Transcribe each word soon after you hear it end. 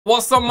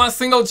What's up, my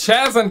single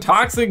Chaz and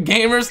toxic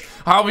gamers?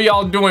 How we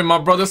all doing, my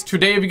brothers?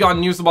 Today we got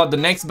news about the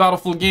next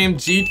Battlefield game,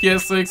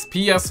 GTA 6,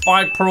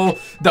 PS5 Pro,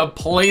 the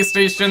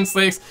PlayStation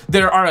 6.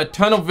 There are a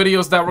ton of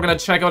videos that we're gonna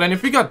check out, and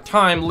if we got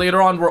time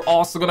later on, we're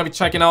also gonna be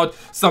checking out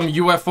some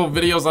UFO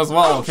videos as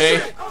well,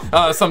 okay?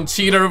 Some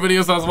cheater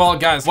videos as well,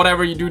 guys.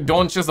 Whatever you do,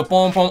 don't just a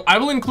pom. I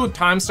will include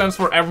timestamps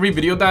for every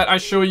video that I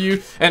show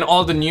you and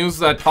all the news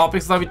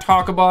topics that we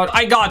talk about.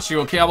 I got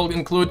you, okay? I will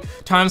include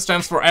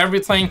timestamps for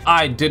everything.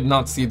 I did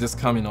not see this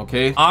coming,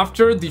 okay?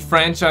 After the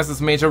franchise's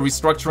major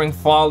restructuring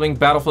following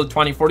Battlefield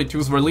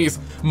 2042's release,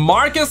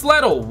 Marcus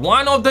Leto,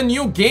 one of the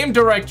new game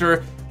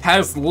director,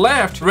 has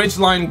left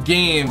Ridgeline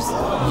Games.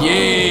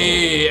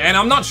 Yay! And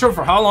I'm not sure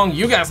for how long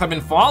you guys have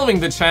been following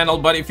the channel,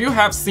 but if you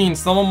have seen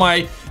some of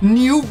my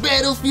new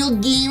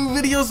Battlefield game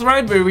videos,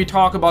 right, where we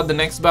talk about the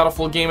next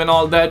Battlefield game and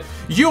all that,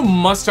 you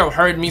must have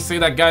heard me say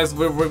that, guys.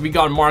 We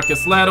got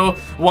Marcus Leto,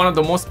 one of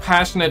the most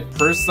passionate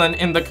person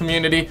in the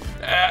community,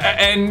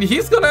 and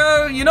he's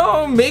gonna, you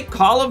know, make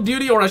Call of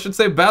Duty, or I should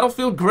say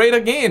Battlefield, great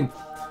again.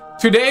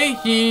 Today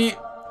he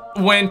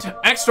went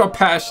extra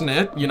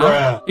passionate, you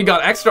know. He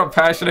got extra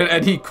passionate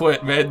and he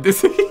quit, man.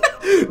 This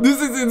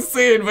is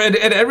insane, man.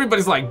 And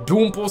everybody's like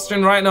doom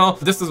posting right now.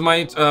 This is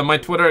my my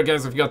Twitter,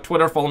 guys. If you got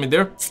Twitter, follow me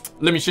there.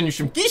 Let me show you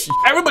some kishi.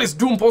 Everybody's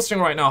doom posting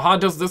right now. How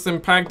does this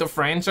impact the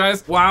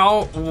franchise?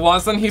 Wow,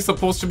 wasn't he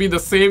supposed to be the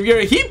savior?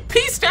 He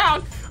peaced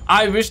out.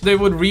 I wish they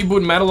would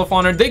reboot Medal of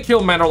Honor. They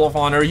killed Medal of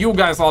Honor. You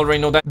guys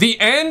already know that. The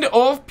end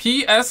of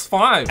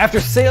PS5. After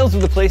sales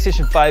of the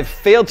PlayStation 5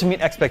 failed to meet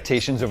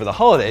expectations over the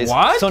holidays,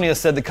 Sony has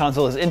said the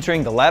console is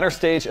entering the latter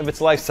stage of its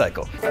life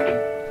cycle.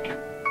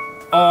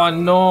 Oh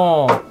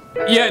no.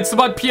 Yeah, it's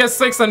about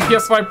PS6 and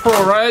PS5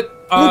 Pro, right?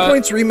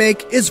 Bluepoint's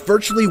remake is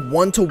virtually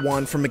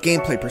one-to-one from a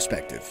gameplay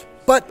perspective.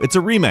 But it's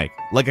a remake.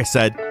 Like I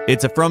said,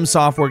 it's a From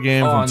Software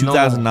game from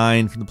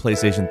 2009 from the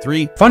PlayStation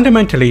 3.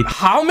 Fundamentally,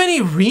 how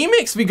many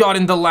remakes we got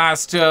in the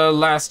last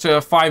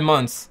 5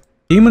 months?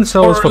 Demon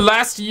Souls or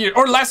last year,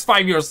 or last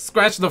 5 years.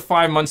 Scratch the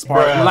 5 months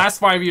part. Last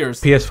 5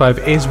 years.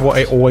 PS5 is what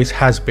it always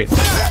has been.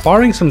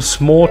 Barring some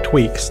small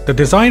tweaks, the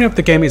design of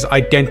the game is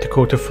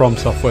identical to From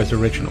Software's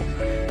original.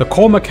 The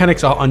core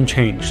mechanics are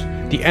unchanged.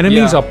 The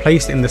enemies are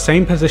placed in the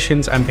same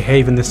positions and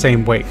behave in the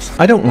same ways.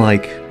 I don't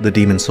like the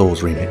Demon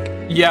Souls remake.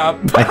 Yeah.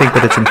 I think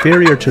that it's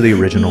inferior to the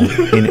original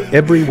in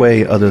every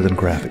way other than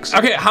graphics.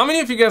 Okay, how many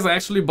of you guys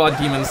actually bought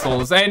Demon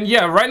Souls? And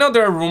yeah, right now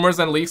there are rumors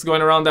and leaks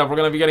going around that we're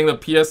gonna be getting the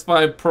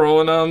PS5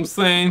 Pro, and I'm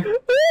saying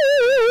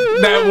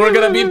that we're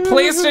gonna be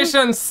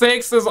PlayStation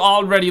 6 is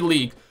already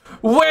leaked.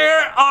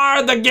 Where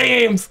are the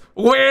games?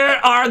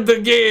 Where are the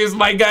games,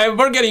 my guy?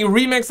 We're getting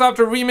remakes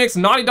after remakes.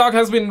 Naughty Dog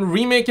has been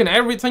remaking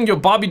everything. Yo,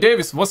 Bobby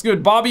Davis, what's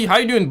good, Bobby? How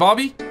you doing,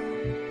 Bobby?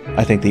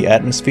 I think the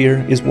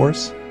atmosphere is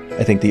worse.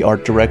 I think the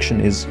art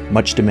direction is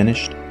much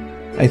diminished.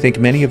 I think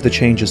many of the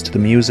changes to the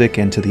music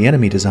and to the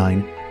enemy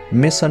design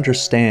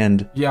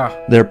misunderstand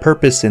their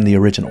purpose in the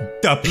original.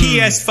 The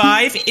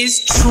PS5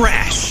 is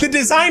trash. The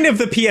design of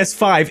the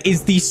PS5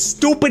 is the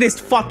stupidest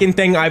fucking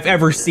thing I've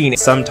ever seen.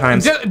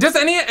 Sometimes. Does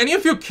any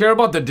of you care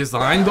about the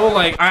design though?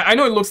 Like I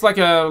know it looks like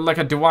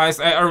a device.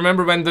 I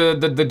remember when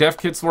the dev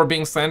kits were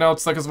being sent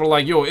out, suckers were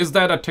like, yo, is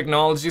that a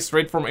technology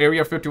straight from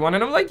Area 51?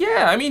 And I'm like,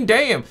 yeah, I mean,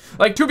 damn.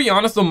 Like, to be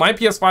honest though, my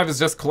PS5 is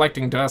just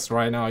collecting dust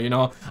right now, you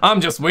know?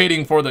 I'm just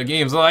waiting for the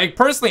games. Like,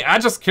 personally, I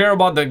just care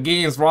about the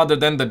games rather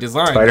than the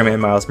design. Spider-Man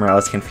Miles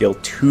Morales can feel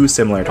too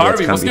similar to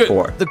what's come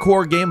before. The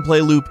core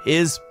gameplay loop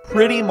is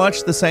pretty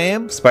much the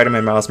same.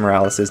 Spider-Man Miles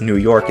Morales' New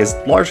York is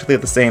largely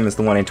the same as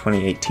the one in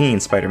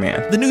 2018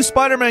 Spider-Man. The new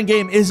Spider-Man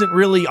game isn't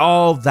really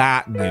all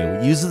that new.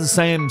 It uses the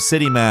same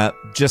city map,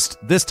 just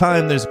this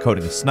time there's a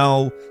coating of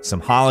snow, some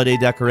holiday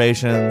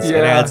decorations, it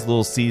adds a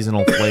little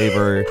seasonal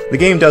flavor. The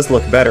game does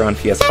look better on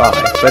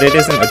PS5, but it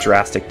isn't a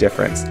drastic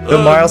difference. The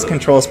Miles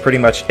controls pretty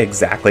much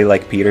exactly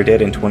like Peter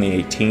did in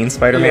 2018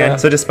 Spider-Man,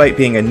 so despite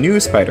being a new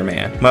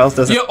Spider-Man, Miles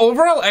doesn't... Your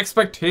overall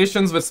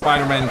expectations with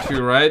Spider-Man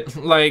 2, right?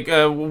 Like,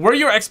 were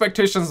your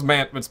expectations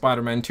met with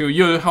Spider-Man 2?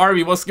 You,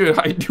 Harvey, what's good?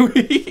 How you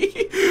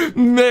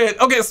doing? Man,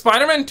 okay,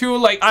 Spider-Man 2,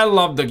 like, I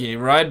love the game,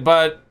 right?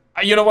 But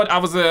you know what? I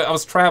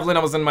was traveling. I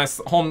was in my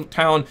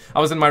hometown.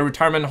 I was in my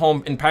retirement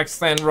home in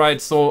Pakistan,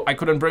 right? So I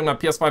couldn't bring my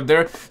PS5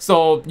 there.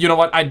 So you know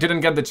what? I didn't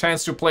get the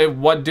chance to play.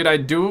 What did I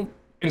do?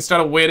 Instead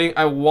of waiting,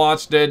 I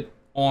watched it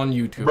on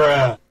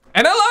YouTube.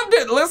 And I loved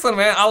it. Listen,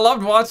 man, I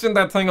loved watching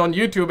that thing on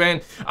YouTube.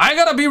 And I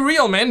gotta be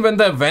real, man. When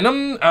the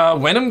Venom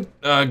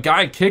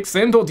guy kicks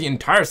in, though, the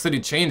entire city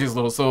changes,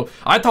 though. So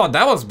I thought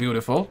that was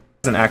beautiful.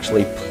 Doesn't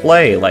actually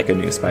play like a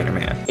new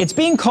Spider-Man. It's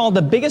being called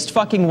the biggest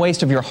fucking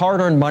waste of your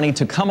hard-earned money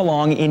to come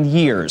along in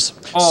years.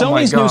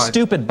 Sony's new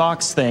stupid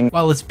box thing.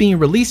 While it's being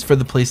released for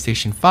the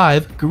PlayStation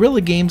 5,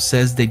 Guerrilla Games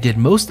says they did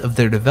most of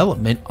their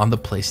development on the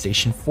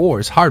PlayStation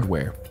 4's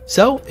hardware.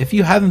 So, if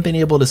you haven't been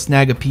able to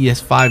snag a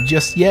PS5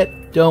 just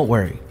yet, don't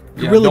worry.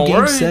 Guerrilla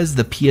Games says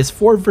the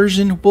PS4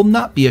 version will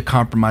not be a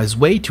compromised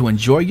way to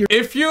enjoy your...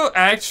 If you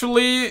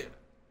actually...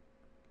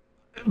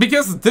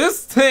 Because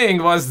this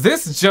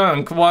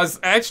junk was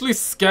actually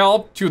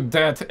scalped to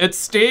death. It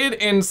stayed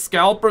in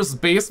Scalper's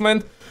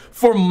basement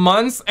for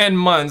months and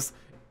months.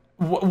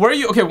 Were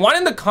you okay? 1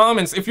 in the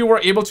comments if you were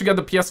able to get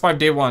the PS5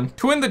 day 1.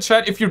 2 in the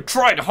chat if you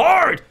tried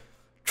hard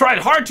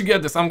to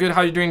get this. I'm good.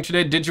 How you doing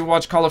today? Did you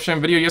watch Call of Shame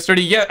video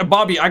yesterday? Yeah,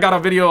 Bobby, I got a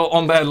video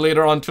on that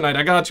later on tonight.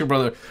 I got you,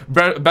 brother.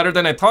 Better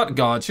than I thought.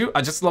 Got you.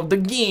 I just love the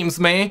games,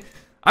 man.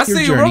 I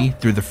see your journey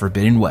through the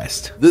Forbidden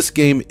West. This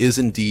game is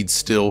indeed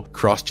still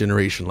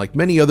cross-generation, like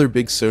many other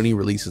big Sony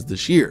releases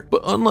this year.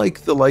 But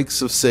unlike the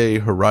likes of, say,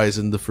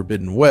 Horizon, the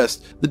Forbidden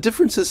West, the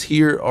differences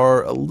here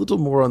are a little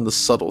more on the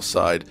subtle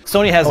side.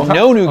 Sony has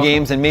no new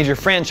games and major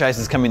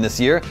franchises coming this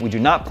year. We do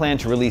not plan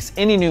to release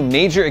any new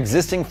major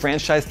existing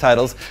franchise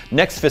titles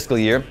next fiscal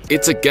year.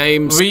 It's a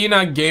game. We in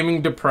a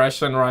gaming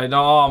depression right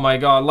now. Oh my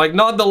god. Like,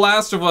 not The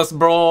Last of Us,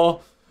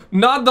 bro.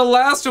 Not The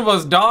Last of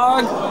Us,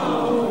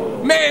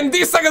 dog. Man,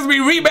 these suckers be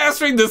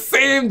remastering the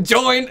same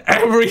joint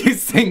every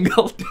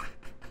single time.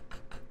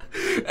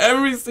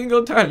 Every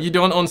single time. You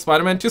don't own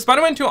Spider-Man 2?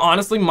 Spider-Man 2,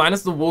 honestly,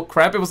 minus the wool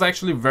crap, it was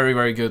actually very,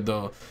 very good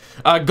though.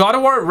 God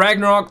of War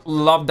Ragnarok,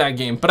 loved that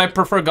game, but I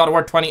prefer God of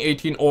War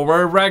 2018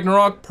 over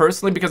Ragnarok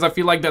personally because I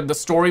feel like that the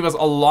story was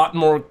a lot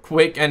more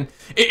quick and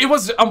it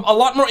was a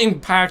lot more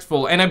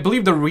impactful. And I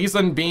believe the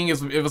reason being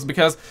is it was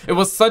because it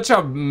was such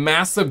a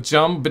massive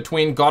jump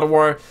between God of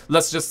War,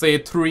 let's just say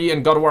 3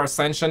 and God of War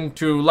Ascension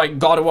to like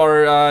God of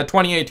War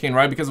 2018,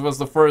 right? Because it was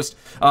the first,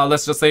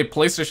 let's just say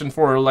PlayStation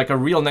 4, like a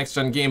real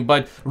next-gen game.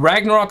 But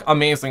Ragnarok,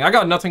 amazing. I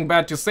got nothing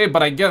bad to say,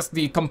 but I guess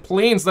the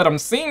complaints that I'm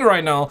seeing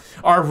right now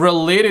are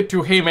related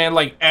to, hey man,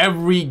 like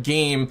every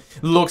game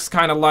looks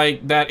kind of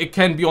like that it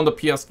can be on the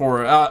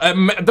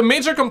PS4. The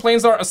major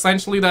complaints are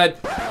essentially that,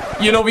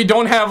 you know, we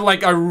don't have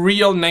like a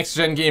real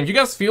next-gen game. You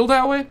guys feel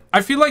that way?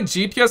 I feel like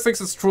GTA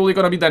 6 is truly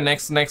gonna be the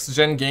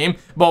next-gen game,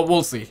 but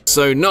we'll see.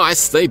 So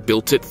nice, they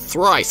built it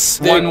thrice.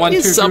 There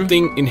is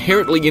something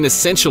inherently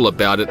inessential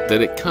about it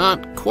that it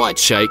can't quite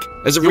shake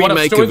as a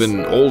remake of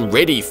an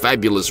already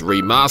fabulous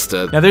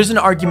remaster. Now there's an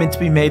argument to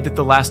be made that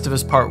The Last of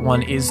Us Part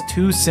 1 is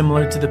too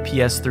similar to the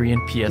PS3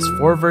 and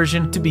PS4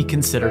 version to be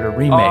considered a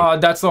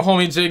remake. That's the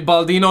homie Jake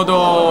Baldino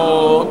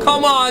though.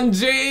 Come on,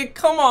 Jake.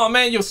 Come on,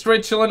 man. You're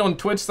straight chilling on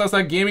Twitch. Says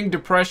that gaming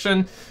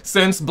depression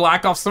since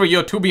Black Ops 3.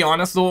 Yo, to be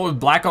honest though,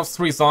 Black Ops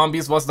 3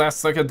 Zombies was that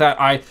sucker that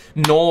I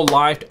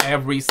no-lifed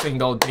every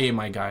single day,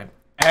 my guy.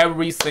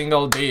 Every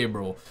single day,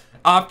 bro.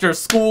 After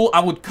school,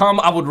 I would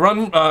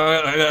run,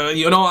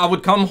 you know, I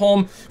would come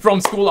home from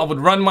school, I would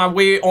run my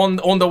way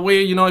on the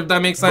way, you know, if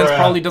that makes sense.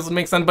 Probably doesn't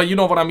make sense, but you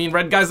know what I mean,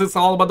 right, guys? It's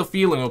all about the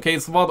feeling, okay?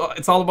 It's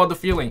all about the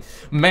feeling.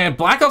 Man,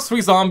 Black Ops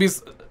 3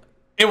 Zombies,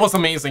 it was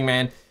amazing,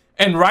 man.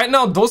 And right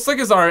now, those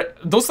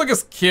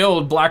suckers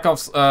killed Black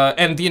Ops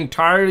and the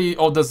entirety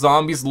of the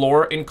zombies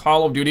lore in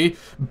Call of Duty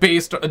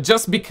based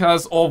just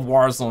because of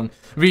Warzone.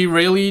 We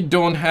really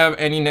don't have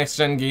any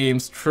next-gen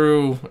games.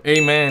 True.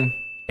 Amen.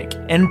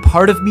 And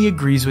part of me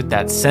agrees with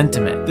that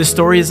sentiment. The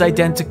story is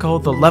identical,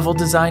 the level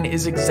design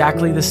is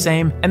exactly the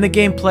same, and the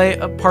gameplay,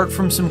 apart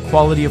from some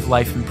quality of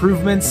life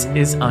improvements,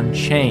 is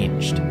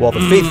unchanged. While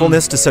the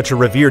faithfulness to such a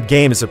revered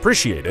game is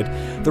appreciated,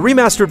 the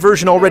remastered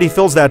version already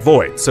fills that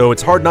void, so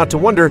it's hard not to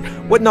wonder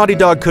what Naughty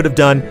Dog could have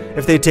done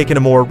if they'd taken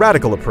a more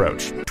radical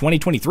approach.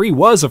 2023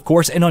 was, of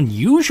course, an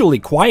unusually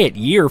quiet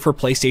year for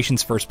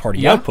PlayStation's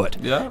first-party output.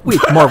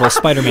 With Marvel's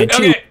Spider-Man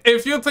 2. Okay,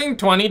 if you think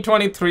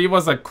 2023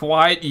 was a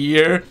quiet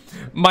year,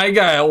 my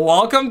guy,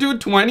 welcome to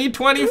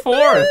 2024,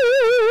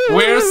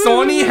 where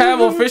Sony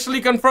have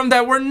officially confirmed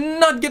that we're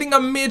not getting a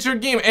major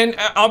game. And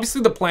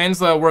obviously the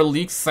plans were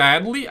leaked,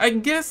 sadly, I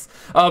guess,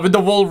 with the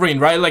Wolverine,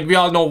 right? Like, we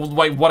all know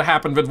like what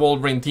happened with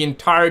Wolverine. The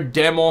entire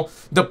demo,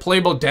 the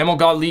playable demo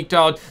got leaked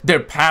out, their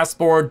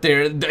passport,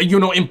 their, you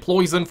know,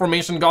 employees'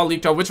 information got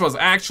leaked out, which was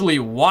actually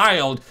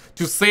wild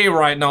to say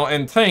right now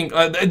and think.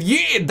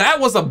 Yeah, that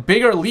was a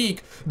bigger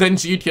leak than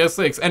GTA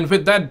 6. And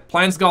with that,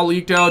 plans got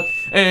leaked out,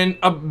 and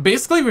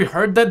basically we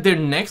heard that their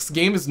next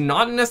game is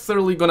not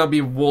necessarily gonna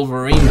be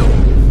Wolverine though.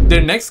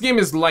 Their next game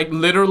is like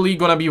literally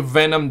gonna be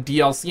Venom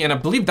DLC, and I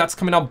believe that's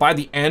coming out by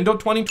the end of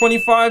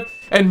 2025,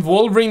 and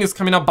Wolverine is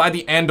coming out by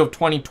the end of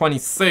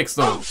 2026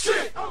 though.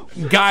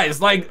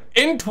 Guys, like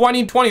in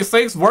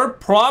 2026 we're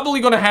probably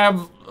gonna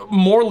have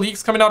more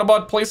leaks coming out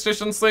about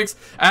PlayStation 6.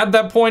 At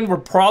that point, we're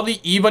probably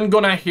even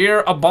gonna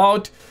hear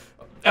about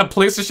a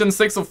PlayStation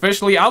 6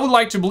 officially. I would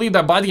like to believe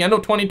that by the end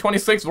of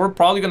 2026, we're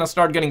probably gonna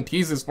start getting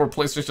teases for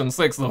PlayStation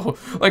 6 though.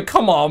 Like,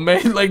 come on,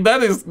 man. Like,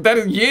 that is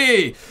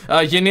yay.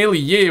 Yeneli,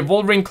 yay.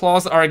 Wolverine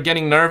claws are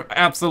getting nerfed.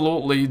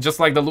 Absolutely. Just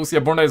like the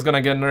Lucia Borna is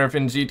gonna get nerfed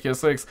in GTA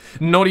 6.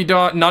 Naughty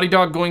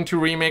Dog going to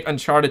remake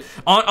Uncharted.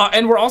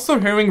 And we're also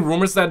hearing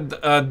rumors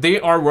that they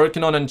are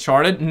working on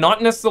Uncharted.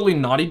 Not necessarily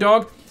Naughty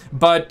Dog,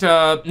 but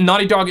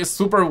Naughty Dog is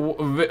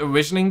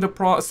supervising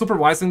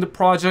the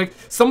project.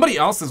 Somebody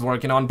else is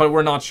working on, but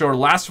we're not sure.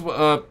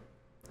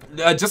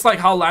 Just like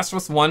how Last of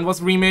Us 1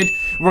 was remade,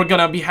 we're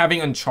gonna be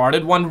having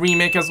Uncharted 1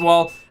 remake as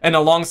well, and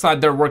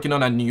alongside they're working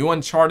on a new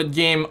Uncharted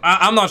game.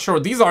 I'm not sure.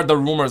 These are the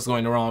rumors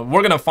going around.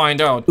 We're gonna find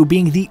out.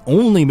 Being the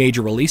only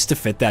major release to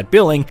fit that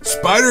billing,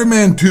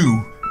 Spider-Man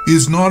 2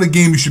 is not a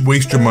game you should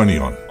waste your money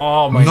on.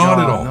 Oh my god. Not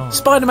at all. No.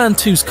 Spider-Man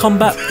 2's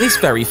combat is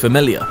very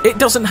familiar. It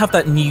doesn't have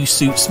that new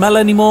suit smell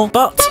anymore,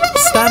 but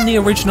stand the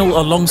original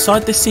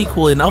alongside the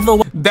sequel in other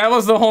ways. That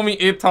was the homie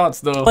It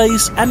Tots though.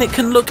 And it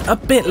can look a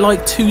bit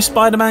like two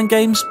Spider-Man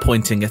games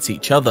pointing at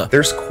each other.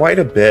 There's quite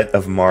a bit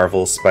of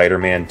Marvel's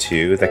Spider-Man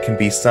 2 that can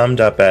be summed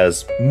up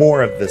as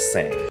more of the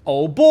same.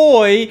 Oh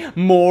boy,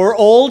 more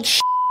old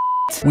shit.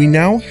 We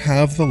now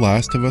have The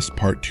Last of Us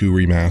Part 2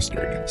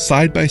 remastered.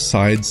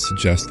 Side-by-sides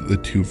suggest that the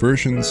two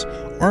versions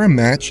are a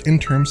match in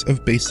terms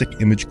of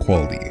basic image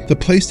quality. The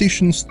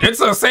PlayStation's It's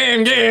the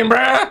same game,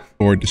 bruh!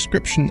 Or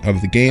description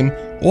of the game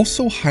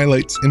also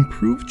highlights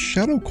improved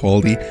shadow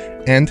quality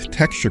and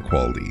texture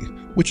quality,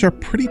 which are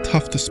pretty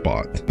tough to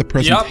spot. The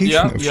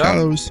presentation of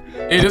shadows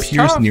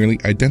appears nearly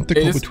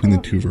identical between the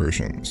two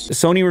versions.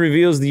 Sony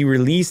reveals the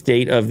release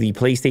date of the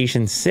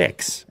PlayStation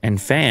 6,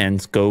 and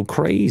fans go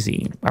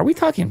crazy. Are we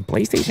talking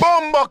PlayStation?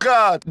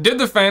 Did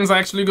the fans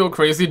actually go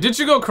crazy? Did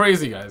you go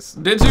crazy, guys?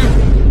 Did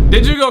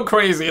you go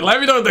crazy? Let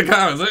me know in the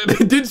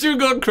comments. Did you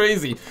go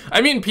crazy?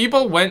 I mean,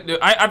 people went...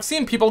 I've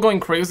seen people going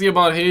crazy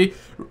about, hey,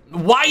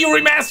 why you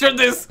remastered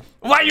this?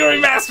 Why you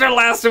remastered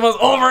Last of Us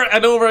over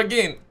and over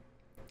again?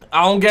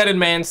 I don't get it,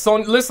 man. So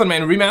listen,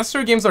 man,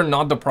 remaster games are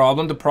not the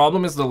problem. The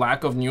problem is the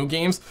lack of new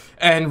games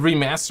and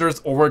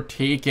remasters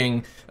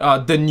overtaking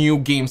the new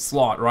game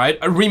slot, right?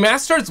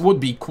 Remasters would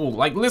be cool.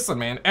 Like, listen,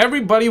 man,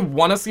 everybody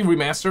wanna see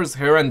remasters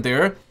here and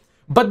there,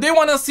 but they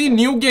want to see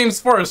new games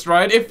first,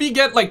 right? If we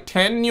get like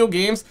 10 new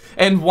games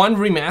and 1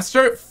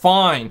 remaster,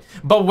 fine.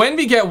 But when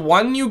we get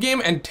 1 new game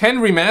and 10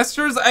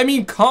 remasters, I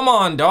mean, come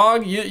on,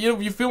 dog.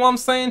 You feel what I'm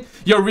saying?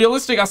 You're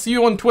realistic. I see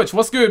you on Twitch.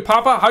 What's good,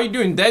 Papa? How you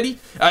doing, Daddy?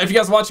 If you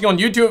guys watching on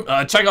YouTube,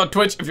 check out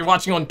Twitch. If you're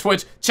watching on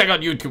Twitch, check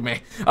out YouTube, man.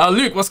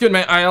 Luke, what's good,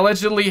 man? I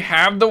allegedly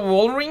have the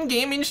Wolverine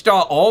game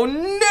installed. Oh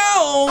no!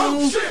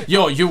 Oh,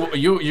 yo,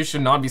 you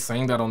should not be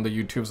saying that on the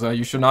YouTubes.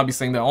 You should not be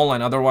saying that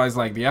online. Otherwise,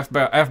 like the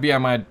FBI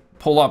might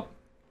pull up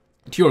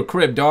to your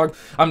crib, dog.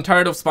 I'm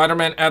tired of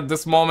Spider-Man at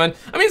this moment.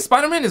 I mean,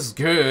 Spider-Man is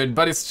good,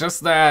 but it's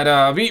just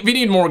that we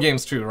need more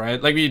games too,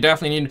 right? Like, we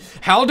definitely need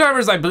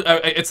Helldivers.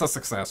 It's a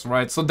success,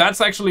 right? So that's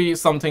actually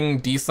something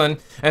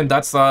decent, and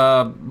that's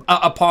a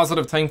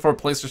positive thing for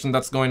PlayStation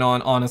that's going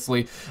on,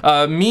 honestly.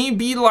 Me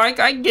be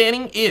like, I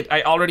getting it.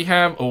 I already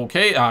have.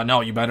 Okay,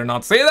 no, you better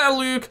not say that,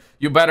 Luke.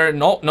 You better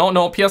no.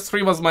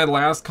 PS3 was my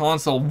last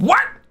console.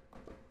 What?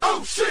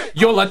 Oh shit!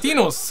 Yo,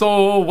 Latinos,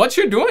 so what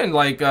you doing?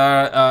 Like,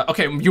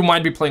 okay, you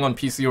might be playing on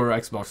PC or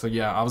Xbox, so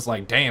yeah, I was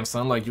like, damn,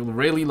 son, like, you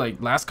really,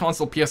 like, last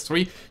console,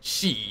 PS3?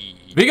 Shit.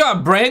 We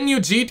got brand new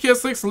GTA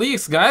 6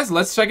 leaks, guys.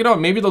 Let's check it out.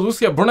 Maybe the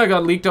Lucia Bruna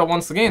got leaked out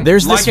once again.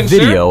 There's this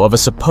video of a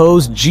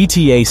supposed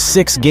GTA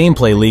 6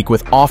 gameplay leak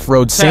with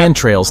off-road sand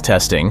trails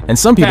testing, and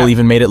some people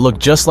even made it look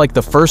just like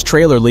the first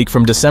trailer leak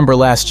from December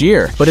last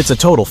year, but it's a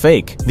total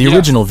fake. The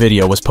original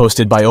video was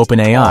posted by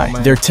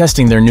OpenAI. They're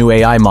testing their new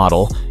AI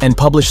model and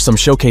published some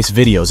showcase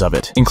videos of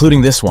it,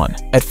 including this one.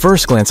 At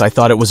first glance, I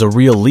thought it was a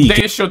real leak.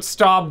 They should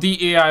stop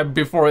the AI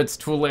before it's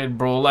too late,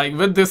 bro. Like,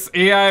 with this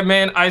AI,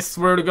 man, I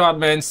swear to God,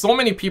 man, so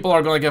many people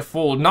are gonna get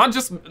fooled. Not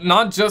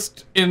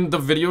just in the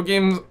video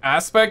game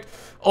aspect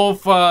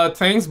of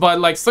things, but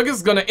like Swagg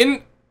is gonna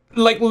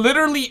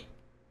literally,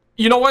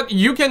 you know what?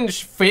 You can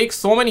fake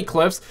so many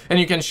clips and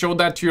you can show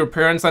that to your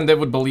parents and they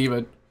would believe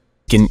it.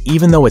 And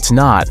even though it's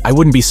not, I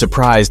wouldn't be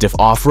surprised if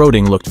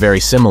off-roading looked very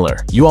similar.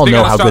 You all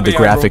know how good the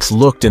graphics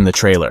looked in the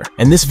trailer.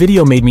 And this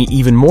video made me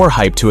even more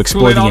hyped to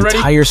explore the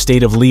entire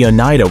state of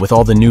Leonida with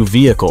all the new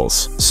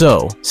vehicles.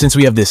 So, since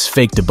we have this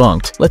fake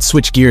debunked, let's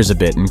switch gears a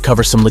bit and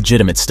cover some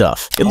legitimate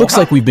stuff. It looks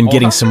like we've been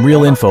getting some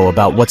real info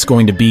about what's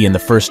going to be in the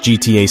first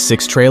GTA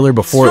 6 trailer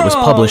before it was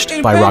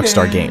published by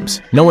Rockstar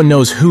Games. No one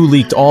knows who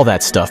leaked all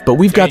that stuff, but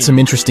we've got some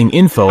interesting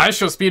info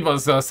Speed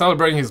was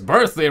celebrating his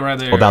birthday right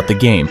there about the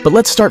game. But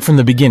let's start from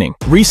the beginning.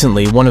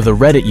 Recently, one of the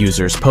Reddit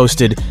users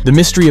posted, "The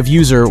mystery of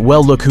user,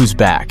 well look who's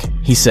back."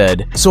 He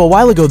said, "So a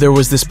while ago there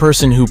was this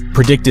person who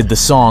predicted the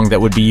song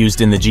that would be used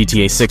in the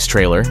GTA 6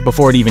 trailer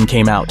before it even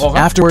came out.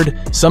 Afterward,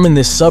 some in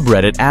this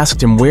subreddit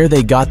asked him where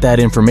they got that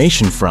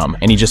information from,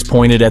 and he just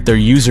pointed at their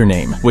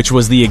username, which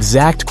was the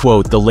exact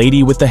quote the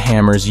lady with the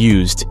hammers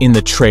used in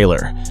the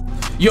trailer."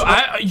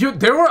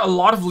 There were a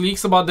lot of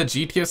leaks about the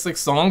GTA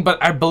 6 song,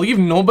 but I believe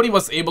nobody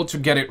was able to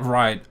get it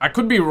right. I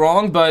could be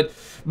wrong, but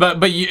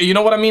you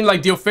know what I mean?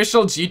 Like, the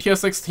official GTA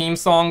 6 theme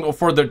song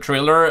for the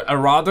trailer,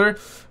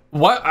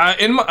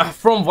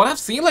 from what I've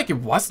seen, like, it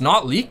was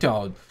not leaked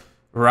out,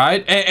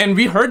 right? And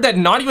we heard that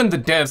not even the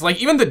devs, like,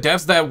 even the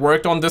devs that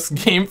worked on this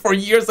game for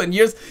years and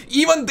years,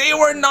 even they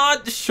were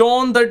not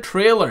shown their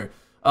trailer.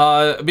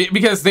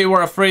 Because they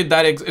were afraid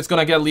that it's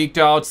gonna get leaked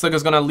out. Swagg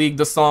is gonna leak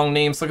the song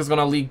name. Swagg is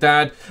gonna leak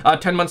that.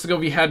 10 months ago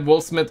we had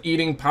Will Smith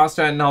eating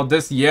pasta, and now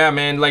this, yeah,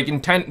 man, like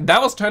that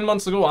was 10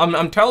 months ago.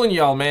 I'm telling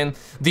y'all, man,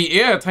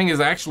 the AI thing is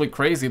actually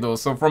crazy though.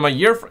 So from a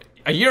year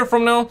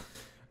from now,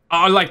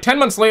 like 10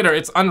 months later,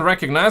 it's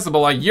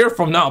unrecognizable. A year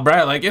from now,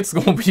 bruh, like it's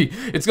gonna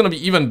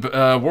be even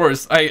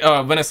worse.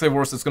 When I say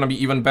worse, it's gonna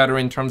be even better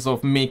in terms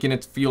of making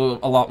it feel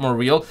a lot more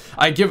real.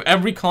 I give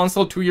every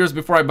console 2 years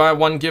before I buy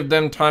one, give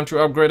them time to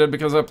upgrade it,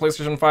 because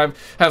PlayStation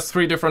 5 has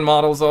 3 different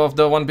models of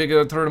the one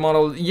bigger third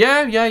model.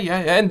 Yeah.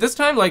 And this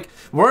time, like,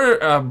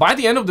 we're by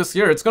the end of this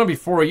year, it's gonna be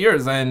 4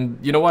 years. And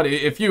you know what?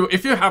 If you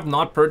have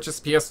not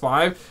purchased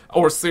PS5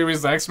 or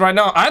Series X right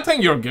now, I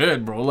think you're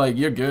good, bro. Like,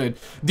 you're good.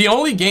 The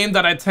only game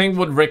that I think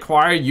would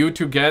require you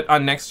to get a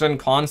next-gen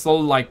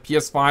console like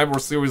PS5 or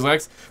Series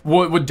X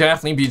would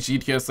definitely be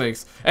GTA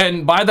 6.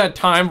 And by that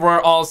time,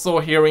 we're also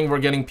hearing we're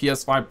getting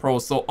PS5 Pro.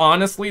 So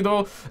honestly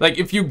though, like,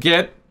 if you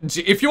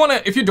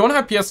don't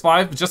have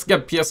PS5, just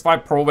get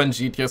PS5 Pro when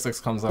GTA 6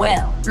 comes out.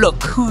 Well,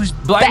 look who's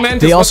back.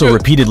 They also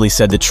repeatedly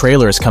said the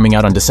trailer is coming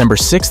out on December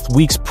 6th,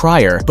 weeks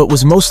prior, but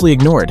was mostly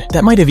ignored.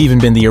 That might have even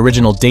been the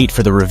original date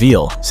for the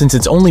reveal, since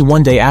it's only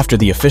one day after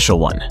the official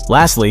one.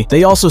 Lastly,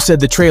 they also said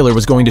the trailer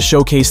was going to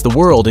showcase the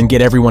world and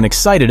get everyone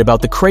excited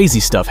about the crazy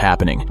stuff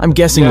happening. I'm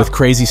guessing with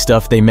crazy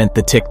stuff they meant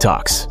the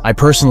TikToks. I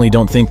personally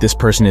don't think this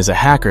person is a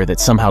hacker that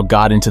somehow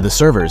got into the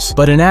servers,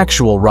 but an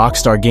actual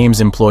Rockstar Games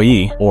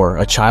employee, or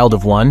a child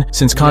of one,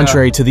 since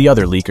contrary to the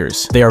other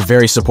leakers, they are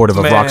very supportive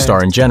of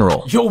Rockstar in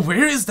general. Yo,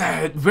 where is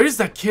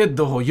that kid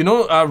though? You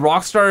know,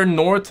 Rockstar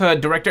North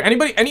director.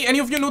 Any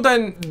of you know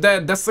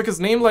that's like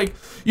his name? Like,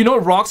 you know,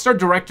 Rockstar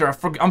director.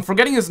 I'm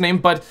forgetting his name,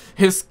 but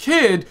his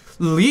kid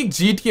leaked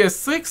GTA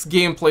 6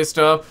 gameplay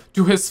stuff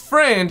to his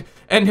friend,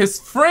 and his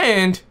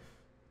friend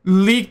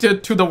leaked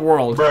it to the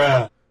world.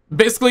 Bruh.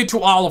 Basically to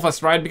all of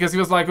us, right? Because he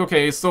was like,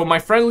 okay, so my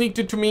friend leaked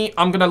it to me,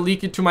 I'm gonna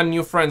leak it to my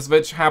new friends,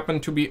 which happen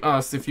to be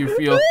us, if you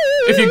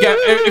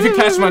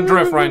catch my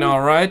drift right now,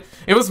 right?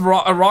 It was a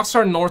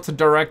Rockstar North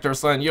director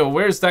saying, yo,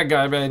 where's that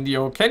guy, man?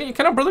 Yo, can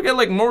a brother get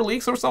like more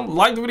leaks or something?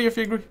 Like the video if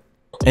you agree.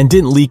 And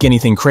didn't leak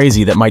anything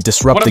crazy that might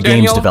disrupt the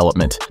game's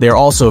development. They are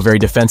also very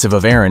defensive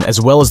of Aaron,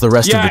 as well as the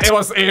rest of the team. Yeah, it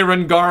was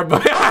Aaron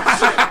Garba.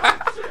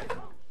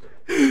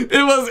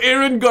 It was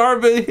Aaron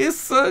Garba, his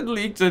son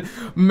leaked it.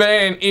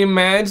 Man,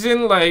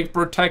 imagine like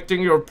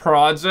protecting your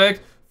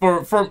project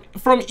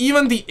from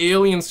even the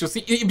aliens to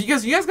see,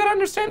 because you guys gotta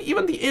understand,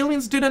 even the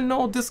aliens didn't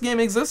know this game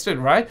existed,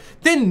 right?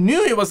 They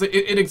knew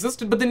it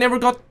existed, but they never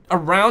got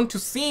around to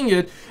seeing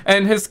it.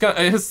 And his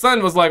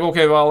son was like,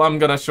 okay, well, I'm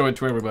gonna show it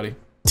to everybody.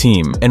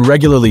 Team and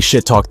regularly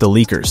shit-talked the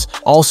leakers.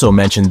 Also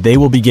mentioned they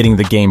will be getting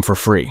the game for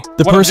free.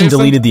 The person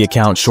deleted the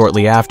account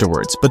shortly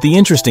afterwards, but the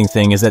interesting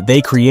thing is that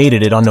they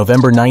created it on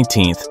November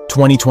 19th,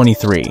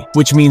 2023,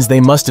 which means they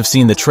must have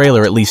seen the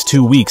trailer at least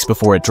 2 weeks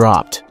before it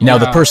dropped. Now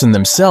the person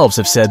themselves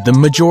have said the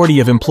majority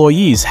of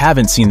employees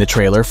haven't seen the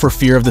trailer for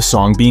fear of the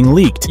song being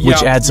leaked,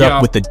 which adds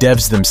up with the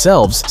devs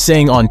themselves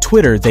saying on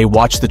Twitter they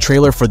watched the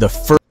trailer for the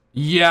first.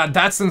 Yeah,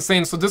 that's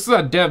insane. So this is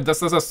a dev.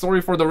 This is a sorry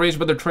for the rage,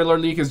 but the trailer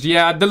leak is,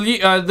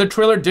 the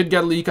trailer did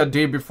get leaked a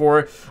day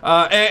before.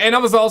 And I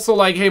was also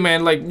like, hey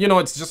man, like, you know,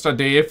 it's just a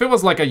day. If it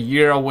was like a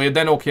year away,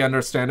 then okay,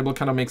 understandable,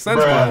 kind of makes sense.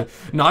 But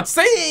not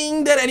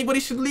saying that anybody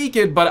should leak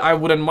it, but I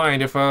wouldn't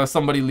mind if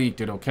somebody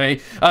leaked it, okay?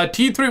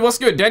 T3, what's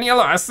good?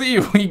 Daniela, I see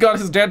you. He got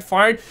his dad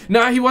fired.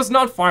 Nah, he was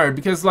not fired,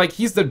 because like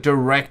he's the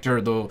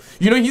director though.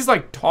 You know, he's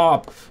like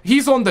top.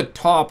 He's on the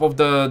top of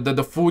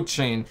the food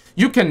chain.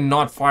 You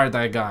cannot fire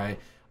that guy.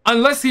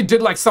 Unless he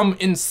did like some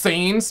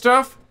insane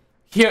stuff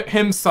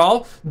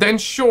himself, then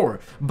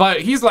sure.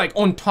 But he's like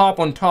on top.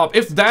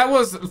 If that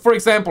was, for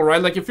example, right,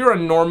 like if you're a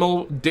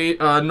normal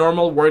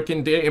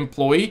working day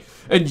employee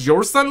and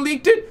your son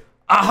leaked it,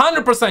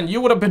 100%, you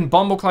would have been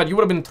bumbleclad. You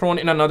would have been thrown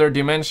in another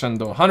dimension,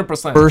 though.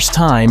 100%. First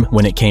time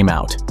when it came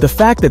out. The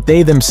fact that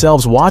they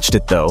themselves watched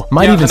it, though,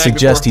 might even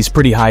suggest he's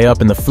pretty high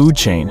up in the food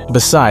chain.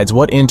 Besides,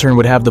 what intern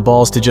would have the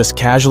balls to just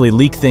casually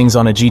leak things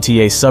on a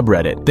GTA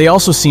subreddit? They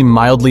also seem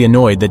mildly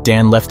annoyed that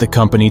Dan left the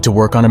company to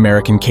work on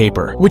American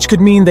Caper, which could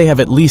mean they have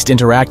at least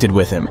interacted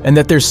with him, and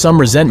that there's some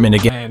resentment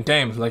against. Man,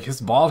 damn, like his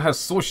ball has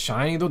so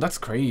shiny, though. That's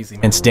crazy,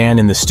 man. And Dan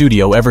in the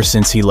studio ever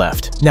since he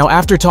left. Now,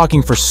 after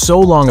talking for so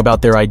long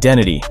about their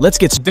identity, let's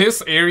get.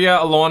 This area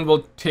alone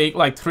will take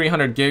like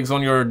 300 gigs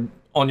on your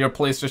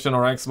PlayStation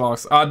or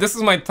Xbox. This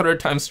is my 3rd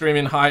time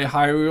streaming.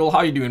 Hi Rule,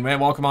 how you doing, man?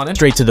 Welcome on in.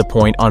 Straight to the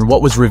point on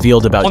what was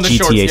revealed about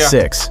GTA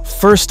 6.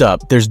 First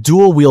up, there's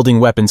dual wielding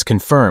weapons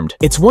confirmed.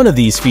 It's one of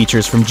these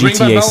features from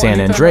GTA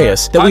San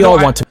Andreas that we all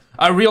want to.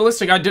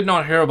 Realistic, I did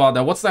not hear about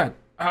that. What's that?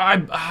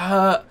 I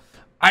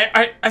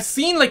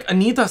seen like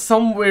Anita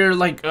somewhere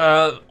like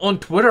on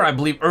Twitter, I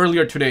believe,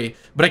 earlier today,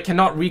 but I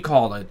cannot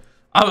recall it.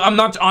 I'm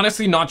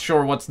honestly not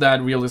sure what's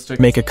that realistic.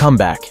 Make a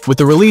comeback. With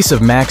the release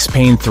of Max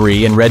Payne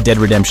 3 and Red Dead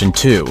Redemption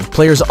 2,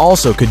 players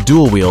also could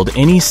dual-wield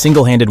any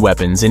single-handed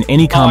weapons in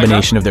any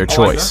combination of their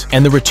choice.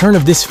 And the return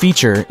of this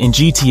feature in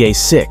GTA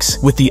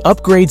 6, with the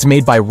upgrades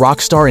made by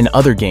Rockstar in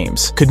other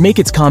games, could make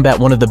its combat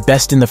one of the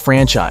best in the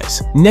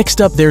franchise. Next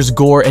up, there's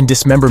gore and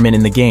dismemberment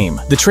in the game.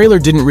 The trailer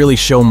didn't really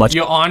show much.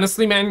 Yo,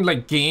 honestly, man,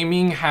 like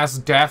gaming has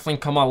definitely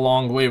come a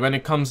long way when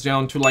it comes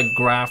down to like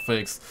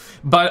graphics.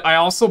 But I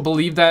also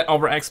believe that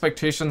our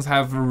expectations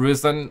have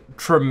risen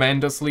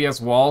tremendously as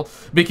well,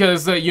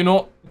 because you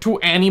know, to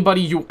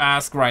anybody you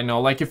ask right now.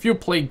 Like, if you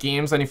play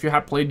games and if you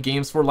have played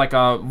games for like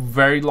a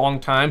very long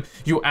time,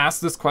 you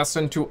ask this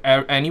question to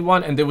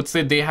anyone and they would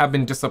say they have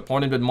been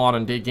disappointed with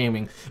modern day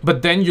gaming.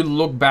 But then you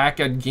look back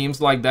at games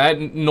like that,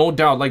 no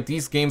doubt, like,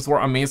 these games were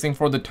amazing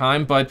for the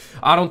time, but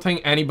I don't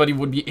think anybody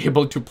would be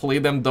able to play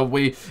them the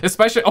way,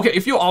 especially, okay,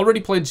 if you already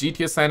played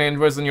GTA San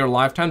Andreas in your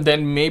lifetime,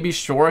 then maybe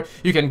sure,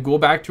 you can go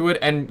back to it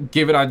and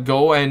give it a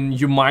go and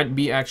you might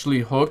be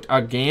actually hooked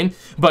again.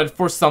 But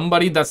for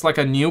somebody that's like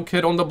a new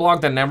kid on the block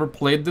that never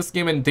played this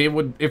game, and they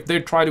would, if they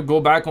try to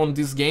go back on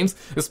these games,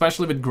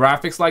 especially with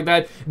graphics like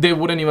that, they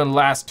wouldn't even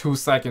last 2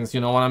 seconds,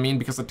 you know what I mean?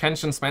 Because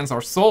attention spans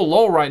are so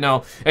low right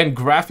now, and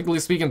graphically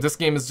speaking, this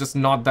game is just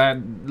not that,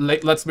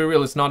 like, let's be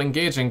real, it's not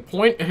engaging.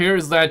 Point here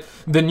is that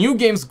the new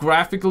games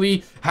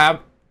graphically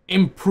have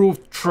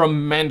improved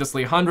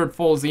tremendously,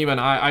 100-folds even.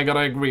 I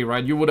gotta agree,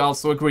 right? You would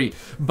also agree.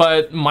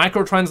 But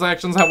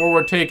microtransactions have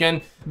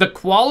overtaken. The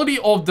quality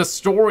of the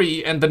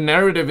story and the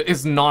narrative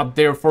is not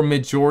there for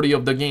majority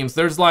of the games.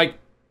 There's like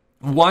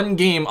 1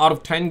 game out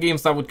of 10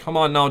 games that would come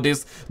out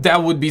nowadays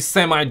that would be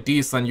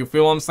semi-decent. You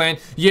feel what I'm saying?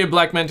 Yeah,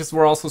 Black Mantis,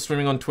 we're also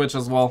streaming on Twitch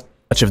as well.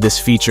 Much of this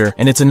feature,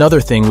 and it's another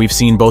thing we've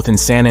seen both in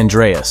San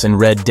Andreas and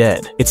Red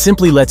Dead. It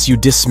simply lets you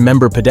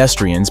dismember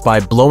pedestrians by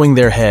blowing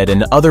their head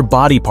and other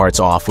body parts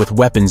off with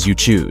weapons you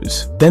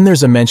choose. Then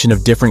there's a mention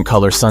of different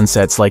color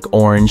sunsets like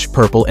orange,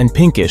 purple, and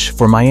pinkish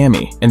for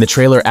Miami, and the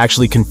trailer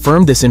actually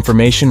confirmed this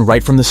information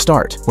right from the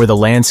start, where the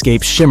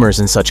landscape shimmers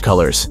in such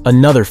colors.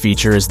 Another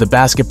feature is the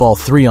basketball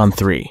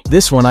 3-on-3.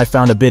 This one I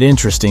found a bit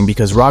interesting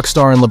because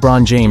Rockstar and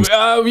LeBron James...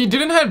 we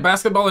didn't have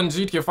basketball in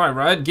GTA 5,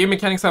 right? Game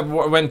mechanics have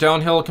went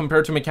downhill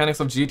compared to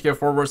mechanics of GTA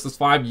 4 versus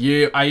 5.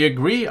 Yeah, I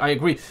agree.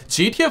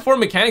 GTA 4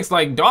 mechanics,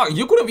 like, dog,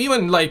 you could have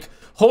even, like,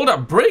 hold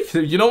up brick,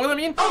 you know what I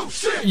mean? Oh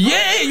shit!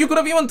 Yeah, you could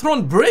have even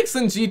thrown bricks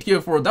in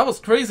GTA 4. That was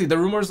crazy. The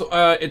rumors,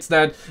 it's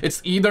that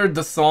it's either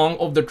the song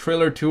of the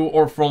trailer 2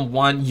 or from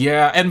 1.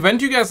 Yeah, and when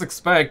do you guys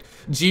expect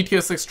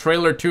GTA 6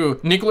 trailer 2?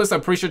 Nicholas, I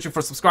appreciate you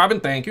for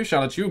subscribing. Thank you.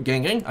 Shout out to you,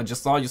 gang. I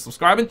just saw you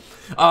subscribing.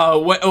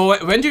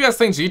 When do you guys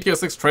think GTA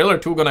 6 trailer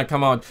 2 gonna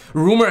come out?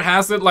 Rumor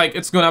has it like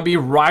it's gonna be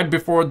right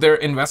before their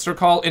investor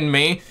call in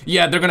May.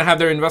 Yeah, they're gonna have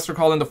their investor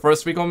call in the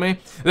first week of May.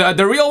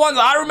 The real ones,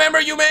 I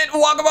remember you, man.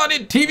 Walk about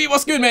it. TV,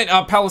 what's good, man?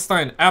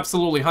 Palestine,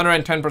 absolutely,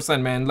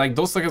 110%, man. Like,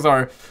 those suckers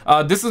are,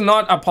 this is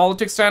not a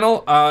politics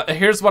channel.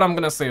 Here's what I'm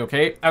gonna say,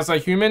 okay? As a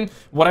human,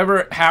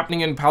 whatever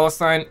happening in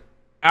Palestine,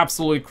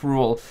 absolutely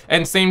cruel.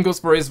 And same goes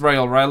for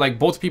Israel, right? Like,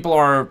 both people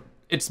are,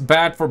 it's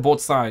bad for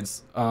both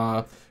sides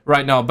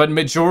right now. But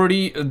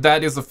majority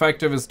that is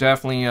effective is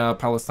definitely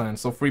Palestine.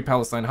 So free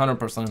Palestine,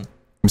 100%.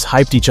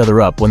 Hyped each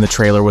other up when the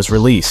trailer was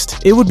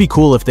released. It would be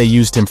cool if they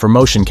used him for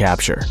motion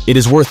capture. It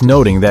is worth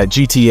noting that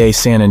GTA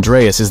San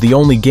Andreas is the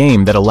only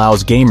game that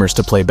allows gamers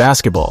to play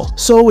basketball,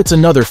 so it's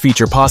another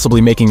feature possibly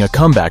making a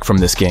comeback from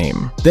this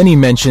game. Then he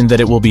mentioned that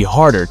it will be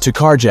harder to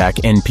carjack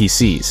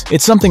NPCs.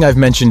 It's something I've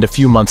mentioned a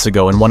few months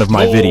ago in one of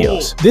my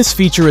videos. This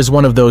feature is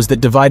one of those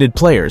that divided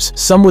players.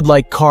 Some would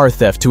like car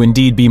theft to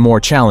indeed be more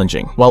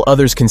challenging, while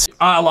others can...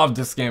 I love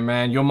this game,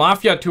 man. Yo,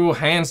 Mafia 2,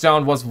 hands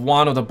down, was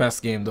one of the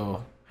best games,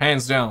 though.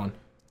 Hands down.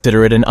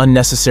 Consider it an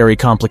unnecessary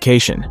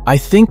complication. I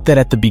think that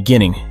at the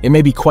beginning, it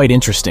may be quite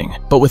interesting,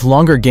 but with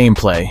longer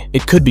gameplay,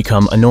 it could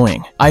become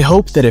annoying. I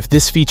hope that if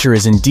this feature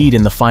is indeed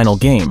in the final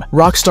game,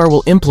 Rockstar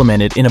will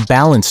implement it in a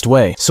balanced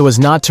way so as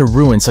not to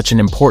ruin such an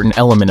important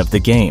element of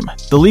the game.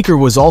 The leaker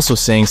was also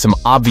saying some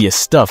obvious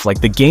stuff like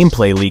the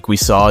gameplay leak we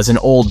saw is an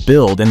old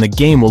build and the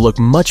game will look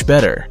much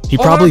better. He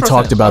probably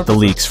talked about the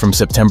leaks from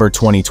September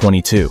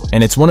 2022,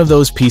 and it's one of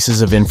those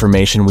pieces of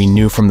information we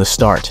knew from the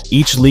start.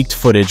 Each leaked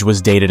footage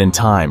was dated and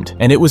timed,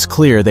 and it was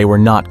clear they were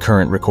not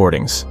current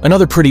recordings.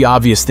 Another pretty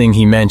obvious thing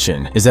he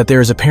mentioned is that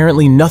there is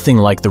apparently nothing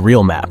like the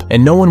real map,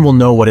 and no one will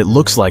know what it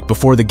looks like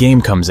before the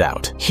game comes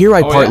out. Here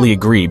I partly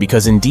agree,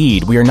 because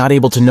indeed, we are not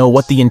able to know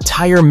what the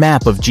entire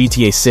map of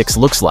GTA 6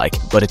 looks like,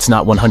 but it's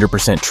not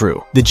 100%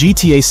 true. The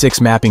GTA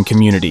 6 mapping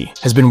community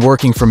has been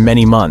working for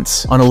many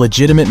months on a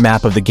legitimate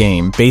map of the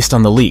game based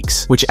on the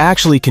leaks, which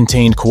actually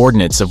contained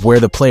coordinates of where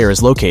the player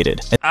is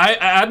located.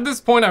 At this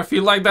point, I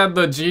feel like that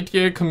the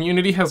GTA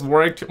community has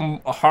worked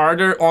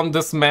harder on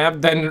this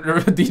map than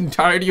the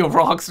entirety of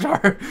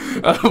Rockstar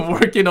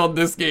working on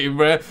this game,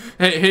 bro.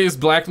 Hey, is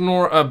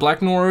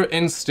Blacknor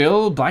in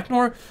still?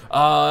 Blacknor?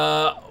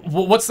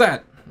 What's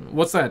that?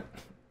 What's that?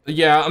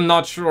 Yeah, I'm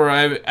not sure.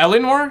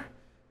 Eleanor?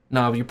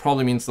 No, you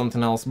probably mean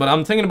something else. But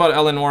I'm thinking about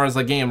Eleanor as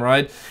a game,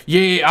 right?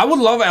 Yeah, I would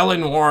love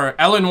Eleanor.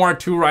 Eleanor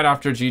 2 right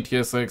after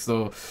GTA 6,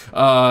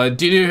 though.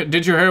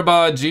 Did you hear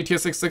about GTA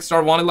 6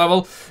 6-star wanted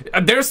level?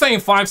 They're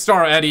saying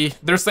 5-star, Eddie.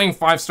 They're saying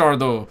 5-star,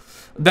 though.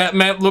 That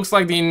map looks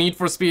like the Need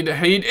for Speed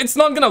hate. It's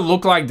not gonna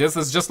look like this.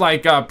 It's just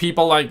like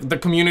people, like the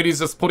community is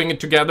just putting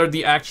it together.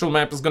 The actual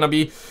map is gonna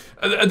be,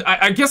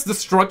 I guess the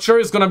structure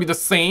is gonna be the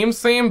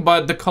same,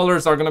 but the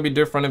colors are gonna be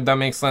different, if that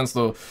makes sense,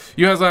 though.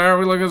 You have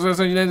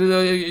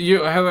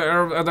you have an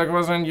Arab that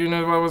question. You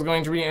know what I was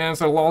going to be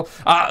answered. Lol.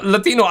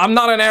 Latino. I'm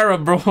not an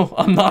Arab, bro.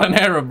 I'm not an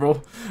Arab,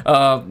 bro.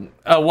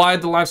 why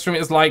the live stream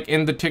is like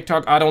in the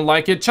TikTok. I don't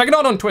like it. Check it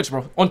out on Twitch,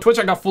 bro. On Twitch,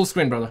 I got full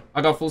screen, brother.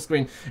 I got full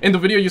screen. In the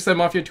video, you said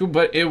Mafia 2,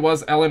 but it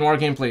was LNR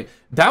gameplay.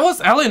 That was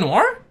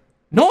LNR?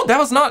 No, that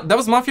was not. That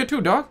was Mafia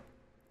 2, dog.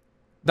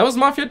 That was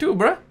Mafia 2,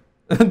 bro.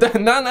 I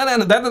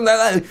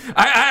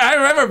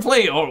remember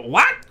playing. Or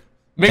what?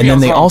 Maybe and then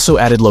they also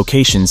added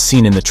locations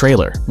seen in the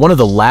trailer. One of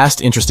the last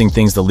interesting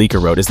things the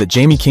leaker wrote is that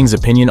Jamie King's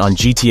opinion on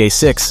GTA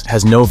 6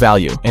 has no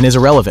value and is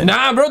irrelevant.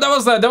 Nah, bro,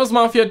 that was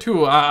Mafia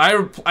 2.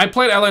 I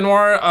played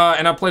LNR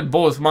and I played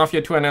both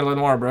Mafia 2 and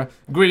LNR, bro.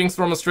 Greetings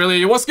from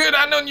Australia. What's good,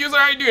 unknown user?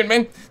 How you doing,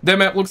 man? That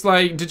map looks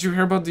like. Did you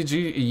hear about the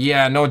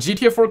Yeah, no.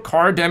 GTA 4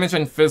 car damage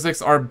and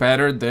physics are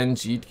better than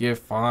GTA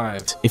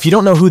 5. If you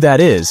don't know who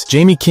that is,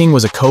 Jamie King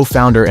was a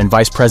co-founder and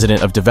vice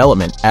president of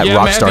development at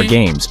Rockstar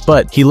Games,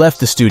 but he left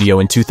the studio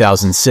in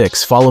 2006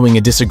 following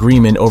a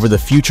disagreement over the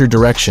future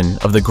direction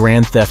of the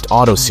Grand Theft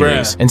Auto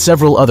series and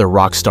several other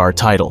Rockstar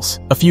titles.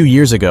 A few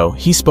years ago,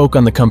 he spoke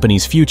on the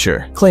company's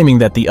future, claiming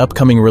that the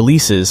upcoming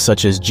releases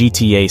such as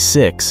GTA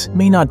 6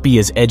 may not be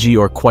as edgy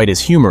or quite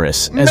as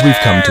humorous as we've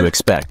come to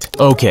expect.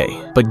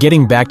 Okay, but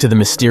getting back to the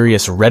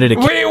mysterious Reddit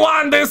account— we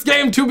want this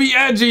game to be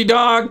edgy,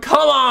 dog.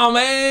 Come on,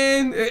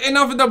 man.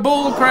 Enough of the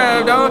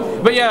bullcrap,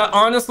 dog. But yeah,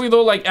 honestly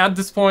though, like at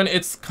this point,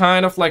 it's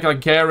kind of like a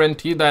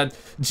guarantee that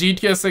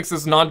GTA 6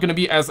 is not going to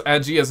be as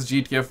edgy as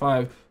GTA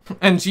 5.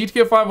 And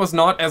GTA 5 was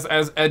not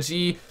as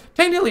edgy.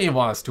 Technically it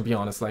was, to be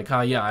honest. Like,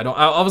 yeah,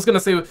 I was going to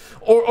say,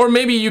 or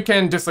maybe you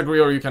can disagree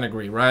or you can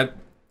agree, right?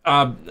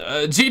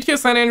 GTA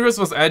San Andreas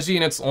was edgy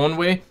in its own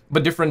way,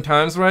 but different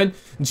times, right?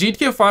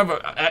 GTA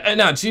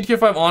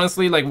 5,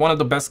 honestly, like one of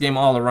the best game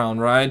all around,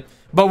 right?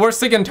 But we're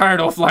sick and tired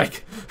of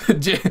like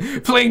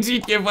playing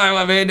GTA 5,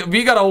 I mean,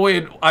 we gotta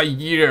wait a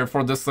year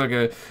for this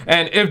sucker.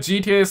 And if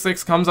GTA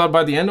 6 comes out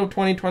by the end of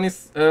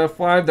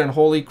 2025, then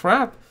holy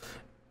crap.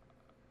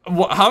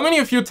 How many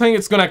of you think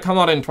it's gonna come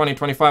out in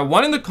 2025?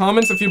 One in the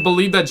comments if you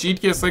believe that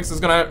GTA 6 is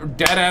gonna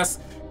deadass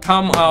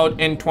come out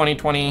in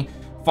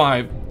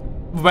 2025.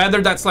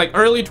 Whether that's like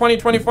early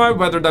 2025,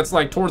 whether that's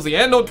like towards the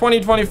end of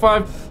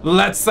 2025,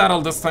 let's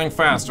settle this thing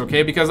fast,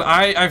 okay? Because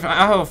I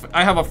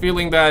have a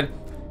feeling that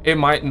it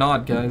might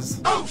not,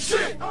 guys. Oh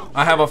shit!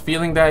 I have a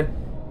feeling that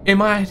it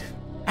might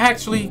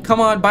actually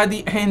come out by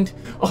the end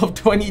of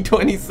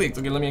 2026.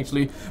 Okay, let me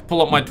actually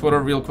pull up my Twitter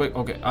real quick.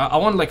 Okay, I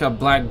want like a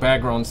black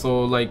background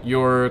so like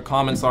your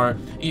comments are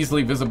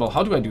easily visible.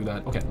 How do I do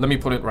that? Okay, let me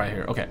put it right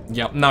here. Okay,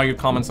 yeah, now your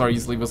comments are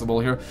easily visible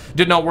here.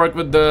 Did not work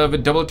with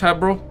double tap,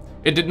 bro.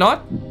 It did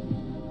not.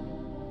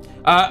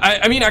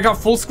 I mean, I got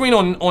full screen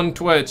on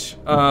Twitch,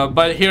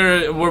 but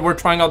here we're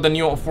trying out the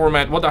new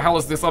format. What the hell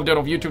is this update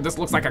of YouTube? This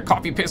looks like a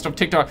copy paste of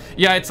TikTok.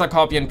 Yeah, it's a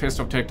copy and paste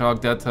of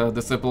TikTok. That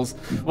the Sipples.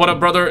 What up,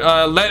 brother?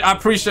 I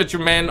appreciate you,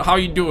 man. How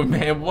you doing,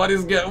 man? What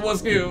is good?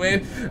 What's good,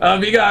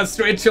 man? We got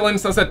Straight Chillin'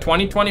 says at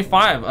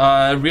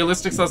 2025.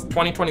 Realistic says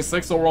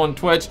 2026 over on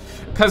Twitch.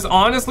 Cause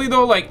honestly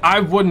though, like I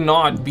would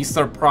not be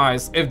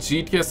surprised if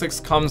GTA 6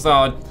 comes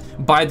out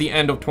by the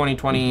end of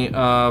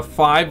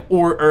 2025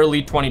 or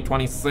early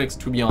 2026,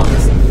 to be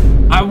honest.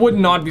 I would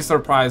not be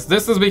surprised.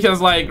 This is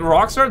because like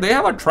Rockstar, they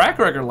have a track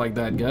record like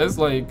that, guys.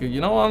 Like,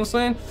 you know what I'm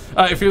saying?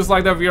 It feels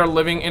like that we are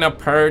living in a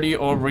parody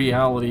of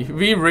reality.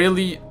 We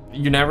really,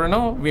 you never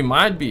know, we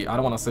might be. I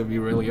don't want to say we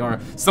really are.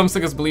 Some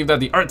suckers believe that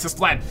the earth is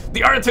flat.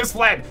 The earth is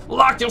flat.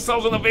 Lock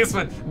yourselves in the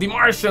basement. The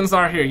Martians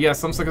are here. Yes,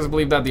 some suckers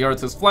believe that the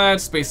earth is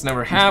flat. Space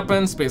never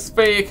happened. Space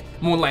fake.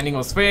 Moon landing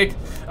was fake.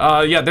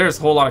 Yeah, there's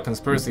a whole lot of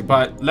conspiracy,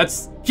 but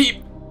let's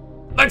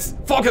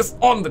focus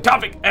on the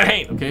topic at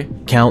hand, okay?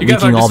 Count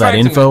leaking all that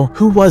info?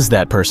 Who was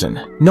that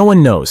person? No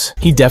one knows.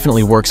 He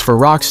definitely works for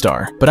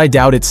Rockstar, but I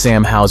doubt it's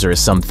Sam Houser as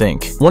some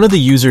think. One of the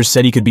users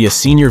said he could be a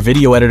senior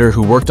video editor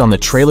who worked on the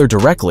trailer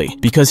directly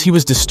because he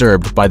was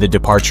disturbed by the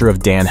departure of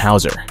Dan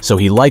Houser, so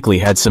he likely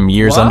had some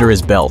years under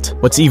his belt.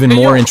 What's even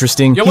more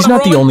interesting, he's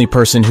not the only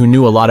person who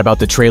knew a lot about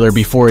the trailer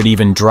before it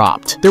even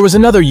dropped. There was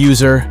another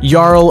user,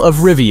 Jarl of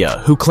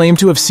Rivia, who claimed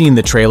to have seen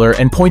the trailer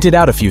and pointed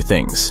out a few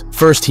things.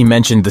 First, he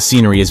mentioned the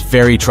scenery is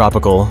very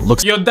tropical,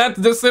 looks— Yo, that's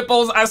the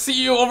Sipples. I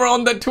see you over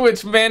on the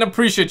Twitch, man.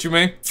 Appreciate you,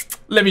 man.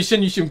 Let me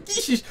send you some.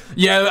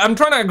 Yeah, I'm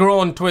trying to grow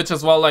on Twitch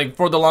as well. Like,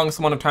 for the longest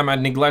amount of time, I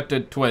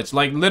neglected Twitch.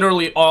 Like,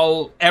 literally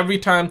every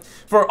time,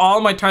 for all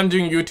my time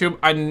doing YouTube,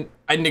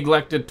 I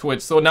neglected Twitch.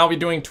 So now we're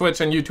doing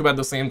Twitch and YouTube at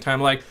the same time.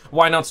 Like,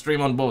 why not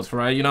stream on both,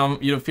 right? You know,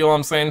 you feel what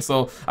I'm saying?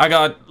 So I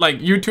got like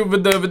YouTube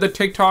with the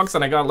TikToks,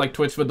 and I got like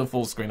Twitch with the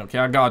full screen. Okay,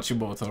 I got you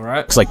both, all right?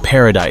 Looks like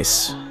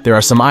paradise. There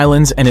are some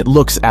islands, and it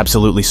looks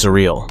absolutely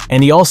surreal.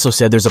 And he also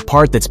said there's a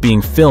part that's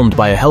being filmed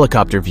by a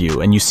helicopter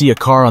view, and you see a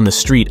car on the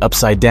street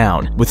upside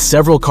down, with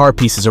several car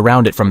pieces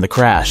around it from the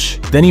crash.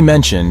 Then he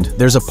mentioned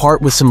there's a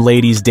part with some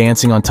ladies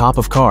dancing on top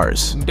of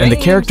cars, and the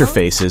character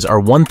faces are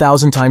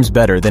 1,000 times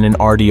better than in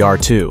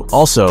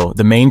RDR2. Also,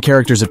 the main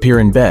characters appear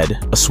in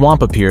bed, a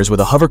swamp appears with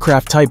a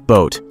hovercraft-type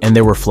boat, and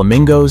there were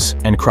flamingos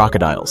and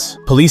crocodiles.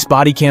 Police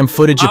body cam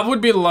footage— I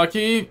would be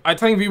lucky, I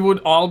think we would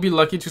all be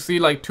lucky to see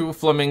like 2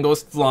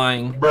 flamingos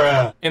flying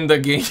in the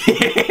game.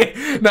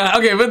 Nah,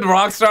 okay, with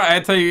Rockstar, I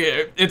tell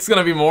you, it's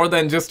gonna be more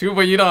than just 2,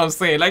 but you know what I'm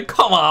saying? Like,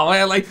 come on,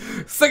 man, like,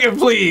 second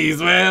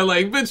please, man,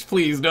 like, bitch,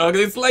 please, dog.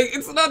 It's like,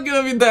 it's not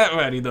gonna be that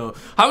many, though.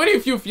 How many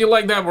of you feel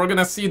like that we're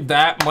gonna see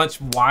that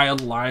much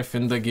wildlife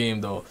in the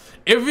game, though?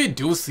 If we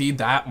do see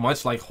that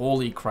much, like,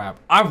 holy crap.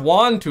 I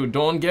want to,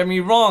 don't get me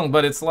wrong,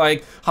 but it's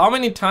like, how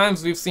many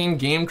times we've seen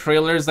game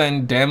trailers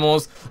and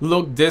demos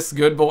look this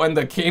good, but when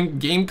the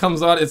game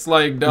comes out, it's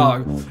like,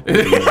 dog,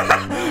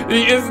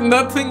 it's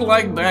nothing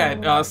like that.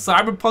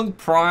 Cyberpunk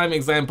Prime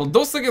example.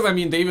 Those things, I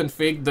mean, they even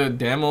faked the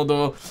demo,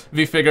 though.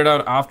 We figured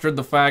out after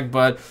the fact,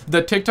 but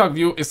the TikTok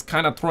view is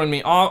kind of throwing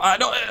me off.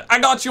 I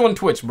got you on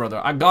Twitch, brother.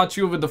 I got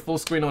you with the full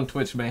screen on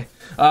Twitch, man.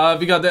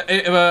 We got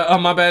the,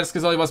 my bad,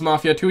 SKizzle, it was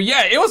Mafia 2.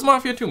 Yeah, it was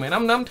Mafia 2, man.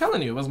 I'm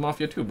telling you, it was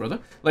Mafia 2, brother.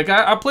 Like,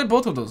 I played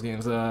both of those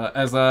games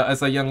as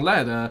a young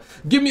lad.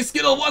 Give me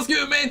Skiddle, what's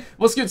good, man?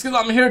 What's good, Skiddle?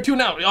 I'm here too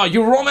now. Oh,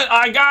 you Roman?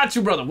 I got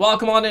you, brother.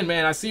 Welcome on in,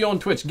 man. I see you on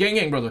Twitch.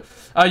 Gang, brother.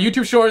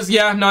 YouTube Shorts,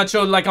 yeah,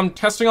 Nacho. Like, I'm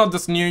testing out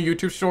this new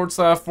YouTube Shorts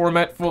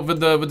format with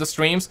the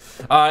streams,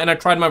 and I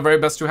tried my very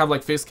best to have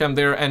like face cam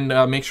there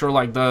and make sure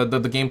like the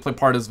gameplay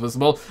part is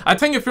visible. I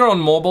think if you're on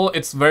mobile,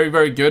 it's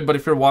very good, but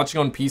if you're watching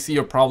on PC,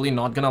 you're probably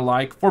not gonna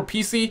like. For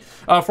PC,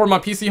 for my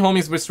PC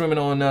homies, we're streaming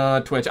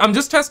on Twitch. I'm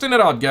just testing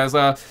it out, guys.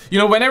 You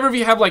know, whenever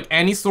we have like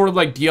any sort of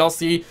like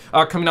DLC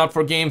coming out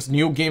for games,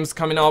 new games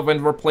coming out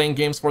when we're playing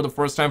games for the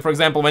first time. For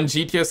example, when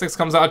GTA 6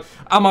 comes out,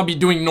 I'm gonna be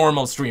doing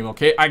normal stream,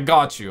 okay? I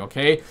got you,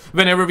 okay?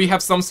 Whenever we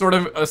have some sort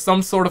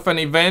of an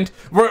event,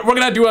 we're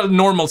gonna do a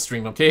normal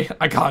stream, okay?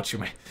 I got you,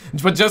 man.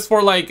 But just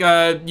for like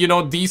you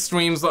know, these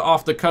streams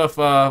off the cuff,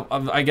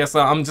 I guess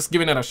I'm just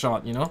giving it a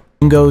shot, you know?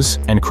 Flamingos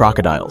and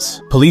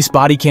crocodiles. Police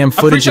body cam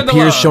footage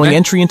appears showing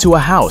entry into a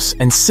house,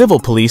 and civil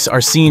police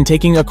are seen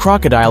taking a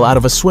crocodile out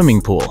of a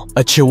swimming pool.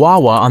 A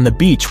chihuahua on the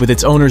beach with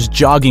its owners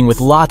jogging with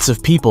lots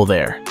of people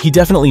there. He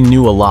definitely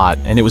knew a lot,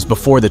 and it was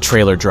before the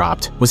trailer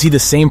dropped. Was he the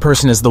same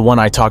person as the one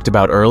I talked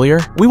about earlier?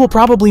 We will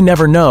probably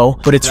never know,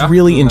 but it's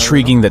really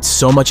intriguing that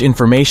so much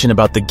information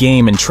about the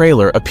game and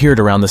trailer appeared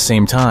around the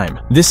same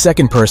time. This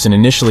second person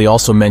initially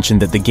also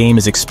mentioned that the game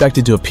is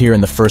expected to appear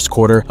in the first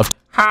quarter of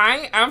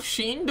Hi, I've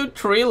seen the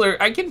trailer.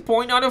 I can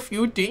point out a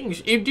few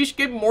things. If this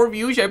get more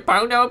views, I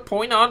point out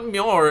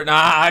more.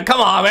 Nah, come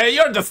on, man.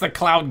 You're just a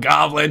cloud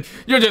goblin.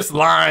 You're just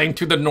lying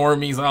to the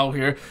normies out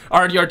here.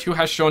 RDR2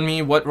 has shown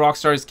me what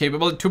Rockstar is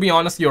capable. To be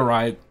honest, you're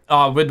right.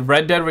 With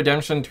Red Dead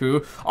Redemption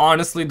 2,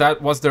 honestly,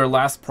 that was their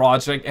last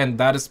project, and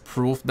that is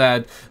proof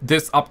that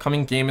this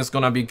upcoming game is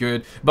gonna be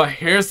good. But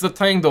here's the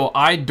thing, though.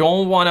 I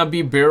don't want to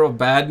be bearer of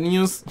bad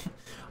news.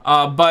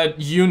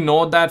 But you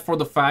know that for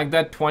the fact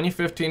that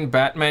 2015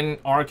 Batman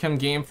Arkham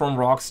game from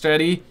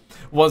Rocksteady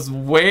was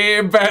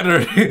way better,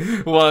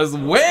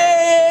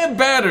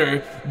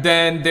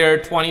 than their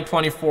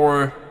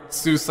 2024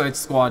 Suicide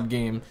Squad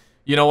game.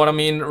 You know what I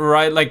mean,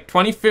 right? Like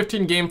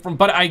 2015 game from,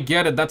 but I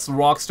get it, that's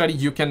Rocksteady,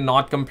 you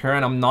cannot compare,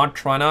 and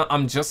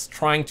I'm just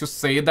trying to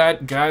say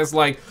that, guys,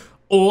 like,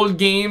 old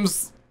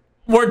games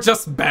were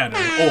just better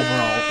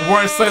overall,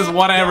 versus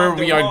whatever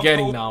we are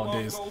getting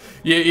nowadays.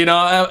 You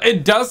know,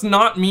 it does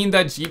not mean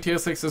that GTA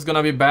 6 is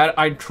gonna be bad.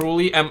 I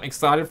truly am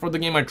excited for the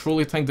game. I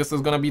truly think this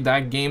is gonna be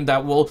that game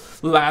that will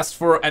last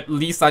for at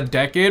least a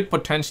decade,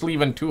 potentially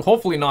even 2,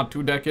 hopefully not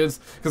 2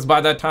 decades, because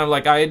by that time,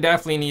 like, I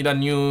definitely need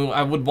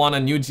I would want a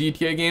new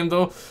GTA game,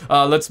 though.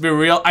 Let's be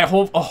real. I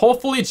hope,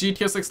 hopefully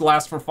GTA 6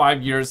 lasts for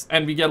 5 years,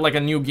 and we get like a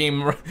new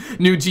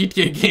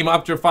GTA game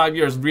after 5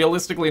 years.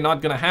 Realistically,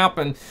 not gonna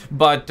happen,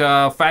 but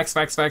facts,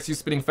 you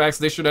spitting facts,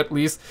 they should at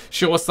least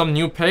show us some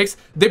new picks.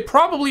 They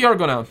probably are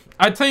gonna.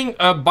 I think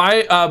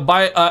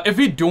if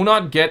we do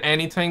not get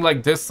anything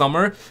like this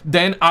summer,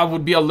 then I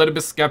would be a little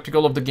bit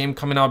skeptical of the game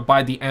coming out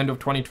by the end of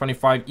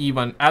 2025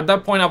 even. At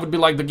that point, I would be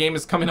like, the game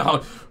is coming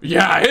out.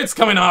 Yeah, it's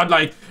coming out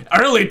like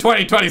early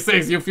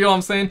 2026, you feel what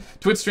I'm saying?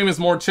 Twitch stream is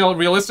more chill,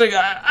 realistic.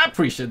 I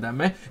appreciate that,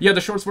 man. Yeah,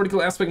 the shorts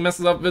vertical aspect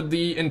messes up with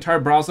the entire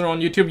browser on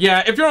YouTube.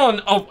 Yeah, if you're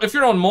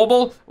on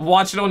mobile,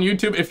 watch it on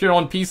YouTube. If you're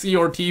on PC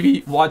or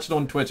TV, watch it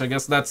on Twitch. I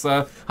guess that's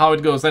how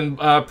it goes. And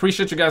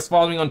appreciate you guys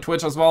following on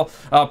Twitch as well.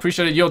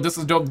 Appreciate it. Yo, this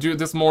is dope. Do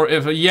this more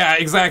if yeah,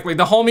 exactly.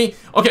 The homie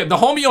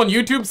on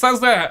YouTube says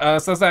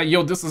that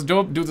yo, this is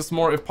dope. Do this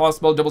more if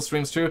possible. Double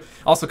streams too.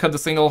 Also cut the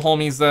single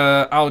homies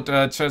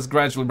out chest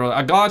gradually, bro.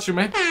 I got you,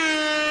 man.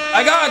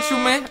 I got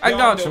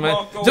you,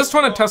 man. Just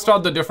trying to test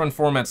out the different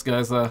formats,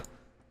 guys.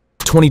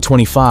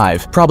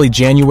 2025, probably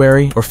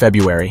January or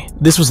February.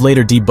 This was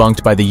later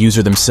debunked by the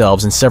user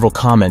themselves in several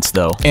comments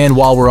though. And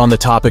while we're on the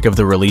topic of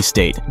the release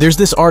date, there's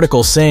this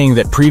article saying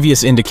that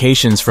previous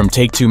indications from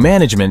Take-Two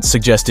management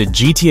suggested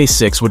GTA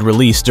 6 would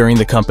release during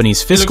the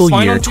company's fiscal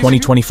year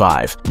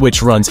 2025,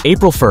 which runs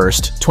April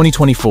 1st,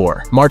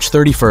 2024, March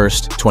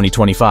 31st,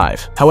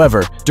 2025.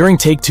 However, during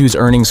Take-Two's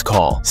earnings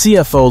call,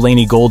 CFO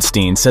Lainey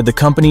Goldstein said the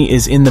company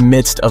is in the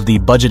midst of the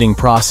budgeting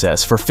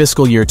process for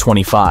fiscal year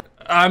 25.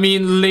 I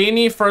mean,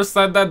 Laney first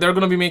said that they're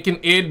gonna be making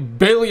 8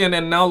 billion,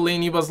 and now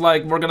Laney was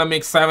like, we're gonna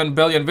make 7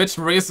 billion, which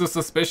raises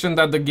suspicion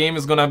that the game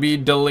is gonna be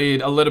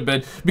delayed a little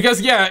bit.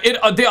 Because yeah,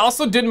 they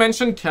also did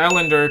mention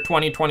calendar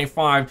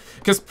 2025,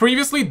 because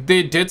previously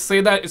they did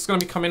say that it's gonna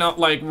be coming out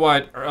like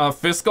what,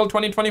 fiscal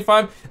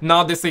 2025.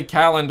 Now they say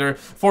calendar.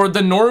 For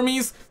the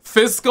normies,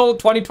 fiscal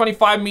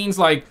 2025 means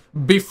like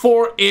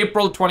before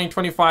April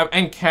 2025,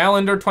 and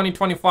calendar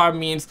 2025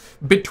 means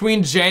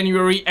between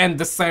January and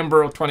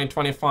December of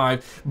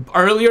 2025.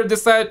 Earlier they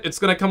said it's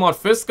gonna come out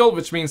fiscal,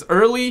 which means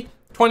early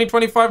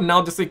 2025.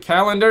 Now they say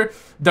calendar.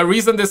 The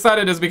reason they said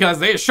it is because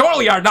they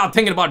surely are not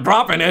thinking about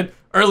dropping it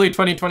early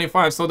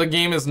 2025, so the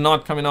game is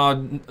not coming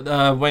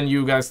out when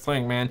you guys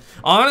think, man.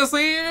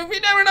 Honestly, we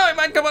never know, it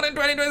might come out in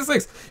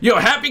 2026. Yo,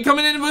 happy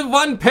coming in with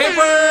 1 paper.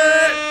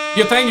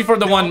 Yo, thank you for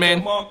the 1,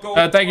 man.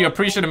 Thank you,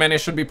 appreciate it, man. It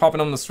should be popping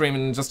on the stream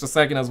in just a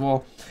second as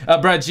well.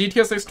 Brad,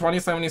 GTA 6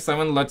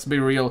 2077, let's be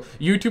real.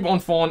 YouTube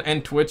on phone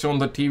and Twitch on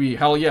the TV.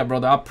 Hell yeah,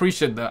 brother, I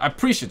appreciate that. I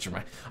appreciate you,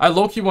 man. I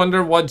low-key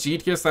wonder what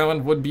GTA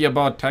 7 would be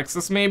about.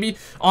 Texas, maybe.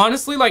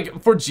 Honestly,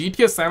 like, for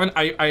GTA 7,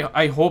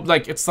 I hope,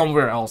 like, it's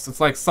somewhere else. It's,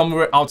 like,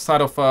 somewhere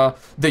outside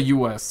of the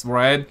US,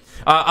 right?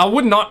 I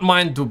would not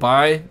mind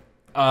Dubai.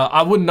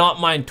 I would not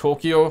mind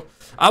Tokyo.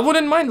 I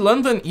wouldn't mind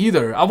London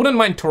either. I wouldn't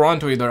mind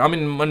Toronto either. I'm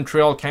in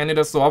Montreal,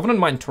 Canada, so I wouldn't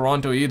mind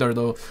Toronto either,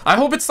 though. I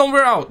hope it's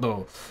somewhere out,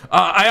 though.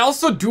 I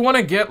also do want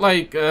to get,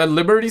 like,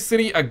 Liberty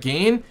City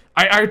again.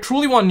 I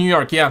truly want New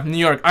York. Yeah, New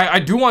York. I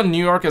do want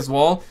New York as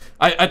well.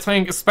 I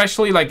think,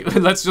 especially, like,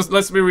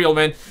 let's be real,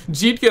 man.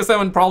 GTA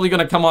 7 probably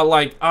gonna come out,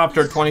 like,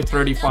 after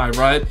 2035,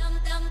 right?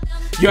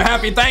 You're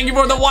happy. Thank you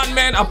for the 1,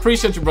 man. I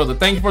appreciate you, brother.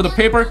 Thank you for the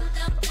paper.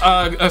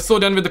 So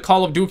done with the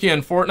Call of Duty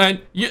and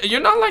Fortnite.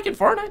 You're not liking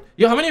Fortnite?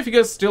 Yo, how many of you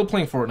guys still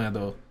playing Fortnite,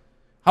 though?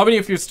 How many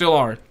of you still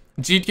are?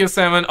 GTA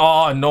 7?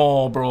 Oh,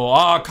 no, bro.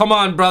 Oh, come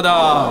on, brother.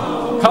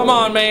 Come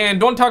on, man.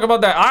 Don't talk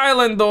about that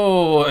island,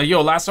 though.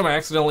 Yo, last time I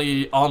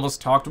accidentally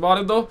almost talked about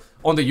it, though.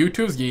 On the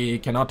YouTubes. Yeah,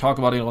 cannot talk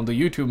about it on the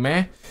YouTube,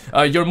 man.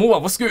 Your move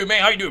up. What's good,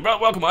 man? How you doing, bro?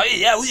 Welcome on.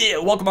 Yeah,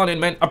 welcome on in,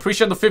 man.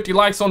 Appreciate the 50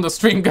 likes on the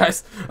stream,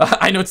 guys.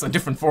 I know it's a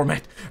different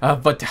format,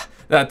 but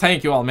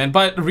thank you all, man.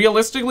 But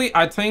realistically,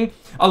 I think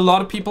a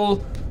lot of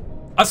people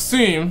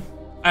assume,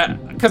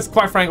 because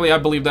quite frankly, I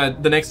believe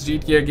that the next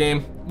GTA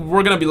game,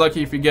 we're gonna be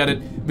lucky if we get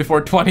it before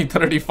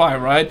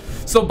 2035, right?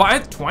 So by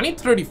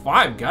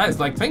 2035, guys,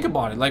 like, think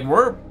about it. Like,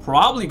 we're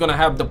probably gonna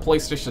have the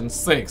PlayStation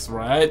 6,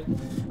 right?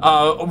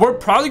 We're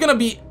probably gonna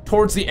be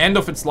towards the end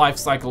of its life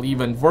cycle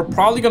even. We're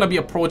probably gonna be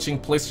approaching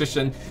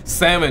PlayStation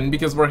 7,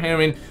 because we're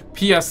hearing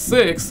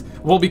PS6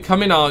 will be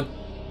coming out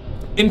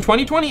in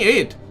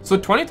 2028. So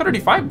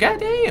 2035,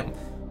 goddamn.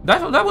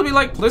 That would be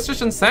like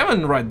PlayStation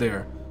 7 right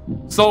there.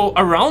 So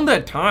around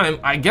that time,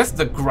 I guess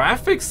the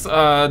graphics,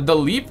 the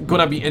leap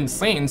gonna be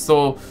insane.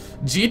 So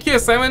GTA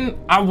 7,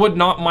 I would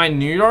not mind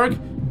New York,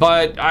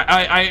 but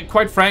I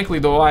quite frankly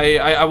though,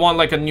 I want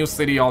like a new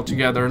city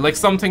altogether, like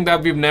something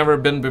that we've never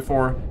been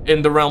before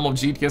in the realm of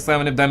GTA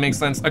 7, if that makes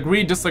sense.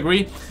 Agree,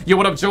 disagree? Yo,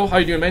 what up, Joe? How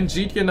you doing, man?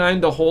 GTA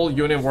 9, the whole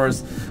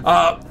universe.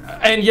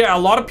 And yeah, a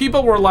lot of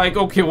people were like,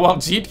 okay, well,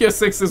 GTA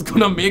 6 is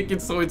gonna make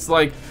it so it's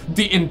like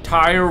the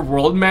entire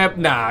world map.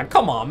 Nah,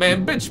 come on,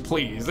 man, bitch,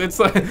 please.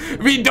 It's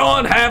we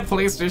don't have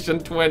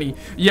PlayStation 20.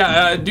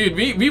 Yeah, dude,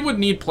 we would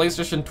need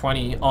PlayStation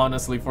 20,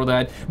 honestly, for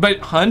that. But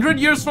 100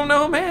 years from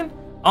now, man,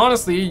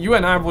 honestly, you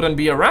and I wouldn't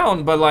be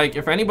around, but like,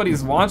 if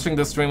anybody's watching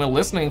this stream and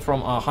listening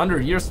from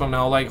 100 years from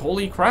now, like,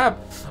 holy crap,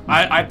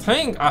 I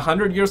think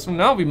 100 years from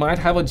now, we might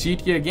have a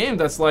GTA game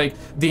that's like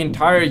the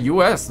entire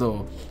US,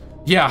 though.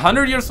 Yeah,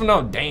 100 years from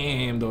now,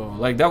 damn, though,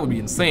 like, that would be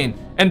insane.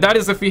 And that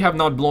is if we have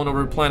not blown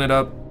our planet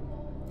up.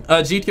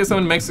 GTA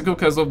 7 Mexico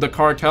because of the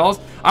cartels,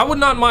 I would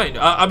not mind.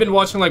 I've been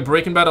watching like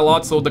Breaking Bad a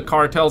lot, so the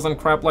cartels and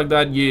crap like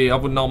that, yeah, I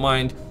would not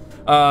mind.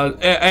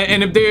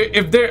 And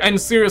if they're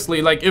and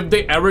seriously, like, if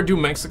they ever do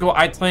Mexico,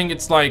 I think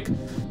it's like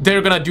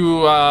they're gonna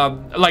do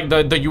like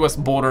the US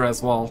border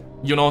as well.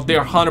 You know,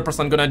 they're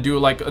 100% gonna do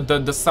like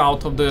the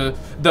south of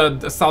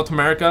the South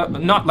America,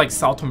 not like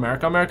South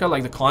America,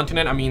 like the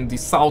continent. I mean the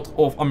south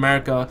of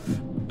America,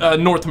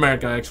 North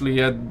America actually.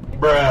 Yeah,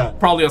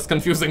 probably as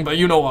confusing, but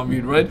you know what I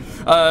mean, right?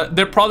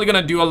 They're probably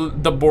gonna do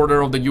the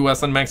border of the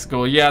US and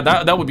Mexico. Yeah,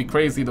 that would be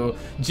crazy though.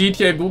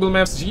 GTA, Google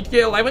Maps,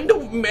 GTA 11, the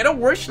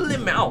metaverse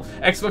limo.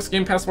 Xbox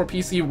Game Pass for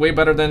PC, way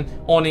better than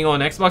owning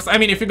on Xbox. I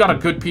mean, if you got a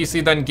good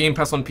PC, then Game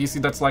Pass on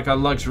PC, that's like a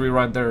luxury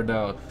right there,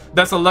 though.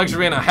 That's a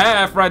luxury and a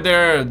half right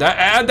there.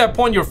 At that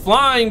point, you're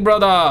flying,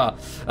 brother.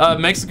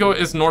 Mexico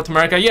is North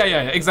America.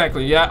 Yeah,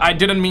 exactly. Yeah, I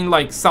didn't mean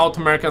like South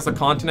America as a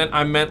continent.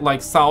 I meant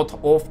like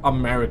South of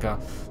America.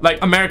 Like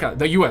America,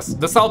 the US,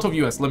 the South of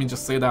US. Let me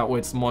just say that way.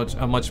 It's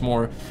much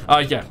more.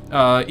 Yeah,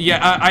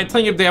 I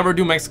think if they ever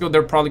do Mexico,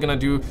 they're probably gonna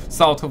do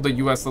South of the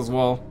US as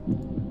well.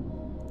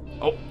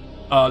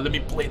 Oh, let me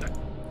play that.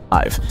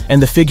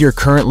 and the figure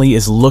currently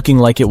is looking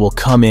like it will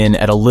come in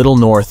at a little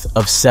north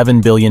of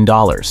 $7 billion.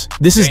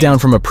 This is down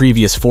from a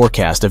previous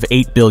forecast of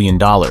 $8 billion.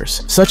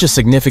 Such a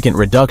significant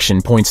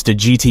reduction points to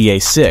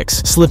GTA 6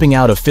 slipping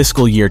out of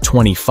fiscal year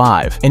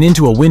 25 and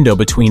into a window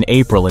between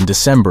April and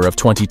December of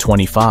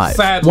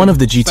 2025. One of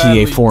the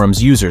GTA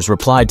forums users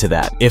replied to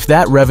that. If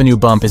that revenue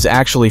bump is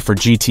actually for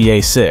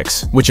GTA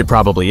 6, which it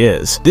probably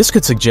is, this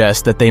could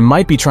suggest that they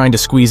might be trying to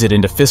squeeze it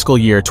into fiscal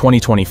year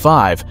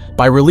 2025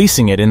 by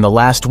releasing it in the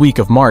last week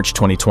of March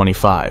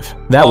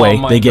 2025. That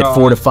way, they get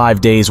 4 to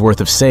 5 days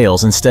worth of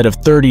sales instead of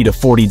 30 to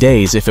 40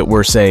 days if it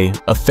were, say,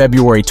 a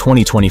February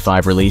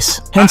 2025 release.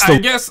 Hence I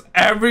guess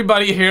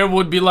everybody here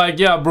would be like,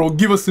 yeah, bro,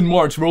 give us in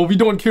March, bro. We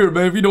don't care,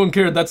 man. We don't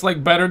care. That's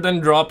like better than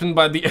dropping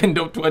by the end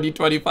of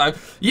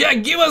 2025. Yeah,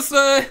 give us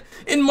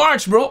in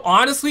March, bro.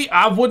 Honestly,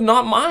 I would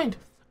not mind.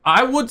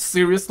 I would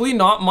seriously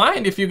not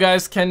mind if you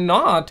guys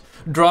cannot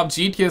drop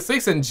GTA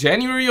 6 in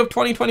January of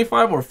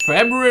 2025 or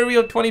February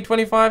of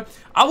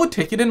 2025. I would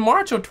take it in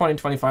March of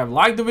 2025.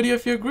 Like the video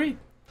if you agree.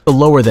 The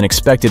lower than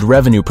expected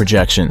revenue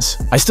projections.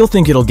 I still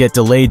think it'll get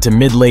delayed to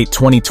mid-late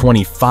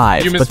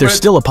 2025, but there's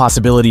still a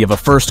possibility of a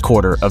first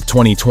quarter of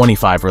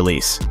 2025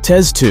 release.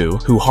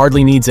 Tez2, who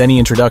hardly needs any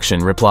introduction,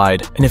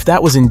 replied, and if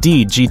that was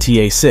indeed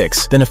GTA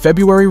 6, then a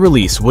February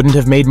release wouldn't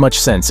have made much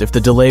sense if the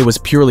delay was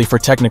purely for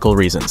technical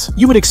reasons.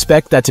 You would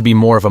expect that to be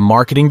more of a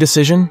marketing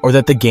decision, or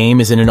that the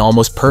game is in an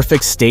almost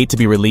perfect state to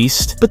be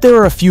released, but there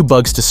are a few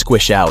bugs to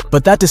squish out.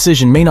 But that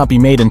decision may not be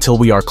made until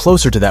we are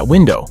closer to that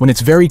window, when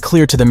it's very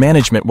clear to the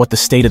management what the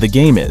state of the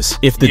game is.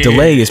 If the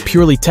delay is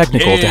purely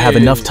technical to have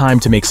enough time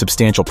to make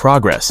substantial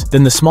progress,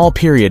 then the small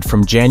period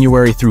from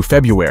January through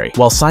February,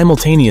 while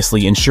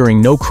simultaneously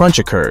ensuring no crunch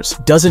occurs,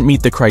 doesn't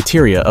meet the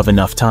criteria of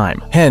enough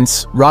time.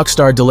 Hence,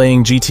 Rockstar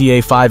delaying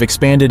GTA 5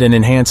 expanded and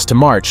enhanced to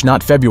March,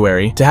 not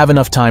February, to have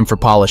enough time for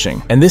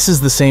polishing. And this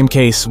is the same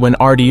case when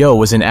RDO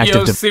was in active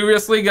development.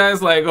 Seriously,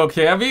 guys, like,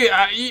 okay, I mean,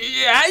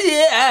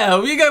 yeah,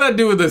 we gotta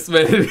do this,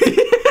 man.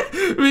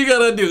 We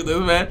gotta do this,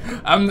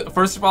 man.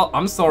 First of all,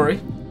 I'm sorry.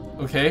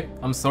 Okay,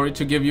 I'm sorry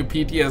to give you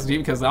PTSD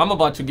because I'm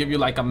about to give you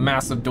like a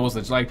massive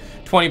dosage, like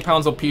 20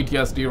 pounds of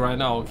PTSD right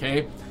now,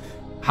 okay?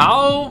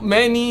 How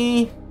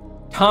many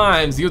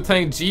times you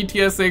think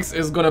GTA 6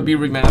 is gonna be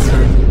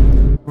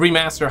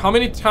remastered? How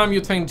many times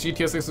you think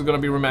GTA 6 is gonna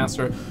be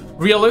remastered?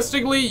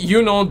 Realistically,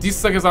 you know these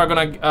suckers are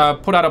gonna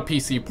put out a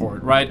PC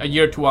port, right? A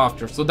year or two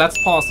after, so that's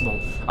possible.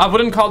 I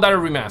wouldn't call that a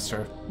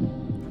remaster.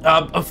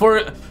 For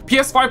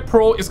PS5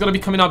 Pro is gonna be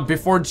coming out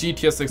before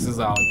GTA 6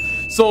 is out.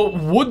 So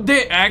would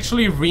they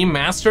actually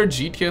remaster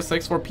GTA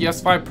 6 for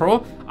PS5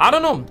 Pro? I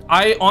don't know.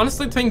 I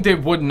honestly think they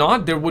would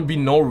not. There would be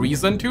no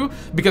reason to,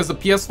 because the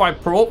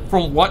PS5 Pro,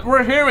 from what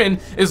we're hearing,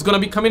 is gonna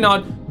be coming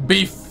out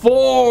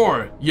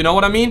before, you know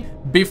what I mean?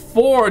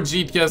 Before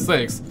GTA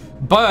 6.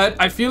 But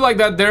I feel like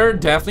that they're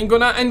definitely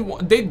gonna, and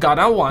they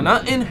gonna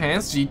wanna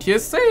enhance GTA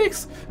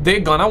 6. They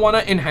gonna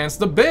wanna enhance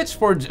the bitch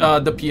for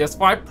the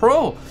PS5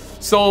 Pro.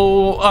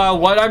 So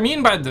what I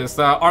mean by this,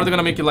 are they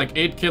gonna make it like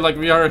 8K like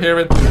we are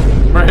hearing?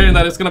 We're hearing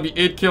that it's gonna be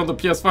 8K on the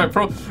PS5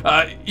 Pro. Do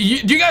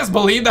you guys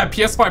believe that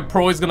PS5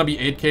 Pro is gonna be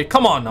 8K?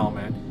 Come on now,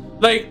 man.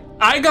 Like,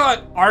 I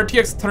got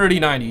RTX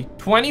 3090,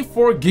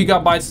 24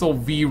 gigabytes of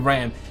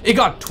VRAM. It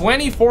got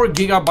 24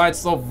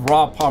 gigabytes of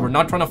raw power.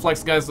 Not trying to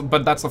flex, guys,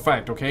 but that's a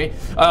fact, okay?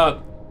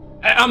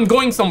 I'm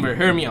going somewhere,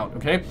 hear me out,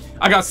 okay?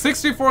 I got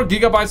 64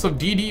 gigabytes of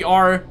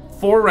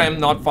DDR4 RAM,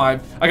 not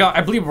 5. I got,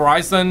 I believe,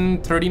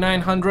 Ryzen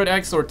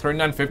 3900X or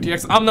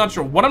 3950X. I'm not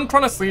sure. What I'm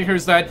trying to say here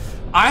is that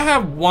I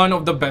have one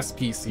of the best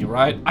PC,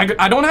 right?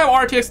 I don't have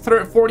RTX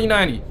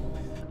 4090.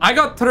 I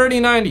got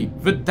 3090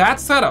 with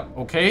that setup,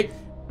 okay?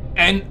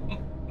 And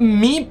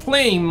me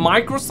playing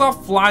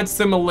Microsoft Flight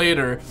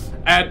Simulator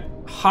at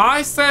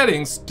high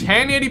settings,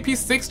 1080p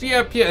 60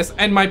 FPS,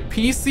 and my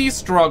PC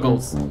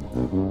struggles.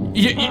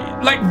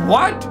 Like,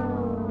 what?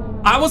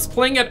 I was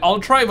playing at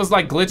ultra, it was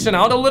like glitching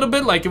out a little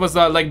bit, like it was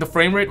like the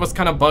frame rate was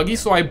kind of buggy,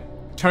 so I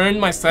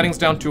turned my settings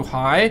down to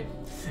high,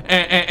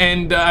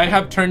 and I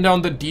have turned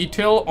down the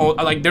detail.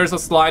 Like, there's a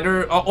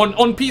slider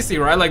on PC,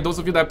 right? Like, those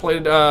of you that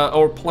played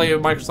or play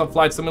Microsoft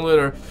Flight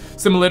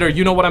Simulator,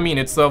 you know what I mean.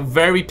 It's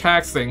very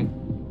taxing.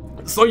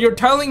 So you're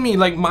telling me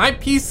like my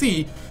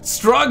PC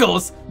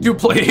struggles to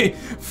play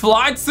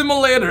Flight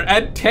Simulator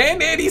at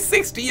 1080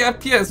 60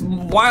 FPS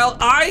while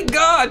I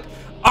got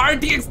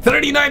RTX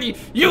 3090.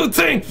 You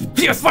think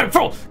PS5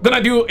 Pro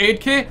gonna do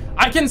 8K?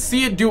 I can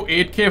see it do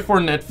 8K for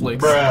Netflix.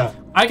 Bruh.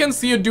 I can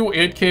see it do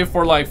 8K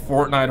for like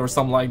Fortnite or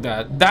something like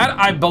that. That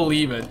I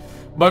believe it.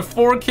 But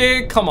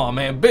 4K, come on,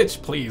 man,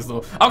 bitch, please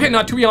though. Okay,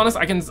 now to be honest,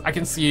 I can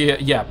see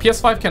it. Yeah,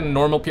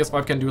 normal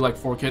PS5 can do like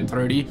 4K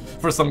 30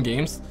 for some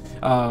games.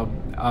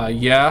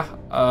 Yeah.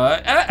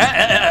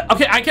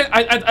 Okay,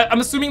 I'm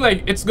assuming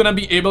like it's gonna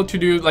be able to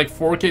do like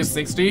 4K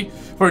 60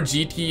 for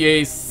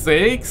GTA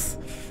 6.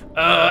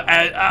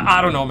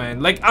 I don't know,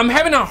 man. Like, I'm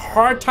having a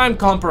hard time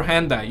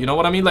comprehend that. You know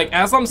what I mean? Like,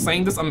 as I'm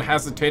saying this, I'm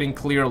hesitating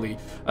clearly.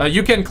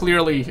 You can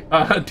clearly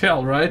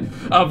tell, right?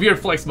 Weird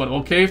flex mode.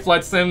 Okay,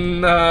 Flight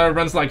Sim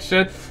runs like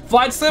shit.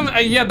 Flight Sim,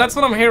 yeah, that's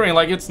what I'm hearing.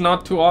 Like, it's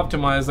not too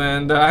optimized.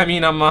 And I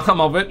mean, I'm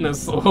a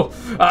witness, so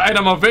and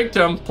I'm a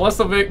victim plus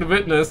a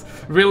witness.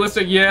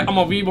 Realistic, yeah, I'm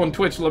a weeb on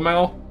Twitch,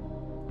 Lamel.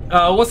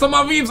 What's up,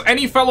 my Veebs?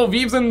 Any fellow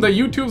Veebs in the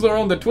YouTubes or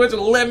on the Twitch?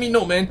 Let me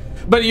know, man.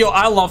 But yo,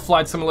 I love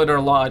Flight Simulator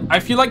a lot. I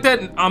feel like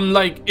that I'm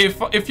like,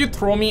 if you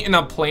throw me in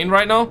a plane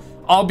right now,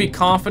 I'll be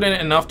confident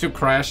enough to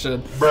crash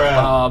it.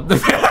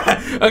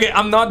 Okay,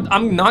 I'm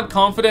not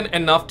confident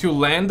enough to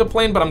land the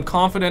plane, but I'm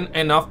confident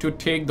enough to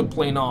take the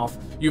plane off.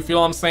 You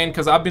feel what I'm saying?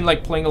 Because I've been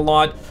like playing a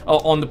lot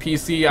on the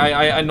PC.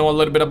 I know a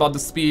little bit about the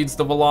speeds,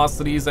 the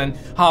velocities, and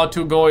how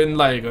to go in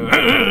like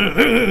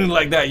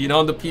like that, you know,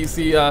 on the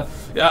PC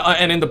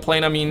and in the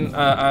plane. I mean,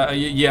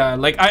 yeah,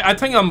 like I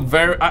think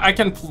I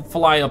can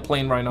fly a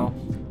plane right now.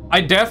 I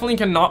definitely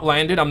cannot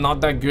land it. I'm not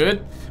that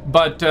good,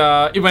 but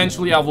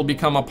eventually I will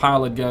become a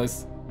pilot,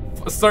 guys.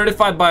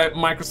 Certified by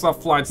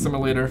Microsoft Flight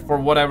Simulator for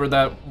whatever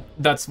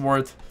that's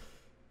worth.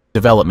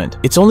 Development.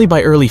 It's only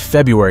by early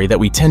February that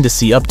we tend to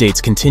see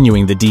updates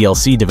continuing the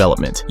DLC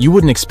development. You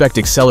wouldn't expect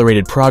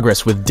accelerated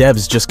progress with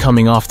devs just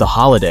coming off the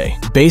holiday.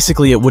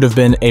 Basically, it would have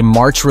been a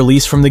March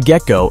release from the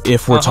get-go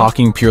if we're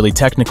talking purely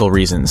technical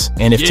reasons.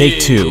 And if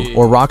Take-Two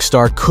or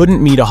Rockstar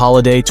couldn't meet a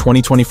holiday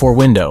 2024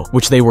 window,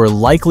 which they were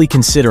likely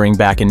considering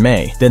back in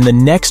May, then the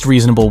next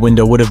reasonable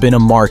window would have been a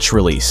March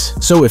release.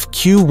 So if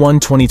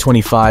Q1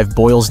 2025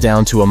 boils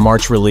down to a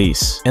March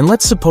release, and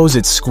let's suppose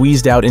it's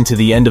squeezed out into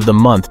the end of the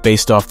month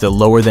based off the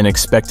lower than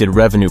expected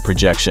revenue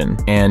projection,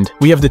 and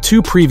we have the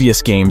two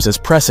previous games as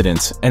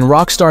precedents, and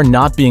Rockstar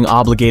not being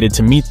obligated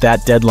to meet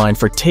that deadline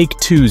for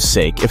Take-Two's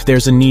sake if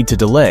there's a need to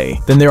delay,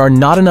 then there are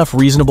not enough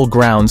reasonable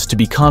grounds to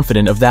be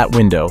confident of that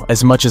window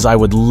as much as I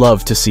would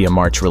love to see a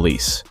March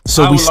release.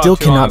 So we still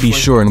cannot be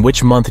sure in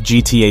which month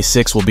GTA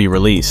 6 will be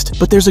released,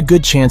 but there's a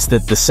good chance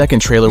that the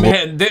second trailer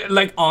will—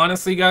 like,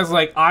 honestly, guys,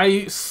 like,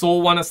 I so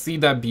want to see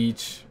that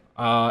beach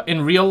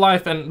in real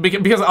life, and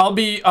because I'll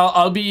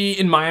be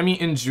in Miami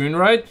in June,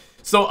 right?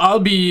 So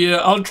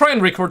I'll try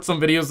and record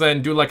some videos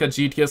and do like a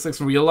GTA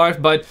 6 real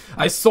life, but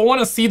I so want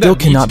to see that. Still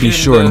cannot be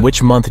sure in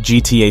which month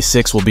GTA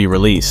 6 will be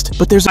released,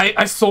 but there's—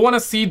 I so want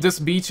to see this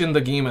beach in the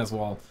game as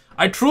well.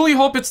 I truly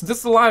hope it's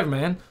this alive,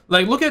 man.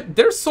 Like, look at,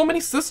 there's so many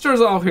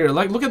sisters out here.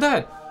 Like, look at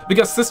that. We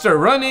got sister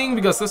running,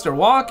 we got sister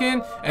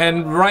walking,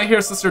 and right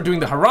here sister doing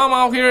the haram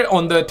out here.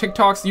 On the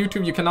TikToks,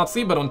 YouTube you cannot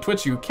see, but on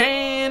Twitch you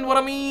can. What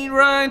I mean,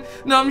 right?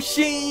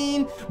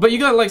 Namsheen. But you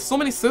got like so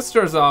many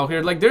sisters out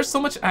here. Like, there's so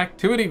much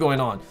activity going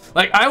on.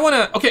 Like, I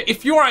wanna— okay,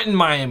 if you are in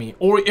Miami,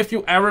 or if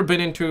you ever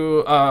been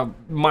into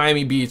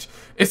Miami Beach,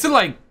 is it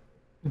like,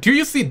 do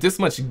you see this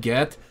much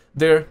get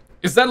there?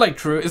 Is that like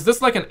true? Is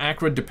this like an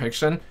accurate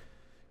depiction?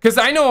 Because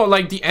I know,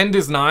 like, the end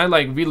is nigh.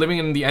 Like, we living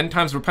in the end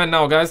times. Repent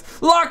now, guys.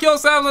 Lock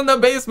yourselves in the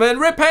basement.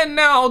 Repent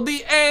now.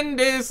 The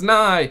end is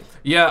nigh.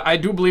 Yeah, I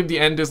do believe the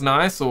end is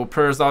nigh. So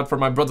prayers out for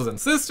my brothers and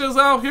sisters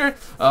out here.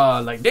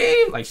 Like,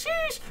 damn, like,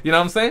 sheesh. You know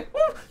what I'm saying?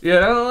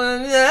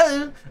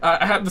 Yeah.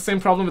 I have the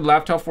same problem with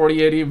laptop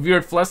 4080.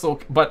 Weird flex,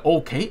 but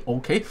okay.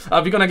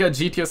 We're gonna get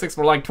GTA 6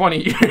 for like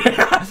 20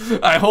 years.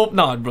 I hope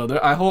not,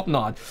 brother. I hope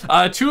not.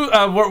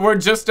 We're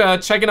just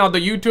checking out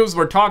the YouTubes.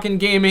 We're talking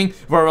gaming.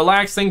 We're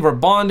relaxing. We're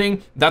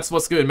bonding. That's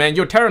what's good, man.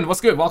 Yo, Terran, what's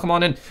good? Welcome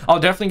on in. I'll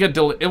definitely get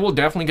delayed. It will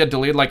definitely get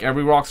delayed like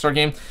every Rockstar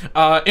game.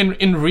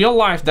 In real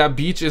life, that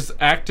beach is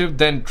active,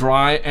 then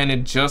dry, and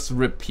it just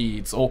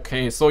repeats.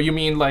 Okay, so you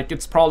mean like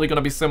it's probably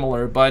gonna be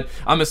similar, but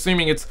I'm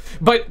assuming it's—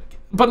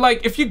 but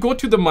like, if you go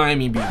to the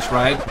Miami Beach,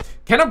 right?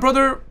 Can a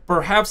brother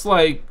perhaps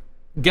like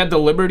get the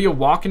liberty of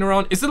walking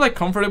around? Is it like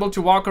comfortable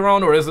to walk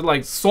around, or is it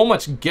like so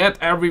much get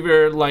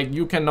everywhere like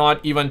you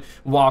cannot even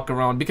walk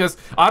around? Because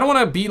I don't want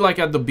to be like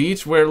at the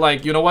beach where,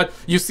 like, you know what,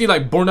 you see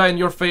like Burna in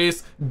your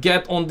face,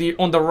 get on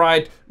the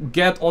right,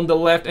 get on the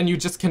left, and you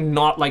just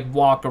cannot like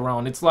walk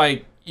around. It's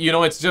like, you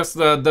know, it's just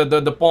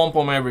the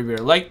pom-pom everywhere.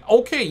 Like,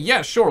 okay,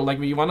 yeah, sure, like,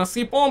 we want to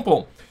see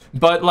pom-pom,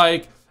 but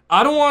like,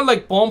 I don't want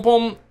like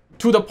pom-pom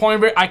to the point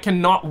where I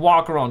cannot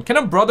walk around. Can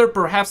a brother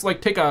perhaps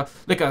like take a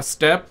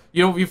step?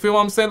 You know, you feel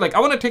what I'm saying? Like,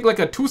 I want to take like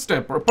a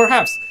 2-step, or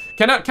perhaps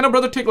can a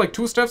brother take like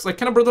 2 steps? Like,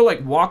 can a brother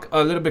like walk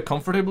a little bit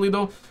comfortably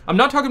though? I'm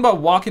not talking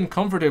about walking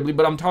comfortably,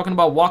 but I'm talking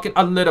about walking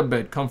a little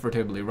bit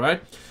comfortably,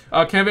 right?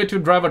 Can't wait to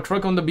drive a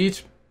truck on the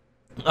beach.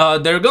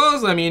 There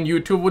goes. I mean,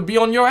 YouTube would be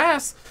on your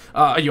ass.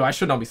 Yo, I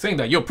should not be saying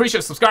that. Yo,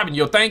 appreciate subscribing.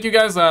 Yo, thank you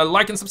guys.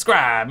 Like and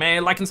subscribe,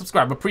 man. Like and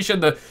subscribe.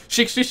 Appreciate the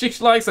 6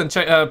 likes, and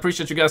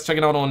appreciate you guys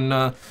checking out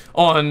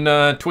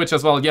on Twitch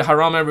as well. Yeah,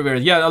 haram everywhere.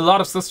 Yeah, a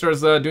lot of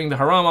sisters doing the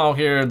haram out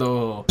here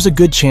though. There's a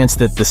good chance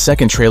that the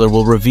second trailer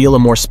will reveal a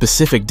more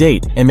specific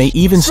date, and may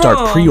even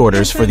start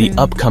pre-orders for the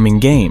upcoming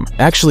game.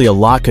 Actually, a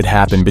lot could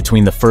happen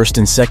between the first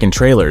and second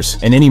trailers,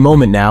 and any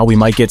moment now we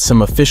might get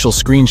some official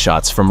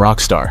screenshots from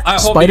Rockstar.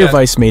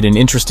 Spider-Vice made an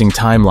interesting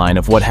timeline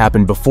of what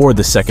happened before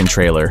the second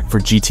trailer for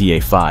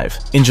GTA 5.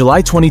 In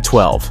July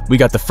 2012, we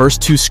got the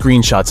first 2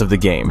 screenshots of the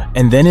game,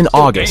 and then in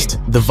August,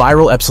 the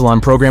viral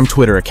Epsilon program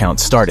Twitter account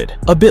started.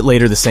 A bit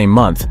later the same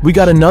month, we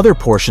got another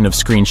portion of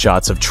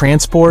screenshots of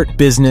transport,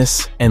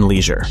 business, and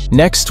leisure.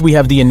 Next, we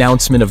have the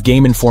announcement of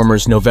Game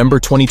Informer's November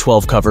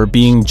 2012 cover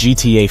being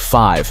GTA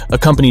 5,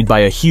 accompanied by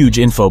a huge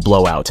info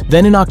blowout.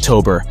 Then in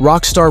October,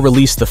 Rockstar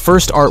released the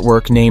first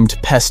artwork named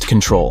Pest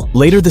Control.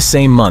 Later the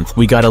same month,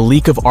 we got a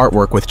leak of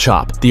artwork with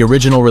Chop, the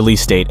original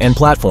release date and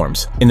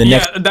platforms. In the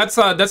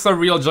that's a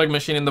real jug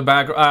machine in the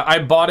back. I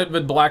bought it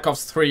with Black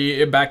Ops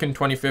 3 back in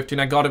 2015.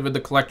 I got it with the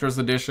collector's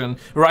edition.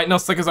 Right now,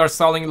 SKizzle are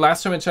selling.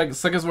 Last time I checked,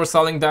 SKizzle were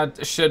selling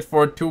that shit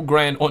for $2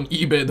 grand on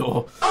eBay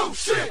though. Oh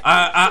shit!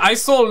 I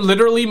sold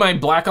literally my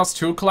Black Ops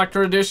 2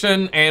 collector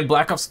edition and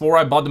Black Ops 4.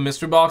 I bought the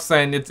mystery box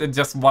and it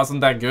just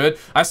wasn't that good.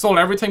 I sold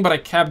everything, but I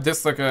kept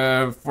this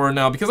for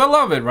now because I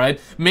love it. Right?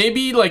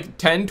 Maybe like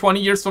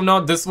 10-20 years from now,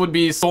 this would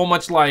be so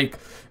much like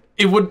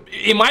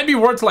it might be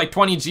worth like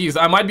 20 G's.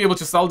 I might be able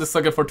to sell this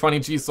sucker for 20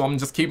 G's, so I'm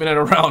just keeping it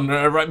around,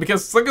 right?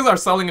 Because suckers are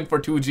selling it for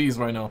 2 G's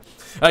right now.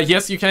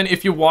 Yes, you can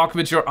if you walk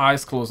with your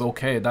eyes closed.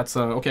 Okay, that's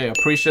okay.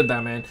 Appreciate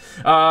that, man.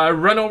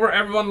 Run over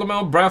everyone,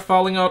 Lamel. Breath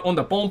falling out on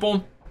the pom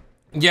pom.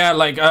 Yeah,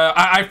 like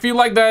I feel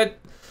like that.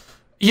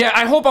 Yeah,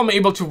 I hope I'm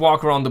able to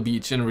walk around the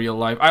beach in real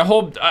life. I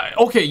hope,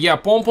 okay, yeah,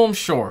 pom-pom,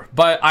 sure.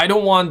 But I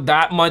don't want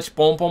that much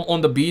pom-pom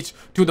on the beach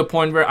to the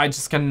point where I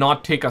just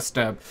cannot take a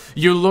step.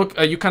 You look,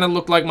 you kind of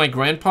look like my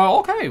grandpa.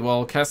 Okay,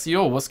 well,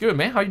 Casio, what's good,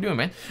 man? How you doing,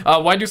 man?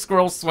 Why do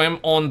squirrels swim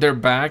on their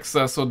backs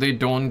so they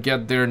don't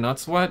get their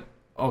nuts wet?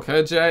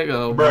 Okay, Jake.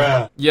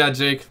 Bruh. Yeah,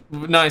 Jake.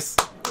 Nice.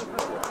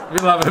 We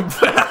love it.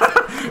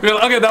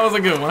 Okay, that was a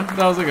good one.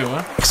 That was a good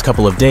one. Next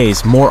couple of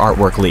days, more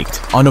artwork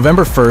leaked. On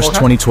November 1st,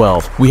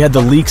 2012, we had the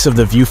leaks of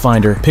the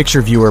Viewfinder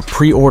Picture Viewer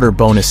pre-order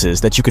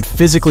bonuses that you could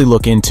physically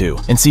look into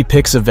and see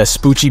pics of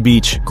Vespucci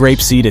Beach,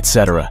 Grapeseed,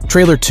 etc.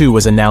 Trailer 2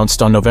 was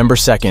announced on November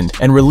 2nd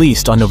and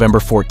released on November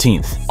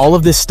 14th. All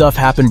of this stuff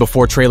happened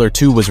before Trailer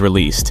 2 was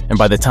released, and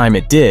by the time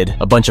it did,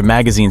 a bunch of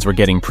magazines were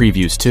getting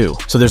previews too.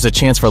 So there's a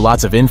chance for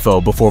lots of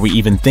info before we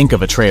even think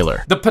of a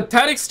trailer. The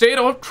pathetic state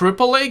of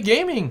AAA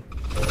gaming.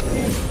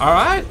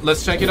 Alright,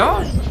 let's check it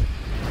out.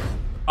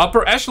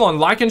 Upper echelon,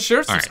 like and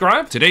share,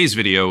 subscribe. Right. Today's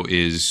video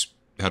is,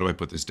 how do I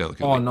put this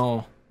delicately? Oh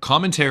no.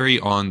 Commentary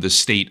on the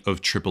state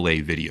of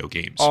AAA video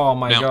games. Oh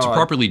my god. Now, to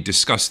properly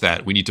discuss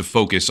that, we need to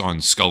focus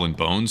on Skull and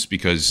Bones,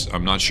 because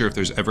I'm not sure if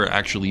there's ever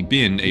actually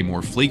been a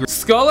more flagrant...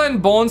 Skull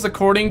and Bones,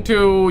 according to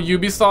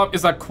Ubisoft,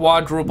 is a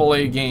quadruple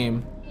A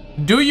game.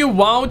 Do you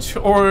vouch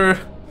or...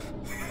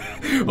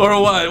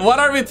 or what? What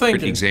are we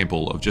thinking?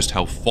 Example of just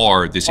how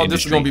far this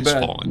industry has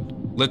fallen.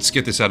 Let's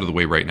get this out of the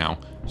way right now.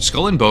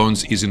 Skull and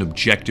Bones is an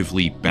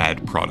objectively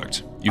bad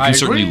product. You can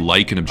certainly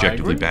like an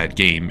objectively bad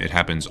game, it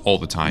happens all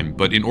the time,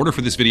 but in order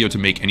for this video to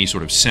make any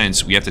sort of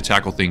sense, we have to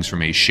tackle things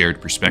from a shared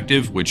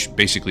perspective, which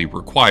basically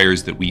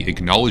requires that we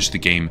acknowledge the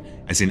game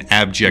as an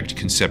abject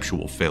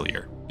conceptual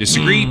failure.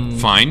 Disagree?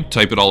 Fine.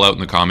 Type it all out in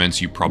the comments.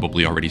 You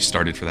probably already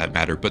started for that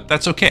matter, but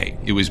that's okay.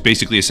 It was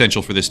basically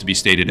essential for this to be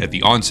stated at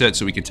the onset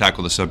so we can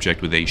tackle the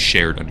subject with a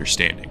shared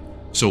understanding.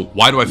 So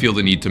why do I feel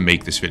the need to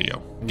make this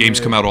video? Games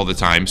come out all the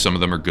time. Some of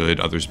them are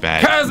good, others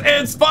bad. Cause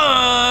it's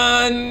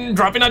fun!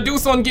 Dropping a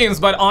deuce on games,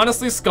 but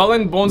honestly, Skull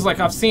and Bones, like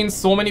I've seen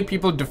so many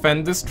people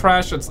defend this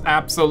trash, it's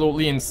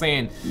absolutely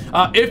insane.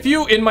 If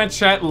you in my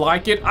chat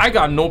like it, I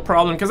got no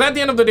problem, because at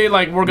the end of the day,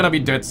 like, we're gonna be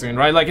dead soon,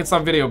 right? Like, it's a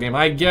video game,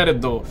 I get it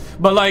though.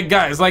 But like,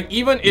 guys, like,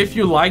 even if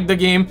you like the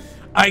game,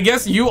 I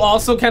guess you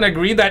also can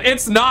agree that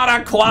it's not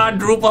a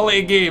quadruple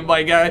A game,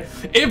 my guy.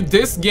 If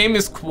this game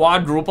is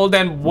quadruple,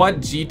 then what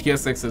GTA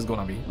 6 is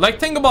gonna be? Like,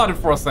 think about it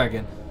for a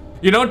second.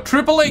 You know,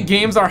 AAA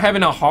games are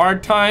having a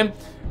hard time.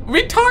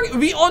 We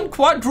on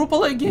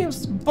quadruple A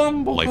games.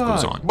 Life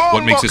goes on.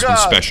 What makes this one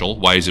special?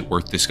 Why is it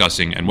worth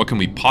discussing? And what can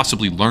we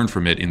possibly learn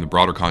from it in the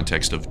broader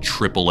context of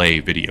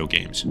AAA video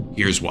games?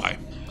 Here's why.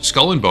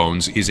 Skull and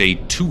Bones is a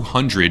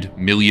 $200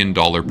 million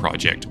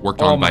project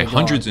worked on by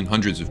hundreds and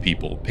hundreds of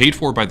people, paid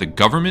for by the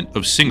government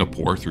of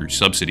Singapore through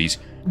subsidies.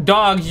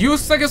 Dog, you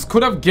suckers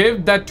could have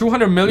given that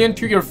 200 million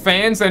to your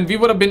fans and we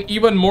would have been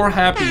even more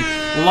happy.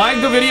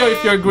 Like the video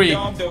if you agree.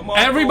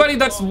 Everybody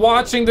that's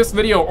watching this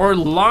video or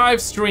live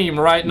stream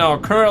right now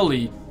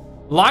currently,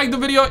 like the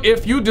video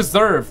if you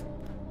deserve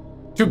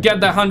to get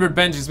that 100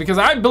 benches, because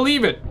I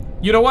believe it.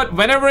 You know what?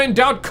 Whenever in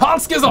doubt, call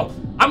SKizzle.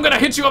 I'm gonna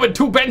hit you up with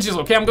 2 benches,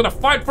 okay? I'm gonna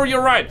fight for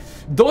your right.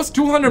 Those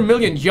 200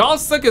 million, y'all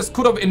suckers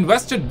could have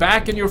invested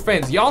back in your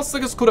fans. Y'all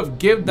suckers could have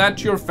given that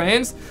to your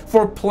fans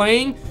for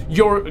playing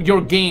your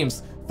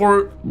games,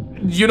 for,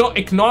 you know,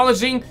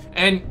 acknowledging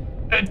and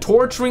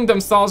torturing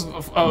themselves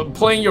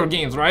playing your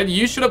games, right?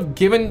 You should have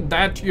given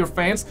that to your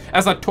fans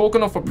as a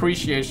token of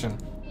appreciation.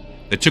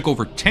 That took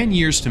over 10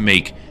 years to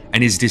make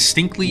and is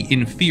distinctly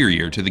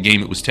inferior to the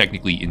game it was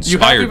technically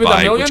inspired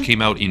by, which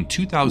came out in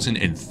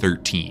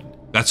 2013.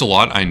 That's a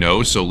lot, I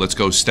know, so let's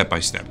go step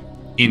by step.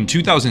 In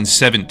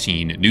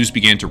 2017, news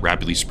began to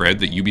rapidly spread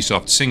that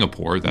Ubisoft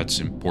Singapore, that's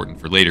important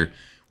for later,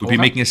 would be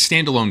making a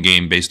standalone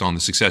game based on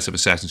the success of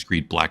Assassin's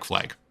Creed Black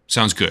Flag.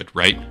 Sounds good,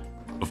 right?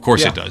 Of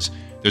course it does.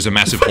 There's a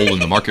massive hole in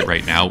the market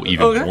right now,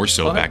 even more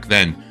so back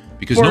then,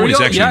 because no one is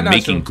actually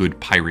making good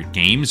pirate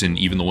games, and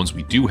even the ones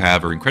we do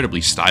have are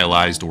incredibly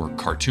stylized or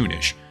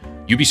cartoonish.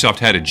 Ubisoft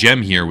had a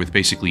gem here with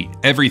basically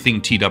everything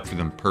teed up for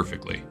them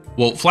perfectly.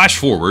 Well, flash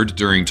forward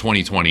during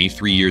 2020,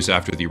 3 years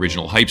after the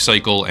original hype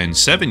cycle, and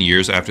 7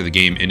 years after the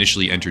game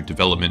initially entered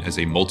development as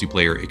a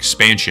multiplayer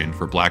expansion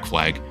for Black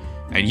Flag,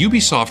 and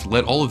Ubisoft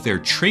let all of their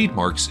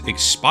trademarks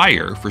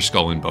expire for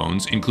Skull and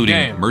Bones,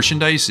 including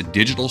merchandise,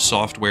 digital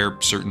software,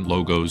 certain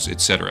logos,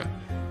 etc.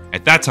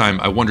 At that time,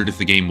 I wondered if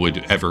the game would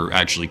ever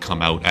actually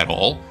come out at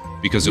all,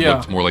 because it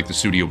looked more like the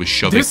studio was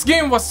shoving. This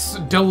game was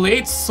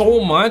delayed so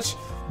much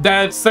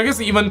that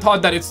SKizzle even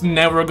thought that it's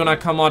never gonna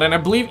come out, and I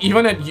believe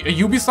even at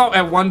Ubisoft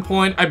at one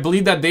point, I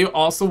believe that they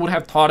also would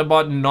have thought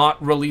about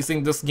not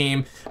releasing this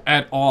game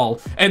at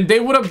all, and they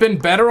would have been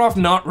better off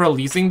not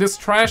releasing this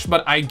trash,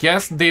 but I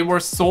guess they were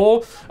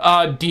so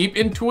deep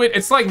into it.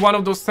 It's like one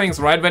of those things,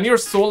 right? When you're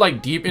so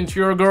like deep into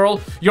your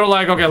girl, you're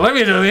like, okay, let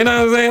me do, you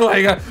know what I'm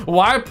saying? Like,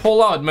 why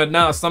pull out? But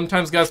now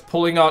sometimes guys,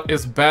 pulling out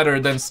is better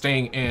than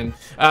staying in,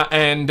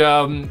 and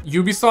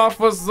Ubisoft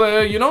was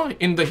you know,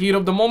 in the heat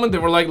of the moment, they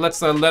were like, let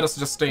us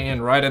just stay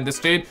in, right? And they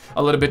stayed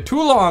a little bit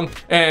too long,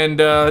 and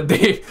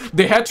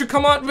they had to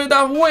come out with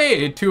a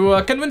way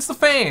to convince the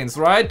fans,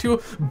 right,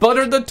 to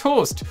butter the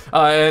toast,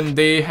 and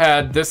they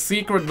had this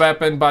secret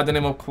weapon by the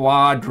name of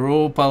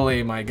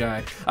quadruple, my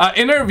guy.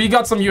 In there we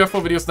got some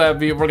UFO videos that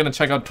we're gonna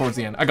check out towards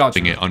the end. I got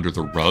you. It under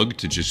the rug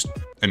to just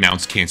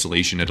announce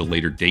cancellation at a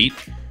later date,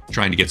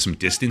 trying to get some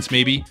distance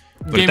maybe.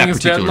 But at that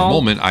particular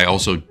moment, I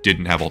also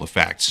didn't have all the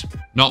facts.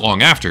 Not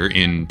long after,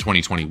 in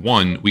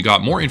 2021, we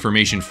got more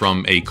information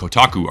from a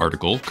Kotaku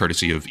article,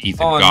 courtesy of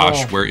Ethan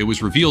Gosh, where it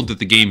was revealed that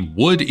the game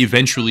would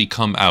eventually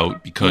come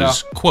out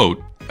because,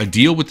 quote, a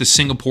deal with the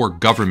Singapore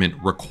government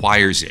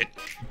requires it.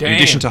 In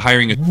addition to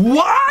hiring a—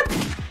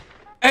 What?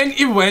 And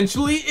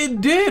eventually it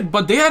did,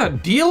 but they had a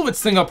deal with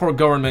Singapore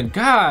government.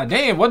 God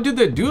damn, what did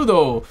they do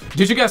though?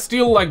 Did you guys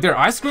steal like their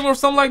ice cream or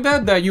something like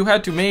that, that you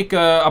had to make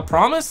a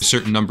promise? A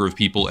certain number of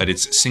people at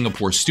its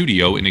Singapore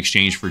studio in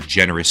exchange for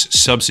generous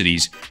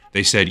subsidies.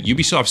 They said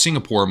Ubisoft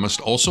Singapore must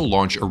also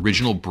launch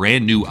original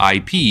brand new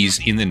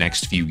IPs in the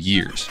next few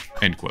years,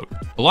 end quote.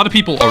 A lot of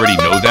people already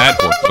know that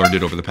or learned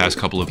it over the past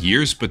couple of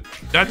years, but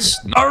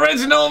that's not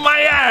original my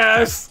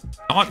ass!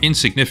 Not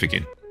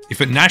insignificant. If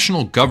a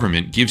national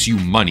government gives you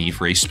money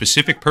for a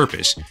specific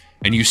purpose,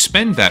 and you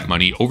spend that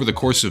money over the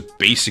course of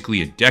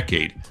basically a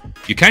decade,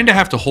 you kind of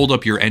have to hold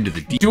up your end of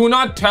the deal. Do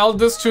not tell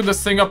this to the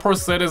Singapore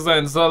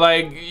citizens. So,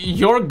 like,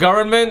 your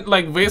government,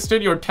 like,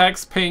 wasted your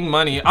tax-paying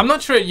money. I'm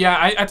not sure,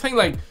 I think,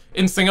 like,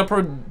 in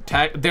Singapore,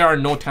 there are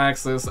no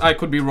taxes. I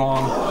could be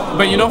wrong.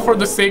 But, you know, for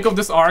the sake of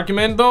this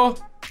argument, though,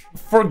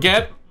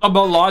 forget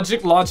about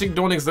logic. Logic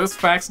don't exist,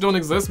 facts don't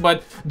exist,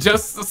 but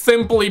just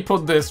simply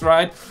put this,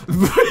 right?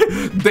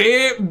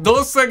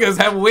 Those suckers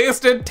have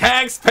wasted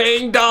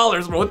tax-paying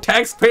dollars, bro,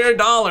 taxpayer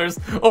dollars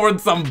over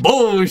some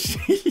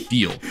bullshit.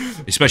 Deal,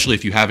 especially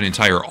if you have an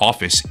entire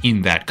office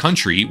in that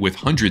country with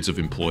hundreds of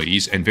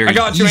employees and very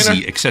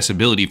easy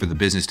accessibility for the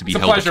business to be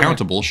held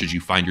accountable should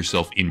you find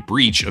yourself in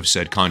breach of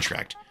said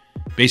contract.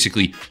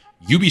 Basically,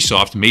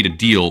 Ubisoft made a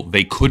deal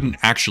they couldn't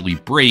actually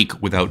break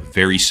without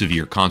very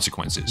severe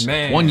consequences.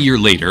 1 year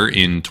later,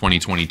 in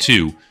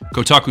 2022,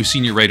 Kotaku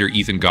senior writer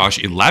Ethan Gosh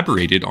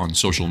elaborated on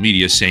social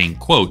media saying,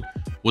 quote,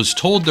 was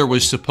told there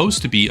was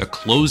supposed to be a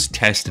closed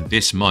test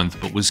this month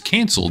but was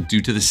cancelled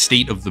due to the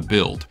state of the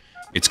build.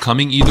 It's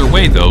coming either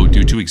way though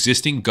due to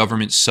existing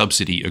government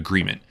subsidy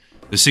agreement.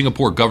 The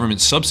Singapore government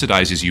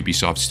subsidizes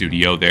Ubisoft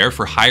Studio there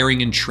for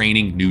hiring and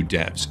training new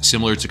devs,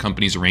 similar to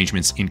companies'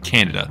 arrangements in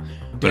Canada.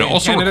 But it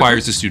also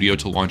requires the studio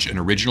to launch an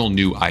original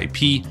new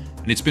IP,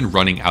 and it's been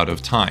running out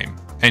of time,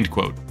 end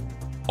quote.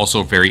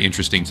 Also very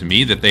interesting to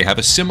me that they have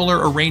a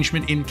similar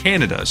arrangement in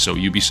Canada, so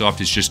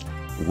Ubisoft is just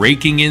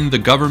raking in the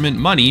government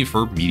money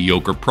for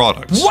mediocre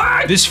products.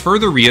 What? This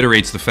further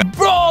reiterates the fact—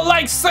 Bro,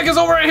 like, suckers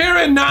over here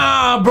and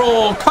nah,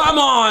 bro, come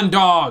on,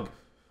 dog.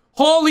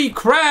 Holy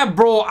crap,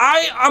 bro,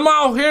 I'm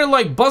out here,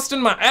 like,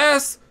 busting my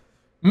ass,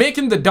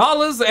 making the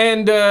dollars,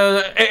 and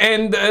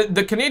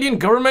the Canadian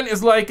government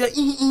is like,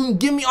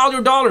 give me all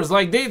your dollars.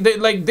 Like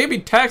they be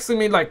taxing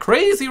me like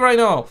crazy right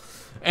now,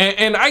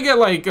 and I get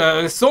like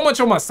so much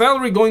of my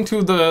salary going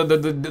to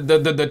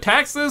the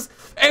taxes,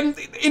 and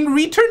in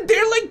return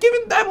they're like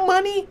giving that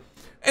money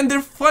and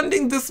they're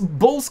funding this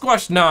bull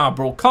squash. Nah,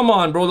 bro, come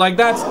on, bro, like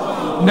that's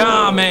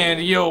nah, man.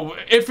 Yo,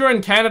 if you're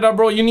in Canada,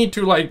 bro, you need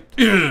to like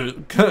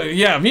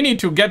yeah, we need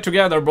to get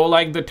together, bro.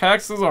 Like the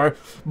taxes are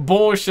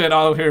bullshit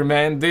out here,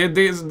 man.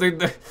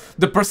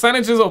 The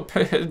percentages of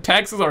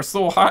taxes are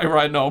so high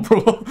right now,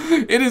 bro.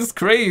 It is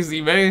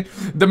crazy, man.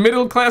 The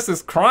middle class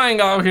is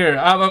crying out here.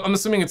 I'm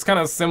assuming it's kind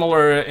of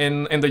similar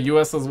in the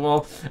US as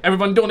well.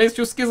 Everyone donates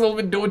to SKizzle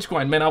with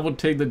Dogecoin. Man, I would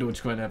take the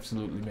Dogecoin,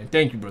 absolutely, man.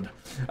 Thank you, brother.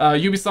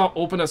 Ubisoft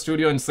opened a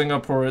studio in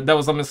Singapore. That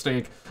was a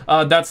mistake.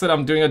 That's it.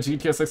 I'm doing a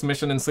GTA 6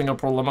 mission in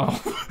Singapore,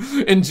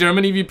 Lamau. In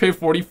Germany, we pay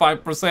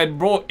 45%.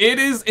 Bro, it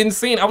is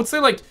insane. I would say,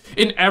 like,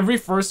 in every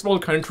first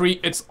world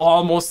country, it's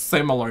almost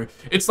similar.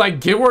 It's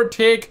like, give or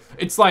take,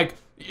 it's like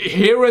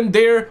here and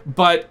there,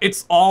 but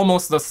it's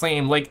almost the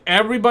same. Like,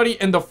 everybody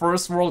in the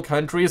first world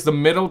countries, the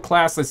middle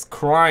class is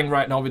crying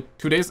right now with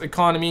today's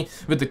economy,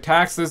 with the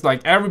taxes. Like,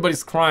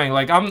 everybody's crying.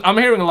 Like, I'm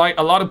hearing like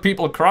a lot of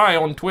people cry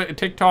on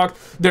TikTok.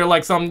 They're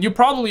like, you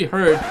probably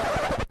heard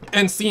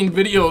and seen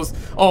videos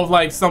of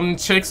like some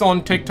chicks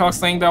on TikTok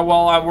saying that,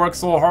 well, I work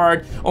so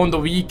hard on the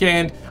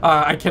weekend,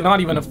 I cannot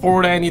even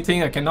afford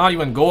anything, I cannot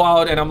even go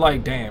out. And I'm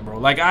like, damn, bro.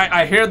 Like,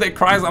 I hear their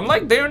cries. I'm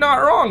like, they're not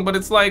wrong, but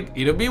it's like,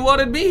 it'll be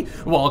what it be.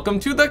 Welcome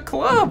to the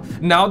club.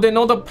 Now they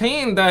know the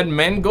pain that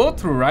men go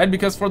through, right?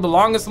 Because for the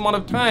longest amount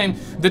of time,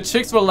 the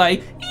chicks were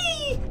like,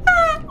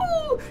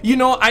 you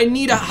know, I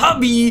need a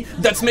hubby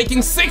that's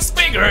making 6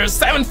 figures,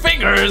 7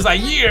 figures a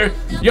year.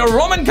 Your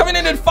Roman coming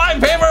in at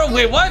 5 hammer.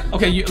 Wait, what?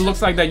 Okay, it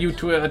looks like that you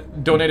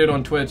donated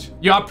on Twitch.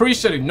 Yo, I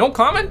appreciate it. No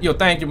comment? Yo,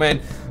 thank you, man.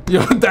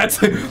 Yo,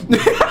 that's your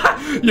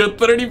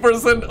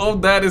 30%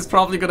 of that is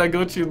probably gonna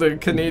go to the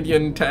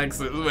Canadian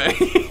taxes, man.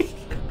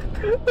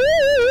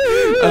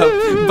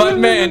 But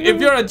man, if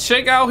you're a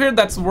chick out here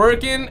that's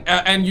working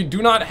and you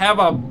do not have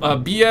a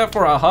BF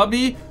or a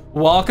hubby,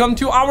 welcome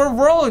to our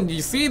world.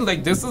 You see,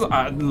 like, this is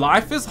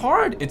life is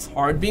hard. It's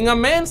hard being a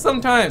man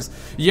sometimes.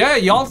 Yeah,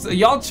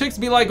 y'all chicks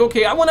be like,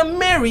 okay, I want to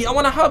marry, I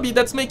want a hubby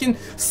that's making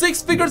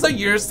 6 figures a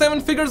year,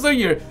 7 figures a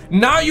year.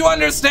 Now you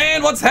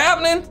understand what's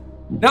happening.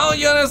 Now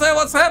you understand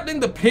what's happening.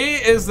 The pay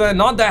is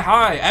not that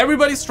high.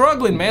 Everybody's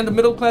struggling, man. The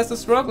middle class is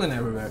struggling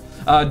everywhere.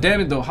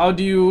 Damn it though. How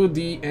do you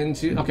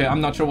okay,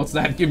 I'm not sure what's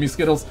that. Give me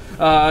Skittles.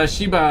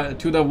 Shiba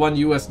to the 1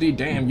 USD.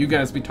 Damn, you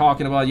guys be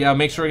talking about, yeah,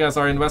 make sure you guys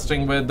are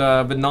investing with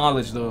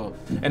knowledge though.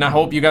 And I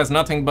hope you guys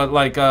nothing but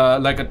like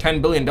a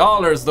 $10 billion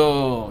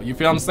though. You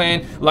feel what I'm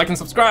saying? Like and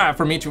subscribe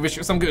for me to wish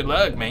you some good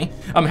luck, man.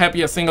 I'm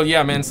happy as single.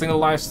 Yeah, man, single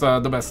life's the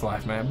best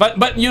life, man.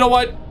 But you know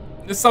what?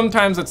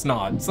 Sometimes it's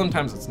not.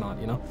 Sometimes it's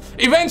not, you know.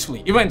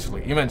 Eventually.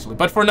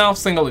 But for now,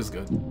 single is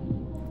good.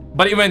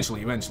 But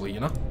eventually, you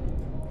know.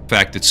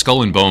 Fact that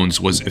Skull and Bones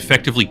was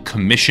effectively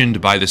commissioned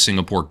by the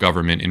Singapore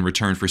government in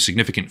return for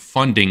significant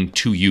funding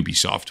to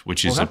Ubisoft,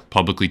 which is a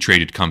publicly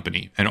traded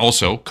company. And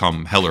also,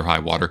 come hell or high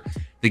water,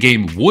 the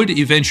game would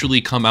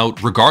eventually come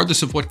out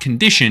regardless of what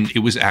condition it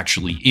was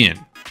actually in.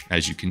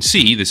 As you can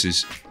see, this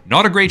is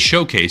not a great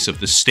showcase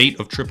of the state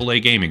of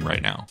AAA gaming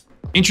right now.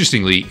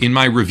 Interestingly, in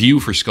my review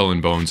for Skull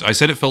and Bones, I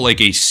said it felt like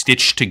a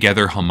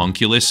stitched-together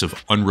homunculus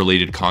of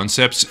unrelated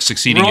concepts,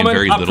 succeeding in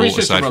very little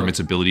aside from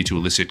its ability to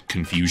elicit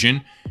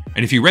confusion.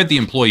 And if you read the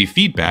employee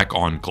feedback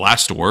on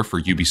Glassdoor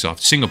for Ubisoft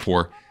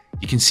Singapore,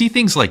 you can see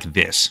things like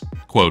this.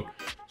 Quote,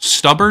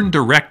 stubborn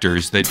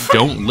directors that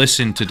don't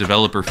listen to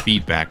developer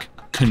feedback,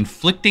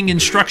 conflicting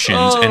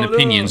instructions and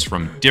opinions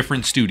from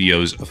different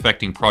studios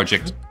affecting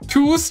project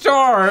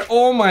 2-star.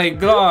 Oh my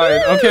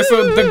god. Okay,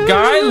 so the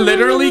guy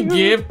literally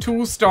gave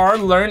 2-star,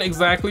 learn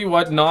exactly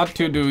what not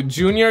to do.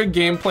 Junior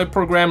gameplay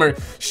programmer.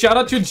 Shout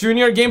out to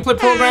Junior gameplay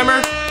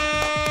programmer.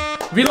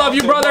 We love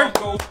you, brother.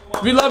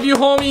 We love you,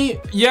 homie.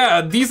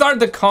 Yeah, these are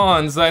the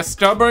cons.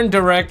 Stubborn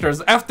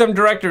directors. F them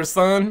directors,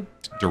 son.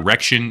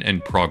 Direction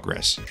and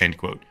progress, end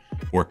quote.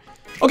 Or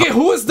okay,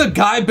 who is the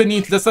guy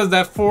beneath this? Says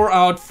that 4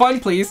 out fun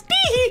place.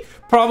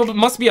 Probably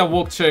must be a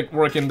woke chick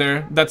working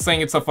there that's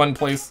saying it's a fun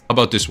place. How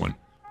about this one?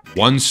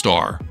 1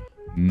 star.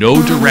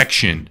 No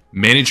direction.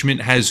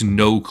 Management has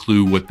no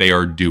clue what they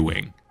are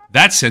doing.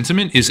 That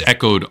sentiment is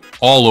echoed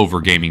all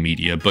over gaming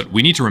media, but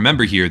we need to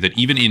remember here that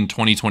even in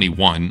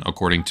 2021,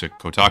 according to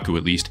Kotaku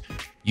at least,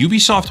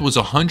 Ubisoft was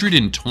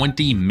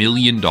 $120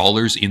 million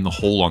in the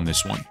hole on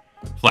this one.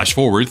 Flash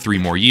forward 3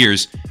 more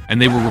years,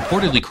 and they were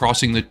reportedly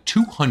crossing the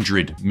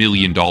 $200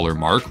 million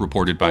mark,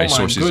 reported by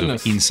sources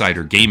of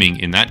Insider Gaming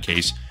in that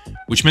case,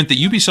 which meant that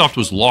Ubisoft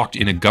was locked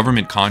in a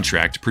government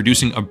contract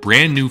producing a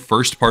brand new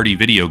first-party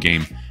video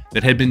game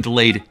that had been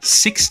delayed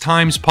 6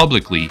 times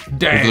publicly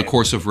over the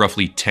course of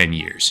roughly 10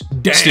 years.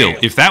 Still,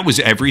 if that was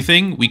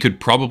everything, we could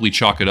probably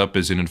chalk it up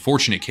as an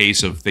unfortunate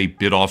case of they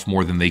bit off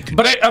more than they could.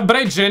 But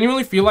I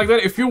genuinely feel like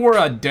that if you were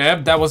a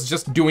dev that was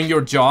just doing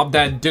your job,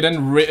 that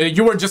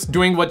you were just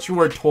doing what you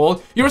were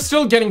told, you were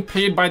still getting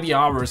paid by the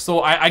hour.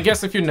 So I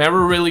guess if you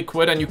never really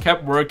quit and you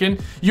kept working,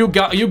 you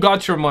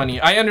got your money.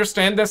 I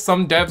understand that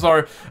some devs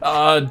are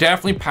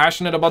definitely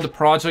passionate about the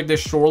project. They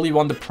surely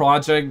want the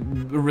project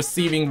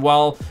receiving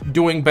well,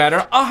 doing better.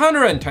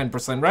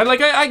 110%, right? Like,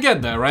 I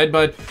get that, right?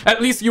 But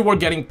at least you were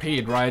getting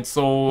paid, right?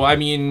 So, I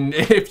mean,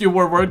 if you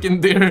were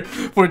working there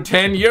for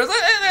 10 years,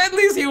 at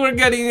least you were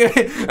getting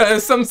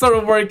some sort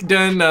of work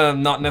done.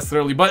 Not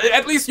necessarily, but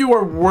at least you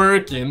were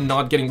working,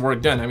 not getting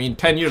work done. I mean,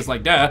 10 years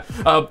like that.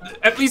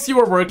 At least you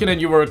were working and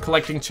you were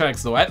collecting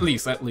checks, though. At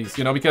least,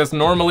 you know, because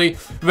normally,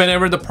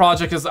 whenever the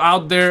project is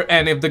out there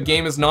and if the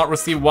game is not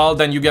received well,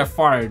 then you get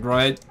fired,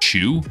 right?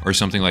 Chew or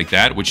something like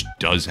that, which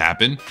does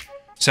happen.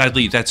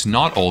 Sadly, that's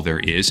not all there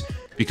is,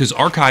 because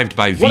archived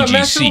by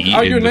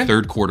VGC in the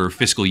 3rd quarter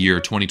fiscal year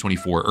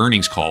 2024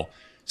 earnings call,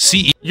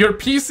 CE. Your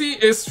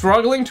PC is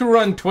struggling to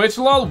run Twitch,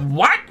 lol.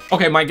 What?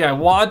 Okay, my guy,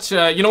 watch.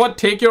 You know what?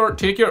 Take your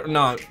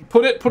no.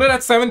 Put it at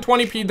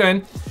 720p.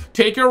 Then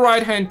take your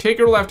right hand, take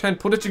your left hand,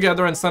 put it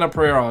together, and send a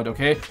prayer out.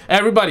 Okay,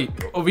 everybody.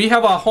 We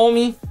have a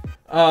homie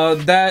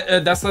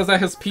that says that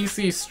his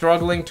PC is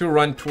struggling to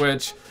run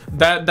Twitch.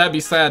 That'd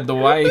be sad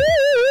though.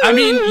 I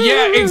mean,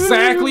 yeah,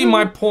 exactly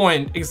my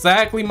point.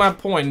 Exactly my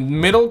point.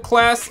 Middle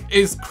class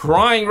is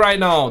crying right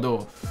now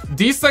though.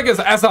 These seconds,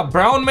 as a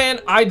brown man,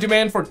 I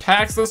demand for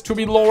taxes to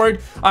be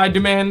lowered. I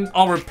demand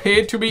our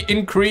pay to be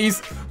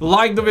increased.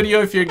 Like the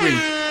video if you agree.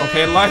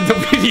 Okay, like the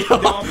video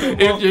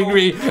if you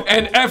agree.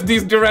 And F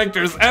these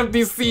directors, F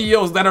these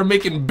CEOs that are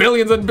making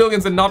billions and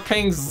billions and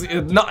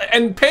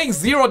paying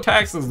zero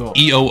taxes though.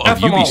 EO of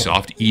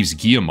Ubisoft, Yves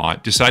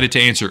Guillemot, decided to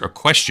answer a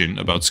question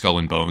about Skull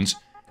and Bones,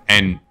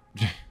 and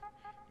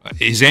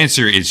his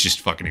answer is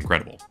just fucking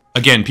incredible.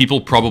 Again, people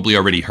probably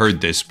already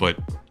heard this, but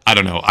I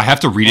don't know. I have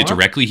to read it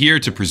directly here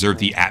to preserve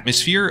the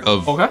atmosphere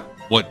of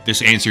what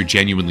this answer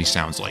genuinely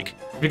sounds like.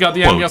 We got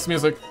the ambiance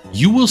music.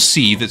 You will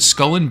see that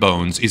Skull and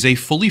Bones is a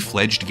fully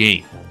fledged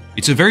game.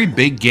 It's a very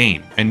big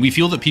game, and we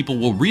feel that people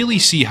will really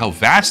see how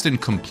vast and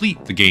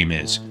complete the game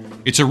is.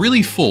 It's a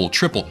really full,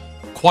 triple,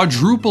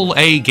 quadruple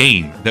A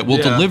game that will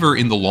deliver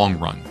in the long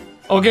run.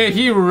 Okay,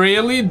 he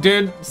really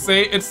did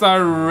say it's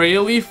a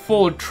really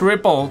full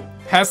triple.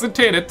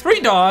 Hesitated,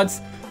 3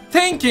 dots.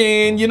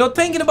 Thinking, you know,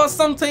 thinking about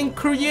something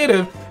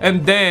creative,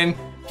 and then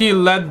he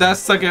let that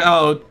sucker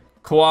out.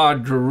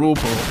 Quadruple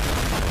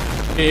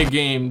A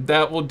game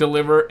that will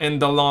deliver in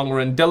the long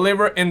run.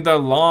 Deliver in the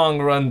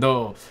long run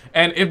though.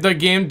 And if the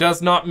game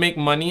does not make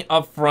money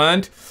up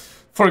front,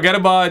 forget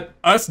about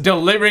us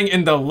delivering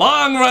in the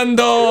long run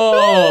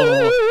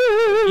though.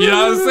 You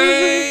know what I'm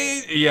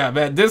saying? Yeah,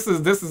 man, this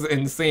is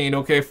insane.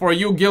 Okay, for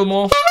you,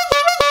 Gilmore.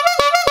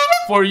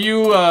 For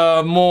you,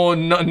 not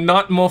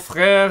mon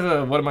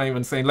frère, what am I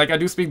even saying? Like, I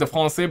do speak the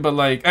français, but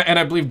like, and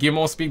I believe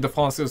Guillemot speak the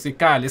français aussi.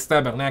 Calice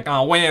tabarnak,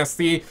 en ouais,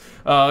 ainsi.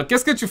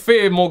 Qu'est-ce que tu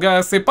fais, mon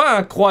gars? C'est pas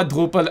un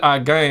quadruple A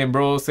game,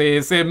 bro.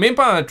 C'est même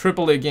pas un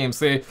triple A game.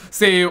 C'est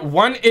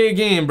 1A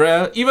game,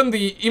 bro. Even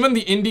the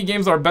indie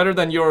games are better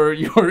than your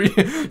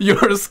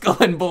Skull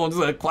and Bones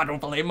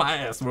quadruple A my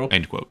ass, bro.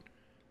 End quote.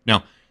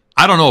 Now,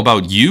 I don't know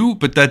about you,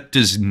 but that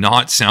does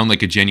not sound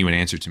like a genuine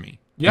answer to me.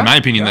 In my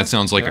opinion, that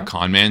sounds like a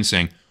con man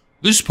saying,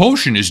 "This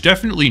potion is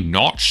definitely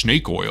not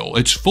snake oil.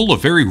 It's full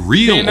of very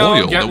real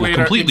oil that will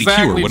completely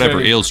cure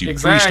whatever ails you."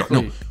 3-star.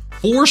 No,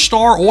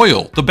 4-star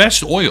oil. The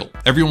best oil.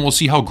 Everyone will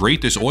see how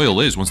great this oil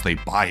is once they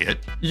buy it.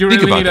 You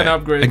Think really about need that. an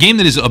upgrade. A game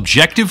that is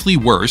objectively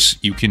worse,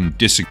 you can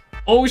disagree.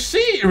 Oh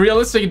shit,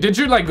 realistic. Did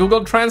you like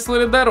Google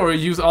translated that, or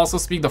you also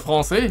speak the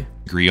français?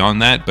 Agree on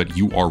that, but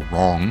you are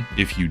wrong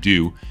if you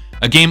do.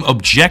 A game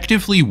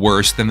objectively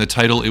worse than the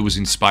title it was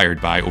inspired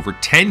by over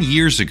 10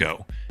 years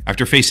ago.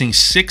 After facing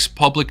 6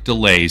 public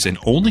delays and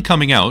only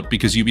coming out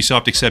because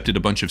Ubisoft accepted a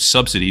bunch of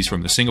subsidies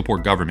from the Singapore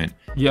government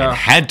and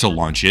had to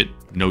launch it,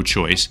 no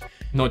choice,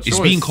 is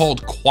being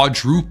called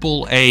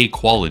quadruple A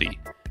quality.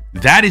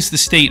 That is the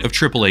state of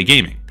AAA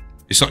gaming.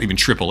 It's not even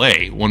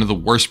AAA. One of the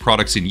worst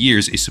products in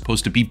years is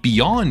supposed to be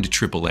beyond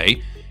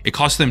AAA. It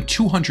cost them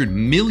 $200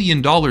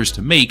 million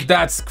to make.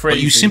 That's crazy.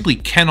 But you simply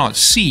cannot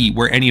see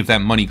where any of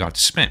that money got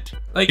spent.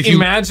 Like,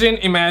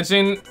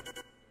 imagine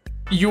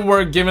you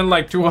were given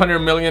like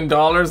 $200 million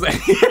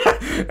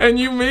and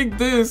you make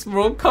this,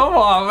 bro. Come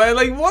on, man.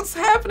 Like, what's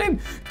happening?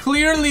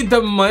 Clearly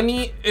the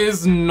money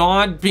is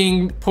not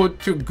being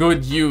put to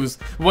good use.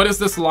 What is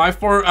this live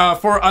for?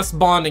 For us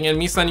bonding and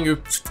me sending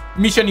you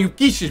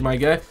kisses, my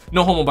guy.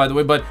 No homo, by the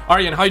way. But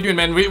Aryan, how you doing,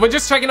 man? We're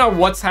just checking out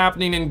what's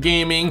happening in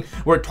gaming.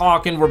 We're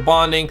talking, we're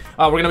bonding.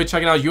 We're gonna be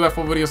checking out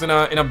UFO videos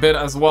in a bit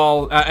as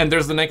well. And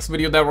there's the next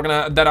video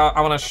that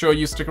I wanna show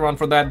you. Stick around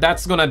for that.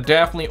 That's gonna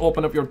definitely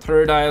open up your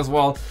third eye as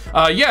well.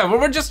 Yeah,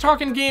 we're just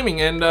talking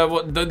gaming and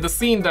the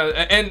scene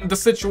and the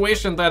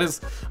situation that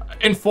is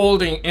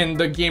unfolding in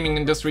the gaming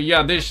industry.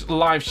 Yeah, this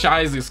live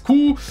shiz is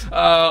cool.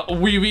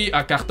 Oui,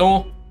 à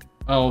carton.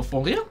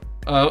 For real?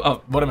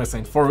 What am I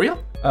saying? For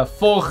real?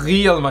 For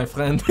real, my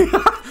friend.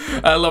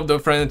 I love the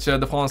French,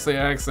 the Francais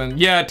accent.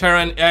 Yeah,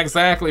 Terran,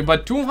 exactly.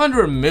 But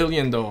 200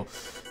 million though.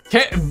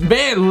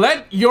 Man,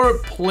 let your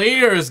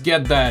players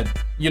get that.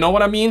 You know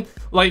what I mean?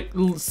 Like,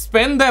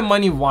 spend that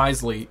money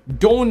wisely.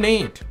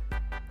 Donate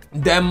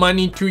that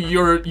money to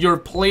your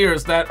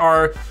players that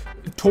are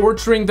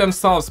torturing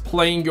themselves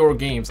playing your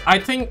games. I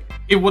think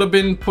it would have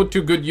been put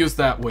to good use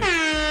that way.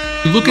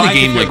 You look at a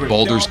game like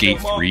Baldur's Gate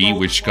 3,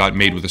 which got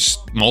made with a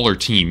smaller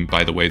team,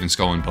 by the way, than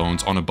Skull and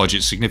Bones, on a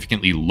budget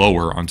significantly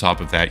lower on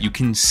top of that. You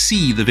can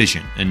see the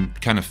vision and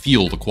kind of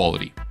feel the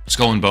quality.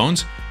 Skull and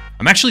Bones,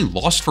 I'm actually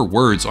lost for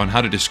words on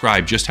how to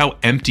describe just how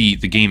empty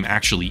the game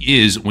actually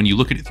is when you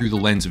look at it through the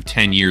lens of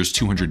 10 years,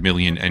 200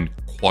 million, and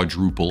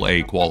quadruple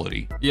A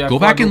quality. Yeah, go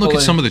back and look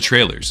at some of the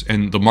trailers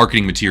and the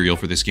marketing material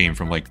for this game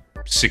from like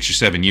 6 or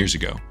 7 years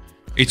ago.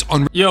 It's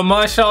unreal. Yo,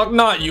 Marshall,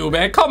 not you,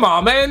 man. Come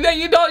on, man.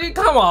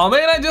 Come on,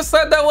 man. I just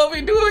said that what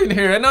we doing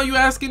here, and now you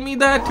asking me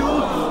that too.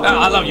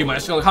 I love you,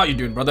 Marshall. How you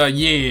doing, brother?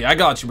 Yeah, I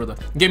got you, brother.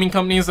 Gaming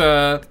companies,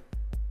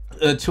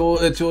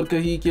 चोर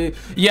कही के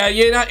या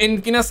ये ना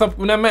इनकी ना सब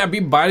ना मैं अभी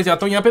बाहर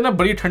जाता हूँ यहाँ पे ना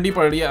बड़ी ठंडी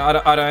पड़ रही है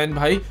आरायन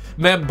भाई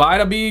मैं बाहर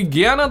अभी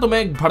गया ना तो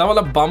मैं एक बड़ा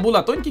वाला बाम्बू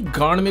लाता हूँ इनकी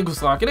गांड में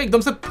घुसा के ना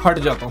एकदम से फट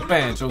जाता हूँ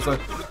पैंचो sir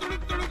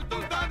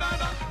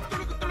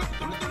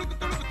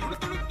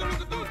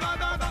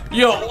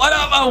Yo, what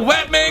up,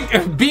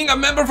 Wetmink? Being a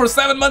member for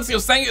 7 months,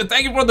 thank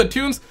you for the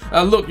tunes.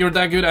 Look, you're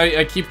that good.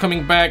 I keep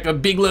coming back. A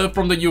big love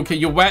from the UK.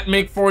 You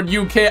Wetmink for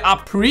UK. I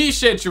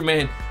appreciate you,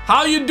 man.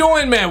 How you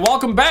doing, man?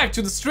 Welcome back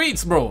to the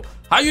streets, bro.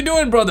 How you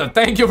doing, brother?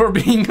 Thank you for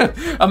being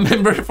a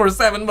member for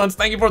 7 months.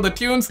 Thank you for the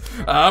tunes.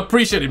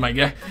 Appreciate it, my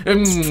guy.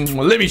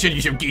 Let me show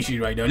you some gishi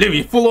right now. Let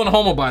me full on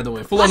homo, by the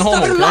way. Full on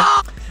homo,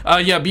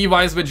 okay? Yeah, be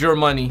wise with your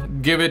money.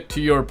 Give it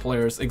to your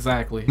players.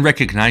 Exactly.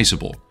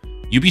 Recognizable.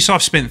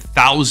 Ubisoft spent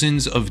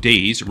thousands of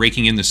days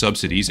raking in the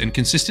subsidies and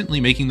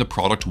consistently making the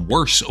product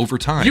worse over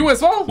time. You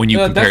as well? When you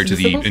compare to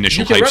the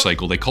initial hype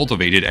cycle they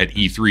cultivated at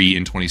E3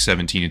 in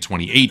 2017 and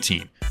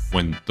 2018,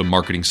 when the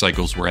marketing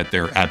cycles were at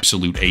their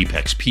absolute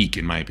apex peak,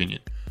 in my opinion.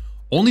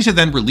 Only to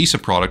then release a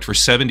product for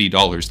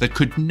 $70 that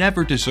could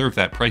never deserve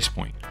that price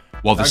point,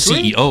 while the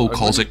CEO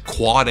calls it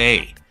Quad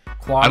A.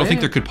 I don't think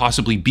there could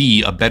possibly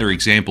be a better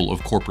example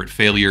of corporate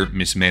failure,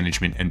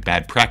 mismanagement, and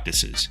bad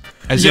practices.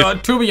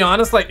 To be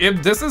honest, like,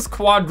 if this is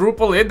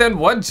quadruple A, then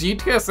what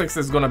GTA 6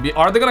 is gonna be?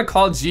 Are they gonna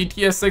call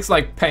GTA 6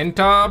 like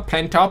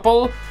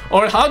Pentaple?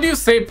 Or how do you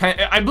say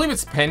I believe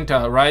it's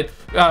Penta, right?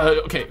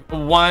 Okay,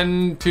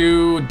 1,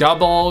 2,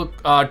 double,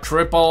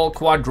 triple,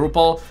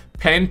 quadruple,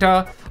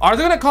 Penta. Are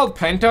they gonna call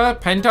Penta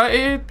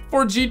A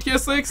for GTA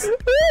 6?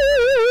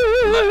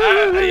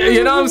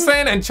 You know what I'm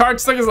saying? And charge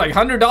suckers like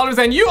 $100,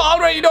 and you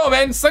already know,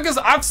 man. Suckers,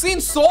 I've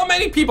seen so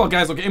many people,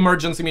 guys. Okay,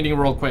 emergency meeting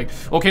real quick.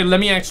 Okay, let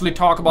me actually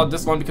talk about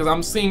this one because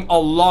I'm seeing a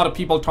lot of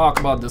people talk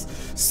about this.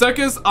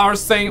 Suckers are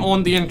saying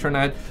on the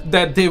internet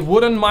that they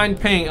wouldn't mind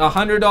paying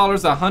 $100,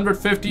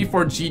 $150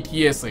 for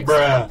GTA 6.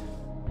 Bruh.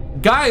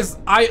 Guys,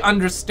 I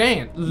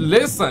understand.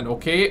 Listen,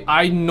 okay?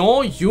 I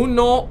know, you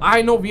know,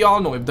 I know, we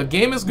all know. If the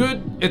game is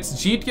good, it's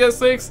GTA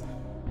 6.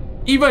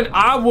 Even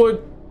I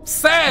would,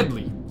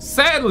 sadly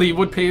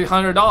would pay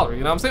 $100, you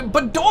know what I'm saying?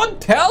 But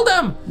don't tell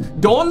them.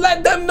 Don't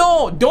let them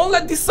know. Don't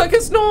let these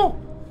suckers know.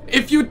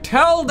 If you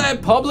tell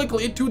that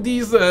publicly to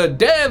these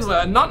devs,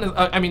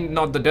 I mean,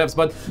 not the devs,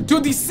 but to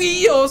the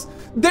CEOs,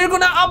 they're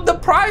gonna up the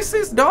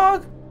prices,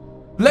 dog.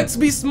 Let's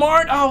be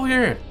smart out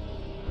here.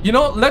 You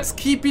know, let's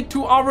keep it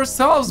to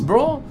ourselves,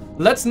 bro.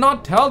 Let's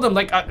not tell them.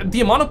 Like,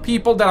 the amount of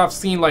people that I've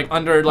seen, like,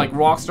 under, like,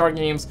 Rockstar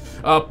Games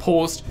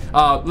post,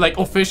 like,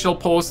 official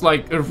posts,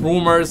 like,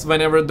 rumors,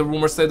 whenever the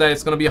rumors say that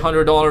it's gonna be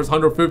 $100,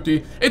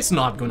 $150, it's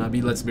not gonna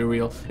be, let's be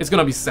real. It's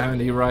gonna be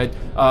 70, right?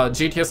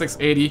 GTA 6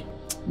 80.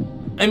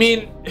 I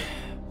mean,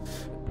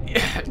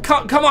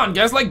 come on,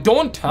 guys. Like,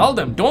 don't tell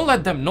them. Don't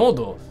let them know,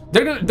 though.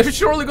 They're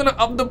surely gonna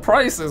up the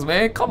prices,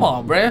 man. Come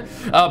on, bruh.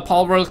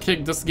 Paul World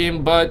kicked this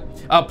game, but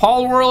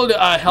Paul World,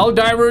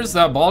 Helldivers,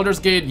 Baldur's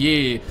Gate,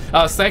 yeah.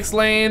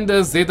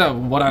 Sexland, Zeta,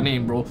 what a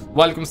name, bro.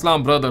 Welcome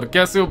salam, brother.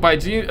 Kaise ho,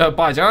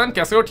 Baijan?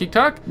 Kaise ho, ठीक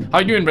ठाक? How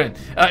you doing, Brent?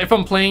 If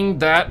I'm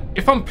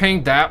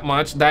paying that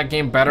much, that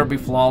game better be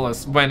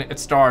flawless when it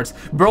starts,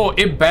 bro.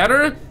 It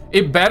better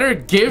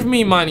give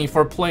me money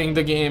for playing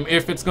the game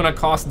if it's gonna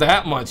cost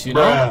that much, you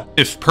know?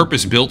 If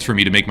purpose built for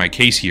me to make my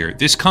case here,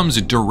 this comes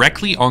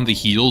directly on the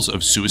heels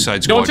of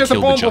Suicide Squad Kill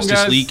the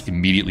Justice League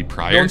immediately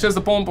prior,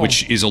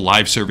 which is a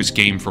live service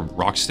game from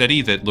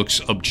Rocksteady that looks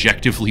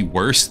objectively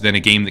worse than a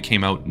game that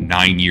came out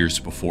 9 years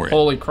before it.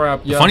 Holy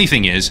crap, yeah. The funny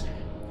thing is,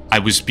 I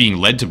was being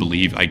led to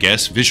believe, I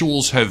guess,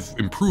 visuals have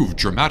improved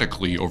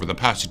dramatically over the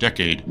past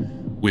decade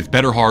with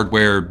better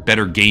hardware,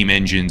 better game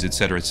engines,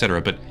 etc.,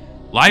 but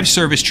live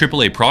service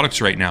AAA products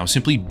right now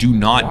simply do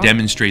not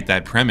demonstrate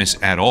that premise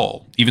at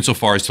all, even so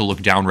far as to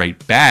look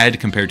downright bad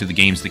compared to the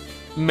games that...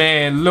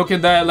 Man, look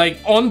at that. Like,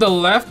 on the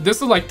left,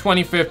 this is like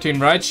 2015,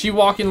 right? She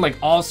walking like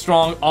all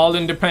strong, all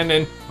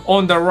independent.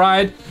 On the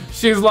right,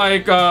 she's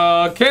like,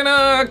 can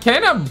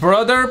a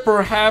brother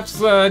perhaps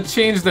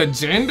change the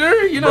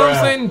gender? You know what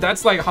I'm saying?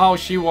 That's like how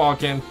she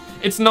walking.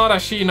 It's not a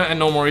she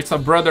no more, it's a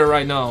brother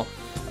right now.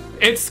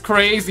 It's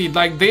crazy.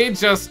 Like, they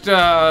just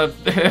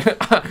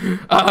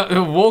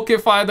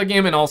wokeify the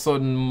game, and also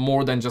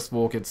more than just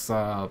woke. It's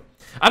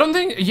I don't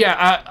think,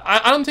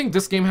 I don't think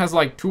this game has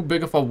like too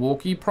big of a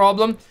wokey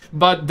problem,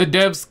 but the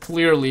devs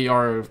clearly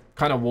are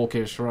kind of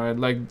wokish, right?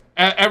 Like,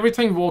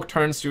 everything woke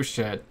turns to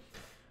shit,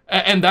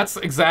 and that's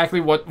exactly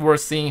what we're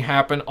seeing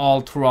happen all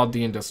throughout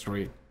the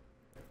industry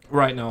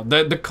right now.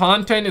 The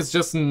content is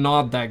just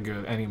not that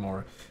good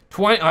anymore.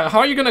 How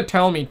are you gonna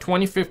tell me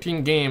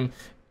 2015 game,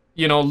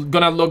 you know,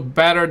 gonna look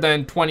better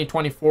than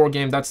 2024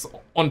 game that's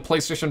on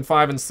PlayStation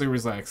 5 and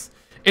Series X?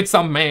 It's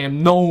a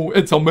meme. No,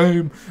 it's a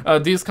meme.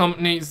 These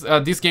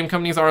game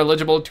companies are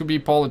eligible to be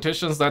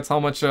politicians. That's how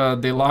much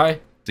they lie.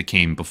 That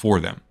came before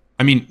them.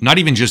 I mean, not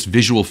even just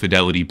visual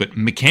fidelity, but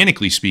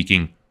mechanically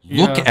speaking,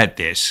 look at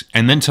this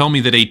and then tell me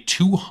that a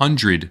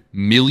 $200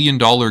 million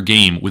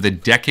game with a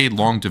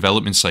decade-long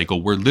development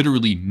cycle where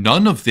literally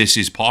none of this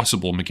is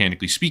possible,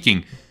 mechanically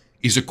speaking,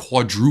 is a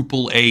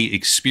quadruple A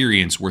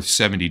experience worth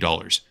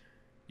 $70.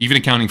 Even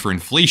accounting for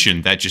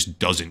inflation, that just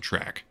doesn't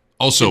track.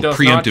 Also,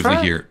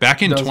 preemptively here,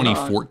 back in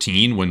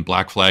 2014, when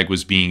Black Flag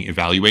was being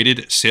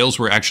evaluated, sales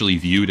were actually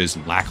viewed as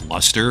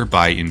lackluster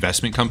by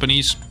investment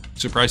companies.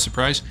 Surprise,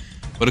 surprise.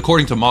 But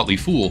according to Motley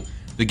Fool,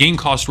 the game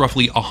cost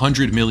roughly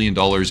 $100 million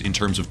in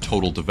terms of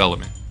total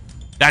development.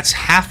 That's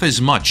half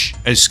as much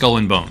as Skull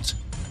and Bones.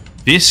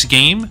 This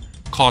game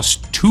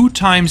cost 2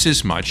 times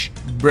as much,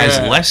 has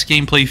less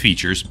gameplay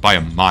features by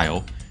a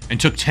mile,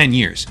 and took 10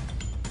 years.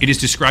 It is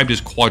described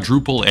as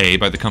quadruple A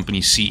by the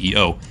company's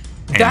CEO.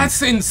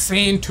 That's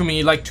insane to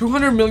me. Like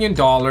 $200 million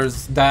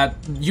that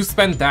you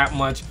spend that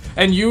much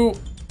and you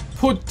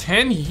put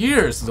 10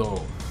 years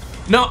though.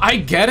 Now I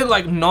get it,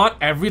 like not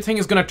everything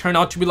is gonna turn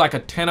out to be like a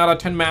 10 out of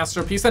 10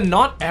 masterpiece, and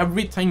not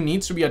everything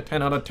needs to be a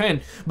 10 out of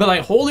 10, but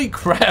like holy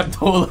crap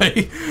though,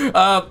 like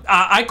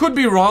I could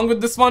be wrong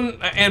with this one,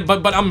 and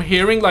but I'm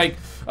hearing like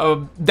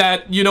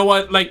that, you know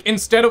what, like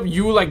instead of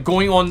you like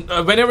going on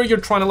whenever you're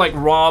trying to like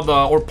rob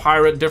or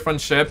pirate different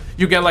ship,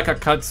 you get like a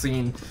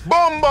cutscene.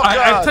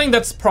 I think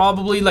that's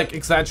probably like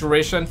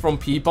exaggeration from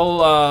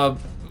people,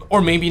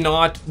 or maybe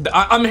not.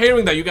 I'm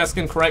hearing that, you guys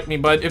can correct me,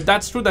 but if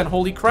that's true, then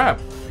holy crap,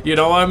 you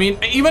know what I mean?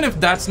 Even if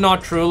that's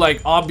not true,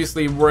 like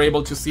obviously we're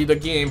able to see the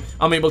game,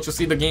 I'm able to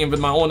see the game with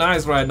my own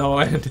eyes right now,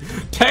 and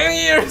 10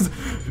 years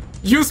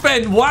you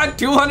spent what,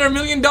 $200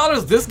 million?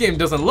 This game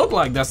doesn't look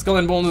like that. Skull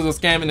and Bones is a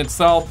scam in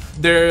itself.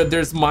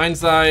 There's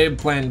Mind's Eye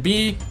Plan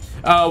B.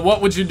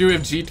 What would you do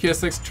if GTA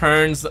 6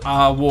 turns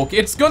woke?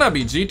 It's gonna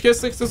be, GTA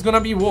 6 is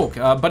gonna be woke,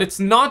 but it's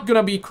not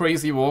gonna be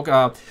crazy woke.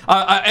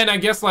 And I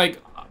guess like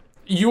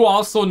you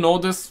also know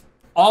this,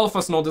 all of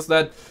us know this,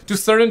 that to a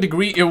certain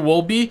degree it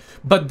will be,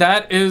 but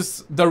that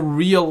is the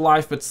real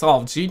life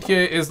itself.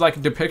 GTA is like a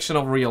depiction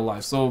of real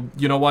life, so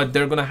you know what,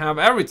 they're gonna have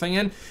everything.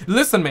 And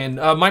listen man,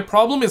 my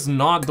problem is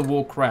not the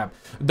woke crap.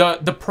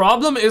 The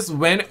problem is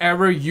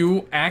whenever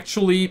you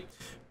actually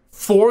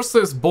force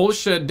this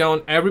bullshit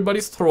down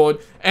everybody's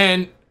throat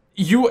and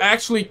you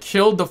actually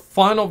kill the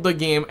fun of the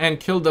game and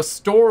kill the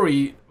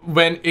story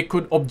when it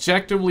could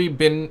objectively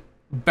been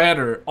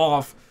better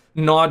off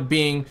not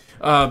being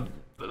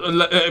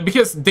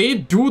because they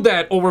do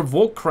that over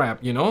woke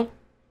crap, you know?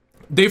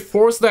 They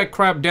force that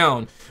crap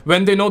down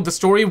when they know the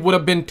story would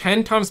have been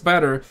 10 times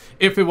better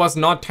if it was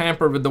not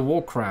tampered with the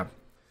woke crap.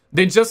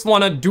 They just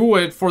want to do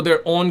it for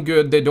their own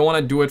good. They don't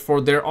want to do it for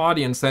their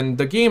audience and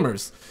the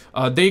gamers.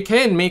 They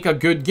can make a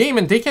good game,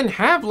 and they can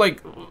have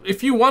like,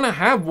 if you want to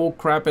have woke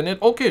crap in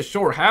it, okay,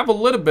 sure, have a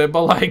little bit,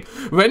 but like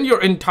when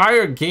your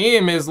entire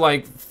game is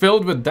like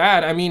filled with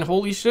that, I mean,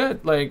 holy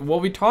shit, like what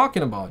are we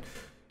talking about,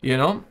 you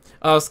know?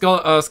 Skull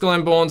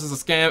and Bones is a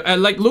scam.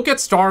 And like, look at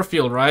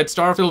Starfield, right?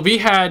 Starfield,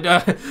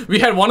 we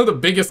had one of the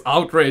biggest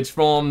outrage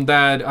from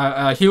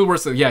that Heel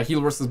versus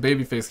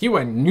Babyface. He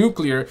went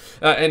nuclear,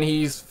 and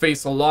he's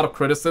faced a lot of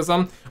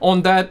criticism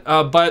on that.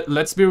 But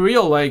let's be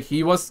real, like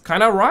he was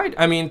kind of right.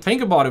 I mean,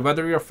 think about it.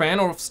 Whether you're a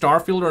fan of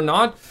Starfield or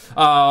not,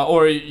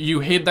 or you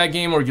hate that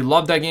game, or you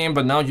love that game,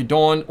 but now you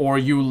don't, or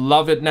you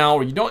love it now,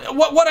 or you don't.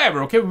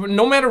 Whatever. Okay,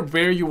 no matter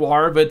where you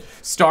are, but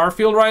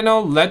Starfield right now,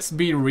 let's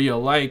be real,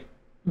 like.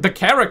 The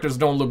characters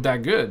don't look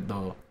that good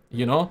though,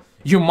 you know?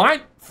 You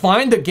might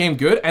find the game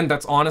good, and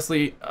that's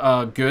honestly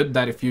good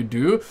that if you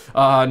do,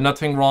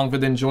 nothing wrong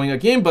with enjoying a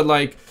game, but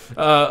like,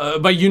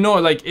 but you know,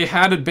 like it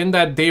had it been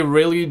that they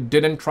really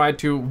didn't try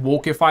to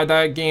wokeify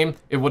that game,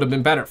 it would have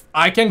been better.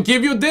 I can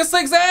give you this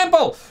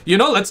example, you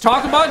know, let's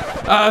talk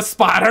about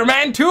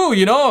Spider-Man 2,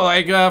 you know,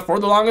 like for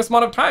the longest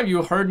amount of time,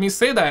 you heard me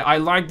say that I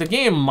like the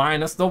game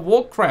minus the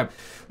woke crap.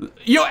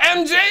 Yo,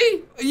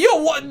 MJ,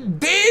 yo, what,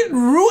 they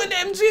ruined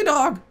MJ,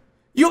 dog.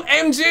 Yo,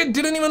 MJ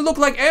didn't even look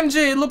like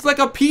MJ. It looked like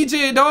a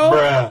PJ, dog.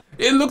 Bruh.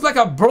 It looked like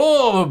a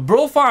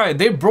bro fight.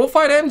 They bro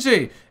fight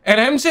MJ. And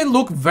MJ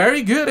looked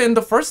very good in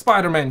the first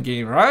Spider-Man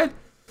game, right?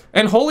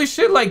 And holy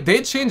shit, like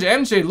they changed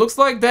MJ. Looks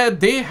like that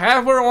they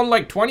have her on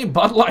like 20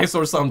 Bud Lights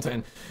or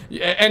something.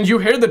 And you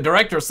hear the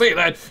director say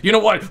that, you know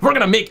what, we're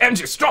gonna make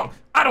MJ strong.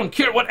 I don't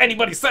care what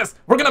anybody says.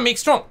 We're gonna make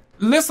strong.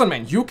 Listen,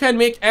 man, you can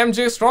make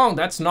MJ strong.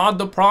 That's not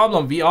the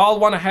problem. We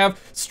all want to have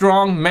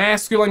strong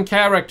masculine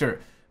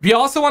character. We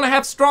also want to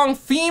have strong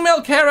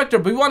female character.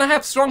 We want to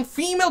have strong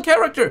female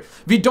character.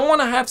 We don't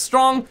want to have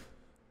strong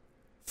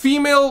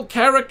female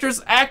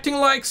characters acting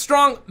like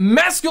strong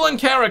masculine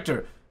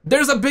character.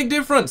 There's a big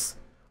difference.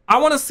 I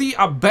want to see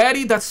a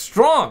baddie that's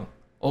strong,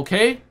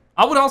 okay?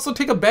 I would also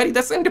take a baddie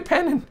that's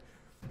independent.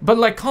 But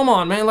like, come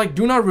on, man. Like,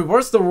 do not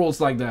reverse the rules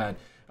like that.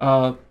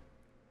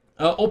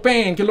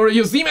 Open, Kilora,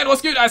 yo, Z-Man,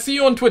 what's good? I see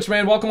you on Twitch,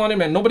 man. Welcome on in,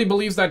 man. Nobody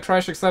believes that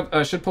trash except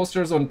shit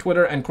posters on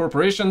Twitter and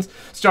corporations.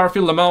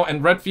 Starfield, Lamau,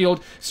 and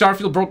Redfield.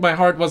 Starfield broke my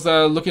heart, was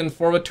looking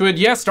forward to it.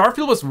 Yeah,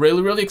 Starfield was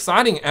really, really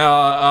exciting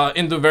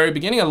in the very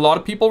beginning. A lot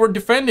of people were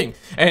defending.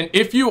 And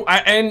if you,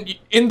 and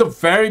in the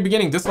very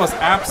beginning, this was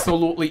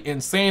absolutely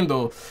insane,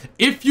 though.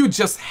 If you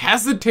just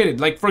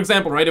hesitated, like, for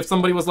example, right, if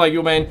somebody was like,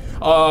 yo, man,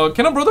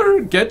 can a brother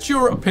get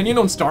your opinion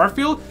on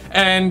Starfield?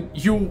 And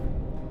you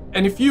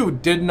and if you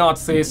did not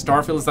say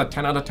Starfield is a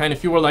 10 out of 10,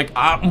 if you were like,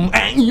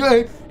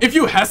 if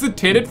you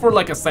hesitated for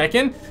like a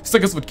second,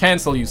 Suckers would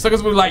cancel you.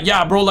 Suckers would be like,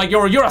 yeah, bro, like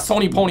you're a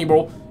Sony pony,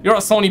 bro. You're a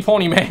Sony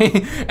pony, man.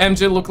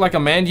 MJ looked like a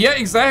man. Yeah,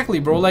 exactly,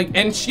 bro. Like,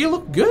 and she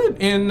looked good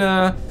in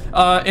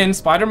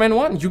Spider-Man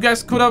 1. You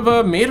guys could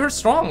have made her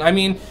strong. I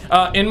mean,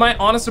 in my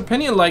honest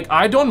opinion, like,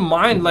 I don't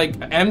mind like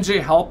MJ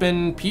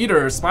helping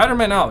Peter,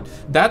 Spider-Man out.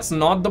 That's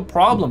not the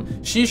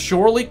problem. She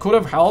surely could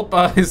have helped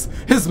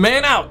his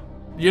man out.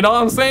 You know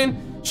what I'm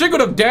saying? She could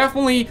have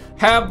definitely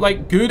have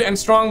like good and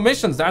strong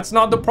missions. That's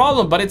not the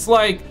problem. But it's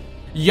like,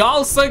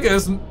 y'all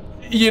suckers,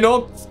 you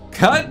know,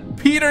 cut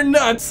Peter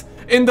nuts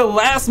in the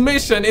last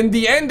mission, in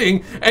the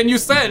ending, and you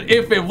said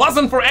if it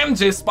wasn't for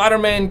MJ,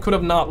 Spider-Man could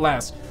have not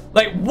last.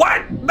 Like,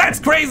 what? That's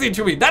crazy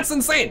to me. That's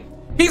insane.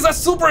 He's a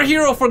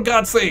superhero, for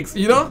God's sakes,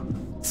 you know?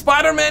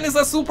 Spider-Man is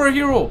a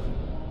superhero.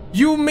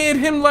 You made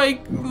him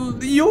like,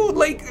 you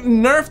like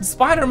nerfed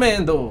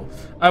Spider-Man though.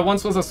 I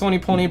once was a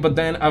Sony pony, but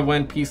then I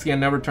went PC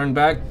and never turned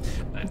back.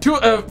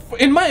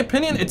 In my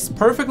opinion, it's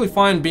perfectly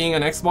fine being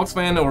an Xbox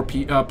fan or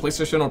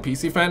PlayStation or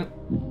PC fan.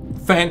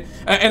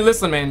 And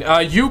listen,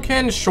 man, you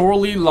can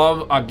surely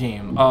love a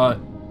game.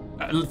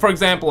 For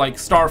example, like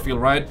Starfield,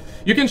 right?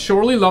 You can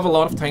surely love a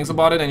lot of things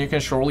about it and you can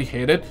surely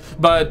hate it,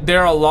 but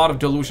there are a lot of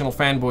delusional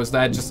fanboys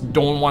that just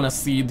don't want to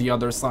see the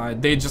other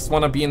side. They just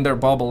want to be in their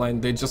bubble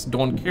and they just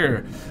don't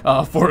care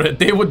for it.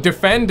 They would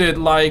defend it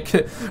like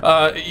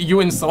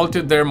you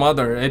insulted their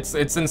mother. It's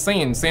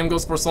insane. Same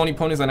goes for Sony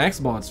ponies and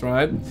Xbox,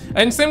 right?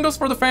 And same goes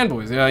for the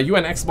fanboys. You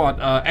and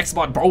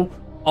Xbox, bro.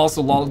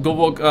 Also, lol,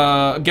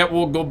 get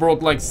woke, go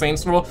broke like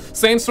Saints Row.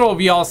 Saints Row,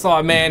 we all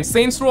saw, man.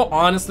 Saints Row,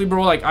 honestly,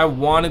 bro, like, I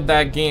wanted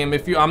that game.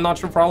 I'm not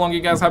sure for how long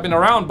you guys have been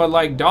around, but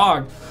like,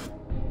 dog,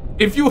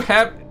 if you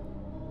have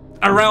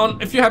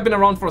been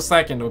around for a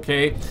second,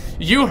 okay,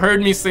 you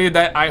heard me say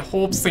that I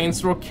hope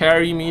Saints Row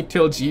carry me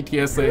till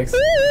GTA 6.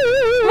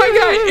 My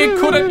guy,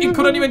 it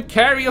couldn't even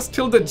carry us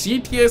till the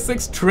GTA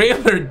 6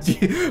 trailer.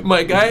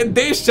 My guy,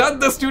 they shut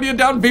the studio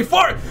down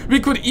before we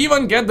could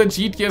even get the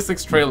GTA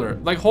 6 trailer.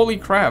 Like, holy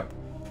crap.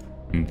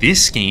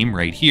 This game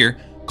right here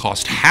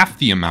cost half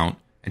the amount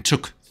and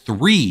took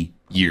 3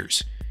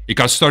 years. It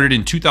got started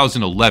in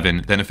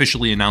 2011, then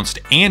officially announced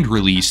and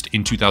released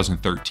in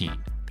 2013.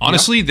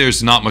 Honestly,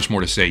 there's not much more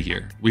to say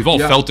here. We've all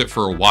felt it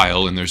for a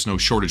while, and there's no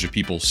shortage of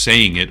people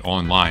saying it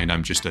online.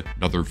 I'm just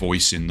another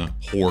voice in the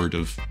horde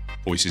of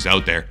voices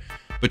out there.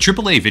 But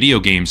AAA video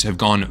games have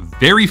gone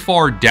very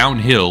far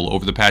downhill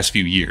over the past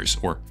few years,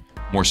 or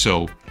more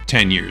so,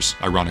 10 years,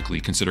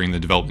 ironically, considering the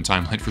development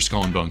timeline for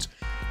Skull and Bones.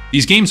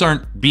 These games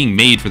aren't being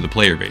made for the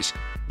player base.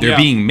 They're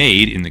being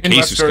made, in the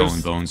case of Skull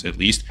and Bones at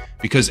least,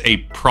 because a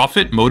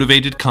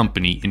profit-motivated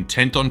company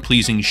intent on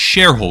pleasing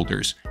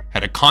shareholders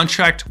had a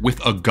contract with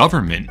a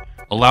government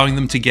allowing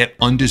them to get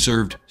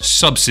undeserved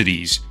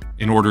subsidies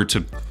in order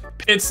to...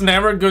 It's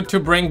never good to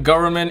bring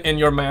government in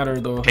your matter,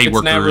 though. Pay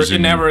workers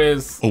it never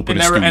is. It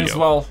never ends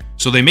well.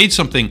 So they made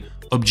something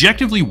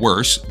objectively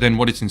worse than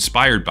what it's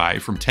inspired by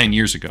from 10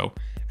 years ago.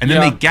 And then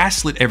they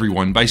gaslit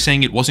everyone by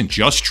saying it wasn't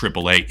just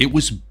AAA, it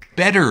was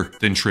better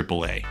than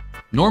AAA.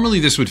 Normally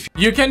this would...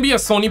 You can be a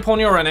Sony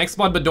pony or an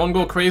Xbox, but don't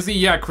go crazy.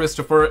 Yeah,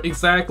 Christopher,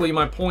 exactly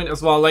my point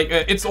as well. Like,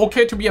 it's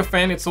okay to be a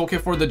fan. It's okay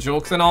for the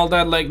jokes and all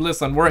that. Like,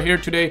 listen, we're here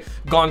today,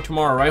 gone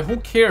tomorrow, right? Who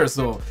cares,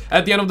 though?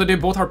 At the end of the day,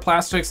 both are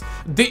plastics.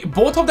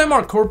 Both of them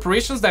are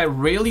corporations that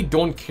really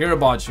don't care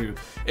about you.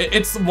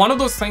 It's one of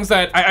those things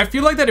that I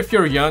feel like that if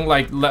you're young,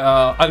 like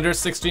under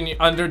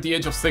the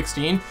age of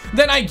 16,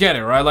 then I get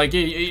it, right? Like,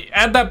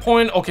 at that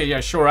point, okay,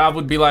 yeah, sure, I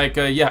would be like,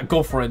 yeah,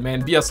 go for it,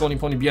 man. Be a Sony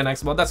pony, be an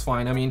Xbox. That's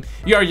fine. I mean,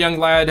 you're a young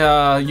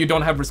lad, you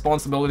don't have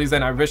responsibilities,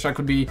 and I wish I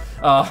could be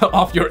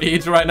of your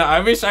age right now. I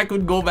wish I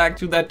could go back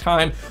to that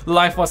time.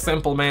 Life was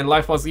simple, man.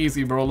 Life was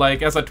easy, bro.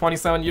 Like, as a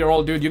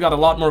 27-year-old dude, you got a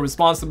lot more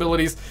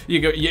responsibilities.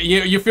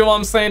 You feel what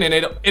I'm saying?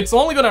 And it's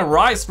only gonna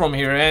rise from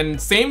here. And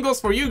same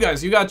goes for you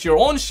guys. You got your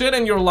own shit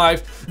in your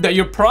life that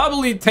you're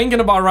probably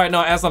thinking about right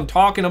now as I'm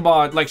talking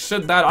about, like,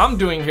 shit that I'm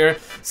doing here.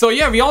 So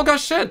yeah, we all got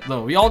shit,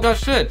 though. We all got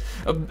shit.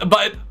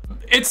 But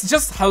it's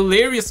just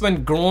hilarious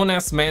when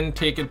grown-ass men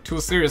take it too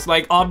serious.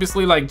 Like,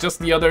 obviously, like, just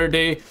the other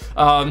day,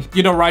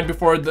 you know, right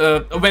before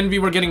when we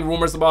were getting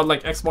rumors about,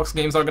 like, Xbox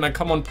games are gonna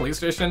come on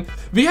PlayStation,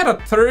 we had a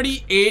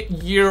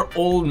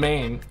 38-year-old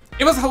man.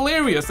 It was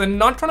hilarious, and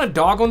not trying to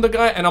dog on the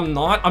guy, and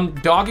I'm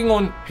dogging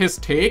on his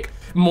take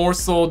more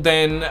so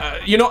than,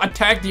 you know,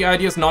 attack the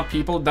ideas, not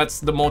people. That's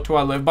the motto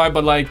I live by.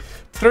 But, like,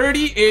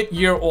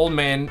 38-year-old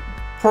man,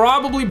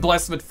 probably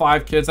blessed with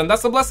 5 kids, and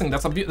that's a blessing.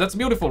 That's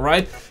beautiful,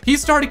 right? He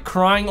started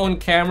crying on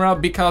camera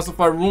because of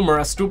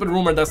a stupid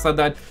rumor that said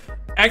that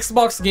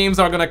Xbox games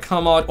are gonna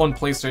come out on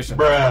PlayStation.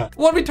 Bruh.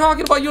 What are we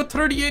talking about? You're a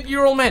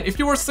 38-year-old man. If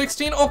you were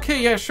 16,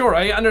 okay, yeah, sure,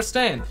 I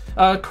understand.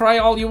 Cry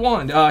all you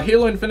want.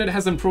 Halo Infinite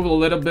has improved a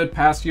little bit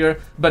past year,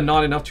 but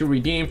not enough to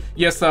redeem.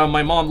 Yes,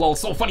 my mom, lol,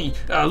 so funny.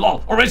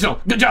 Lol, original,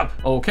 good job.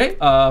 Okay,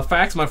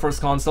 facts, my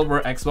first console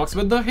were Xbox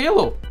with the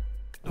Halo.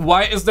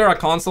 Why is there a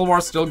console war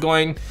still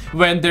going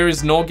when there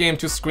is no game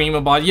to scream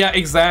about? Yeah,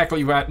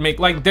 exactly, Ratmake.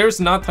 Like, there's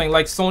nothing.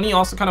 Like, Sony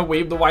also kind of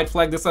waved the white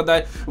flag. They said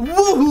that,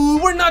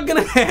 woohoo, we're not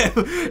gonna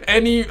have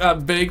any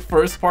big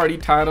first-party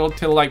title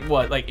till, like,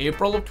 what, like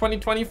April of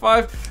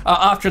 2025?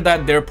 After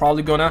that, they're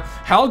probably gonna.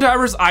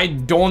 Helldivers, I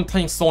don't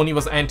think Sony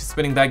was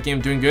anticipating that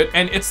game doing good.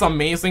 And it's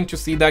amazing to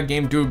see that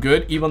game do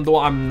good, even though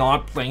I'm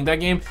not playing that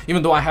game,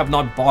 even though I have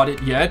not bought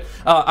it yet.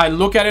 I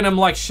look at it and I'm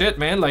like, shit,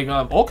 man, like,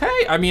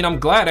 okay. I mean, I'm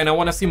glad, and I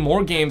want to see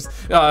more games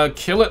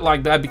kill it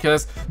like that,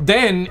 because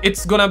then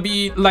it's gonna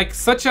be like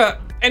such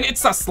a, and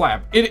it's a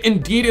slap. It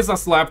indeed is a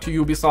slap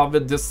to Ubisoft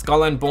with this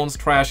Skull and Bones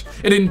trash.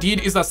 It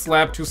indeed is a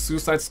slap to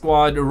Suicide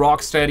Squad,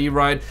 Rocksteady,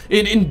 right?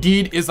 It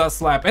indeed is a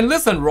slap. And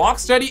listen,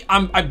 Rocksteady,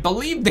 I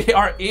believe they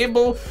are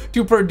able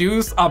to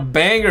produce a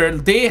banger.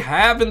 They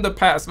have in the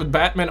past with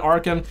Batman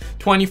Arkham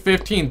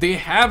 2015. They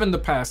have in the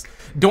past.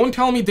 Don't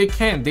tell me they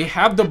can't. They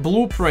have the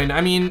blueprint.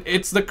 I mean,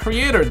 it's the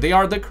creator. They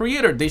are the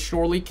creator. They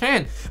surely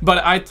can.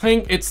 But I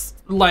think it's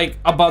like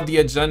about the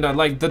agenda.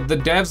 Like the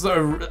devs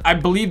are, I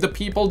believe the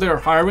people they're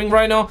hiring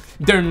right now,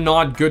 they're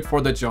not good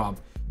for the job.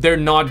 They're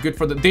not good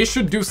for the, they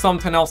should do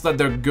something else that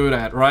they're good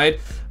at, right?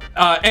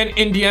 And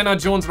Indiana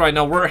Jones right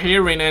now, we're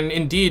hearing, and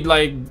indeed,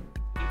 like,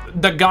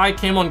 the guy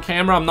came on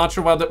camera. I'm not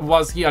sure whether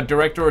was he a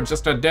director or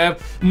just a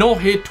dev. No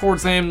hate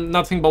towards him,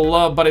 nothing but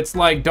love. But it's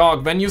like,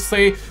 dog, when you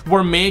say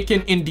we're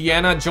making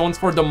Indiana Jones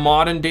for the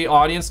modern day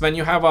audience, when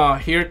you have a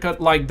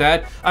haircut like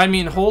that, I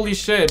mean, holy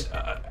shit.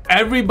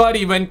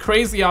 Everybody went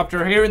crazy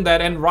after hearing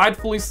that, and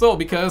rightfully so,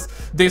 because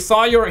they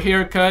saw your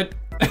haircut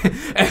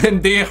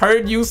and they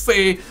heard you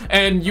say,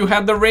 and you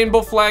had the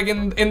rainbow flag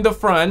in the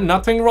front.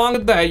 Nothing wrong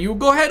with that. You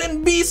go ahead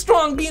and be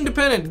strong, be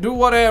independent, do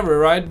whatever,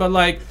 right? But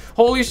like,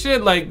 holy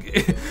shit,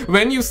 like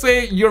when you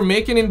say you're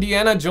making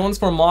Indiana Jones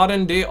for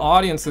modern day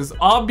audiences,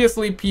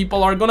 obviously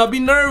people are gonna be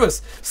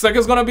nervous.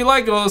 Sega's gonna be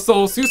like, oh,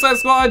 so Suicide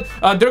Squad,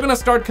 they're gonna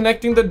start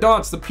connecting the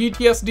dots. The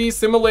PTSD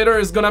simulator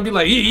is gonna be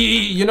like,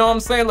 you know what I'm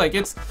saying? Like,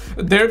 it's,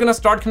 they're gonna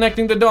start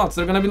connecting the dots.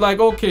 They're gonna be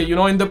like, okay, you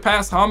know, in the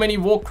past, how many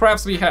woke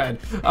crafts we had?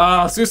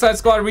 Suicide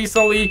Squad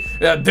recently,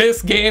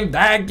 this game,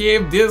 that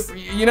game, this,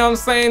 you know what I'm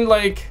saying?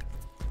 Like,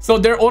 so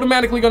they're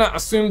automatically gonna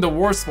assume the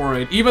worst for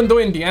it. Even though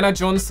Indiana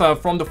Jones,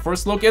 from the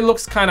first look, it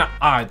looks kind of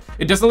odd.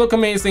 It doesn't look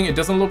amazing. It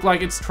doesn't look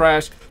like it's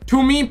trash.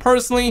 To me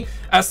personally,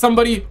 as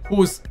somebody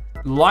who's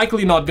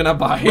likely not gonna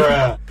buy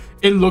it,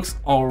 it looks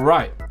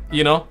alright,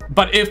 you know?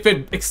 But if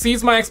it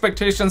exceeds my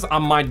expectations, I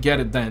might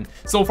get it then.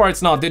 So far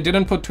it's not. They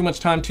didn't put too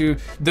much time to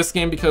this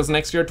game, because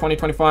next year,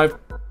 2025,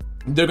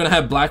 they're gonna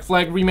have Black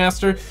Flag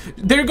remaster.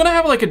 They're gonna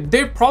have like a,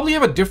 they probably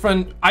have a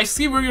different, I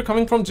see where you're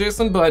coming from,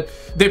 Jason, but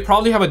they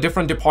probably have a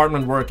different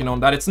department working on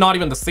that. It's not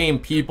even the same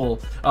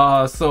people.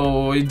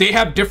 So they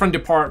have different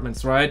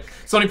departments, right?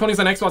 Sony Ponies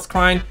and Xbox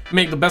crying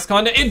make the best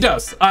content. It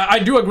does. I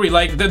do agree.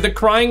 Like the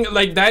crying,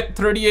 like that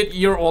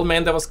 38-year-old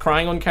man that was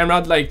crying on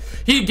camera, like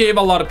he gave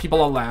a lot of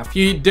people a laugh.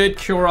 He did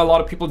cure a lot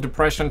of people's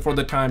depression for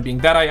the time being.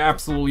 That I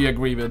absolutely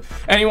agree with.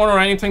 Anyone or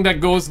anything that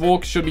goes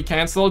woke should be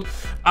canceled.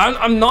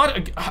 I'm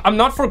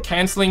not for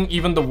canceling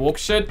even the woke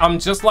shit. I'm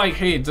just like,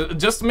 hey,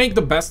 just make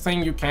the best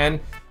thing you can,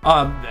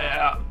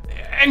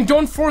 and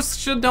don't force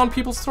shit down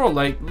people's throat.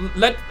 Like,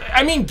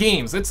 I mean,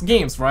 games, it's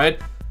games, right?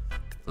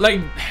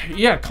 Like,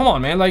 yeah, come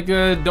on, man. Like,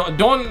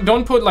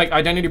 don't put like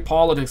identity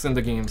politics in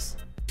the games.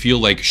 Feel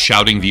like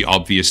shouting the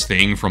obvious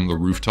thing from the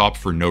rooftop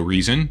for no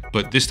reason,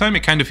 but this time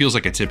it kind of feels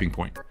like a tipping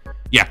point.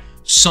 Yeah,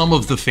 some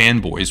of the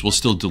fanboys will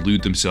still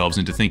delude themselves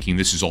into thinking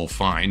this is all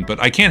fine, but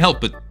I can't help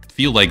but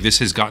feel like this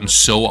has gotten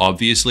so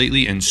obvious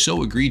lately and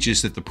so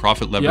egregious that the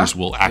profit levers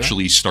will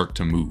actually start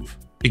to move.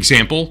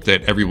 Example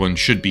that everyone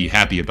should be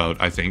happy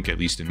about, I think, at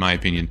least in my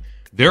opinion.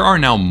 There are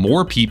now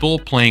more people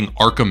playing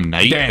Arkham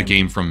Knight, a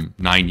game from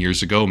 9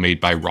 years ago made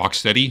by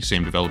Rocksteady,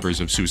 same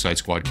developers of Suicide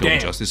Squad, Kill the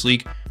Justice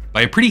League,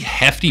 by a pretty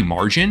hefty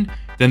margin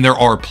than there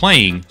are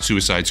playing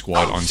Suicide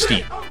Squad on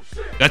Steam.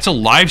 That's a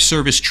live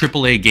service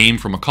AAA game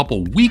from a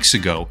couple weeks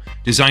ago,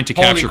 designed to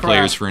capture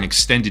players for an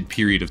extended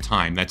period of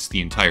time. That's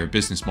the entire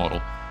business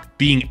model.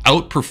 Being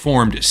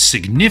outperformed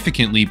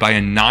significantly by a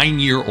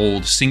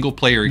 9-year-old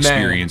single-player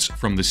experience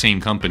from the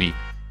same company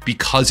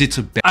because it's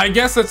a. I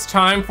guess it's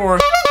time for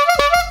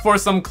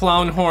some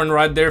clown horn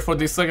right there for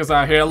these suckers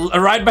out here.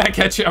 Right back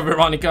at you,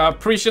 Veronica.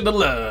 Appreciate the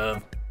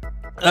love.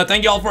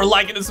 Thank y'all for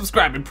liking and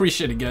subscribing.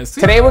 Appreciate it, guys.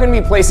 Today we're going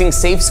to be placing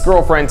Safe's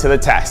girlfriend to the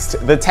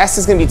test. The test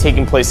is going to be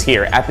taking place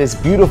here at this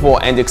beautiful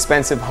and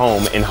expensive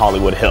home in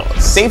Hollywood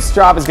Hills. Safe's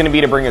job is going to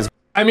be to bring his.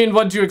 I mean,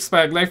 what do you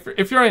expect? Like,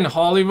 if you're in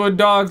Hollywood,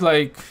 dog,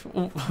 like,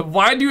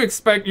 why do you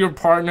expect your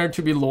partner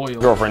to be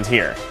loyal? Girlfriend's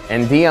here,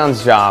 and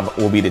Dion's job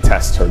will be to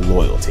test her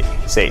loyalty.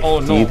 Safe,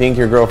 do you think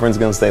your girlfriend's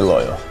gonna stay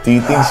loyal? Do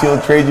you think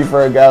she'll trade you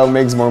for a guy who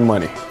makes more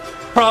money?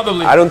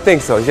 Probably. I don't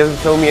think so. He hasn't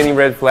shown me any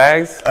red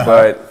flags,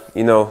 but,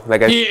 you know,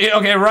 like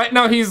okay, right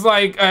now he's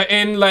like,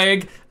 in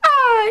like,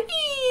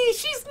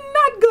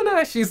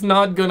 she's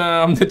not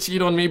gonna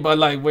cheat on me, but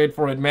like, wait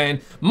for it, man.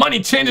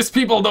 Money changes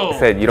people, though. I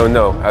said, you don't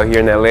know. Out here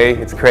in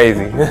LA, it's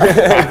crazy.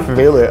 I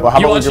feel it. Well, how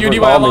about we give her a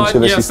call, make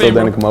sure that she's still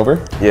going to come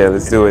over? Yeah,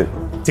 let's do it.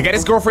 To get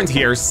his girlfriend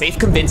here, Safe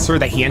convinced her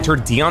that he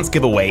entered Dion's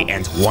giveaway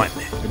and won.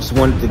 I just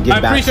wanted to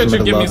give back some of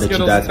the love that you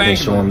guys have been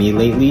showing me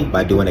lately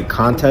by doing a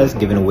contest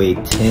giving away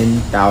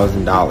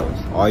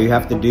 $10,000. All you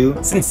have to do...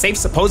 Since Safe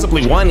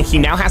supposedly won, he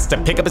now has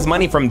to pick up his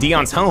money from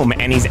Dion's home,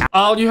 and he's...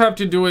 All you have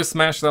to do is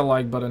smash that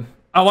like button.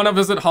 I want to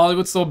visit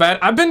Hollywood so bad.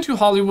 I've been to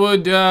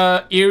Hollywood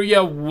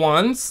area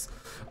once.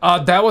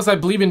 That was, I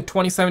believe, in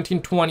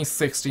 2017,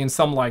 2016,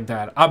 something like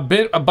that. I've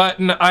been, but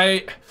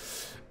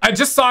I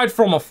just saw it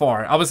from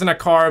afar. I was in a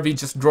car, we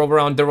just drove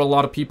around, there were a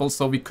lot of people,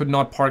 so we could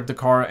not park the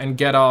car and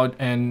get out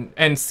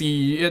and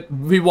see it.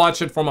 We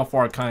watched it from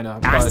afar, kind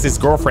of. Asked his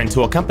girlfriend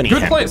to accompany him.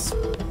 Good place.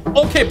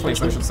 Okay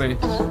place, I should say.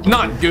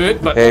 Not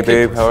good, but hey,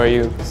 okay babe, how are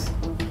you?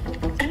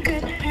 I'm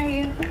good, how are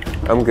you?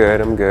 I'm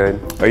good, I'm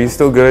good. Are you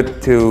still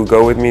good to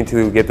go with me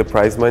to get the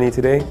prize money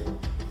today?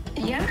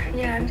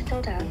 Yeah, I'm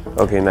still down.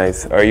 Okay,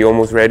 nice. Are you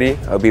almost ready?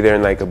 I'll be there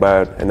in like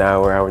about an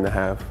hour, hour and a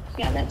half.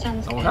 Yeah, that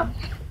sounds good.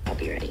 I'll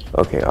be ready.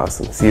 Okay,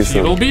 awesome. See you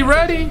soon. She'll be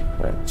ready.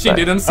 Right, she bye.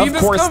 didn't see this coming.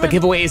 Of course, the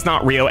giveaway is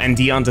not real, and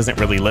Dion doesn't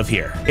really live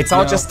here. It's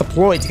all just a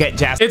ploy to get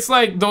Jazz. It's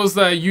like those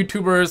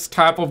YouTubers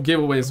type of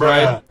giveaways,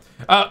 right?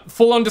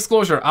 Full-on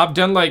disclosure, I've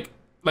done like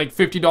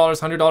 $50,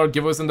 $100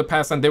 giveaways in the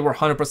past, and they were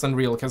 100%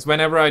 real. Because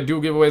whenever I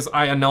do giveaways,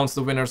 I announce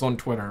the winners on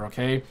Twitter.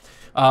 Okay.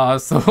 But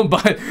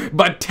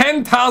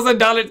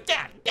 $10,000,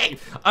 yeah, dang.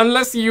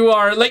 Unless you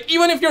are like,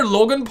 even if you're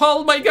Logan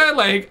Paul, my guy,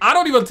 like I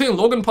don't even think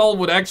Logan Paul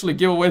would actually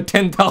give away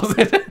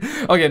 10,000.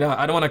 Okay, no,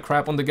 I don't want to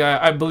crap on the guy.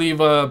 I believe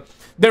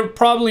there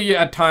probably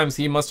at times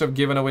he must have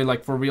given away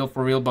like for real,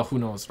 but who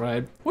knows,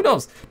 right? Who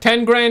knows?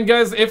 10 grand,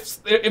 guys.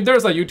 If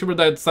there's a YouTuber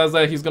that says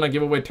that he's gonna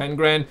give away 10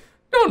 grand,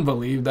 don't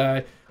believe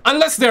that.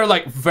 Unless they're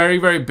like very,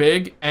 very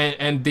big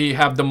and they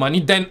have the money,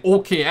 then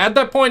okay, at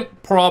that point,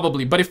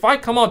 probably. But if I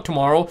come out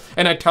tomorrow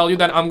and I tell you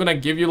that I'm gonna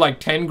give you like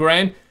 10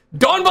 grand,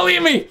 don't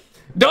believe me!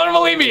 Don't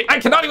believe me! I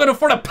cannot even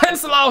afford a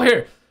pencil out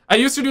here! I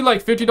used to do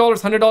like $50,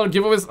 $100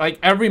 giveaways like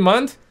every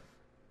month,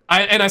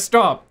 and I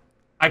stopped.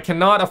 I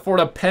cannot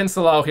afford a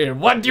pencil out here.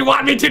 What do you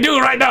want me to do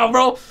right now,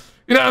 bro?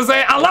 You know what I'm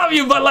saying? I love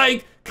you, but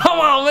like, come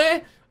on,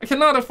 man! I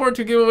cannot afford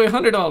to give away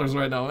 $100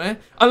 right now, man.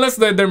 Unless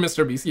they're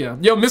Mr. Beast, yeah.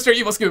 Yo, Mr.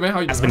 E, what's good, man?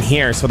 How you doing? Has been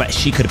here so that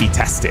she could be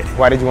tested.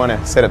 Why did you want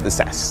to set up this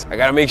test? I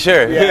gotta make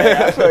sure.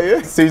 Yeah, I feel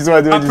you. So you just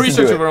want to do it. I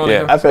appreciate you,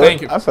 Veronica. Yeah, I feel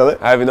Thank it. you. I feel it.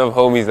 I have enough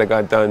homies that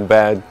got done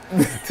bad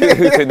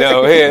to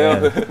know, you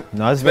know?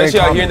 No, it's very especially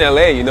out here in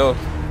LA, you know.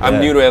 I'm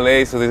new to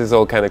LA, so this is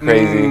all kind of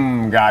crazy.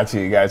 Got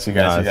you.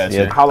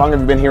 How long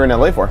have you been here in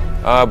LA for?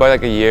 About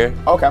like a year.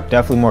 Okay.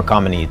 Definitely more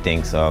common than you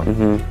think, so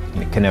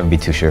you can never be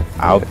too sure.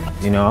 I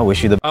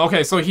wish you the best.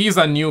 Okay, so he's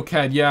a new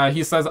cat. Yeah,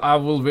 he says I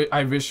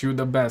wish you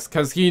the best,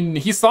 because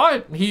he saw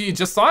it. He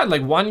just saw it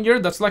like 1 year.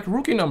 That's like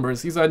rookie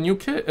numbers. He's a new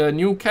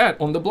cat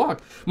on the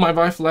block. My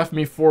wife left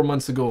me 4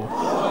 months ago.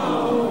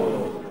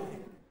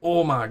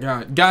 Oh my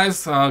god,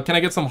 guys, can I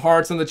get some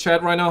hearts in the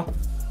chat right now?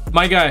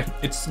 My guy,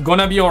 it's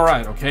gonna be all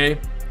right, okay?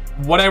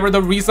 Whatever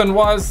the reason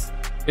was,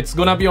 it's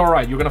gonna be all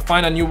right. You're gonna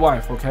find a new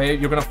wife, okay?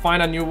 You're gonna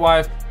find a new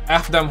wife.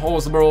 F them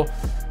hoes, bro.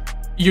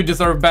 You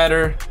deserve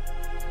better.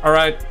 All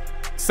right,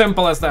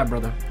 simple as that,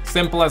 brother.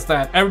 Simple as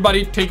that.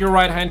 Everybody, take your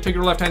right hand, take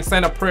your left hand,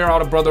 send a prayer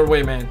out of brother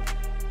way, man.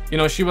 You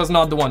know, she was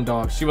not the one,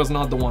 dog. She was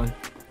not the one.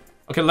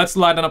 Okay, let's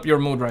lighten up your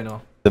mood right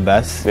now. The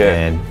best,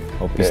 and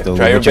hope you still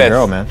try live with your your best.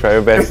 girl, man. Try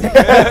your best.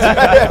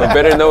 But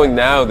better knowing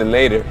now than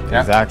later.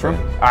 Yeah, exactly.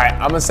 All right,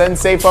 I'm gonna send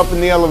Safe up in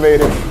the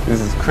elevator.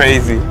 This is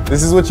crazy.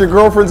 This is what your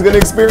girlfriend's gonna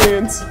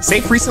experience.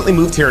 Safe recently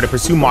moved here to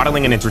pursue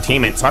modeling and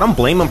entertainment, so I don't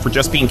blame him for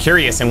just being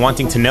curious and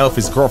wanting to know if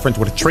his girlfriend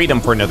would trade him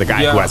for another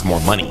guy who has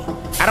more money.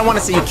 I don't want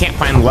to say you can't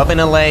find love in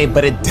LA,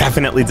 but it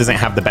definitely doesn't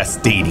have the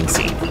best dating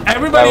scene.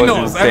 Everybody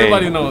knows. Insane.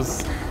 Everybody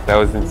knows. That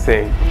was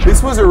insane.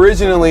 This was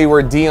originally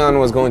where Dion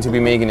was going to be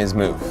making his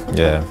move.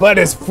 Yeah. But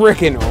it's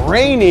freaking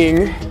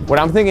raining. What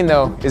I'm thinking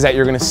though is that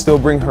you're gonna still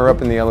bring her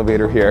up in the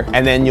elevator here,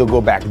 and then you'll go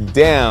back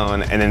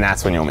down, and then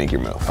that's when you'll make your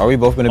move. Are we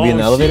both gonna be in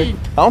the elevator?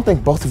 I don't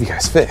think both of you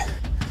guys fit,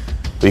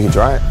 but you can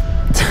try it.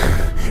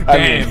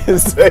 Damn.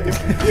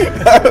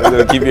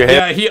 Keep your head.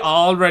 Yeah, he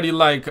already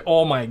like,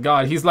 oh my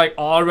god, he's like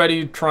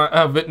already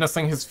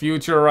witnessing his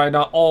future right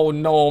now. Oh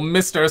no,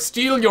 Mr.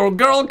 Steal your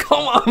girl,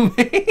 come on,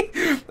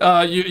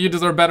 man. You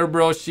deserve better,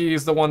 bro.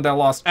 She's the one that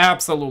lost.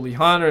 Absolutely,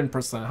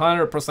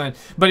 100%.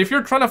 But if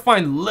you're trying to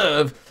find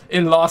love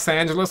in Los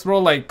Angeles, bro,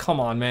 like, come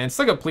on, man.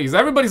 Sucker, please.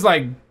 Everybody's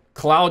like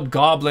Cloud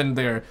Goblin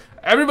there.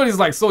 Everybody's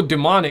like so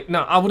demonic.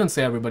 No, I wouldn't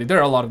say everybody. There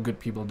are a lot of good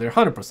people there,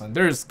 100%.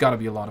 There's gotta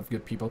be a lot of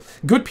good people.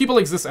 Good people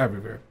exist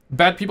everywhere.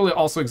 Bad people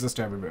also exist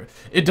everywhere.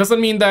 It doesn't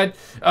mean that,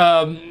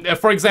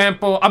 for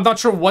example, I'm not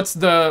sure what's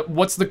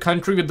the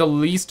country with the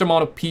least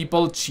amount of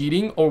people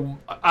cheating, or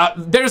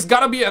there's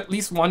gotta be at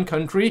least one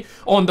country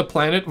on the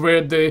planet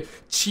where the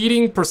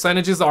cheating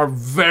percentages are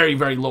very,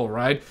 very low,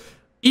 right?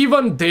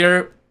 Even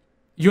there,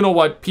 you know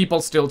what, people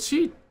still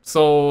cheat.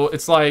 So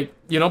it's like,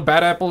 you know,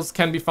 bad apples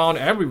can be found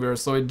everywhere,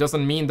 so it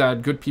doesn't mean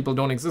that good people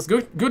don't exist.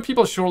 Good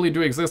people surely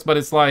do exist, but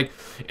it's like,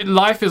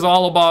 life is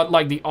all about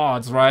like the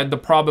odds, right? The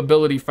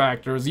probability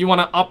factors. You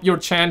want to up your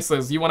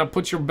chances. You want to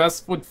put your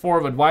best foot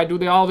forward. Why do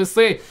they always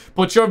say,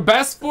 put your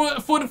best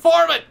foot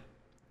forward?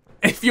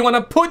 if you want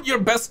to put your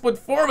best foot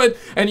forward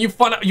and you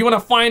want to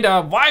find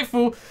a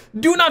waifu,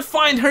 do not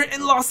find her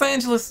in Los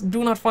Angeles.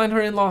 Do not find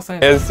her in Los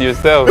Angeles. Yes,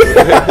 yourself.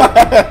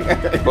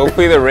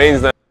 Hopefully the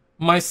rain's not.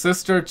 My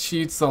sister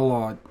cheats a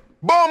lot.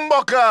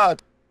 Bomba.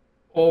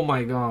 Oh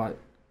my god.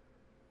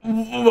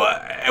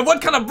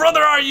 What kind of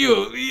brother are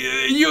you?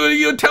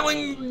 You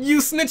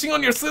snitching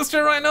on your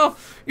sister right now?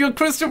 You're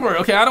Christopher.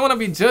 Okay, I don't want to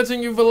be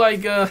judging you, but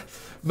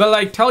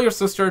like tell your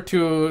sister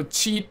to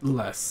cheat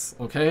less.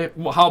 Okay,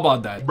 well, how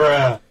about that?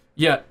 Bruh.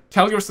 Yeah,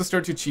 tell your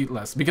sister to cheat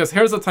less, because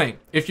here's the thing: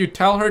 if you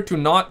tell her to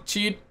not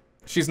cheat,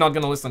 she's not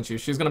gonna listen to you.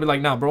 She's gonna be like,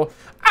 nah, bro,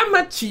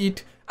 I'ma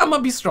cheat. I'ma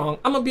be strong.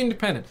 I'ma be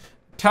independent.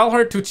 Tell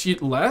her to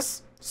cheat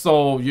less,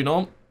 so you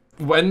know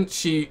when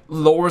she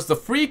lowers the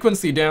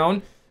frequency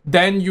down.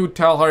 Then you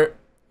tell her,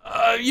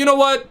 you know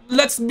what,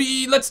 let's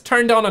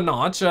turn down a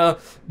notch,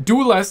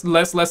 do less,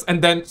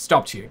 and then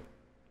stop cheating.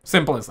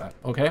 Simple as that,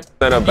 okay? It's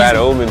not a bad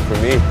omen for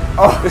me.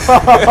 It's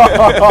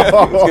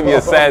gonna be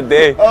a sad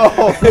day.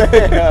 Oh,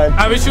 man.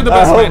 I wish you the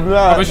best, man.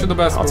 I wish you the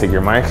best. I'll take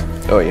your mic.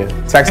 Oh, yeah.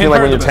 Text me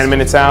like when you're 10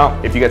 minutes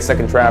out. If you get stuck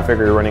in traffic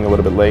or you're running a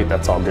little bit late,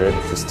 that's all good.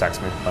 Just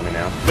text me. Let me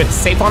know. With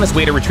Safe on his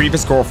way to retrieve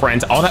his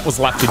girlfriend, all that was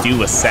left to do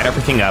was set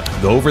everything up,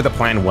 go over the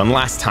plan one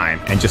last time,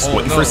 and just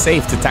wait for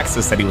Safe to text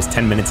us that he was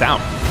 10 minutes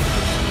out.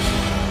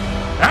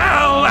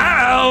 Ow,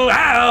 ow,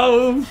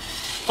 ow!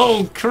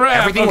 Oh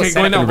crap! Everything was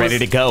set up and ready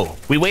to go.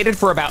 We waited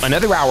for about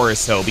another hour or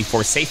so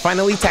before Safe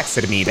finally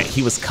texted me that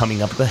he was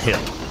coming up the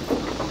hill.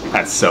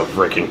 That's so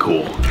freaking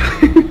cool.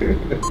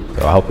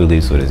 So I hope he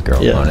leaves with his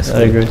girl, honestly.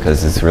 I agree.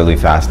 Because it's really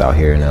fast out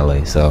here in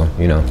LA. So,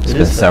 you know, it's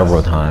been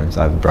several times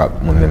I've brought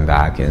women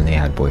back and they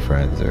had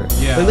boyfriends or...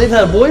 Yeah. And they've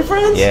had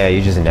boyfriends? Yeah,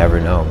 you just never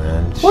know,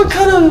 man. It's what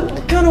kind of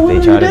women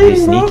they try are you to dating, be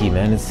sneaky, bro?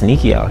 man. It's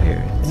sneaky out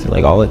here. It's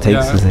like all it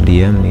takes is a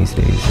DM these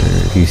days.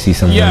 Or if you see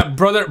someone... Yeah,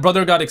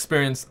 brother got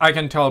experience. I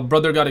can tell.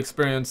 Brother got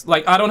experience.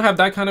 Like, I don't have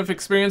that kind of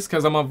experience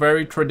because I'm a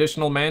very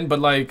traditional man. But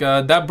like,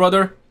 that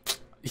brother...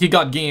 He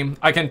got game.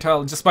 I can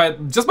tell just by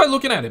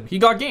looking at him. He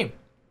got game.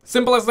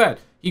 Simple as that.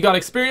 He got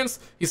experience.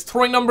 He's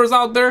throwing numbers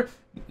out there,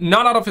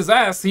 not out of his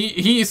ass.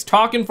 He's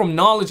talking from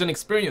knowledge and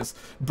experience.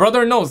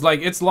 Brother knows, like,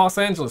 it's Los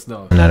Angeles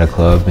though. At a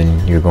club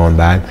and you're going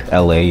back,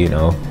 LA, you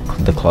know,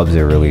 the clubs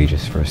are really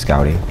just for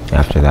scouting.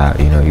 After that,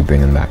 you know, you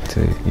bring them back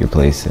to your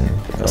place and...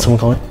 You know, someone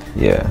calling?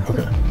 Yeah.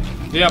 Okay.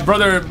 Yeah,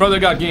 brother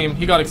got game.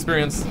 He got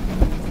experience.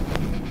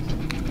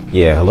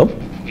 Yeah, hello?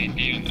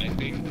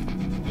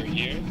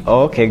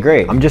 Oh, okay,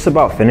 great. I'm just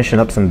about finishing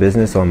up some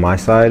business on my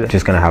side.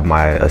 Just gonna have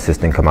my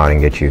assistant come out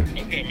and get you.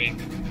 Okay, mate.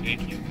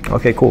 Thank you.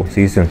 Okay, cool.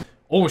 See you soon.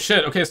 Oh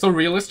shit. Okay, so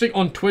Realistic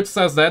on Twitch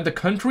says that the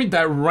country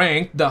that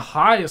ranked the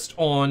highest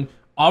on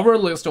our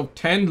list of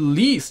 10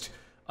 least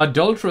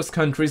adulterous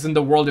countries in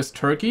the world is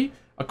Turkey.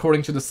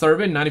 According to the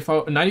survey,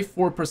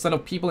 94%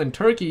 of people in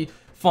Turkey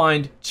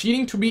find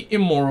cheating to be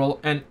immoral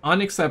and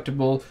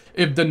unacceptable.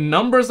 If the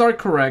numbers are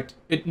correct,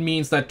 it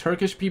means that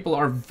Turkish people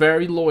are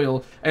very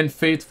loyal and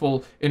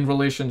faithful in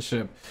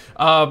relationship.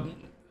 I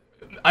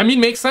mean,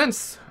 makes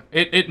sense.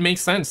 It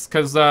makes sense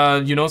because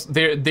you know,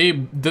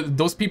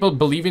 those people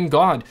believe in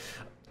God.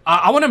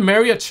 I want to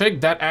marry a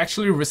chick that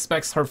actually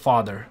respects her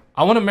father.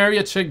 I want to marry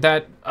a chick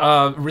that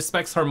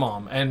respects her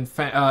mom and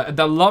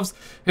that loves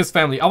his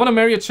family. I want to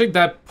marry a chick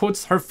that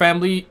puts her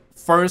family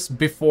first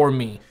before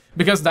me.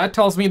 Because that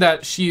tells me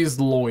that she is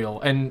loyal,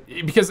 and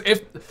because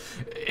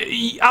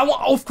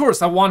of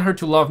course I want her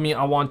to love me,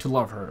 I want to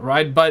love her,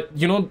 right? But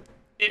you know,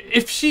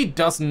 if she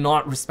does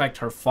not respect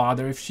her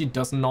father, if she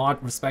does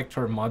not respect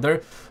her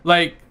mother,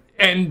 like,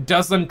 and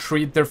doesn't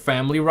treat their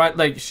family right,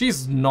 like,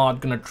 she's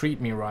not gonna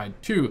treat me right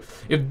too.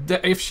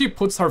 If she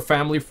puts her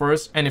family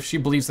first, and if she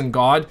believes in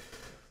God,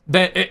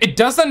 then it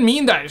doesn't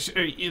mean that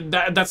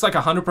that's like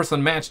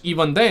 100% match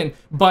even then.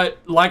 But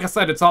like I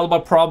said, it's all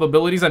about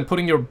probabilities and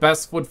putting your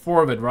best foot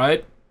forward,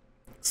 right?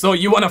 So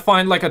you want to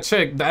find like a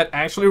chick that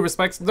actually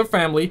respects their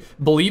family,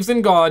 believes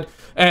in God,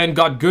 and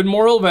got good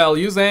moral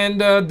values,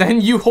 and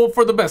then you hope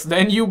for the best.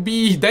 Then you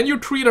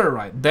treat her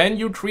right. Then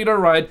you treat her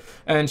right,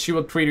 and she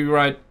will treat you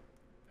right.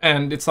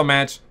 And it's a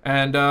match,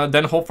 and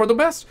then hope for the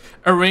best.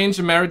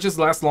 Arranged marriages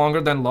last longer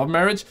than love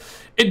marriage.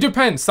 It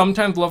depends.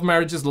 Sometimes love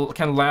marriages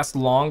can last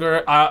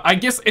longer. I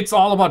guess it's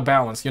all about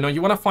balance. You know, you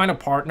want to find a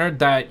partner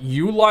that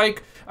you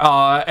like,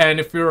 and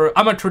if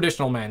I'm a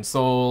traditional man,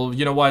 so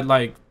you know what,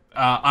 like,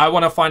 I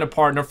want to find a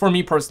partner. For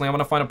me personally, I want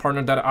to find a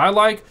partner that I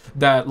like,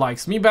 that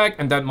likes me back,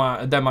 and that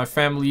my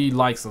family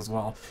likes as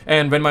well.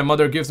 And when my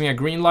mother gives me a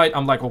green light,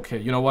 I'm like, okay,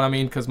 you know what I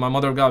mean? Because my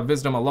mother got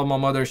wisdom. I love my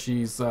mother.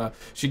 She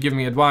gives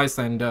me advice,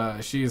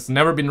 and she's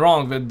never been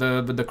wrong with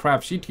the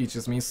crap she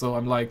teaches me. So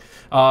I'm like,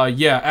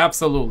 yeah,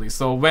 absolutely.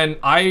 So when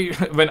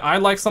I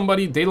like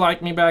somebody, they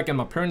like me back, and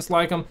my parents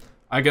like them,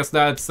 I guess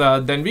that's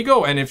then we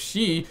go. And if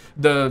she,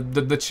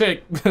 the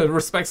chick,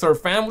 respects her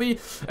family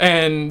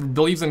and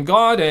believes in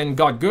God and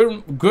got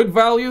good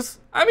values,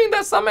 I mean,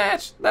 that's a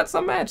match. That's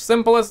a match.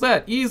 Simple as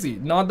that. Easy.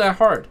 Not that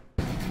hard.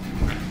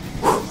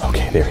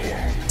 Okay, they're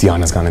here.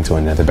 Deanna's gone into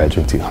another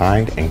bedroom to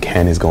hide, and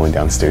Ken is going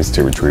downstairs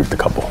to retrieve the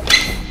couple.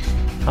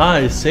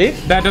 Hi,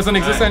 Safe? That doesn't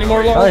exist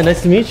anymore, Laura? Hi,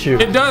 nice to meet you.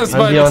 It does, I'm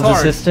but Deon's it's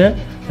hard.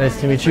 assistant. Nice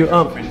to meet you.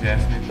 Oh,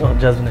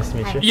 Jasmine, nice to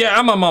meet you. Yeah,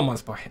 I'm a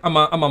mama's boy. I'm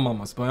a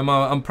mama's boy.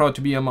 I'm proud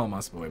to be a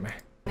mama's boy, man.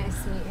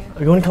 Nice to meet you. Are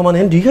you going to come on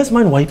in? Do you guys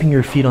mind wiping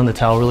your feet on the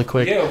towel really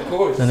quick? Yeah, of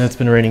course. And it's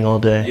been raining all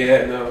day.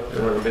 Yeah, no. I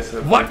don't want to miss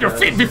it. Wipe your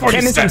feet before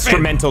Ken you is step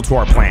instrumental to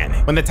our plan.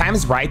 When the time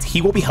is right,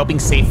 he will be helping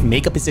Safe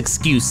make up his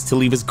excuse to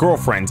leave his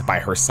girlfriend by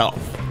herself.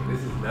 This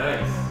is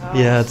nice.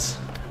 Yeah, it's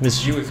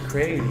Mr. You is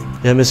crazy.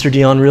 Yeah, Mr.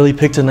 Dion really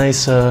picked a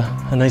nice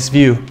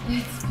view.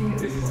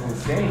 This is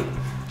insane.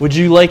 Would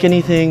you like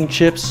anything?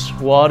 Chips,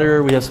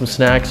 water? We have some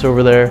snacks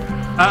over there.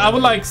 I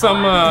would like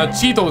some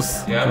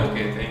Cheetos. Yeah, I'm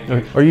okay,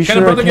 thank you. Are you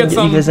sure I can get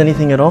you guys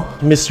anything at all?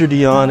 Mr.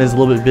 Dion is a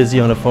little bit busy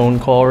on a phone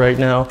call right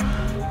now.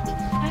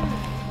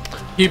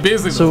 He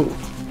busy. So,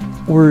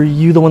 were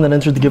you the one that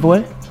entered the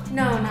giveaway?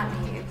 No, not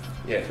me.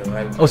 Yeah, no,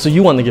 I... Oh, so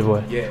you won the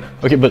giveaway? Yeah.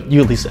 Okay, but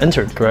you at least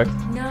entered, correct?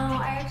 No,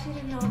 I actually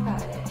didn't know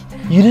about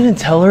it. You didn't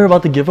tell her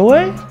about the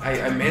giveaway?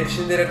 I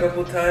mentioned it a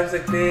couple times, I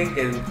think,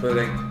 but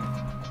like,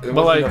 there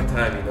wasn't enough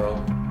time, you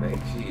know? Like,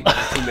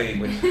 it's too late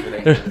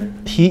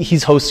when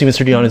He's hosting,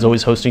 Mr. Dion is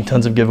always hosting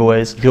tons of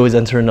giveaways. You always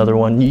enter another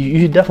one.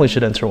 You definitely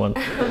should enter one.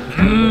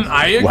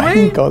 I agree. Why are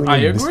you calling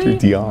him Mr.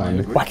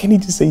 Dion? Why can't he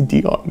just say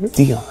Dion?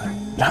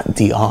 Dion, not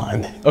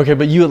Dion. Okay,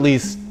 but you at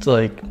least,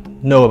 like,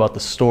 know about the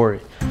story,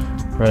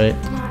 right?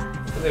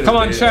 Come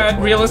on,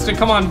 Chad. Realistic.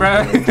 Come on,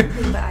 bruh.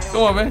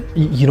 Come on, man.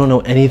 You don't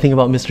know anything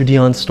about Mr.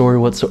 Dion's story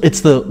whatsoever.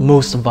 It's the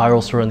most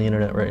viral story on the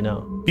internet right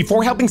now.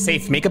 Before helping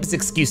Safe make up his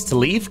excuse to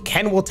leave,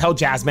 Ken will tell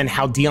Jasmine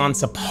how Dion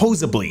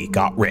supposedly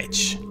got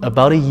rich.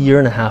 About a year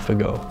and a half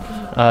ago,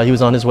 he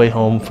was on his way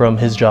home from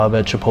his job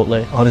at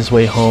Chipotle. On his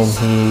way home,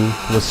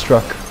 he was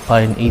struck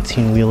by an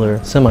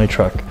 18-wheeler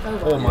semi-truck.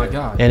 Oh my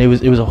god. And it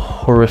was a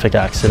horrific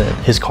accident.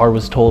 His car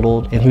was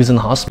totaled and he was in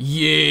the hospital.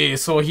 Yeah,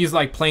 so he's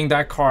like playing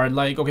that card.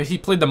 Like, okay, he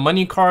played the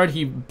money card,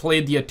 he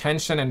played the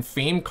attention and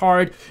fame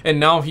card, and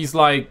now he's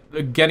like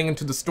getting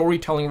into the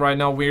storytelling right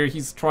now where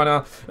he's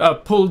trying to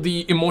pull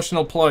the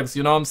emotional plugs,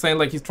 you know what I'm saying?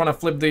 Like he's trying to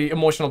flip the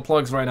emotional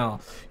plugs right now,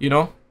 you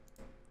know?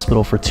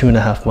 Hospital for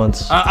 2.5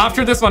 months.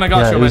 After this one, I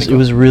got you. It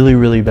was really,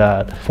 really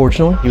bad.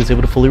 Fortunately, he was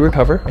able to fully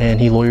recover and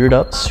he lawyered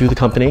up, sued the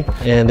company,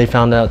 and they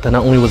found out that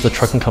not only was the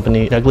trucking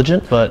company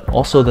negligent, but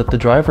also that the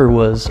driver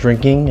was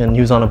drinking and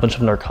he was on a bunch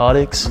of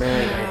narcotics.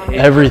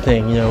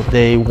 Everything, you know.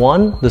 They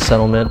won the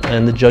settlement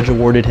and the judge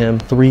awarded him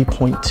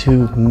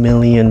 $3.2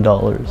 million.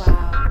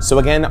 So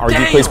again, our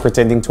Duke is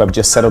pretending to have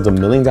just settled $1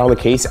 million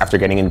case after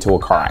getting into a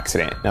car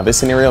accident. Now this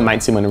scenario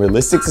might seem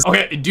unrealistic.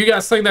 Okay, do you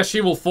guys think that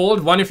she will fold?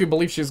 One, if you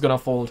believe she's gonna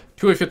fold.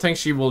 Two, if you think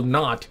she will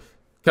not.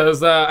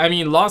 Because, I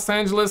mean, Los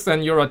Angeles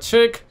and you're a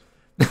chick,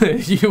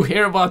 you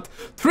hear about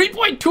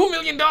 $3.2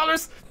 million?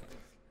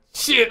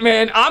 Shit,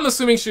 man, I'm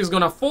assuming she's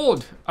gonna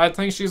fold. I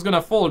think she's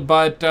gonna fold,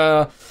 but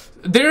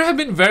there have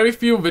been very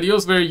few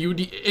videos where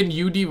in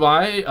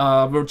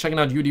UDY, we're checking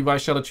out UDY,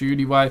 shout out to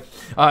UDY.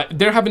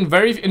 There have been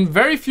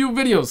very few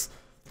videos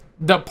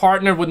the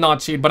partner would not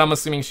cheat, but I'm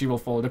assuming she will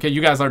fold. Okay,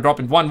 you guys are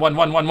dropping 1, 1,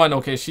 1, 1, 1.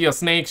 Okay, she a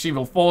snake, she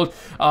will fold.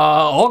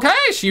 Okay,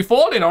 she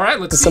folded. All right,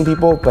 let's see. Some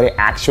people, but it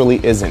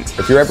actually isn't.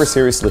 If you're ever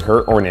seriously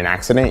hurt or in an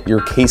accident,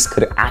 your case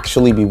could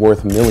actually be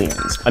worth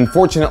millions.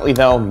 Unfortunately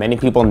though, many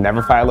people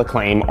never file a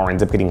claim or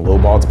end up getting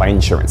lowballed by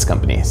insurance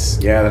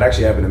companies. Yeah, that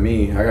actually happened to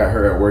me. I got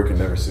hurt at work and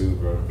never sued,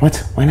 bro.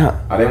 What? Why not?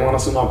 I didn't want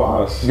to sue my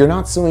boss. You're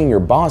not suing your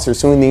boss, you're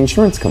suing the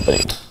insurance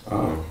company.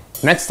 Oh.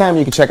 Next time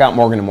you can check out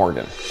Morgan &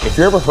 Morgan. If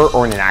you're ever hurt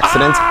or in an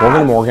accident,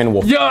 Morgan & Morgan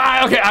will...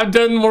 Yeah, okay, I've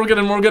done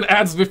Morgan & Morgan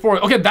ads before.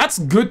 Okay, that's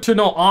good to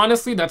know.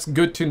 Honestly, that's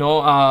good to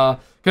know.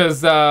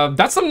 Because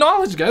that's some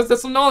knowledge, guys.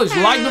 That's some knowledge.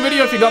 Like the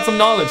video if you got some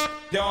knowledge.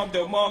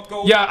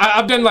 Yeah,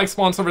 I've done like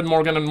sponsored with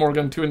Morgan &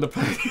 Morgan too in the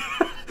past.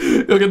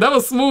 Okay, that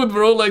was smooth,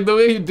 bro. Like the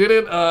way he did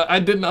it, I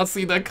did not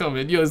see that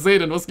coming. Yo,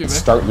 Zayden, what's good, man?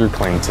 Start your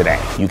claim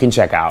today. You can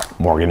check out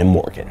Morgan &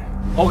 Morgan.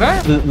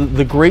 Okay.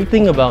 The great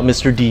thing about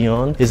Mr.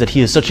 Dion is that he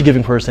is such a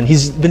giving person.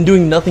 He's been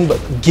doing nothing but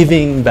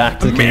giving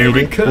back to the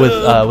community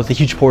with a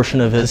huge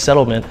portion of his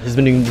settlement. He's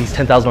been doing these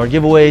 $10,000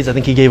 giveaways. I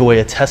think he gave away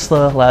a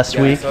Tesla last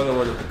week. I saw the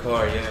one with the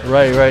car, yeah.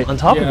 Right. On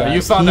top of that, he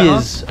is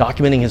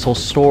documenting his whole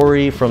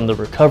story from the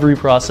recovery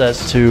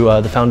process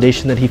to the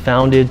foundation that he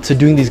founded to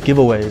doing these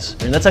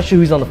giveaways. And that's actually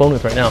who he's on the phone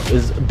with right now.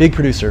 Is a big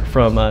producer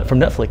from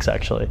Netflix,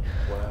 actually.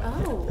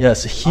 Wow.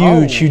 Yes, a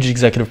huge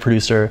executive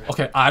producer.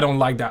 Okay, I don't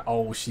like that.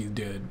 Oh, she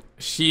did.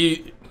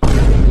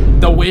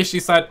 The way she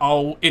said,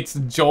 oh, it's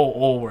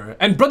JoeWo.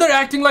 And brother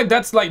acting like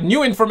that's like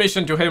new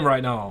information to him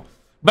right now.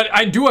 But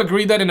I do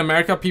agree that in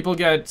America, people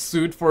get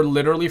sued for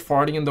literally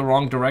farting in the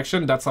wrong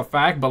direction. That's a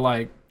fact. But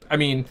like, I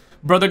mean,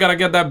 brother gotta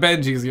get that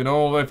Benjis, you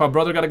know? If a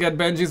brother gotta get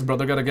Benjis,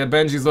 brother gotta get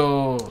Benjis,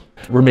 oh.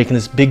 We're making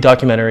this big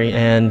documentary,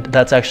 and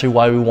that's actually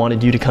why we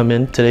wanted you to come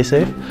in today,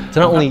 Safe. To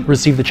not only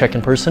receive the check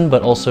in person,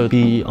 but also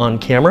be on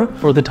camera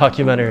for the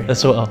documentary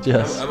as well,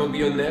 yes. I'm gonna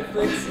be on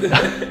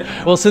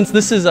Netflix? Well, since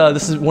this is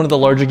one of the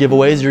larger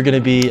giveaways, you're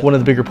gonna be one of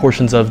the bigger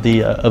portions of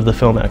the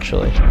film,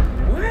 actually.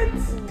 What?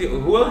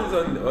 Who else is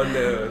on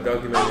the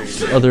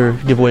documentary? Other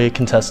giveaway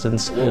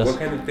contestants. Well, yes. What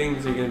kind of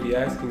things are you gonna be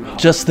asking me?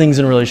 Just things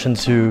in relation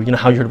to, you know,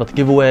 how you heard about the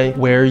giveaway,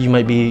 where you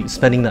might be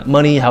spending that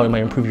money, how it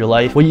might improve your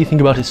life, what do you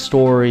think about his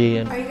story.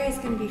 And are you guys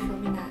gonna be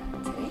filming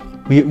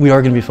We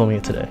are going to be filming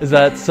it today. Is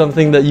that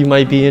something that you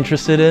might be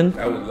interested in?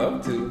 I would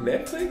love to.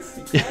 Netflix?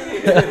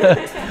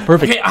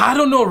 Perfect. Okay, I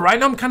don't know. Right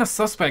now I'm kind of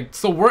suspect.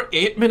 So we're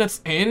 8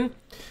 minutes in,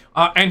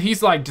 and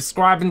he's like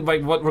describing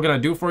like what we're gonna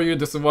do for you.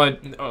 This is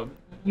what,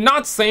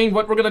 not saying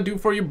what we're gonna do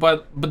for you,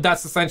 but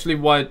that's essentially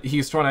what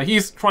he's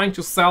trying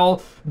to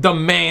sell the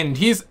man.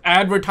 He's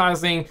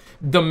advertising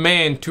the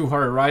man to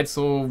her, right?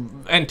 So,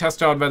 and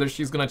test out whether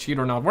she's gonna cheat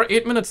or not. We're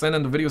 8 minutes in,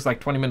 and the video is like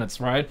 20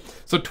 minutes, right?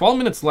 So 12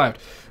 minutes left.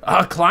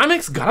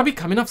 Climax gotta be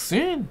coming up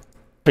soon.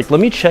 Let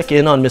me check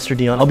in on Mr.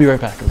 Dion. I'll be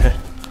right back, okay?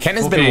 Ken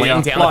has been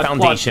laying down a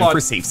foundation for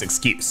Safe's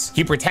excuse.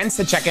 He pretends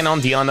to check in on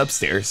Dion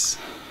upstairs,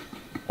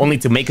 only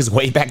to make his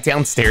way back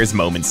downstairs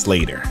moments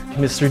later.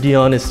 Mr.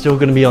 Dion is still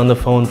going to be on the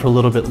phone for a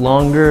little bit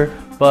longer,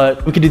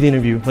 but we could do the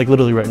interview, like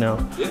literally right now.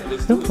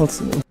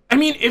 I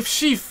mean, if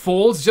she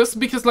folds, just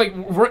because like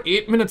we're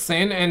 8 minutes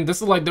in and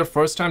this is like their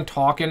first time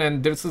talking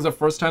and this is the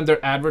first time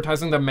they're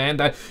advertising the man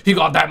that he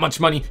got that much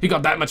money, he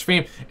got that much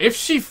fame. If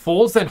she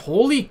folds, then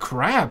holy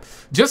crap,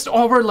 just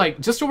over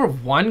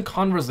one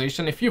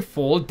conversation, if you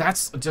fold,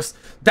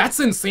 that's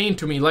insane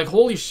to me. Like,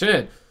 holy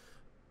shit.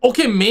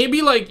 Okay,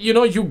 maybe like, you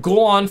know, you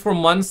go on for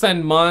months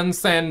and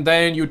months and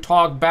then you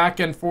talk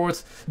back and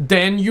forth,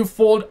 then you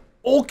fold.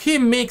 Okay,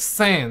 makes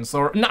sense,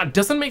 or not,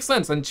 doesn't make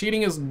sense, and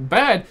cheating is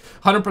bad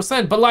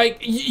 100%, but like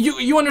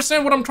you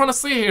understand what I'm trying to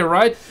say here,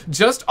 right?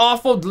 Just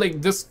off of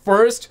like this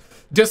first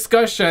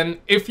discussion,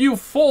 if you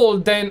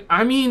fold, then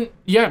I mean,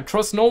 yeah,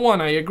 trust no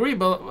one, I agree,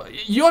 but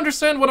you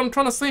understand what I'm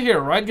trying to say here,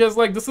 right? Because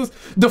like this is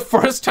the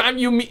first time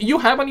you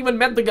haven't even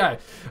met the guy,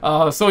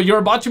 so you're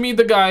about to meet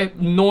the guy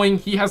knowing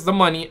he has the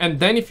money, and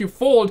then if you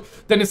fold,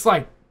 then it's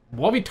like,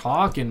 what we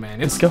talking,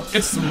 man? It's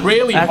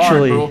really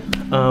hard,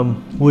 bro.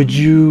 Would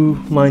you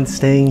mind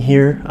staying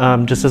here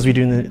just as we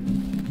do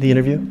the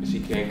interview? She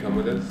can't come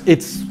with us?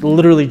 It's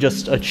literally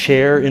just a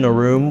chair in a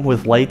room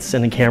with lights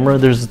and a camera.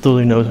 There's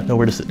literally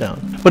nowhere to sit down.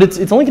 But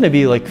it's only going to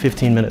be like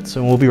 15 minutes,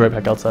 and we'll be right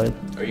back outside.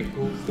 Are you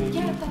cool staying?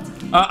 Yeah, that's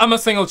okay. I'm a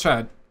single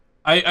Chad.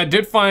 I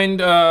did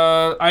find,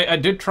 I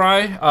did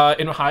try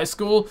in high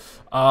school.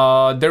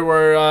 There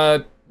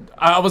were...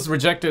 I was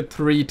rejected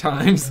 3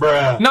 times.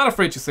 Bruh. Not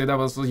afraid to say that,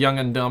 was young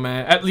and dumb,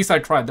 man. At least I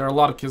tried. There are a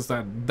lot of kids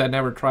that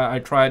never try. I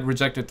tried,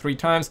 rejected 3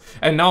 times,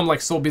 and now I'm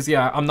like so busy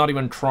I'm not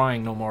even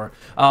trying no more.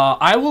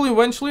 I will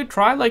eventually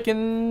try, like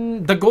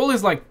the goal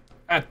is like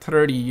at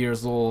 30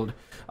 years old.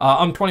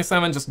 I'm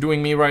 27, just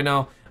doing me right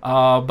now.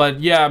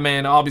 But yeah,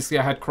 man, obviously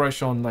I had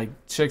crush on like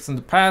chicks in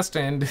the past,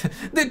 and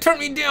they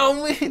turned me down,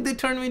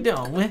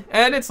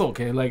 and it's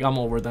okay, like I'm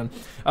over them.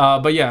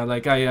 But yeah,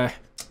 like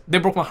they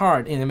broke my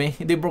heart, you know what I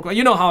mean?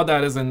 You know how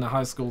that is in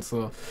high school,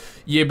 so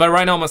yeah. But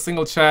right now I'm a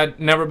single Chad,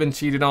 never been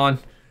cheated on.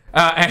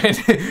 And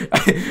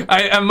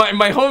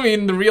my homie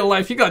in the real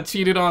life, he got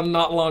cheated on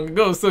not long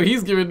ago, so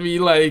he's giving me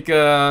like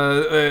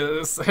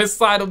his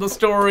side of the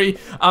story.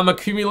 I'm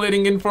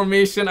accumulating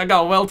information. I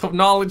got a wealth of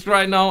knowledge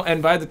right now,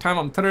 and by the time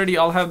I'm 30,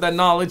 I'll have that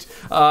knowledge,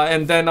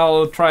 and then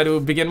I'll try to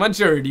begin my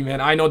journey,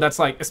 man. I know that's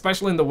like,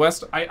 especially in the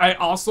West, I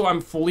also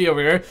am fully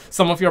aware,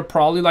 some of you are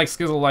probably like,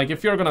 SKizzle, like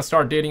if you're gonna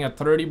start dating at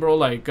 30, bro,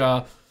 like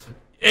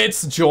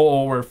it's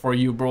Joe over for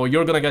you, bro.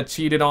 You're gonna get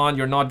cheated on.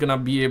 You're not gonna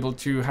be able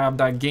to have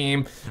that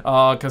game,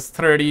 cause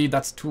 30,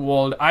 that's too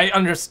old. I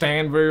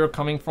understand where you're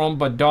coming from,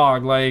 but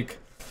dog, like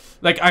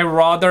I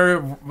rather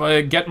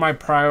get my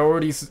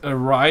priorities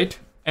right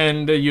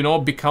and you know,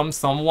 become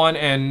someone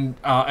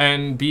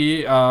and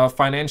be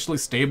financially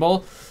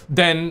stable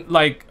than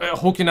like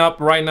hooking up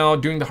right now,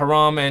 doing the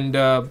haram and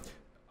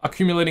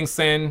accumulating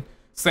sins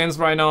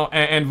right now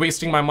and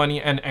wasting my money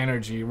and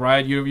energy,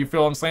 right? You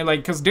feel what I'm saying?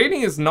 Like, because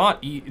dating is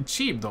not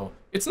cheap, though.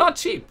 It's not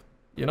cheap,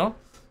 you know?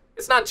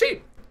 It's not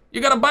cheap. You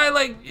gotta buy,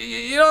 like,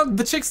 you know,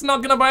 the chick's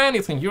not gonna buy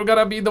anything. You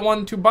gotta be the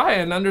one to buy,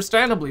 and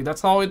understandably,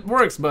 that's how it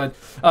works. But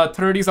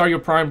 30s are your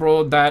prime,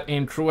 bro. That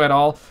ain't true at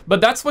all.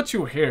 But that's what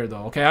you hear,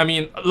 though, okay? I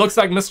mean, looks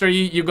like Mr.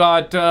 E, you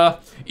got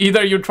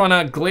either you're trying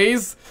to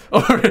glaze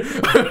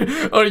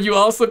or you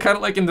also kind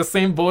of like in the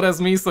same boat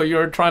as me, so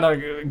you're trying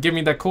to give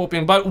me that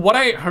coping. But what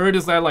I heard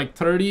is that like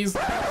 30s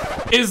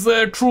is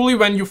truly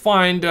when you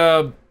find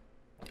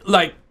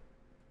like,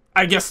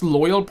 I guess,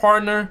 loyal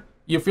partner.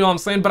 You feel what I'm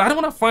saying? But I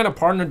don't want to find a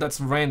partner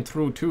that's ran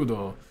through too,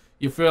 though.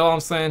 You feel what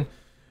I'm saying?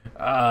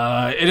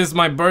 It is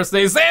my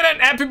birthday. Zen, and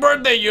happy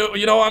birthday,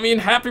 you know what I mean?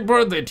 Happy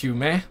birthday to you,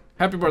 man.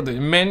 Happy birthday.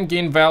 Men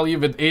gain value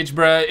with age,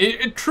 bruh.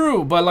 It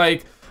true, but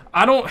like,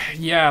 I don't,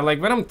 yeah,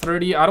 like when I'm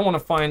 30, I don't want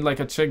to find like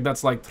a chick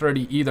that's like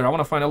 30 either. I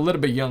want to find a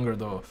little bit younger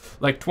though,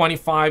 like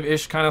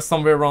 25-ish, kind of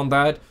somewhere around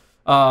that.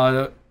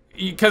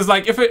 Because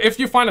like if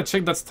you find a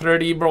chick that's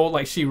 30, bro,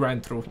 like she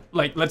ran through.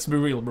 Like, let's be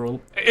real, bro.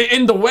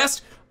 In the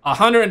West,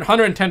 110%,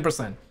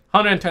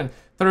 110.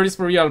 30s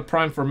for real,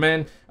 prime for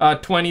men.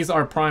 20s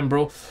are prime,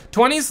 bro.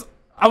 20s,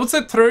 I would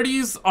say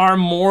 30s are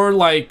more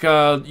like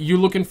you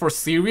looking for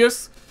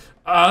serious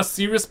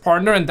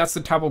partner, and that's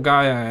the type of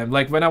guy I am.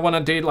 Like when I want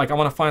to date, like I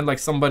want to find like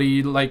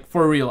somebody like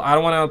for real. I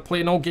don't want to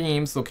play no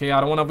games, okay? I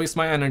don't want to waste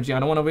my energy.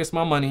 I don't want to waste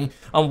my money.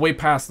 I'm way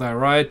past that,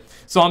 right?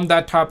 So I'm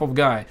that type of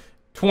guy.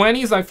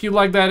 20s, I feel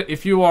like that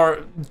if you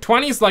are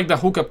 20s, like the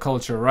hookup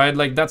culture, right?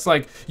 Like that's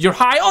like you're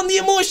high on the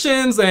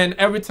emotions and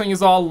everything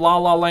is all la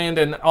la land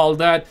and all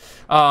that.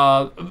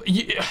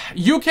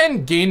 You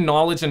can gain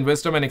knowledge and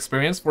wisdom and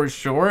experience for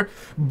sure,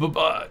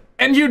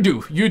 and you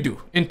do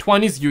in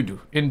 20s, you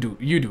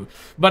do.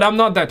 But I'm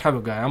not that type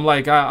of guy. I'm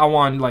like I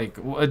want like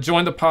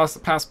join the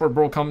passport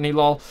bro company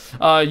lol.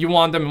 You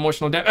want them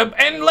emotional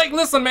and like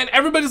listen man,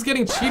 everybody's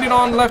getting cheated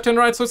on left and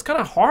right, so it's kind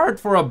of hard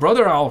for a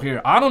brother out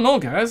here. I don't know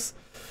guys.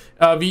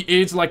 We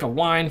age like a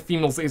wine,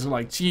 females age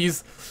like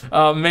cheese.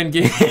 Men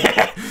get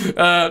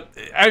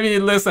I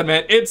mean, listen,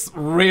 man, it's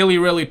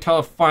really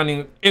tough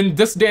finding in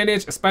this day and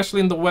age,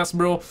 especially in the West,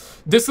 bro.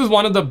 This is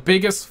one of the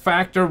biggest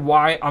factor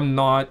why I'm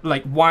not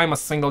like why I'm a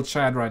single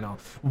Chad right now.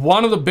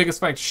 One of the biggest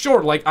factors.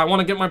 Sure, like I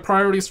want to get my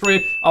priorities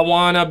straight. I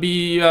want to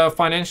be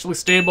financially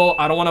stable.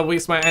 I don't want to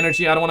waste my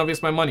energy. I don't want to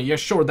waste my money. Yeah,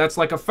 sure, that's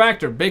like a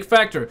factor, big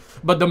factor.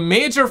 But the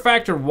major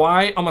factor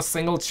why I'm a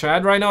single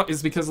Chad right now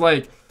is because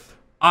like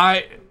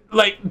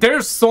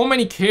there's so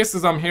many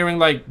cases I'm hearing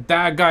like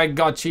that guy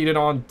got cheated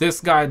on, this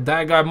guy,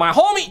 that guy, my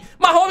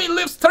homie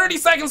lives 30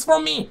 seconds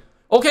from me.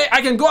 Okay,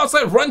 I can go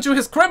outside, run to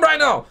his crib right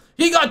now.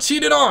 He got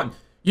cheated on.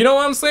 You know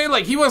what I'm saying?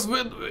 Like he was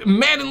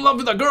mad in love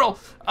with a girl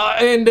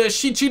and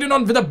she cheated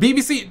on with a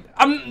BBC.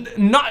 I'm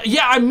not,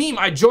 yeah, I meme,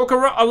 I joke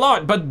around a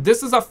lot, but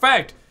this is a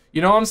fact.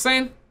 You know what I'm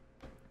saying?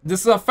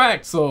 This is a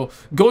fact. So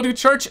go to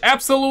church,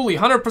 absolutely,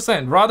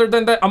 100%. Rather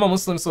than that, I'm a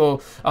Muslim,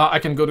 so I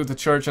can go to the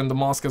church and the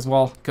mosque as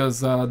well, because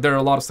there are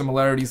a lot of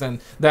similarities,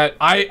 and that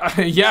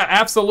yeah,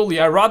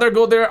 absolutely. I'd rather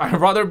go there. I'd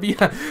rather be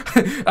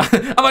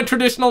I'm a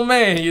traditional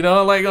man, you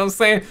know, like I'm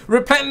saying,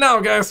 repent now,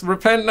 guys,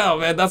 repent now,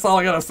 man. That's all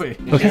I gotta say.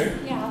 Okay.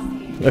 Yeah.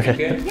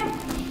 Okay.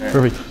 Yeah.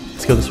 Perfect.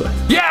 Let's go this way.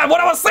 Yeah, what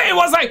I was saying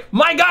was like,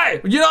 my guy,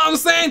 you know what I'm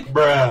saying?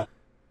 Bruh.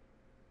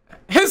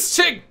 His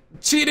chick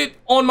cheated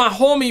on my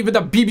homie with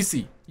a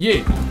BBC.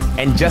 Yeah.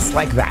 And just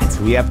like that,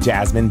 we have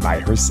Jasmine by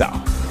herself.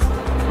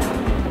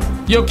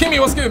 Yo, Kimmy,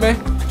 what's good, man?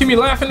 Kimmy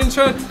laughing in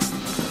chat.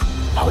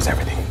 How was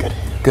everything? Good.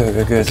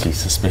 Good. She's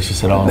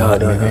suspicious at all?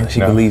 No.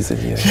 She believes it,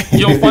 yeah.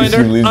 Yo, find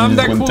her. I'm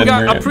that cool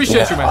guy. I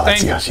appreciate you, man.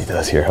 Thank you. Let's see how she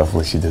does here.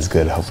 Hopefully she does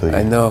good. Hopefully.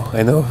 I know.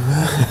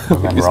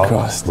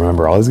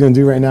 Remember, all he's gonna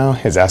do right now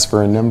is ask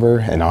for a number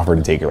and offer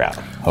to take her out.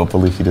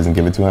 Hopefully she doesn't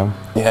give it to him.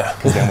 Yeah.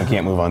 Because then we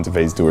can't move on to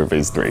phase 2 or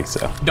phase 3,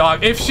 so.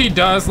 Dog, if she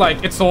does,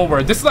 like, it's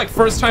over. This is like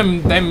first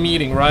time them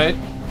meeting, right?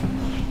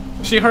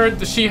 She heard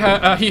that he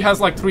has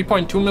like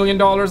 $3.2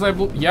 million, I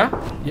believe.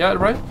 Yeah,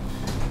 right?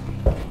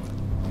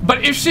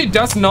 But if she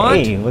does not,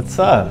 hey, what's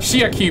up?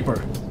 She a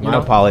keeper. My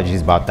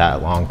apologies about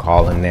that long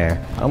call in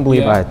there. I don't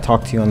believe I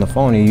talked to you on the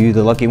phone. Are you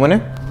the lucky winner?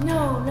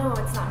 No,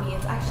 it's not me.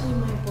 It's actually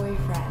my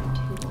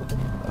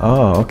boyfriend.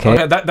 Oh,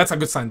 okay. That's a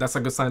good sign. That's a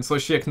good sign. So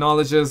she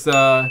acknowledges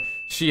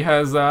she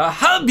has a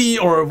hubby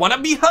or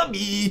wannabe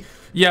hubby.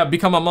 Yeah,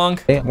 become a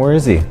monk. Hey, where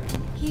is he?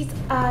 He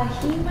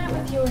went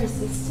with your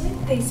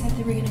assistant. They said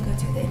they were gonna go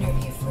to the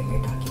interview for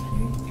your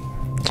documentary.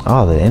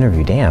 Oh, the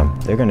interview. Damn,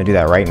 they're gonna do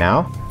that right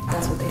now?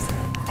 That's what they said.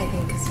 I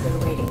think because we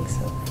were waiting,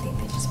 so I think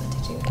they just went to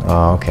do it.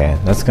 Oh, okay.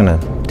 That's gonna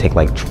take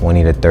like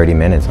 20 to 30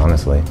 minutes,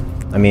 honestly.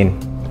 I mean,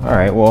 all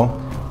right, well,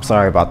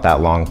 sorry about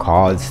that long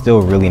call. It's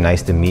still really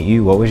nice to meet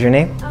you. What was your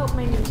name? Oh,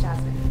 my name's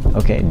Jasmine.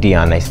 Okay,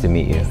 Dion, nice to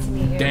meet you. Nice to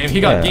meet you. Damn,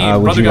 he got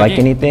game. Would you like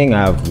anything?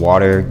 I have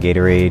water,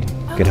 Gatorade.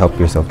 You could help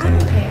yourself to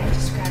anything. Okay, I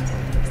just grabbed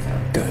something,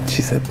 so. Good,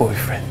 she said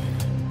boyfriend.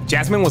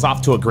 Jasmine was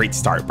off to a great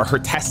start, but her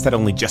test had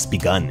only just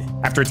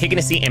begun. After taking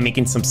a seat and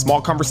making some small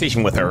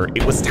conversation with her,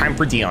 it was time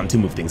for Dion to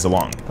move things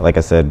along. Like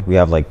I said, we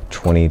have like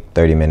 20,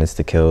 30 minutes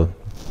to kill.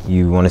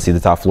 You want to see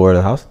the top floor of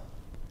the house?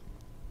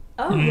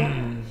 Oh,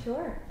 yeah,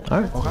 sure.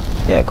 All right. Okay.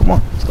 Yeah, come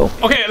on, let's go.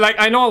 Okay, like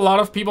I know a lot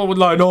of people would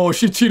like, no,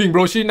 she's cheating,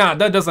 bro.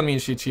 That doesn't mean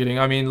she's cheating.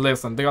 I mean,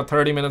 listen, they got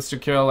 30 minutes to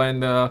kill,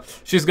 and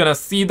she's gonna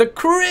see the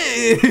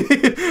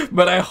crib.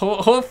 But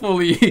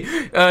hopefully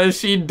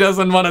she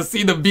doesn't want to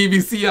see the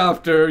BBC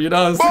after, you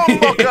know what I'm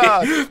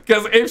saying?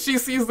 Because if she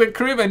sees the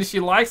crib and she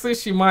likes it,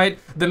 she might.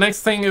 The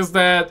next thing is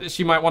that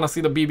she might want to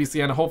see the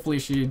BBC, and hopefully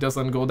she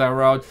doesn't go that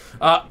route.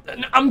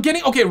 I'm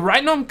getting okay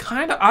right now. I'm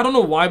kind of, I don't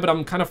know why, but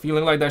I'm kind of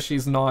feeling like that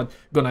she's not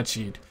gonna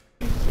cheat.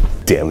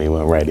 Damn, he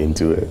went right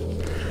into it.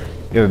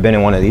 You ever been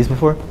in one of these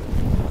before?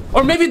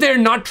 Or maybe they're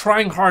not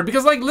trying hard,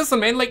 because like, listen,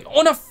 man, like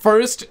on a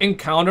first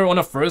encounter,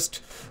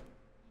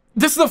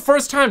 this is the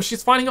first time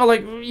she's finding out,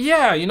 like,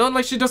 yeah, you know,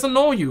 like she doesn't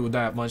know you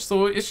that much.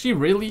 So is she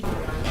really?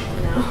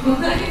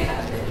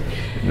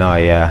 No,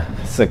 yeah,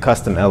 it's a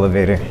custom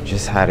elevator.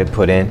 Just had it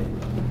put in.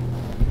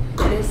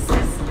 This is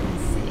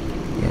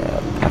insane. Yeah,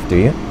 after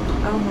you.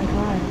 Oh my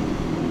god.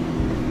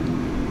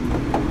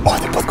 Oh,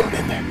 they're both going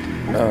in there.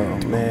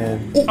 Oh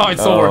man. Oh,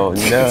 it's over. No.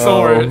 It's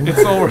over. It's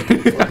over.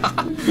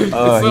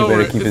 Oh, he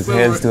better keep his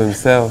hands to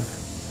himself.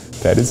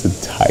 That is a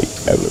tight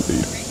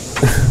elevator.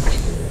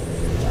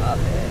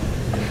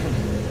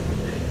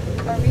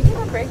 Are we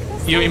gonna break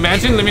this? You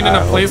imagine living in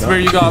a place where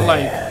you got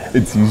like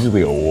It's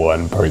usually a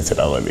one-person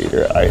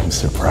elevator. I am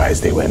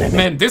surprised they went in it.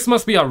 Man, this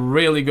must be a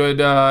really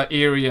good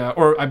area,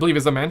 or I believe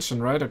it's a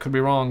mansion, right? I could be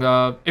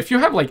wrong. If you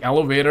have like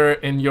elevator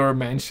in your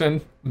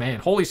mansion, man,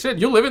 holy shit,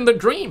 you live in the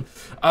dream.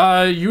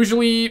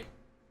 Usually,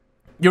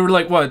 you're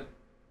like what?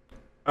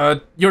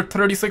 You're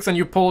 36 and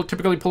you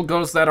typically pull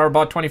girls that are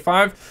about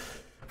 25.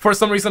 For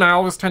some reason, I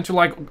always tend to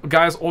like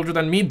guys older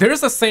than me.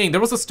 There's a saying,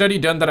 there was a study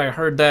done that I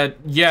heard that,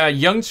 yeah,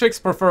 young chicks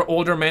prefer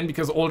older men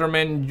because older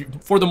men,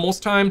 for the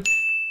most time,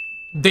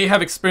 they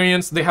have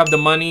experience, they have the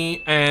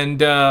money, and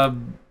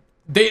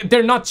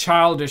they're not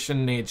childish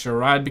in nature,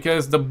 right?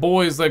 Because the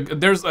boys, like,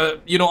 there's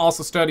you know,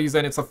 also studies,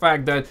 and it's a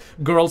fact that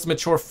girls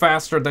mature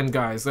faster than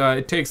guys.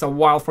 It takes a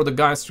while for the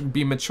guys to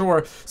be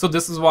mature. So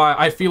this is why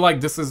I feel like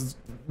this is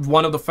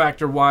one of the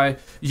factor why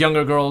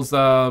younger girls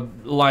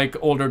like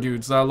older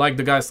dudes. Like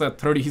the guy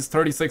said, he's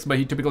 36, but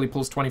he typically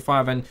pulls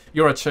 25, and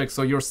you're a chick,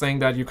 so you're saying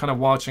that you're kind of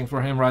watching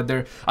for him right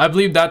there. I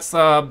believe that's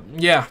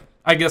yeah,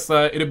 I guess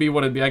it'd be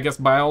what it'd be. I guess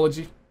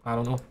biology, I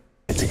don't know.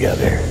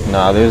 Together.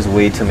 Nah, there's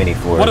way too many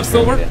floors. What up,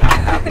 Silver?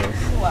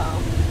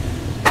 Well,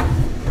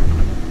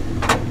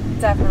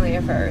 definitely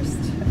a first.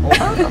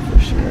 For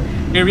sure.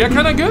 Area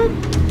kind of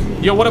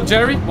good. Yo, what up,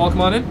 Jerry?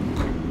 Welcome on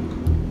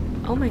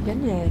in. Oh my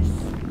goodness.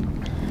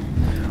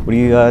 What do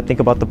you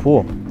think about the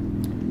pool?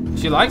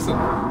 She likes it.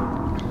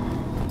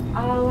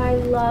 Oh, I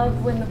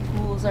love when the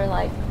pools are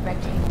like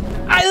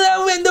rectangular. I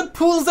love when the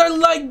pools are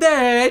like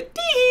that.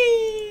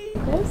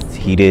 It's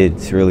heated.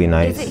 It's really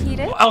nice. Is it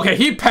heated? Okay,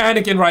 he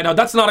panicking right now.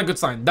 That's not a good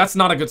sign. That's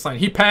not a good sign.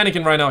 He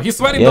panicking right now. He's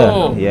sweating Yeah,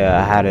 though. yeah.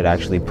 I had it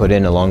actually put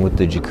in along with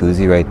the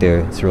jacuzzi right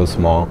there. It's real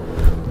small,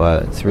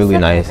 but it's really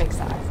nice. Perfect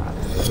size,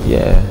 honestly.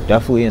 Yeah,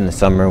 definitely in the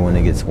summer when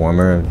it gets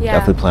warmer. Yeah.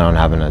 Definitely plan on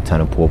having a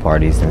ton of pool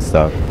parties and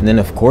stuff. And then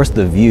of course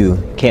the view.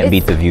 Can't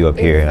beat the view up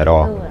here at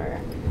all.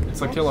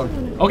 It's a killer.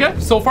 Okay,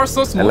 so far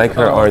so smooth. I like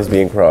her arms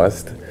being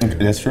crossed.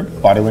 That's true.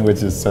 Body language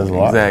just says a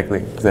lot.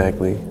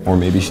 Exactly. Or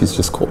maybe she's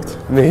just cold.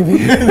 Maybe.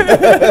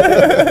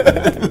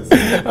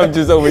 I'm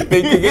just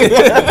overthinking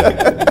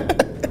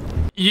it.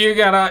 You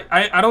gotta,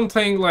 I don't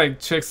think like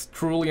chicks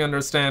truly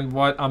understand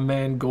what a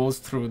man goes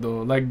through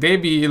though. Like they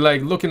be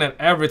like looking at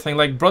everything.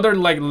 Like brother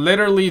like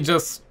literally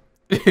just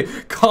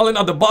calling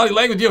out the body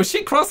language. Yo,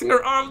 she crossing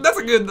her arm. That's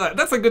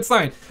a good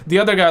sign. The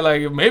other guy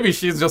like, maybe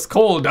she's just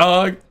cold,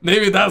 dog.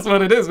 Maybe that's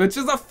what it is, which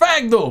is a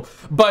fact though.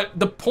 But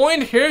the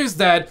point here is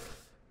that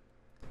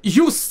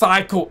you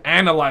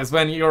psychoanalyze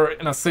when you're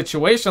in a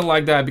situation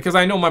like that, because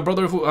I know my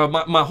brother who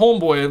my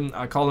homeboy,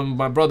 I call him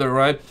my brother,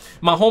 right?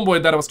 My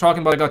homeboy that I was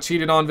talking about got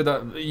cheated on with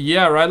a,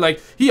 yeah, right? Like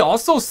he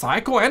also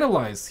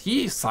psychoanalyzed.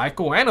 He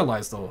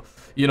psychoanalyzed though.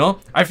 You know,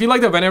 I feel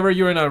like that whenever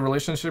you're in a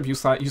relationship, you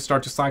start to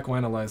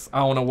psychoanalyze. I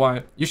don't know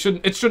why. It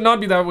should not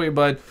be that way,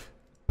 but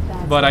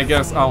I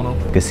guess, I don't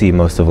know. You can see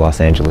most of Los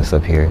Angeles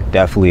up here.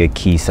 Definitely a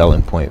key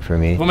selling point for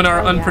me. Women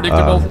are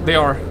unpredictable. They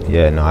are.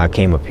 Yeah, no, I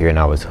came up here and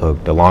I was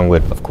hooked, along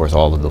with, of course,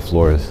 all of the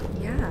floors.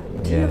 Yeah.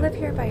 Do you live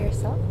here by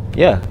yourself?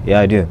 Yeah,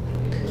 I do.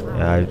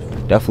 Yeah,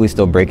 I'm definitely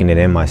still breaking it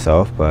in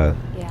myself, but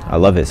I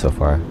love it so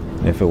far.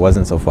 And if it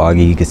wasn't so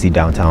foggy, you could see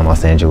downtown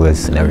Los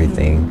Angeles and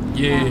everything.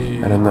 Yeah.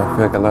 I don't know. I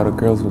feel like a lot of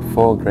girls would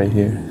fold right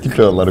here. You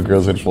feel a lot of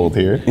girls would fold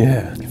here?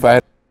 Yeah. If I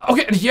had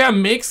okay, yeah,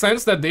 makes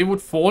sense that they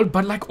would fold,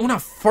 but like on a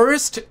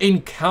first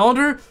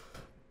encounter,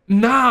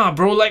 nah,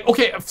 bro. Like,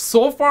 okay,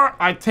 so far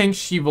I think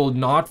she will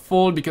not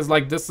fold because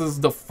like this is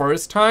the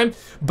first time.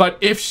 But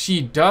if she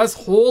does,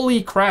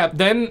 holy crap,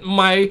 then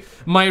my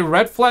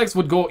red flags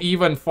would go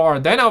even far.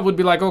 Then I would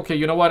be like, okay,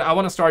 you know what? I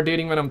want to start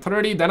dating when I'm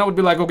 30. Then I would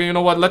be like, okay, you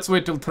know what? Let's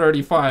wait till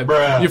 35.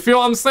 Bruh. You feel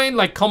what I'm saying?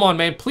 Like, come on,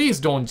 man, please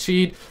don't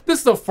cheat. This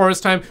is the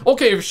first time.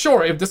 Okay,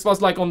 sure, if this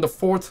was like on the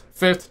 4th,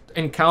 5th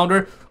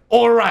encounter,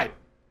 all right.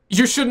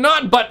 You should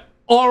not, but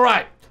all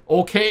right.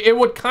 Okay, it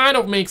would kind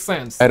of make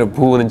sense. I had a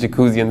pool and a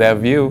jacuzzi and that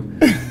view.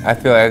 I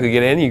feel like I could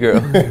get any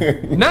girl.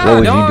 Nah, what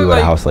would you do at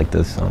a house like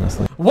this,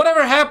 honestly?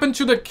 Whatever happened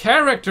to the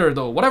character,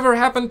 though? Whatever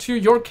happened to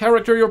your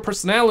character, your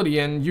personality,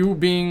 and you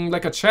being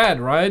like a Chad,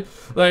 right?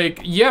 Like,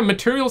 yeah,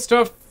 material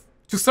stuff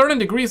to a certain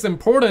degree is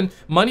important.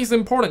 Money's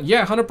important.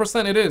 Yeah,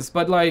 100% it is.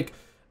 But like,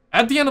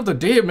 at the end of the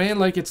day, man,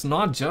 like, it's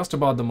not just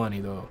about the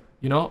money, though.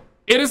 You know?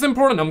 It is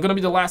important. I'm gonna be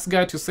the last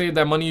guy to say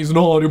that money is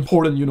not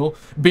important, you know?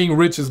 Being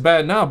rich is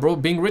bad. Nah, bro,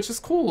 being rich is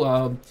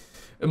cool.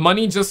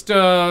 Money just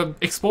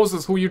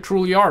exposes who you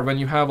truly are when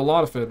you have a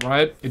lot of it,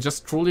 right? It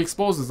just truly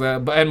exposes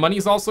that. And money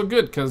is also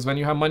good because when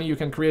you have money, you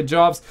can create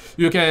jobs.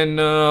 You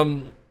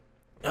can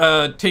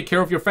take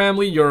care of your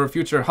family, your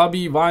future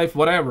hubby, wife,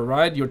 whatever,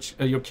 right?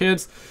 Your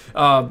kids,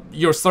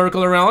 your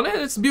circle around,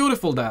 and it's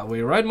beautiful that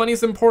way, right? Money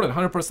is important,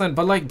 100%,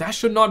 but like that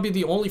should not be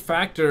the only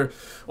factor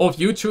of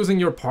you choosing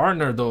your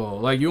partner, though.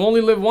 Like you only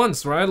live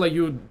once, right? Like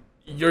you're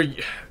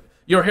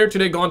here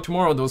today, gone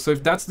tomorrow, though. So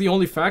if that's the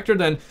only factor,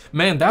 then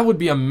man, that would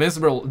be a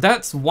miserable.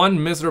 That's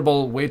one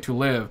miserable way to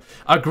live.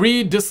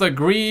 Agree,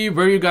 disagree.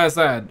 Where you guys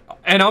at?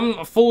 And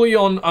I'm full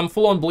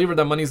on believer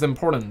that money is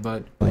important,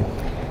 but.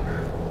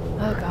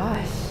 Oh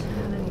gosh,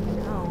 I don't even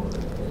know.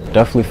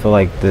 Definitely feel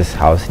like this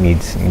house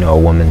needs, you know, a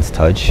woman's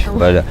touch,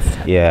 but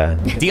yeah.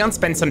 Dion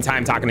spent some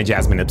time talking to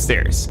Jasmine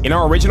upstairs. In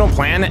our original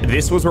plan,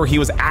 this was where he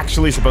was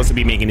actually supposed to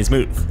be making his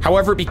move.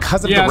 However,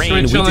 because of the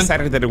rain, we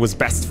decided that it was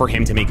best for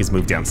him to make his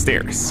move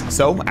downstairs.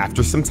 So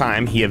after some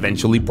time, he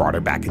eventually brought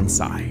her back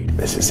inside.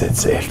 This is it,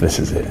 safe. This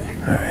is it.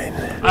 All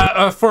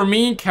right. For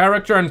me,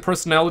 character and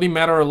personality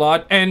matter a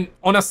lot. And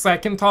on a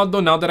second thought, though,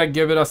 now that I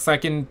give it a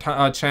second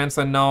chance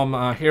and now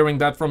I'm hearing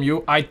that from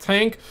you, I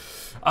think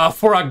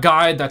for a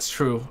guy, that's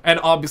true. And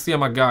obviously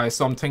I'm a guy,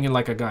 so I'm thinking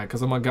like a guy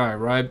because I'm a guy,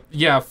 right?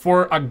 Yeah,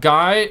 for a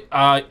guy,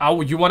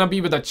 you want to be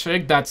with a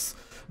chick that's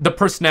the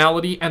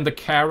personality and the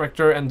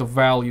character and the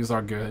values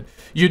are good.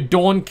 You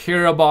don't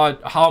care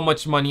about how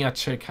much money a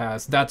chick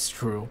has. That's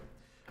true.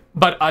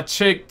 But a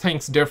chick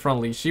thinks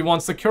differently. She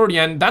wants security,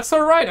 and that's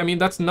all right. I mean,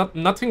 that's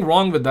nothing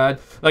wrong with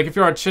that. Like, if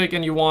you're a chick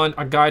and you want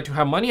a guy to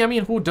have money, I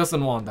mean, who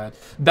doesn't want that?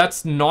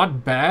 That's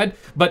not bad.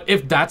 But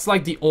if that's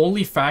like the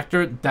only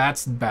factor,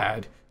 that's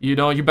bad. You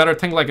know, you better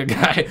think like a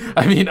guy.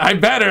 I mean,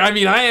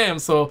 I am.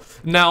 So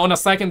now on a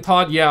second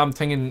thought, yeah, I'm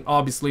thinking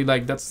obviously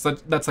like that's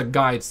a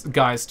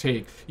guy's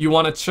take. You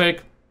want a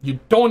chick, you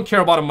don't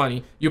care about her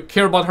money, you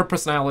care about her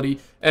personality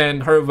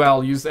and her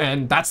values,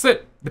 and that's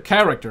it. The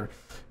character.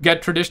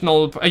 Get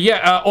traditional,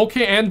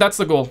 okay, and that's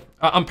the goal.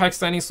 I'm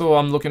Pakistani, so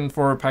I'm looking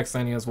for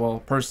Pakistani as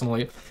well,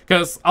 personally,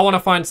 because I want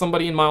to find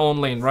somebody in my own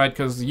lane, right?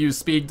 Because you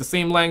speak the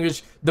same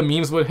language, the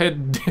memes would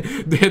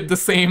hit the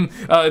same.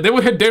 They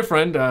would hit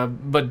different,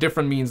 but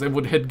different means it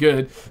would hit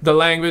good. The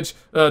language,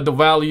 the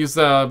values,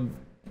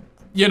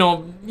 you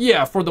know,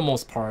 yeah, for the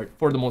most part.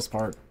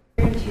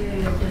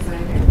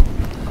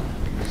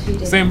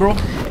 Same, bro.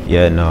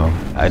 Yeah, no,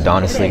 I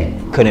honestly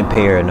couldn't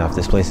pay her enough.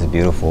 This place is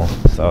beautiful,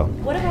 so.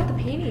 What about the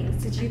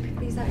paintings? Did you pick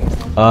these out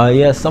yourself?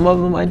 Yeah, some of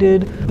them I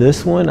did.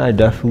 This one I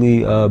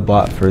definitely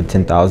bought for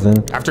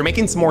 10,000. After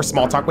making some more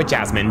small talk with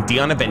Jasmine,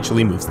 Dion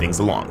eventually moves things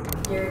along.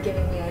 You're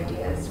giving me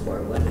ideas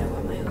for what I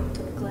want my home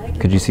to look like.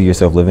 Could you see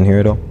yourself living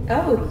here though?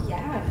 Oh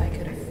yeah, if I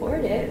could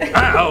afford it.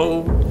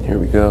 Ow! Here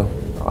we go.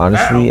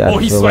 Honestly, I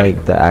feel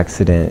like the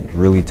accident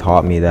really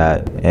taught me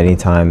that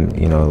anytime,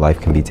 you know,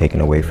 life can be taken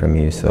away from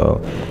you.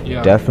 So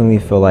definitely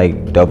feel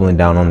like doubling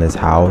down on this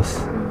house,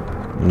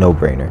 no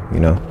brainer, you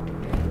know?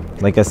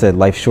 Like I said,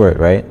 life's short,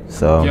 right?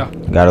 So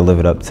you gotta live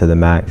it up to the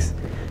max.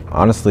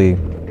 Honestly,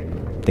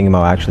 thinking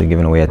about actually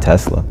giving away a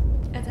Tesla.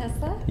 A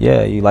Tesla?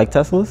 Yeah, you like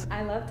Teslas?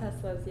 I love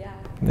Teslas, yeah.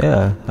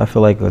 Yeah, I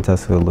feel like a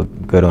Tesla would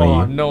look good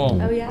on you. No.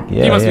 Oh yeah?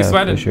 Yeah, he must be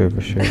sweating.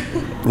 For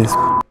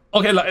sure.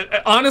 Okay,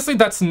 honestly,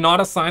 that's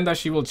not a sign that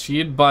she will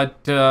cheat, but,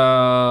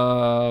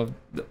 I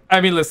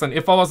mean, listen,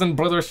 if I was in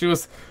brother's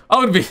shoes, I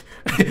would be,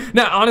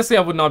 now, honestly,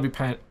 I would not be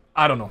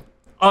I don't know.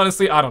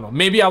 Honestly, I don't know.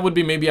 Maybe I would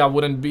be, maybe I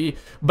wouldn't be,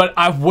 but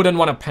I wouldn't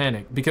want to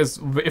panic, because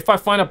if I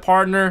find a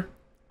partner,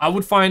 I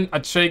would find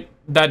a chick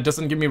that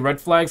doesn't give me red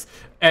flags,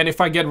 and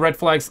if I get red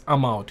flags,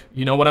 I'm out.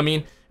 You know what I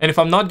mean? And if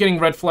I'm not getting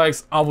red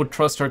flags, I would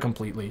trust her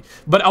completely.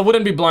 But I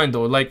wouldn't be blind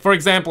though. Like, for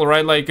example,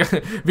 right, like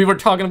we were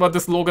talking about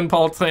this Logan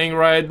Paul thing,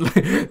 right?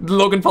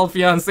 Logan Paul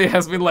fiance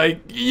has been like,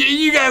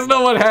 you guys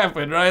know what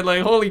happened, right?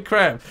 Like, holy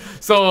crap.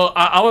 So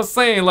I was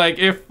saying, like,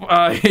 if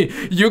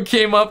you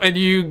came up and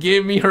you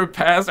gave me her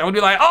pass, I would be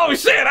like, oh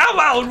shit, I'm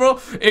out, bro.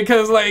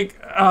 Because like,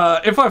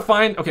 if I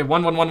find, okay,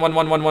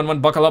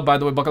 1111111, buckle up, by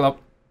the way, buckle up.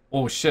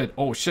 Oh shit,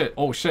 oh shit,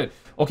 oh shit.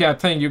 Okay, I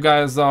think you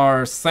guys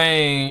are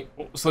saying,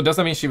 so does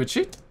that mean she would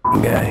cheat?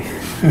 Okay.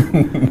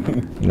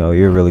 You know,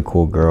 you're a really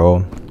cool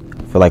girl.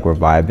 I feel like we're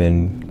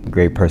vibing,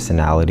 great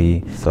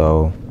personality.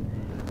 So,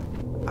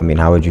 I mean,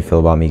 how would you feel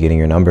about me getting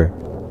your number?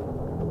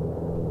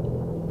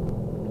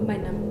 My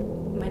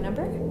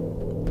number?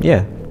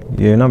 Yeah,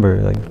 your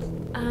number. Like.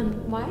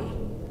 Why?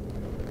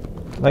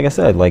 Like I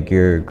said, like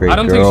you're a great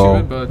girl. Think she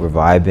would, but... We're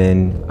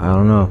vibing. I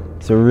don't know.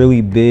 It's a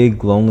really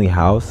big, lonely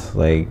house.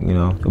 Like, you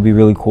know, it would be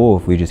really cool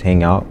if we just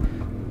hang out.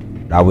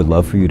 I would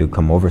love for you to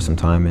come over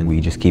sometime and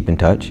we just keep in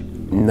touch.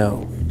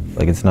 No.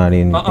 Like, it's not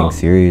anything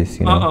serious,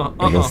 you know?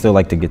 Like, I'd still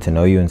like to get to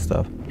know you and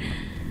stuff.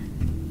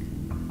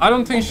 I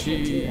don't think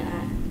she...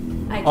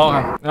 Okay,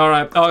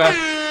 alright, okay.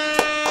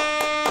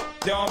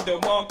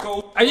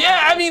 Yeah,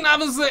 I mean, I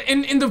was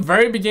in the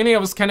very beginning, I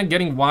was kind of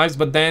getting vibes,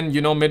 but then, you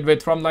know, midway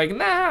through, I'm like,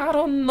 nah, I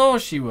don't know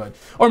she would.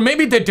 Or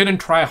maybe they didn't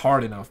try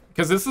hard enough,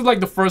 because this is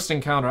like the first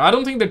encounter. I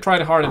don't think they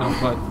tried hard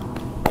enough,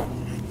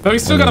 but we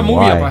still got a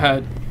movie up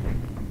ahead.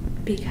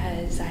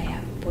 Because I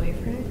have a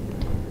boyfriend.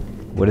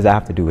 What does that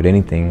have to do with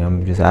anything?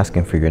 I'm just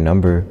asking for your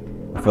number.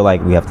 I feel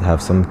like we have to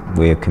have some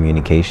way of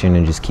communication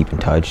and just keep in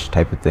touch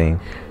type of thing.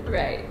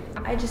 Right.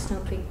 I just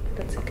don't think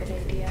that's a good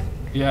idea.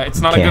 Yeah, it's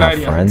not a good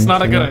idea. It's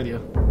not a good idea.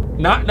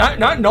 No. I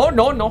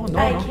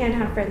can't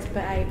have friends,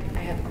 but I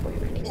have a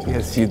boyfriend.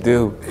 Yes, you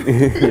do.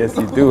 Yes,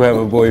 you do have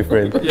a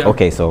boyfriend. Yeah.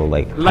 Okay, so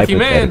like lucky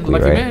hypothetically,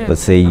 man, right? man.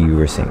 Let's say you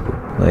were single.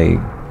 Like,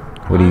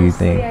 what do you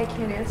think? I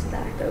can't answer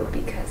that though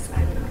because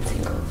I'm not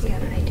single. Yeah,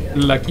 I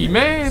do. Lucky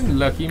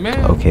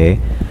man. Okay,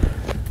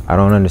 I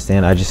don't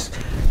understand. I just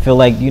feel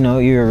like, you know,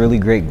 you're a really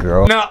great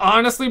girl. Now,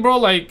 honestly, bro,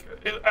 like,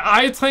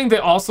 I think they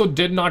also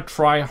did not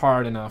try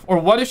hard enough. Or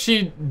what if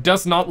she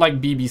does not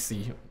like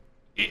BBC?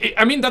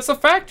 I mean, that's a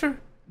factor.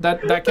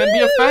 That can be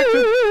a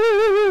factor.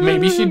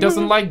 Maybe she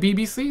doesn't like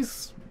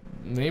BBCs.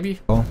 Maybe.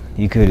 Well,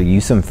 you could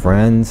use some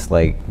friends.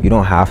 Like we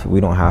don't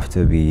have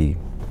to be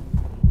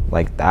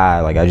like that.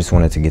 Like I just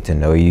wanted to get to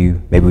know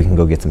you. Maybe we can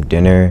go get some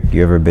dinner.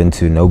 You ever been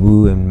to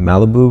Nobu in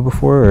Malibu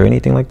before or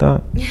anything like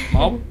that?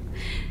 Mom?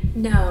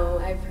 No,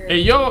 I've heard. Hey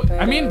yo,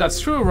 I mean that's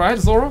true, right,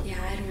 Zoro? Yeah,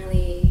 I'm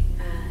really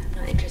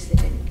not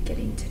interested in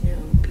getting to know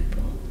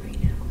people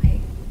right now.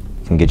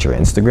 You can get your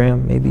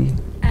Instagram maybe.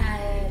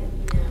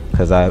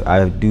 Because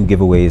I do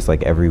giveaways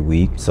like every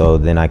week, so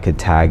then I could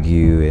tag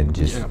you and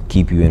just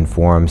keep you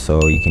informed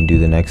so you can do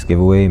the next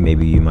giveaway.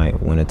 Maybe you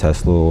might win a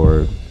Tesla,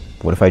 or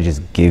what if I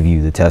just give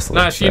you the Tesla?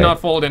 Nah, she not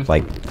folding.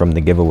 Like from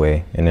the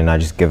giveaway, and then I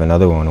just give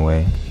another one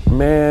away.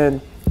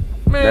 Man.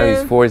 Now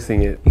he's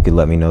forcing it. You could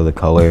let me know the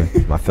color.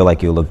 I feel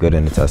like you'll look good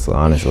in the Tesla,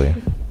 honestly.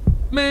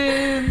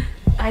 Man.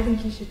 I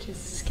think you should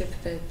just skip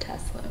the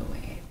Tesla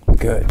away.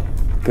 Good,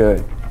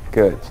 good,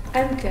 good.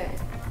 I'm good.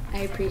 I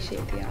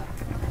appreciate the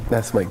offer.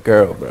 That's my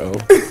girl, bro.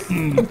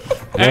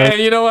 And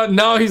you know what?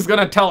 Now he's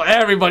gonna tell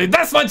everybody,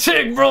 that's my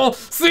chick, bro.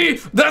 See,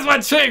 that's my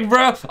chick,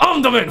 bro.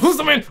 I'm the man. Who's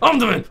the man? I'm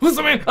the man. Who's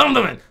the man? I'm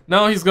the man.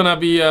 Now he's gonna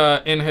be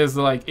in his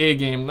like A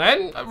game,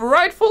 and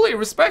rightfully,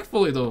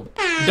 respectfully though.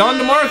 Don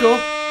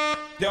DeMarco.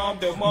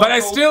 But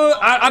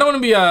I don't want to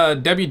be a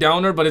Debbie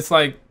Downer, but it's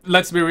like,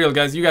 let's be real,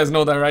 guys. You guys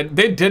know that, right?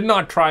 They did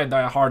not try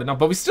that hard enough,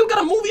 but we still got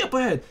a movie up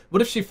ahead.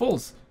 What if she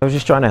falls? I was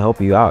just trying to help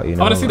you out, you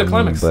know. I want to see the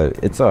climax.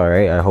 But it's all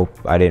right. I hope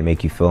I didn't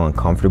make you feel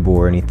uncomfortable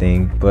or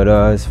anything. But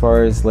as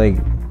far as like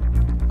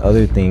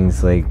other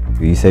things, like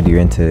you said you're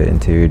into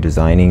interior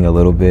designing a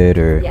little bit,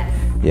 or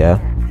yeah.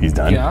 He's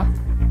done. Yeah.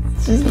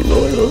 She's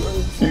loyal.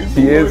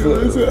 She is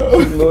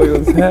loyal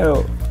as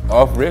hell.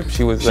 Off rip,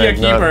 she was like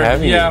not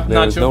having it.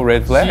 There was no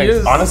red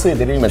flags. Honestly, it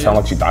didn't even sound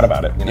like she thought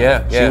about it. You know?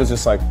 Yeah. She was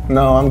just like,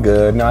 no, I'm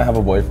good. No, I have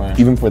a boyfriend.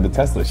 Even for the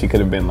Tesla, she could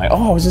have been like,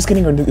 oh, I was just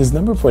getting his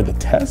number for the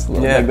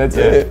Tesla. Yeah, like, that's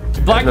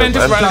it. Black man,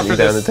 just right after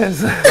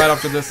this. Right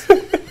after this.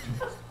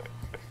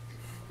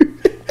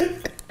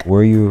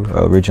 Where are you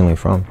originally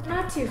from?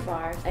 Not too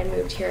far. I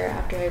moved here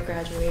after I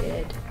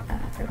graduated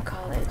from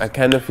college. I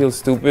kind of feel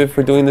stupid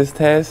for doing this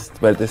test,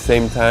 but at the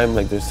same time,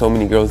 like there's so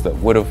many girls that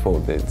would have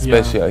folded,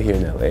 especially out here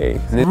in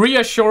LA.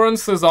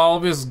 Reassurance is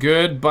always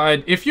good,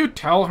 but if you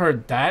tell her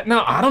that,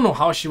 now I don't know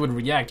how she would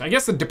react. I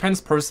guess it depends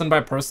person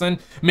by person.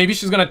 Maybe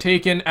she's gonna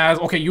take in as,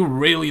 okay, you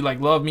really like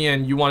love me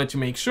and you wanted to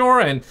make sure,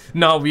 and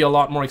now we a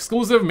lot more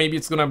exclusive. Maybe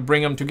it's gonna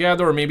bring them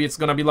together, or maybe it's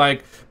gonna be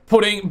like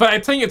but I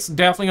think it's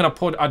definitely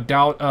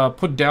gonna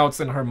put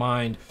doubts in her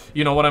mind.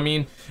 You know what I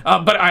mean?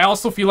 But I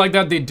also feel like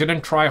that they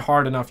didn't try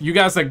hard enough. You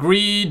guys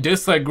agree,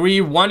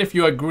 disagree? One, if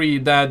you agree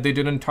that they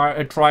didn't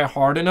try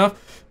hard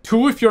enough.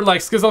 Two, if you're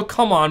like, SKizzle,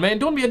 come on, man,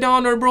 don't be a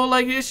downer, bro.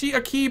 Like, is she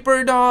a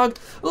keeper, dog?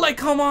 Like,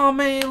 come on,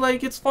 man,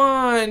 like, it's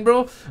fine,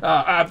 bro.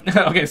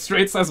 Okay,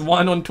 Straight says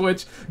 1 on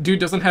Twitch. Dude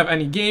doesn't have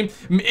any game.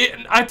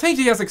 I think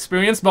he has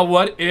experience, but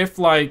what if,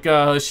 like,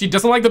 she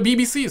doesn't like the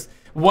BBCs?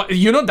 What,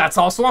 you know, that's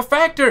also a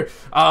factor.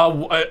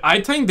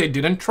 I think they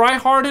didn't try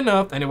hard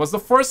enough, and it was the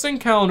first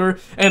encounter,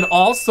 and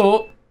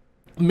also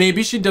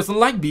maybe she doesn't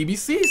like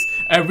BBCs.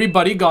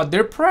 Everybody got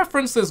their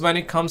preferences when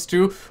it comes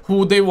to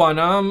who they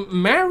wanna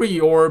marry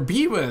or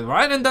be with,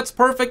 right? And that's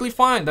perfectly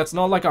fine. That's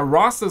not like a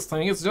racist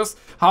thing. It's just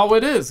how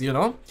it is, you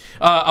know?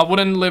 I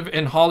wouldn't live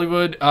in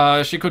Hollywood.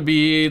 She could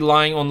be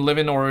lying on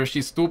living, or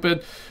she's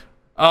stupid.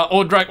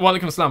 Oh, Drake,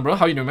 walaikum assalam, bro.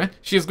 How you doing, man?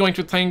 She's going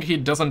to think he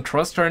doesn't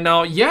trust her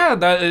now. Yeah,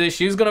 that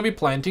she's gonna be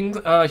planting.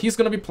 He's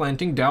gonna be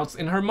planting doubts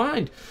in her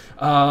mind.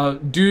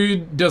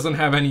 Dude doesn't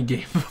have any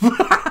game.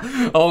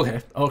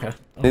 Okay.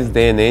 This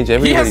day and age,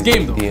 everybody has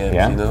game though. DMs,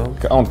 yeah. You know?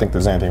 I don't think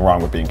there's anything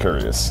wrong with being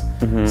curious,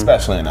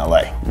 especially in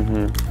LA.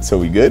 So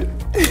we good?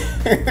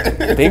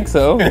 I think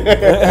so.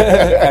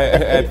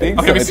 I think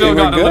so. Okay, we still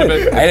got a little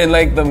bit. I didn't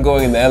like them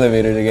going in the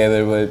elevator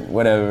together, but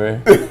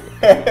whatever.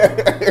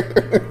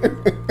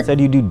 Said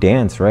you do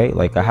dance, right?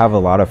 Like I have a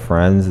lot of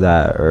friends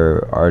that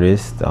are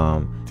artists.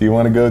 Do you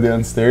want to go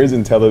downstairs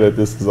and tell her that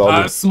this is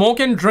all smoke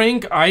and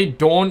drink? I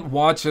don't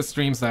watch his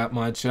streams that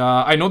much.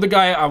 I know the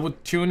guy. I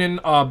would tune in,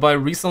 but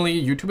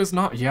recently YouTube is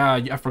not. Yeah,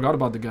 I forgot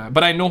about the guy,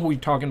 but I know who you're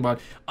talking about.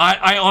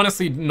 I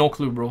honestly no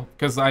clue, bro,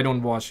 because I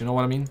don't watch. You know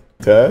what I mean?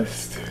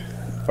 Test?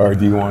 Or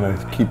do you want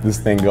to keep this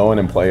thing going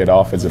and play it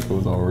off as if it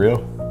was all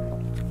real?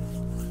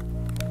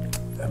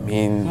 I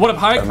mean, what up,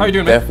 Hike? How you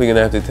doing, man? Definitely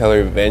gonna have to tell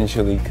her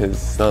eventually, because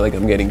it's not like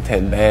I'm getting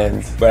 10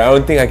 bans. But I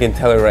don't think I can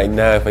tell her right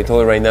now. If I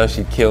told her right now,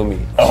 she'd kill me.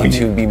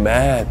 She would be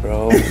mad,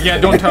 bro. Yeah,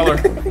 don't tell her.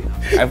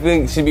 I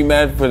think she'd be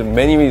mad for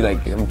many reasons.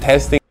 Like, I'm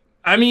testing.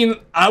 I mean,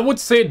 I would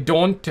say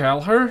don't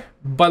tell her,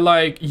 but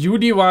like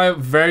UDY,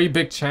 very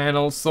big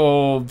channel,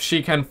 so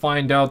she can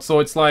find out. So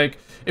it's like,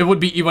 it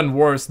would be even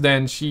worse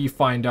than she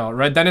find out,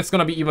 right? Then it's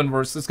gonna be even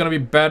worse. It's gonna be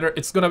better.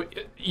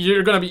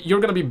 You're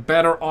gonna be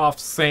better off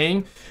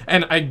saying,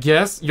 and I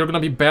guess you're gonna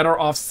be better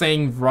off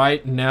saying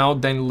right now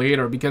than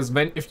later, because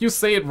if you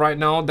say it right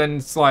now, then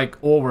it's like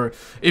over.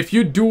 If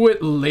you do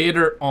it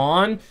later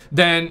on,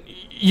 then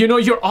you know,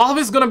 you're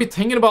always gonna be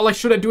thinking about like,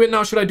 should I do it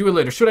now? Should I do it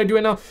later? Should I do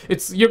it now?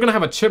 You're gonna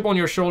have a chip on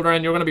your shoulder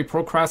and you're gonna be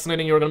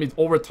procrastinating. You're gonna be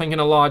overthinking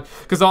a lot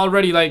because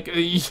already like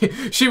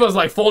she was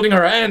like folding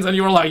her hands and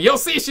you were like, you'll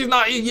see, she's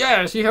not.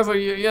 Yeah, she has a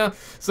yeah.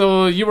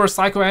 So you were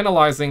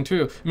psychoanalyzing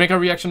too. Make a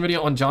reaction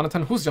video on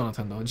Jonathan. Who's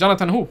Jonathan though?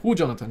 Jonathan who? Who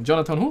Jonathan?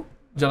 Jonathan who?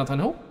 Jonathan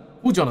who?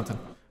 Who Jonathan?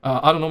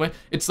 I don't know, man.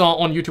 It's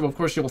on YouTube, of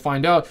course. You'll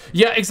find out.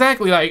 Yeah,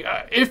 exactly. Like,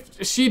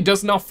 if she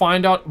does not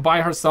find out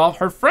by herself,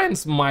 her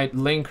friends might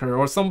link her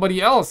or somebody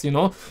else. You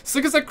know,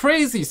 Sickers are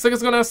crazy.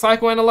 Sickers gonna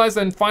psychoanalyze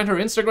and find her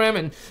Instagram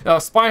and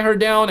spy her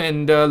down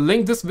and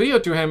link this video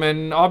to him.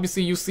 And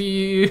obviously, you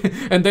see,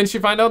 and then she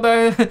find out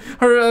that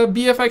her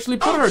BF actually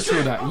put her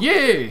through that.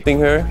 Yay!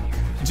 Think her.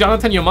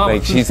 Jonathan, your mom.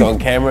 Like, she's on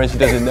camera and she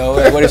doesn't know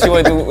it. What if she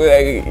wants to,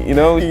 like, you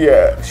know?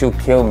 Yeah. She'll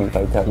kill me if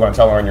I tell her. You want to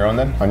tell her on your own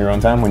then? On your own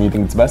time when you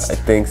think it's best? I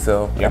think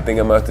so. Yeah. I think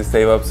I'm about to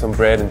save up some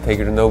bread and take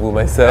her to Nobu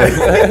myself.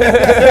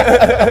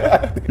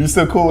 You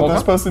still cool with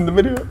us posting the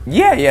video?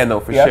 Yeah, no,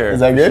 for sure.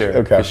 Is that good? Sure,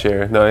 okay. For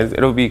sure. No,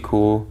 it'll be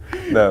cool.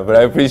 No, but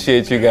I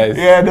appreciate you guys.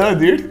 Yeah, no,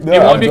 dude. No, it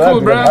won't be cool,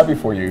 bro. I'm happy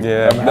for you.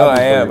 Yeah, no,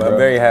 I am. I'm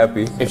very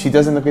happy. If she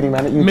doesn't look getting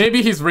mad at you,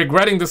 maybe he's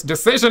regretting this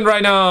decision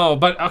right now.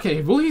 But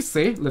okay, will he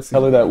say? Let's see.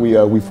 Tell her that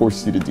we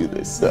forced you to do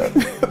this.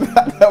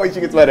 That way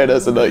she gets mad at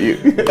us and not you.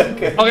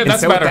 Okay,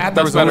 that's so better. With that,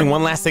 there's only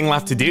one last thing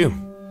left to do.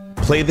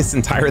 Play this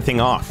entire thing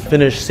off.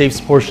 Finish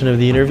Safe's portion of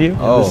the interview.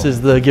 Oh. This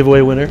is the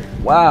giveaway winner.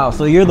 Wow,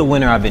 so you're the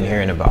winner I've been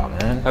hearing about,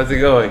 man. How's it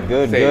going?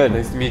 Good, Safe. good.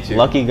 Nice to meet you.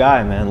 Lucky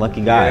guy, man.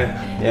 Lucky guy.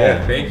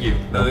 Yeah, thank you.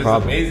 No, this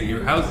is amazing.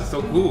 Your house is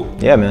so cool.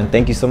 Yeah, man.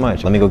 Thank you so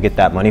much. Let me go get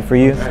that money for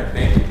you. All right,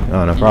 thank you.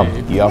 Oh, no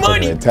problem. He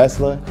offered her a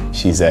Tesla.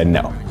 She said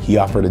no. He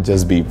offered to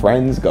just be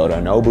friends, go to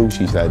Nobu.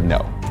 She said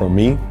no. For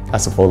me,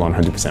 that's a full-on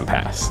 100%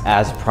 pass.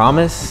 As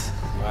promised.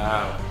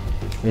 Wow.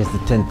 Here's the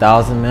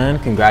 10,000, man.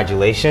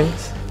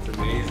 Congratulations. It's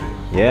amazing.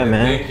 Yeah,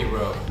 man. Thank you,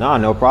 bro.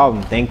 No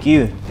problem. Thank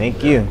you.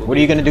 Thank you. What are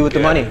you gonna do with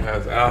the money?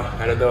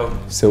 I don't know.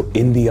 So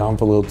in the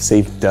envelope,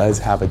 Safe does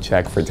have a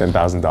check for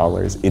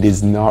 $10,000. It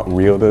is not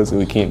real though, so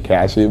we can't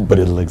cash it, but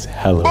it looks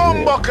hella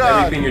real.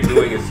 Everything you're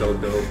doing is so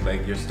dope.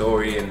 Like your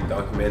story and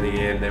documenting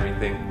it and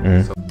everything.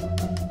 So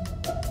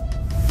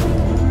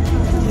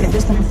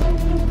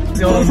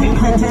in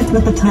contact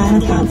with the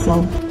town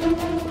council.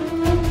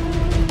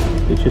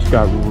 It just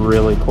got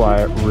really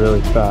quiet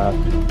really fast.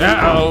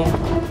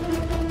 Uh-oh.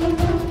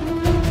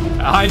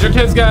 Hide your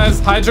kids, guys.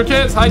 Hide your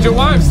kids. Hide your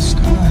wives.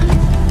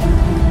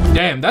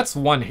 Damn, that's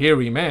one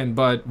hairy man,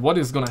 but what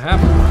is gonna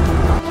happen?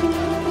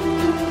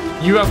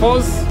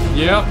 UFOs?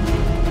 Yep.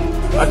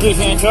 Aqui,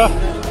 gente, ó.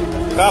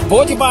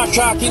 Acabou de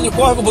baixar aqui no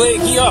Corvo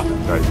Blade aqui, ó.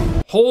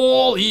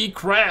 Holy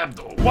crap.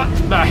 What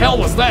the hell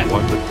was that?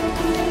 What the...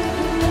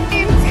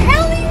 I'm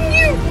telling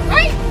you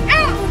right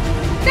now,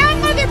 that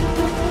mother...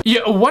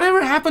 Yeah,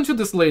 whatever happened to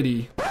this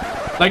lady?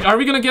 Like, are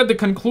we gonna get the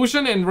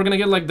conclusion and we're gonna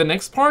get like the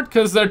next part?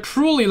 Because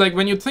truly, like,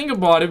 when you think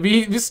about it,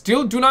 we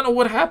still do not know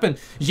what happened.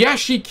 Yeah,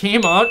 she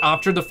came out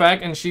after the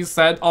fact and she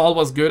said all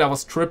was good, I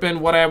was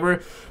tripping,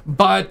 whatever.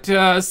 But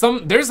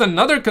there's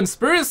another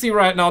conspiracy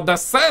right now that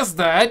says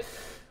that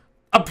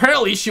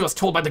apparently she was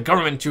told by the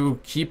government to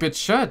keep it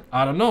shut.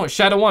 I don't know.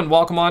 Shadow One,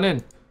 welcome on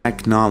in.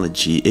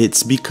 Technology,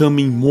 it's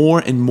becoming more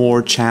and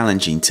more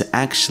challenging to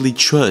actually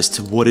trust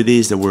what it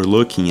is that we're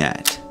looking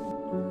at.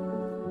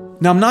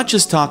 Now, I'm not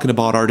just talking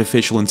about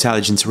artificial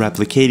intelligence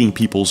replicating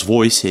people's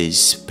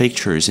voices,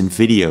 pictures, and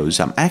videos.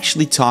 I'm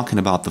actually talking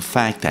about the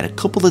fact that a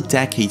couple of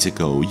decades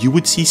ago, you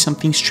would see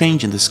something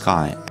strange in the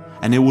sky,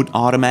 and it would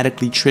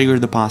automatically trigger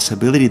the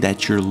possibility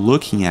that you're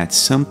looking at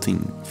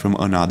something from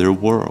another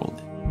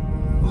world.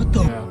 What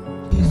the? Yeah.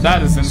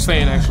 That is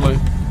insane, actually.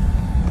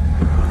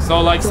 So,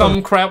 like,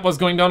 some crap was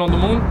going down on the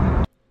moon?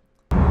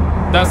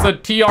 That's the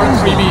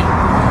TR-3B.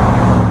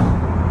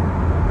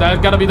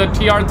 That's gotta be the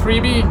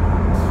TR-3B.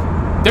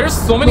 There's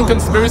so many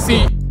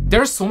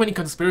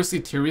conspiracy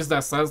theories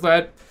that says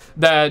that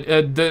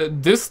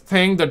this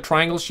thing, the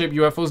triangle-shaped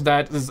UFOs,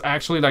 that is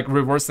actually like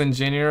reverse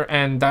engineer,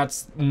 and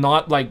that's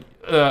not like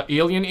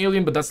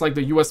alien, but that's like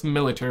the US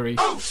military,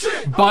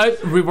 but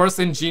reverse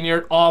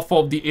engineered off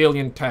of the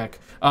alien tech.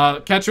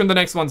 Catch you in the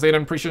next one,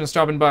 Aydan. Appreciate you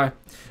stopping by.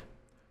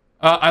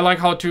 I like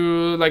how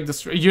to like the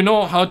stream. You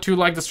know how to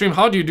like the stream.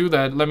 How do you do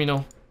that? Let me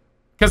know.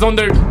 Because on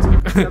there,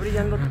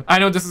 I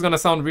know this is gonna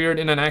sound weird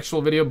in an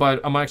actual video, but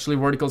I'm actually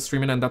vertical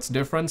streaming and that's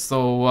different.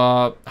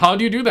 So how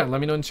do you do that? Let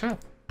me know in chat.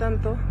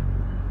 Tanto.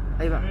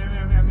 Ahí va.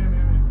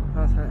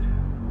 Vamos a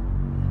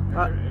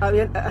ver.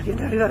 Avienta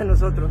arriba de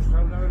nosotros.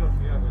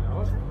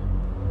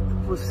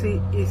 Pues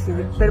sí, y sí,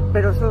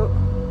 pero eso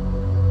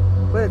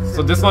puede que.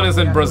 So this one is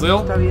in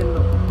Brazil.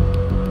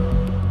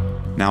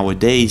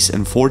 Nowadays,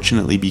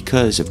 unfortunately,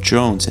 because of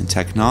drones and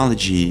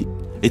technology,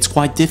 it's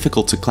quite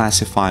difficult to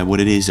classify what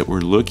it is that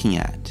we're looking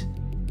at.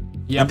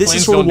 Yeah, and this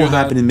is sort of what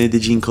happened in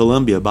Medellin,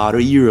 Colombia about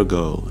a year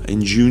ago,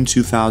 in June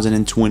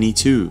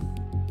 2022,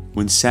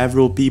 when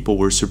several people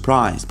were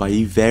surprised by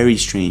a very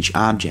strange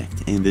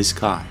object in the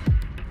sky.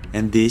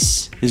 And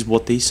this is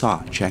what they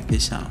saw. Check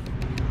this out.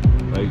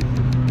 Like,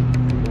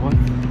 what?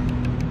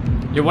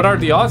 Yeah, what are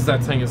the odds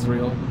that thing is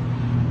real?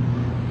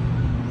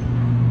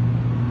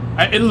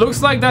 It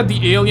looks like that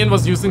the alien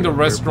was using the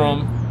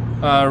restroom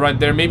right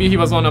there. Maybe he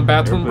was on a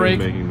bathroom break.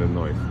 Making the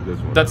noise. This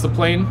one. That's the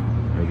plane.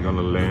 It's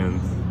gonna land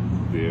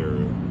there.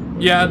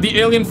 Yeah, the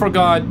alien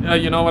forgot,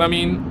 you know what I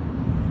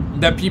mean?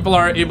 That people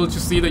are able to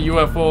see the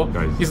UFO.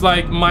 Guys, he's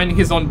like minding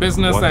his own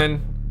business and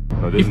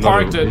he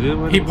parked it.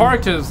 He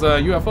parked his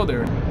UFO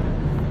there.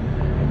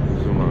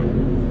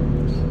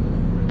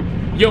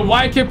 Yo,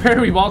 YK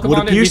Perry, welcome on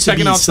in. What appears to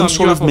be some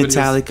sort UFO of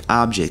metallic videos.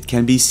 object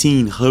can be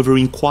seen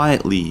hovering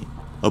quietly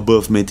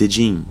above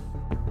Medellin.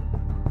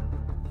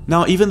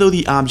 Now, even though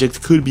the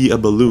object could be a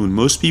balloon,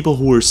 most people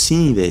who were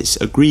seeing this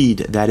agreed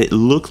that it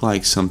looked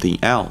like something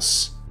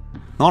else.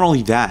 Not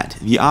only that,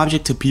 the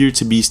object appeared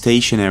to be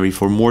stationary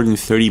for more than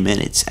 30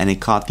 minutes and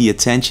it caught the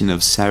attention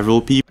of several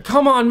people.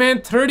 Come on, man,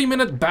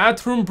 30-minute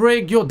bathroom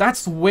break? Yo,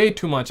 that's way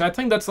too much. I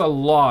think that's a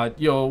lot.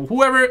 Yo,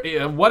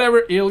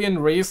 whatever alien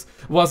race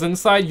was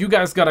inside, you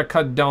guys gotta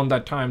cut down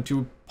that time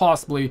to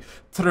possibly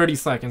 30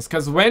 seconds.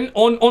 Because when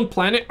on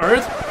planet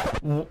Earth,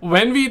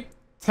 when we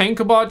think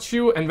about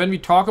you and when we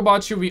talk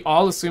about you, we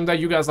all assume that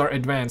you guys are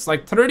advanced.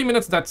 Like 30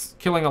 minutes, that's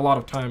killing a lot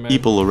of time, man.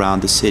 People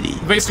around the city.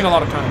 Wasting a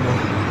lot of time,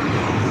 bro.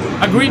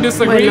 Agree,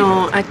 disagree?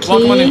 Bueno, aquí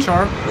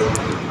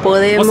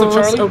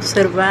podemos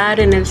observar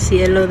en el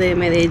cielo de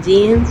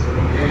Medellín,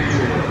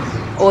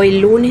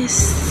 hoy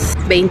lunes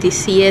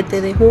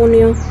 27 de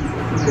junio,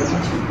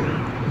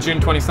 June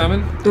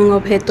 27. Un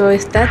objeto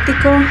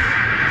estático.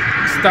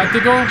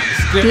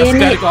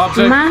 Tiene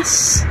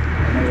más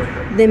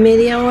de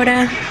media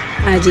hora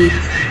allí.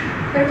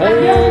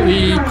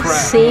 Holy crap.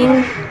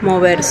 Sin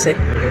moverse.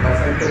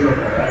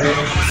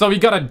 So we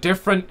got a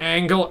different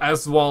angle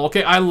as well.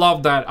 Okay, I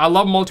love that. I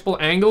love multiple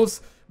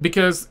angles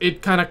because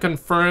it kind of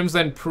confirms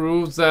and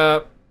proves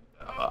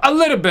a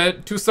little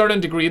bit to a certain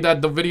degree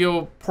that the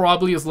video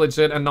probably is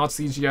legit and not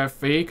CGI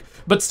fake.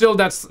 But still,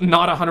 that's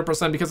not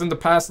 100% because in the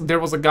past there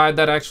was a guy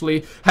that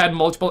actually had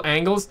multiple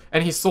angles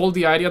and he sold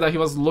the idea that he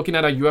was looking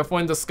at a UFO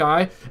in the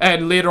sky,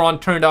 and later on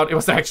turned out it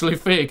was actually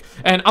fake.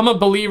 And I'm a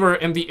believer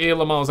in the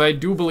ALMOs. I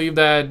do believe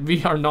that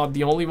we are not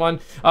the only one.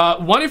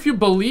 One, if you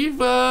believe,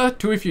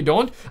 two, if you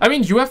don't. I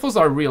mean, UFOs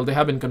are real. They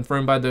have been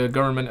confirmed by the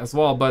government as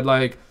well, but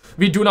like,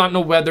 we do not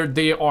know whether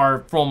they are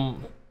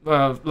from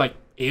like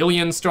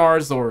alien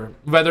stars or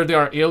whether they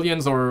are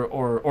aliens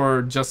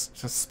or just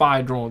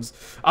spy drones.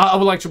 I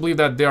would like to believe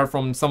that they are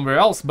from somewhere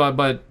else,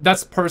 but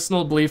that's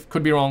personal belief.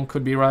 Could be wrong,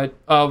 could be right.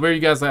 Where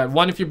you guys at?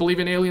 One, if you believe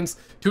in aliens.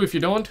 Two, if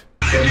you don't.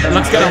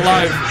 Let's get a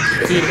live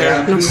feed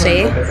here. No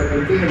sé.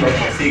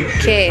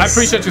 ¿Qué es? I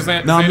appreciate you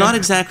saying. Now, I'm not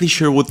exactly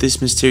sure what this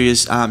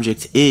mysterious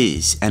object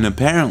is, and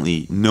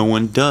apparently no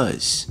one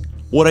does.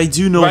 What I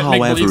do know,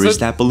 however, is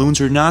that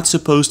balloons are not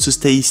supposed to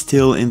stay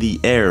still in the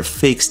air,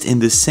 fixed in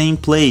the same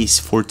place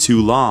for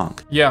too long.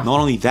 Yeah. Not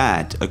only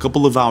that, a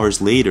couple of hours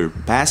later,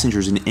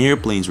 passengers in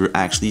airplanes were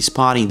actually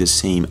spotting the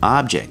same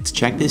object.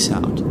 Check this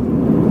out.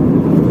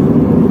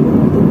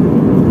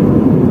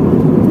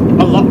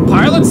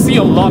 Pilots see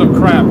a lot of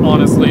crap,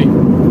 honestly.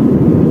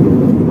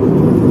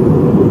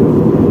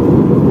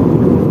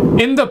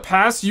 In the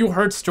past, you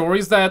heard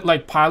stories that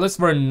like pilots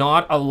were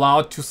not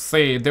allowed to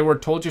say. They were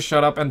told to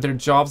shut up, and their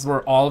jobs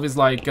were always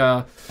like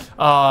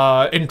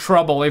in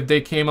trouble if they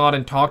came out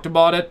and talked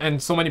about it.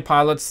 And so many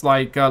pilots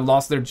like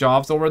lost their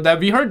jobs over that.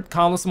 We heard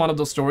countless amount of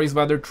those stories,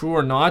 whether true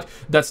or not.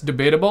 That's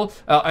debatable,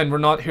 and we're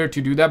not here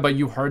to do that. But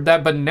you heard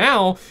that. But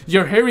now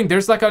you're hearing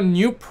there's like a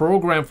new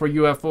program for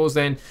UFOs,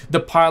 and the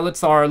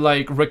pilots are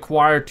like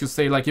required to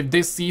say, like, if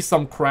they see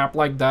some crap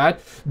like that,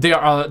 they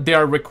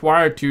are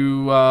required to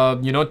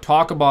you know,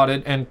 talk about it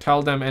and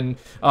tell them and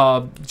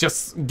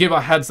just give a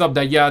heads up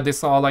that yeah, they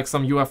saw like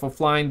some UFO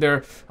flying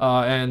there,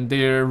 and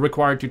they're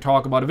required to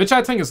talk about it, which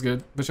I think is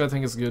good.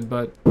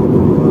 But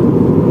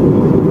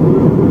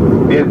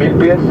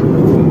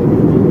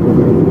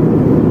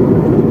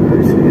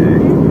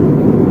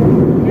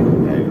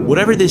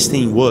whatever this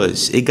thing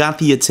was, it got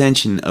the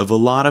attention of a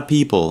lot of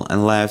people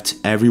and left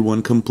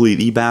everyone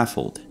completely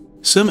baffled.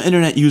 Some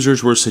internet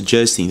users were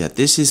suggesting that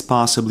this is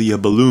possibly a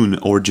balloon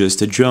or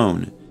just a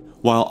drone,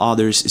 while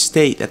others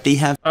state that they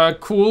have a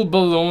cool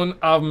balloon.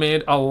 I've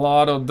made a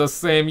lot of the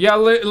same. Yeah,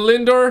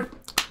 Lindomar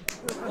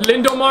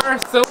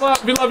Silva,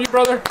 we love you,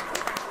 brother.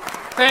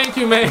 Thank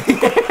you, man.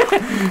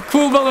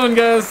 Cool balloon,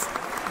 guys.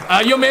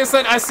 Yo,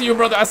 Mason, I see you,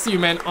 brother. I see you,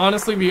 man.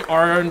 Honestly, we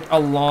aren't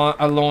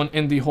alone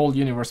in the whole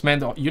universe, man.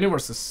 The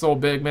universe is so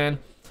big, man.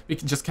 We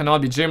just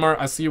cannot be. Jimmer,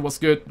 I see you. What's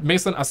good?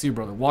 Mason, I see you,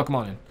 brother. Welcome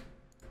on in.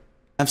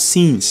 I've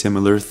seen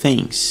similar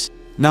things.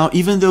 Now,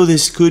 even though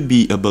this could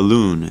be a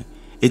balloon,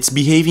 it's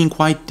behaving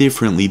quite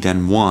differently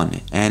than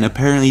one, and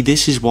apparently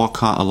this is what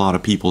caught a lot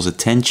of people's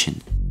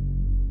attention.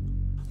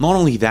 Not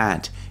only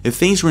that, if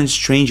things weren't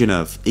strange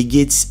enough, it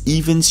gets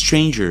even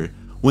stranger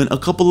when a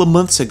couple of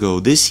months ago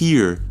this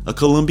year, a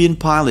Colombian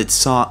pilot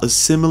saw a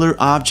similar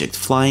object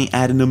flying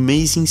at an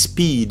amazing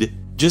speed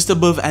just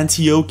above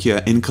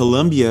Antioquia in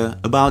Colombia,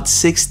 about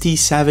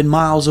 67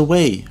 miles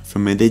away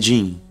from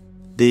Medellin.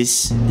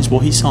 This is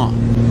what he saw.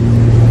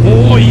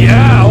 Oh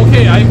yeah,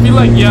 okay, I feel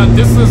like, yeah,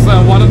 this is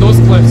one of those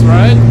clips,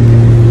 right?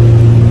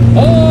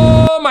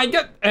 Oh my my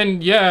god.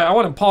 And yeah, I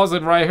want to pause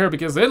it right here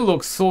because it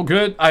looks so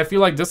good. I feel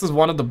like this is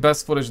one of the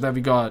best footage that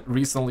we got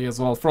recently as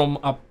well from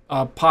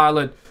a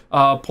pilot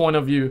point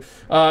of view.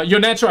 Yo,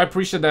 Nacho, I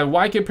appreciate that.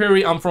 YK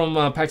Perry, I'm from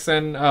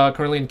Pakistan,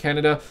 currently in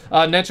Canada.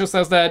 Nacho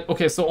says that,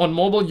 okay, so on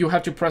mobile, you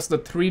have to press the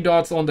 3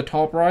 dots on the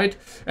top right,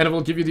 and it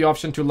will give you the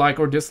option to like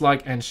or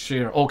dislike and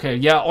share. Okay,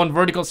 yeah, on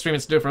vertical stream,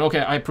 it's different.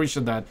 Okay, I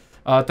appreciate that.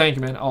 Thank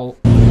you, man.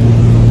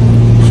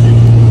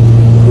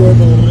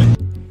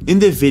 In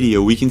the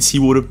video, we can see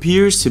what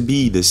appears to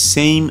be the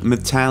same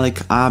metallic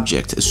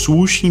object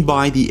swooshing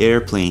by the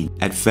airplane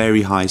at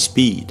very high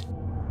speed.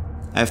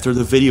 After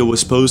the video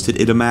was posted,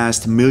 it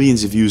amassed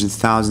millions of views and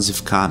thousands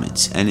of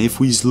comments, and if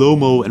we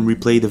slow-mo and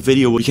replay the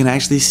video, we can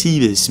actually see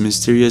this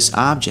mysterious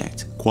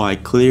object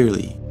quite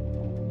clearly.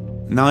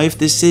 Now, if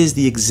this is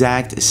the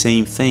exact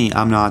same thing,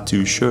 I'm not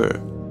too sure.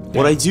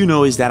 What I do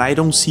know is that I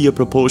don't see a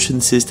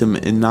propulsion system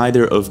in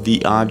neither of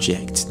the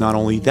objects. Not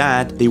only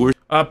that, they were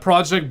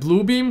Project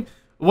Bluebeam.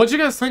 What do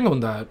you guys think on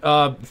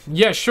that?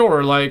 Yeah,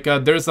 sure, like,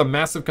 there's a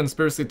massive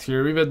conspiracy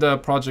theory with the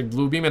Project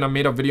Bluebeam, and I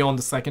made a video on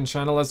the second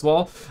channel as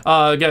well.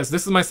 Guys,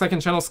 this is my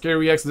second channel,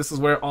 Scary X. This is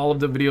where all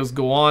of the videos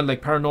go on,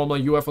 like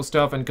paranormal, UFO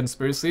stuff, and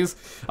conspiracies.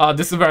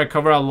 This is where I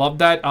cover, I love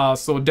that,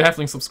 so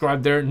definitely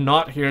subscribe there,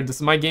 not here. This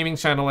is my gaming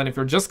channel, and if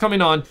you're just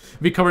coming on,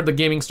 we covered the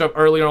gaming stuff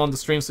earlier on the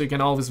stream, so you can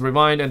always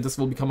rewind, and this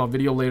will become a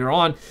video later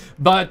on.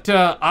 But,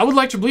 I would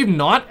like to believe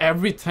not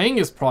everything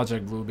is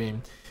Project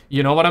Bluebeam.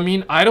 You know what I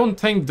mean? I don't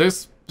think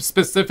this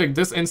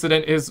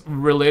incident is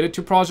related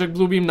to Project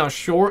Bluebeam. Now,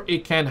 sure,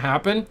 it can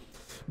happen,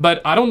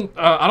 but I don't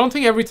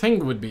think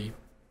everything would be.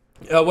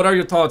 What are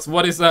your thoughts?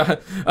 What is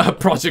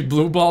Project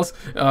Blue Balls?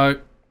 Yeah,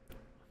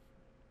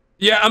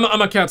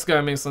 I'm a cats guy,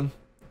 Mason.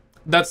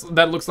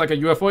 That looks like a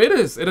UFO. It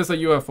is a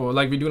UFO.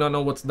 Like, we do not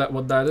know what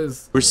that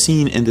is. We're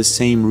seen in the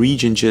same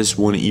region, just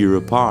 1 year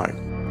apart.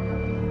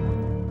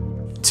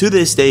 To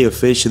this day,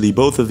 officially,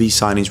 both of these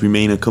sightings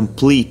remain a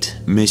complete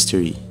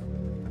mystery.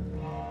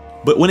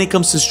 But when it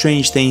comes to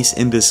strange things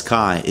in the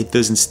sky, it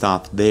doesn't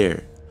stop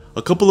there.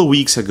 A couple of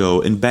weeks ago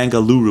in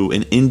Bengaluru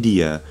in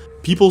India,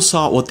 people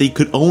saw what they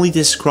could only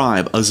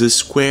describe as a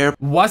square.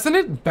 Wasn't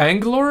it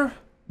Bangalore?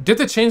 Did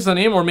they change the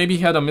name, or maybe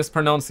he had a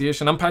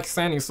mispronunciation? I'm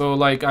Pakistani, so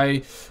like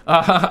I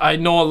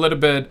know a little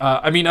bit.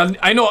 I mean,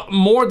 I know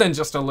more than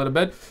just a little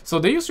bit. So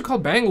they used to call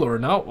Bangalore.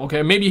 No,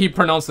 okay, maybe he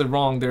pronounced it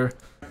wrong there.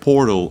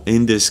 Portal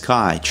in the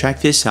sky.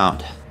 Check this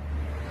out.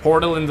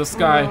 Portal in the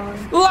sky.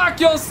 Lock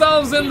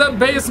yourselves in the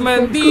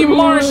basement, the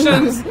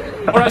Martians!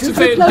 Or I should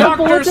say,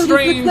 Doctor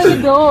Strange.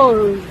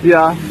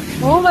 Yeah.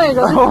 Oh my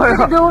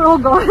god. Oh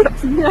god.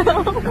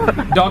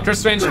 Doctor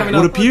Strange coming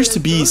up. What appears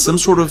to be some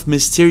sort of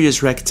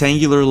mysterious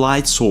rectangular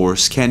light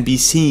source can be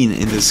seen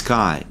in the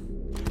sky.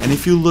 And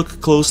if you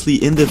look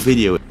closely in the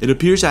video, it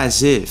appears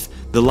as if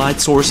the light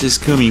source is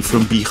coming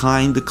from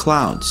behind the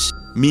clouds,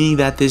 meaning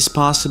that this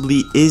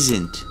possibly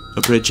isn't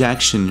a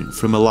projection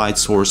from a light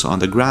source on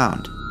the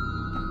ground.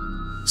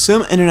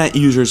 Some internet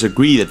users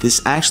agree that this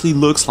actually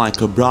looks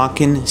like a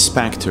Brocken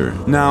spectre.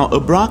 Now, a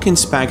Brocken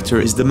spectre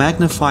is the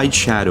magnified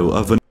shadow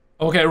of an...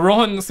 Okay,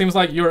 Rohan, seems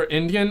like you're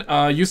Indian.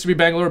 Used to be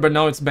Bangalore, but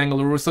now it's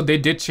Bengaluru, so they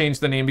did change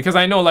the name. Because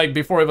I know, like,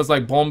 before it was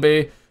like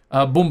Bombay,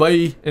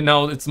 and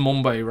now it's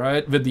Mumbai,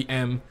 right? With the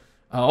M.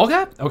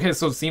 Okay,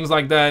 so it seems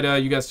like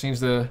that you guys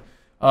changed the...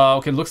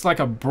 okay, looks like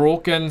a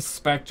Brocken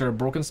spectre.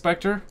 Brocken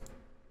spectre?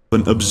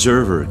 An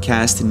observer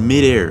cast in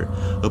midair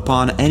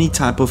upon any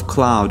type of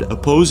cloud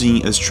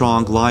opposing a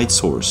strong light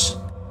source.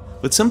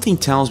 But something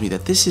tells me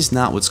that this is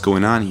not what's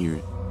going on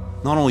here.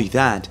 Not only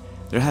that,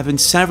 there have been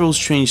several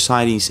strange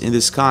sightings in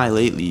the sky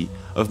lately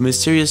of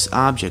mysterious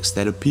objects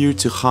that appear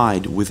to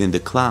hide within the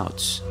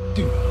clouds.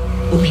 Dude,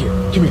 over here,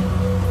 come here.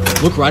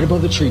 Look right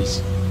above the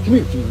trees. Come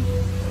here, dude.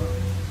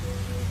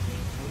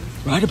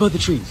 Right above the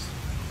trees.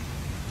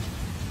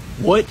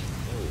 What?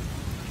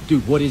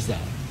 Dude, what is that?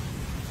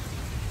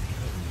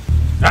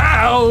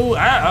 Ow!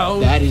 Ow!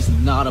 That is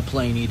not a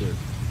plane either.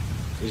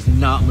 It's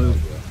not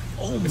moving.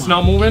 Oh it's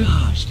not moving?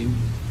 Gosh, dude.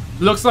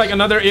 Looks like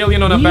another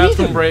alien on a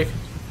bathroom break.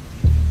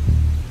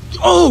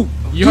 Oh!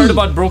 You heard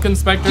about Brocken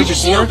Spectre before? Did you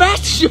see our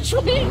bastards?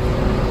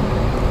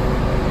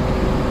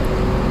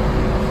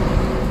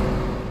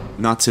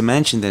 Not to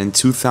mention that in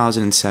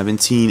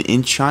 2017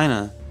 in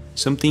China,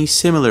 something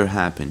similar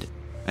happened.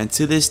 And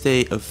to this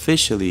day,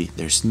 officially,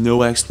 there's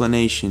no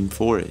explanation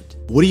for it.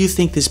 What do you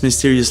think this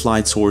mysterious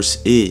light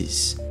source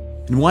is?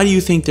 And why do you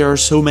think there are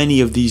so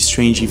many of these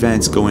strange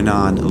events going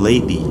on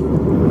lately?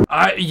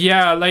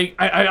 Yeah, like,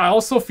 I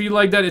also feel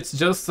like that it's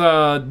just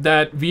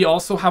that we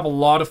also have a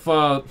lot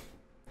of...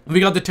 we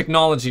got the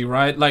technology,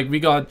 right? Like,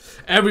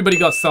 everybody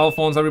got cell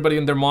phones, everybody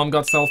and their mom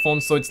got cell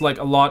phones, so it's like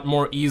a lot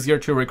more easier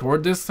to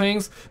record these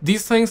things.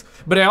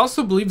 But I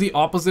also believe the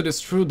opposite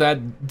is true, that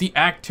the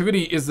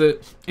activity is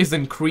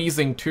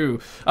increasing too.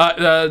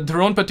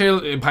 Dharon Patel,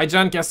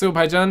 Bhaijan, kaise ho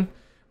Bhaijan?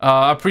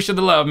 Appreciate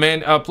the love,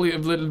 man. Please,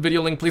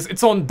 video link, please.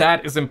 It's on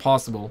That Is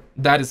Impossible.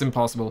 That Is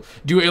Impossible.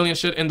 Do alien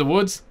shit in the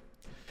woods?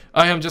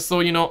 I am just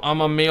so you know,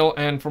 I'm a male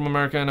and from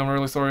America, and I'm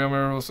really sorry I'm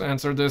able to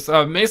answer this.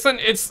 Mason,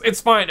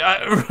 it's fine.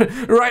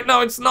 Right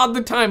now, it's not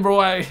the time,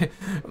 bro. I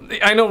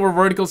know we're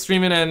vertical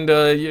streaming, and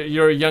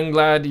you're a young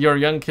lad, you're a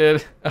young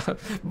kid,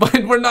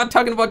 but we're not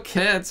talking about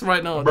kids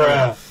right now.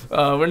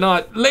 We're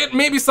not.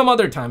 Maybe some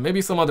other time.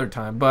 Maybe some other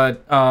time.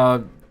 But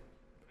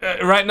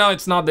right now,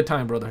 it's not the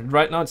time, brother.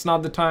 Right now, it's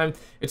not the time.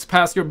 It's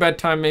past your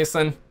bedtime,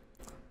 Mason.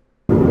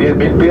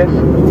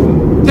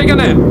 Take a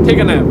nap. Take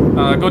a nap.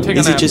 Go take a nap.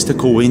 Is it just a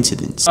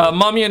coincidence?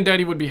 Mommy and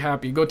daddy would be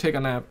happy. Go take a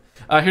nap.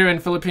 Here in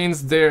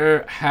Philippines,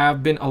 there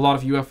have been a lot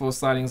of UFO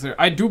sightings there.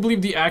 I do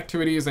believe the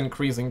activity is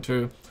increasing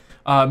too.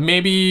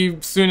 Maybe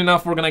soon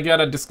enough we're gonna get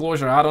a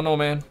disclosure. I don't know,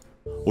 man.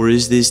 Or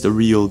is this the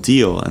real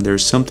deal and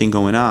there's something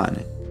going on?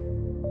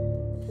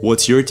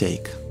 What's your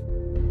take?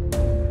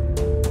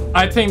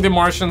 I think the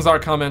Martians are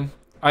coming.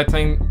 I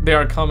think they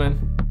are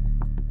coming.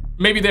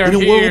 Maybe they're here.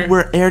 In a here. world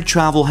where air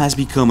travel has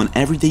become an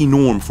everyday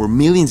norm for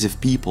millions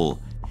of people,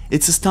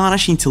 it's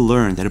astonishing to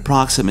learn that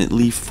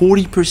approximately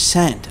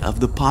 40% of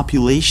the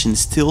population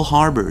still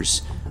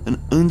harbors an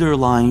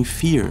underlying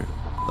fear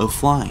of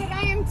flying. But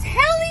I am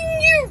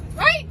telling you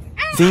right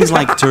now. Things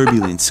like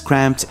turbulence,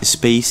 cramped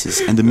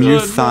spaces, and the mere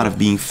thought of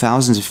being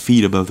thousands of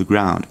feet above the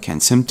ground can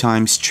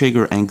sometimes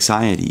trigger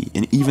anxiety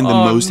in even the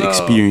most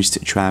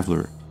experienced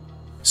traveler.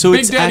 So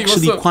it's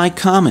actually quite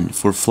common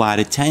for flight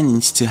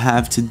attendants to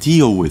have to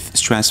deal with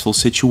stressful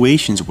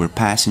situations where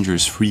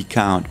passengers freak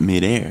out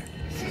mid-air.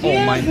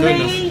 Oh my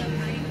goodness.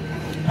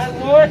 I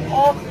want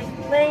off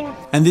this plane.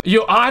 And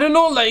yo, I don't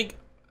know, like,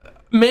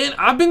 man,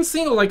 I've been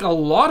seeing like a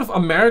lot of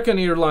American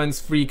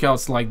Airlines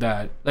freakouts like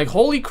that. Like,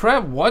 holy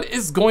crap, what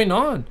is going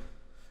on?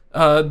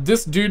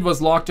 This dude was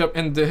locked up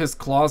in his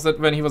closet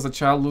when he was a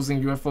child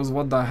losing UFOs.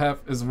 What the heck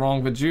is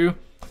wrong with you?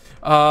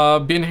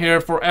 Been here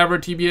forever,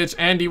 TBH.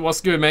 Andy, what's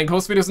good, man?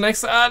 Ghost videos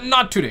next?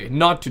 Not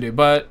today,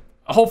 but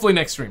hopefully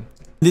next stream.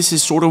 This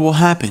is sort of what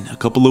happened a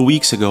couple of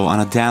weeks ago on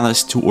a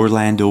Dallas to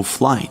Orlando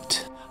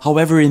flight.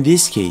 However, in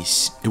this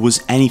case, it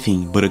was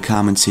anything but a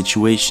common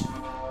situation.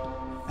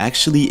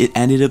 Actually, it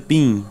ended up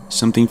being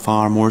something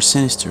far more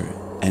sinister,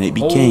 and it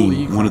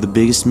became one of the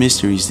biggest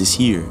mysteries this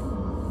year.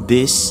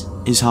 This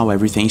is how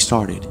everything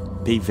started.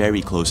 Pay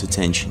very close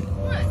attention.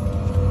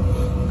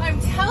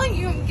 I'm telling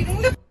you, I'm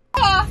getting the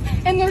off,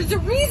 and there's a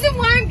reason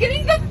why I'm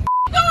getting the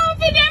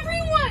off, and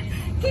everyone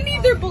can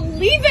either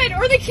believe it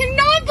or they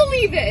cannot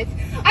believe it.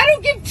 I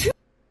don't give two,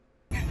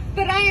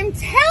 but I am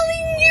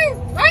telling you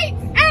right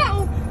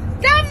now,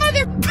 that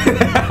mother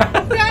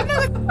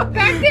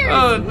back there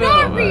is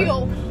not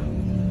real.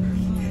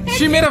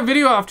 She made a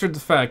video after the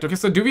fact. Okay,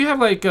 so do we have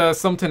like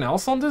something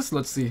else on this?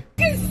 Let's see. You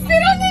can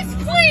sit on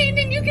this plane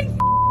and you can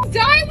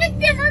die with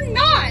them or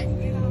not.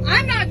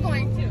 I'm not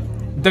going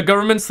to. The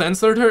government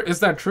censored her? Is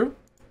that true?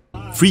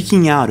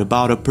 Freaking out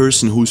about a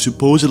person who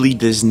supposedly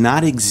does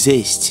not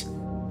exist,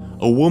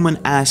 a woman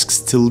asks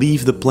to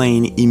leave the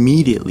plane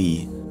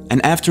immediately,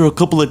 and after a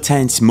couple of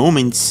tense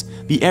moments,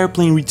 the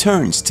airplane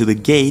returns to the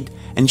gate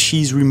and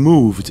she's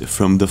removed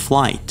from the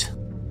flight.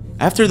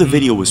 After the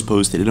video was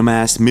posted, it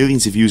amassed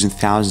millions of views and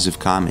thousands of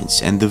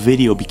comments, and the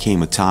video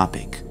became a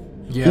topic.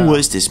 Yeah. Who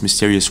was this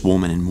mysterious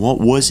woman and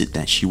what was it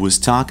that she was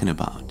talking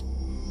about?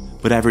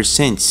 But ever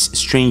since,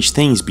 strange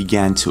things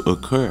began to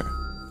occur.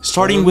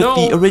 Starting with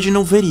the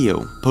original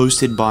video,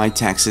 posted by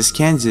Texas,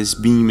 Kansas,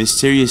 being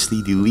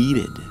mysteriously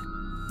deleted.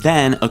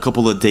 Then, a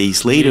couple of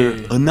days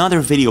later,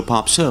 another video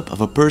pops up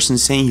of a person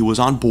saying he was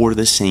on board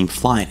the same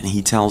flight, and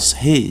he tells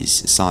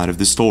his side of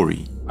the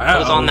story. I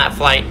was on that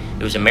flight.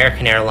 It was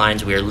American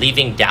Airlines. We were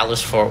leaving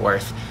Dallas-Fort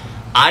Worth.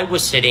 I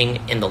was sitting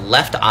in the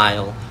left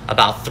aisle,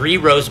 about 3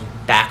 rows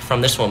back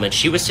from this woman.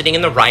 She was sitting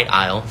in the right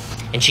aisle,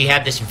 and she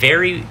had this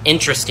very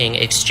interesting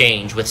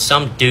exchange with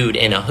some dude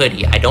in a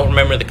hoodie. I don't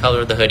remember the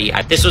color of the hoodie.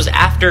 This was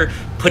after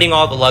putting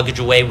all the luggage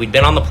away. We'd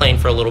been on the plane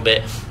for a little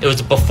bit. It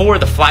was before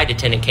the flight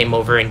attendant came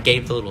over and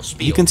gave the little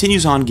spiel. He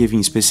continues on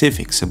giving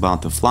specifics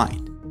about the flight.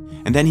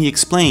 And then he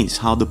explains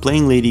how the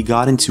plane lady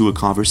got into a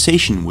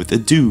conversation with a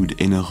dude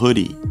in a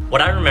hoodie.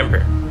 What I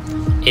remember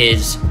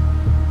is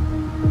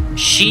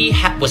she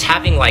was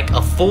having like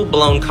a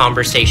full-blown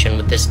conversation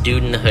with this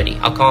dude in the hoodie.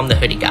 I'll call him the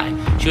hoodie guy.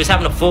 She was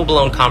having a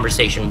full-blown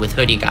conversation with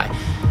hoodie guy.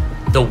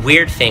 The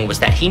weird thing was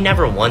that he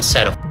never once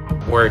said a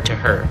word to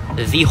her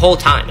the whole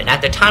time. And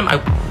at the time,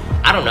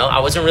 I don't know, I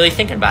wasn't really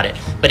thinking about it.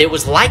 But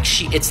it's like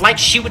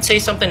she would say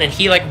something and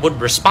he like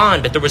would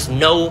respond, but there was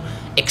no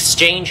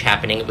exchange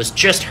happening. It was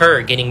just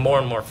her getting more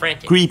and more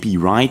frantic. Creepy,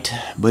 right?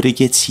 But it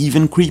gets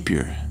even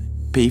creepier.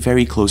 Pay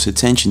very close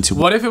attention to...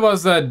 What if it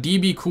was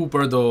DB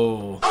Cooper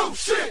though? Oh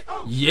shit!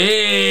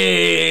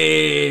 Yeah!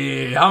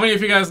 How many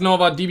of you guys know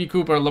about DB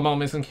Cooper? Lamar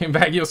Mason came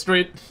back here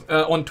straight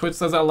on Twitch,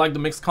 says I like the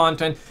mixed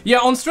content. Yeah,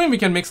 on stream we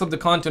can mix up the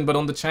content, but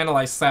on the channel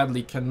I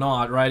sadly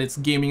cannot, right? It's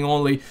gaming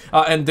only.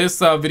 And this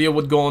video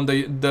would go on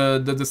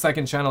the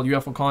second channel,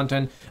 UFO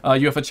content,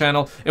 UFO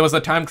channel. It was a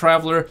time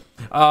traveler.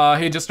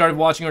 He just started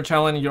watching our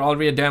channel and you're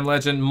already a damn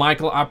legend.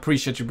 Michael, I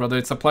appreciate you, brother.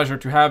 It's a pleasure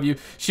to have you.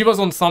 She was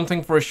on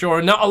something for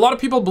sure. Now, a lot of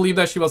people believe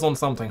that she was on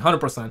something,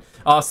 100%.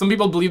 Some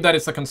people believe that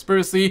it's a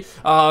conspiracy.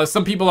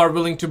 Some people are are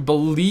willing to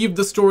believe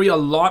the story a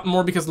lot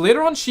more, because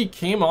later on she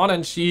came on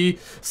and she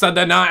said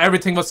that, nah,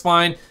 everything was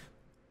fine.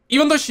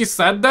 Even though she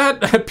said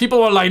that,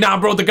 people were like, nah,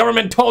 bro, the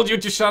government told you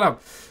to shut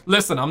up.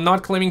 Listen, I'm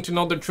not claiming to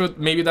know the truth.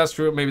 Maybe that's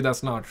true, maybe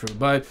that's not true.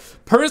 But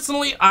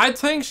personally, I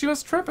think she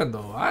was tripping,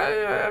 though.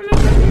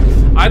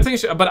 I think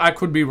she, but I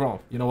could be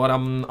wrong. You know what?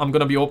 I'm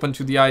gonna be open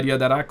to the idea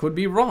that I could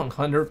be wrong,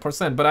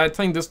 100%. But I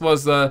think this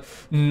was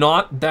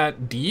not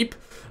that deep.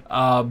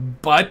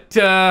 But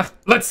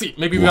let's see.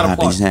 Maybe we got a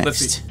plot. Let's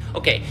see.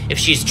 Okay, if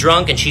she's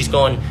drunk and she's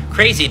going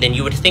crazy, then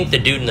you would think the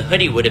dude in the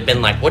hoodie would have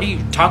been like, what are you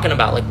talking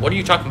about? Like, what are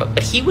you talking about?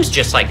 But he was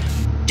just like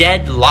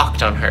dead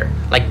locked on her,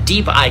 like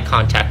deep eye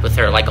contact with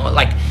her. Like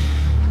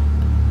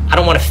I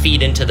don't want to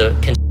feed into the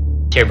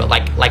here, but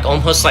like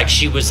almost like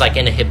she was like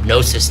in a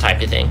hypnosis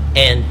type of thing.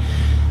 And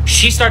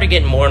she started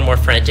getting more and more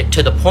frantic,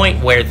 to the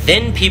point where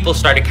then people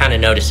started kind of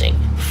noticing.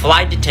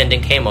 Flight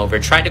attendant came over,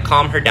 tried to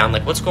calm her down,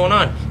 like, what's going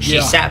on?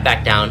 She sat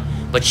back down,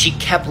 but she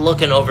kept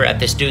looking over at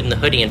this dude in the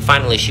hoodie, and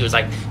finally she was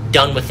like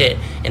done with it.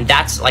 And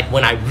that's like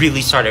when I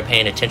really started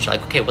paying attention,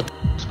 like, okay, what the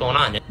f is going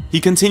on?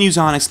 He continues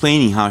on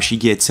explaining how she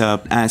gets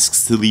up,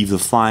 asks to leave the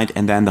flight,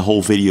 and then the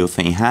whole video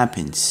thing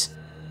happens.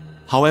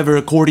 However,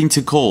 according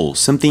to Cole,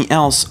 something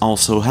else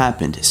also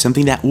happened,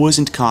 something that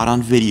wasn't caught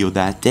on video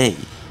that day.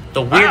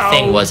 The weird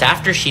thing was,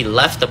 after she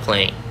left the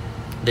plane,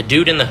 the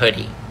dude in the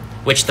hoodie,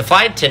 which the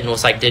flight attendant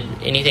was like, did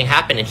anything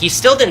happen? And he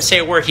still didn't say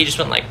a word. He just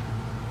went like,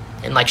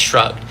 and like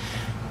shrugged.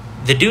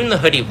 The dude in the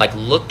hoodie like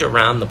looked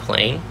around the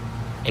plane,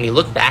 and he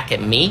looked back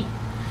at me,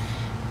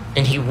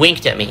 and he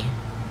winked at me.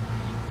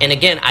 And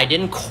again, I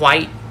didn't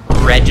quite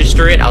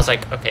register it. I was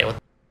like, okay, what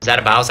is that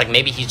about? I was like,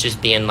 maybe he's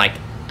just being like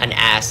an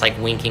ass, like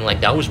winking.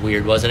 Like, that was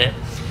weird, wasn't it?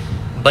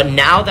 But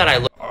now that I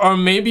look, or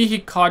maybe he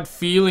caught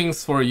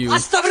feelings for you.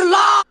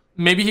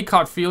 Maybe he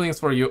caught feelings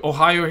for you.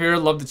 Ohio here,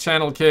 love the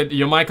channel, kid.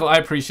 Yo, Michael, I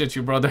appreciate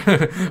you, brother.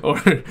 Or,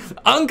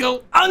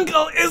 Uncle,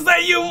 is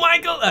that you,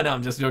 Michael? No,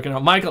 I'm just joking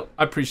around. Michael,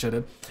 I appreciate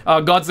it.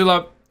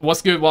 Godzilla,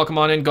 what's good? Welcome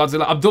on in,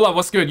 Godzilla. Abdullah,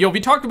 what's good? Yo, we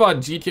talked about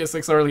GTA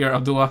 6 earlier,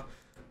 Abdullah.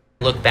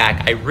 Look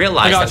back, I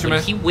realized that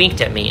when he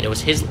winked at me, and it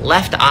was his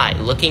left eye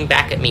looking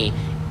back at me,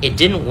 it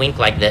didn't wink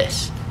like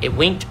this. It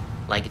winked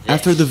like this.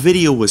 After the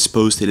video was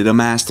posted, it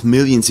amassed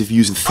millions of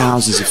views and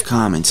thousands of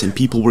comments, and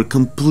people were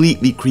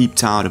completely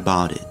creeped out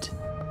about it.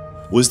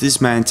 Was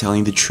this man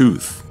telling the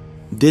truth?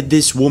 Did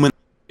this woman...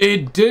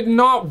 It did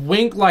not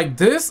wink like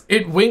this.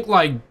 It winked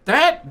like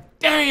that.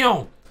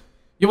 Damn.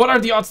 Yeah, what are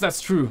the odds that's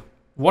true?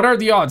 What are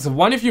the odds?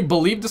 One, if you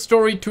believe the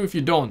story. Two, if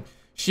you don't.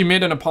 She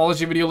made an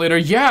apology video later.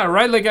 Yeah,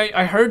 right? Like,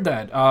 I heard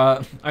that.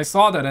 I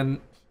saw that, and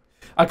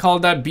I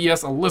called that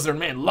BS a lizard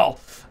man. Lol.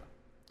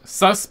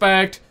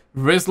 Suspect.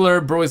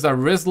 Rizzler. Bro is a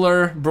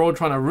Rizzler. Bro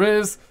trying to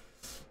Rizz.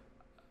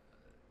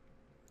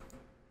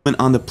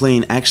 On the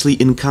plane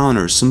actually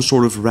encounters some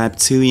sort of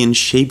reptilian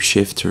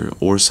shapeshifter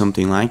or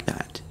something like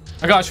that.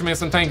 I got you,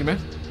 Mason. Thank you, man.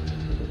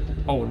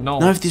 Oh no.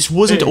 Now, if this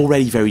wasn't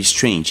already very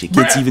strange, it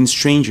gets even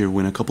stranger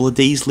when a couple of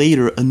days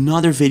later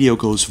another video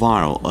goes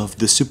viral of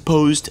the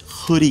supposed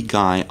hoodie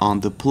guy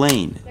on the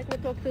plane.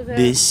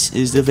 This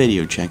is the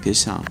video. Check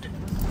this out.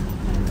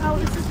 Oh,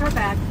 this is her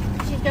bag.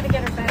 She's gonna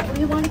get her bag.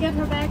 Do you want to get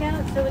her bag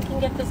out so we can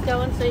get this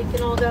going so you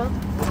can all go?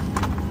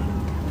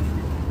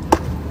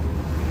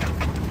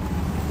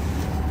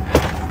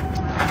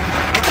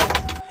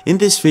 In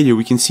this video,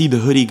 we can see the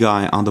hoodie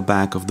guy on the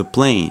back of the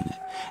plane,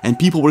 and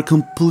people were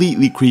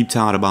completely creeped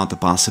out about the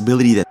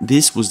possibility that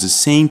this was the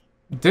same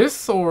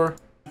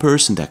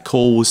person that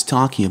Cole was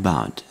talking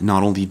about.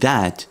 Not only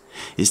that,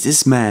 is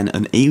this man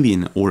an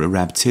alien or a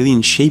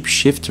reptilian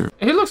shapeshifter?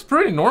 He looks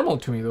pretty normal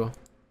to me though.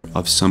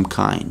 Of some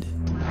kind.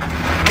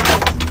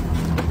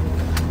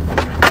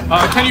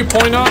 Can you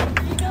point out?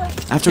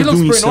 After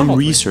doing some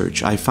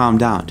research, I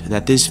found out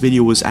that this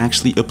video was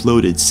actually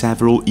uploaded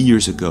several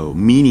years ago,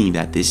 meaning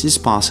that this is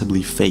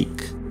possibly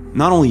fake.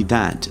 Not only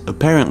that,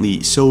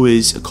 apparently so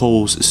is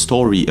Cole's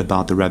story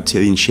about the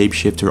reptilian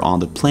shapeshifter on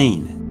the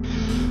plane.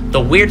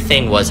 The weird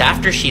thing was,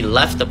 after she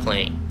left the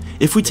plane,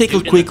 if we take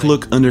a quick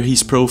look under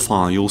his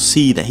profile, you'll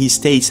see that he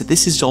states that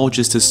this is all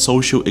just a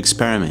social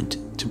experiment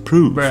to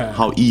prove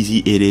how easy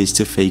it is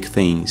to fake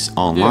things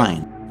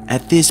online.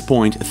 At this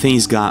point,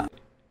 things got...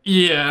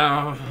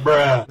 Yeah,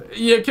 bruh.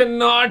 You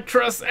cannot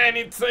trust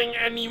anything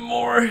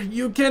anymore.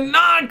 You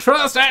cannot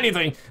trust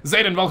anything.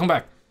 Zayden, welcome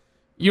back.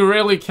 You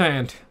really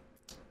can't.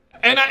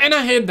 And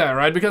I hate that,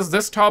 right? Because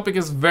this topic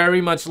is very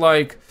much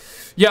like,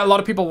 yeah, a lot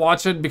of people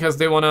watch it because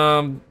they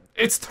wanna.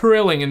 It's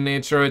thrilling in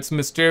nature. It's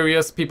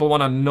mysterious. People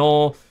wanna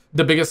know.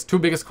 The two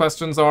biggest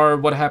questions are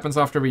what happens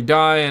after we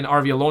die and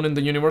are we alone in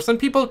the universe? And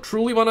people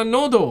truly wanna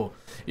know, though.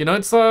 You know,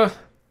 it's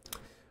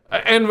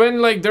and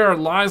when like there are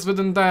lies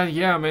within that,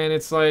 yeah, man,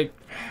 it's like,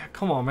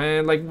 come on,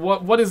 man, like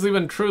what is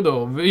even true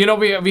though? You know,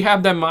 we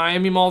have that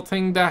Miami Mall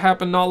thing that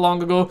happened not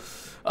long ago.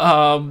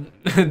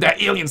 That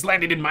aliens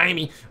landed in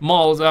Miami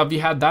malls. We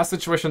had that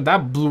situation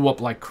that blew up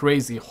like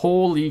crazy.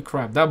 Holy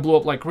crap, that blew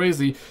up like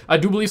crazy. I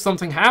do believe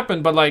something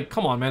happened, but like,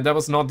 come on, man, that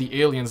was not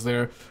the aliens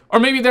there. Or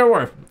maybe there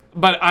were,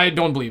 but I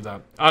don't believe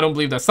that. I don't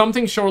believe that.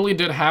 Something surely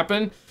did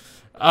happen.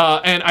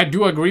 And I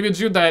do agree with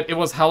you that it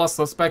was hella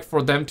suspect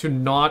for them to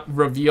not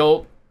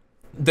reveal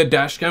the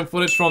dash cam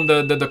footage from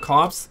the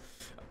cops.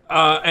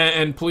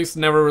 And police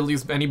never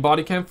released any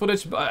body cam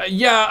footage.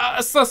 Yeah,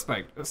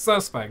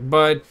 suspect.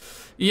 But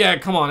yeah,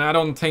 come on, I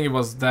don't think it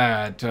was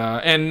that.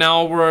 And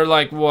now we're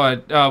like,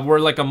 what? We're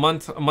like a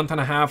month and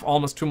a half,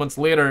 almost 2 months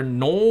later.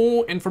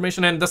 No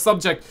information, and the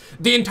subject,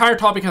 the entire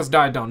topic has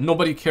died down.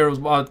 Nobody cares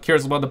about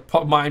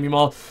the Miami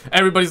Mall.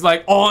 Everybody's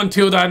like, on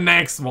to the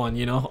next one,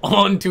 you know,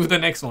 on to the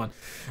next one.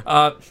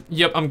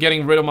 Yep, I'm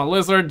getting rid of my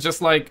lizard,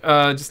 just like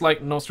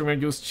no streamer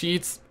use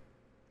cheats.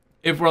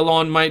 If we're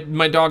alone,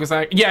 my dog is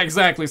yeah,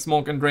 exactly,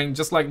 smoke and drink,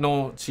 just like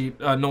no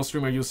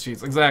streamer use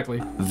cheats,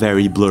 exactly.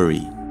 Very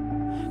blurry.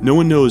 No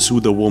one knows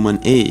who the woman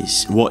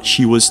is, what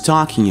she was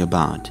talking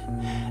about,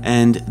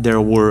 and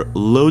there were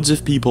loads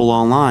of people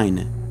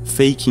online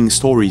faking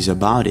stories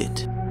about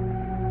it.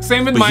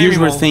 Same with but Miami here's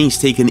where Mall. things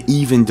take an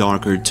even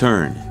darker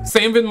turn.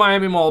 Same with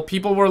Miami Mall.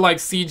 People were like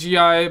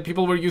CGI,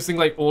 people were using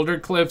like older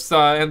clips,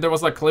 and there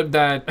was a clip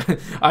that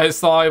I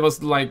saw, it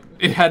was like,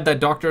 it had that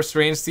Doctor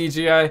Strange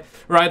CGI,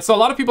 right? So a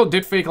lot of people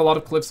did fake a lot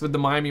of clips with the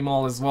Miami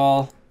Mall as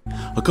well.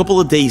 A couple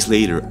of days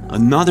later,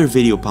 another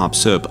video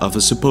pops up of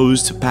a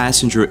supposed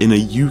passenger in a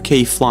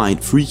UK flight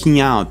freaking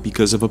out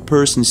because of a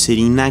person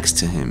sitting next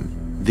to him.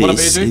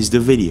 This is the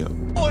video.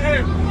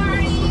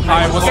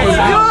 Hi, what's going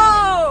on?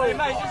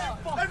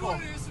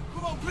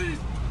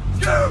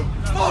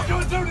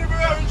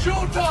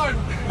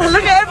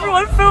 Look at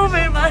everyone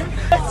filming, man.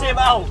 Let him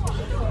out.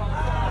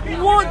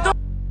 What the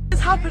is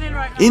happening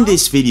right now? In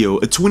this video,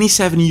 a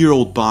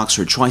 27-year-old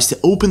boxer tries to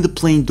open the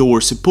plane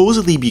door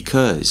supposedly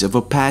because of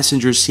a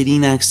passenger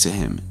sitting next to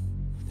him.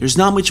 There's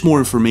not much more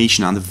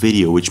information on the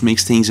video, which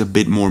makes things a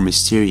bit more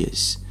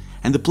mysterious.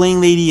 And the plane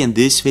lady in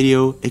this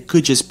video, it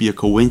could just be a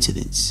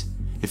coincidence,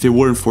 if it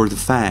weren't for the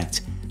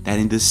fact that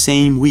in the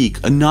same week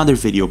another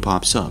video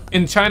pops up,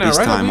 in China, this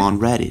right? time on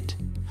Reddit.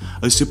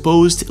 A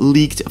supposed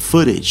leaked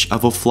footage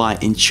of a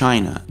flight in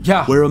China,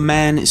 where a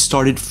man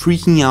started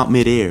freaking out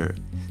midair,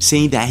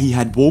 saying that he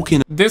had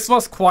woken up. This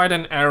was quite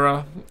an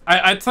era.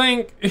 I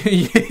think in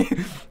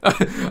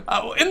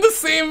the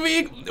same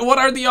week, what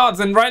are the odds?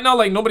 And right now,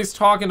 like, nobody's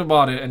talking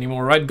about it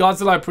anymore, right?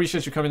 Godzilla, I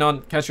appreciate you coming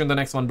on. Catch you in the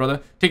next one, brother.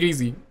 Take it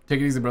easy.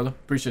 Take it easy, brother.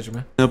 Appreciate you,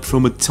 man. Up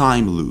from a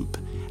time loop,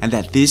 and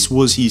that this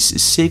was his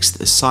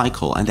 6th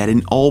cycle, and that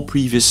in all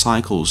previous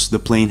cycles the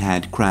plane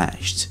had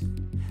crashed.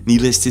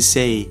 Needless to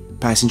say,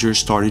 passengers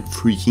started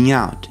freaking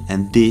out,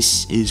 and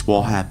this is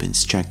what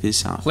happens. Check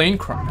this out. Plane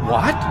crash.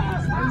 What?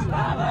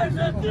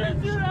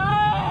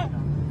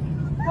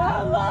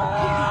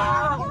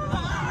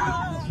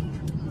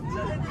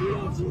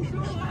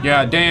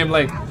 Yeah, damn,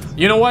 like,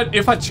 you know what?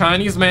 If a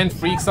Chinese man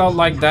freaks out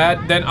like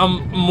that, then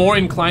I'm more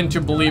inclined to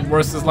believe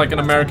versus like an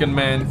American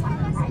man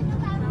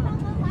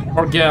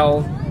or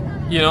gal,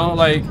 you know,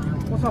 like,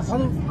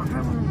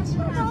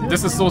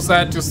 this is so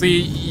sad to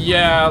see.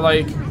 Yeah,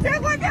 like,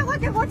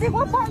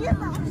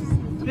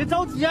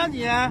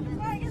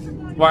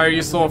 why are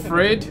you so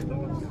afraid?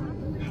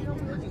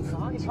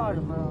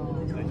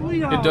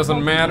 It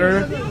doesn't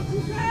matter.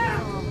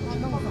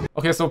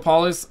 Okay, so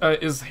police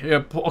is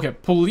here. Okay,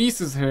 police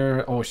is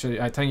here. Oh shit,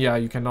 I think, yeah,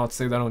 you cannot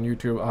say that on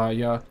YouTube.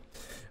 Yeah.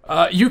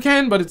 You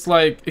can, but it's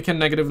like, it can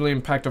negatively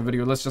impact a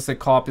video. Let's just say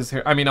cop is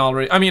here. I mean, I'm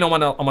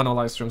on a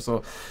live stream,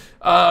 so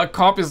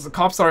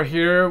cops are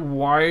here.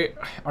 Why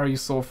are you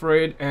so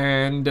afraid?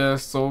 And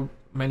so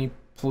many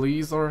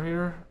police are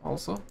here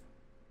also.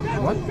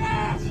 What?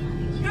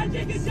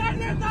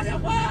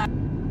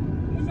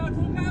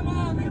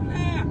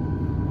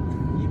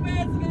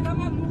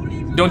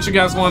 Don't you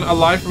guys want a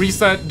life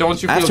reset?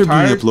 Don't you feel After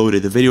tired? being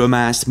uploaded, the video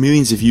amassed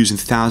millions of views and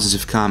thousands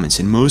of comments,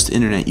 and most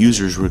internet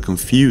users were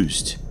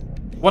confused.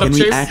 What Can up,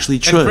 we Chase? actually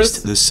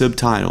trust the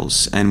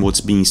subtitles and what's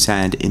being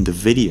said in the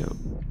video?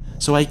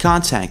 So I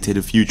contacted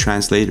a few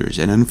translators,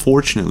 and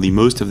unfortunately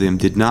most of them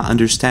did not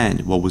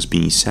understand what was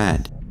being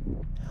said.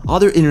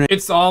 Other internet—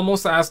 It's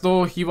almost as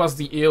though he was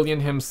the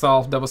alien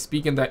himself that was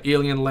speaking that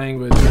alien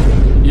language,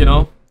 you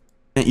know?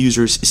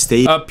 users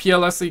stayed—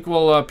 PLS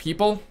equal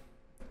people?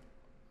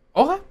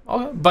 Okay,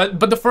 okay.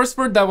 But the first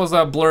word that was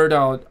blurred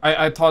out,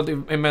 I thought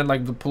it meant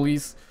like the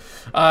police.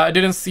 I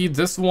didn't see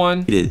this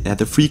one. That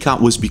the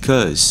freakout was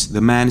because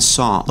the man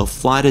saw a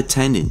flight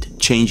attendant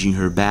changing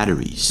her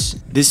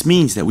batteries. This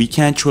means that we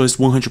can't trust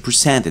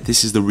 100% that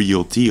this is the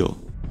real deal.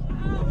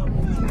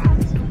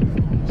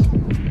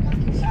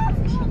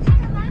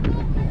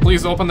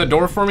 Please open the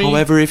door for me.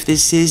 However, if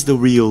this is the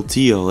real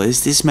deal,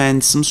 is this man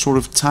some sort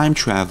of time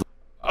traveler?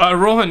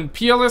 Rohan,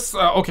 PLS,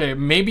 okay,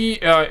 maybe,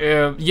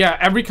 yeah,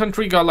 every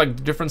country got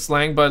like different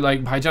slang, but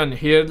like Bhaijan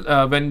here,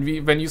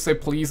 when you say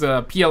please,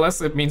 PLS,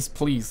 it means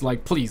please,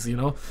 like please, you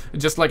know,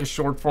 just like a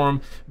short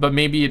form, but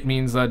maybe it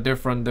means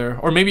different there,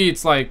 or maybe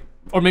it's like,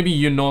 or maybe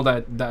you know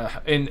that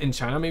in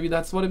China, maybe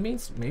that's what it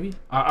means, maybe,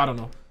 I don't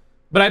know,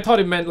 but I thought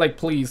it meant like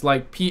please,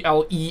 like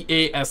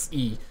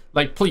P-L-E-A-S-E,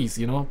 like please,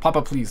 you know,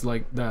 Papa please,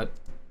 like that.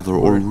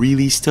 Or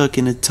really stuck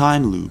in a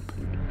time loop.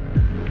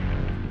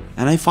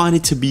 And I find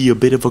it to be a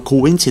bit of a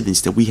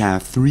coincidence that we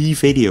have 3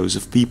 videos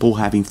of people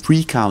having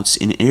freakouts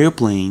in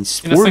airplanes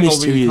for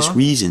mysterious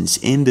reasons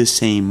in the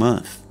same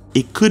month.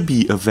 It could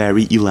be a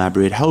very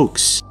elaborate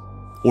hoax,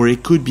 or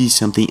it could be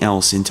something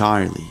else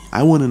entirely.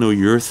 I want to know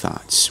your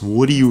thoughts.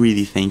 What do you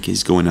really think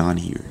is going on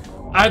here?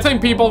 I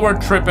think people were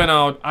tripping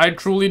out. I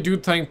truly do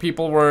think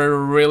people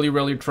were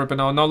really tripping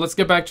out. Now let's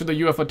get back to the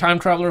UFO time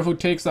traveler who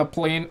takes a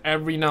plane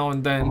every now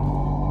and then.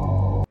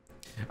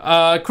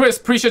 Chris,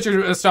 appreciate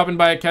you stopping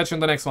by. Catch you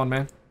in the next one,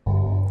 man.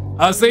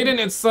 Zayden,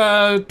 it's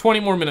 20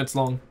 more minutes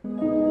long.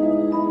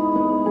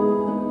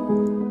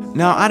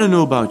 Now, I don't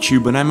know about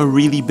you, but I'm a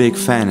really big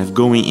fan of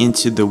going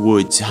into the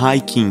woods,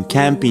 hiking,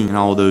 camping, and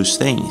all those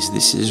things.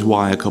 This is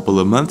why a couple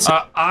of months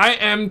I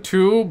am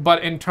too,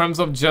 but in terms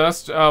of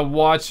just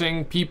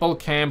watching people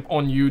camp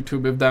on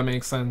YouTube, if that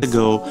makes sense.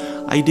 ago,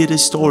 I did a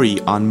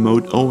story on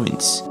Moat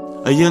Owens,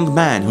 a young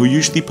man who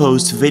usually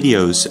posts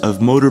videos of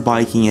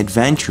motorbiking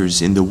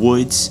adventures in the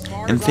woods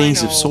and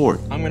things of sort.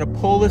 I'm gonna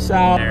pull this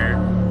out there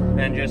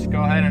and just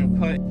go ahead and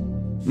put.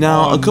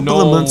 Now, a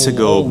couple of months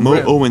ago,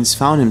 Mo Owens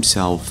found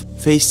himself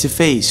face to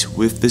face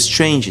with the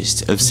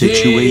strangest of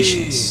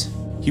situations.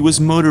 He was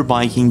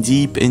motorbiking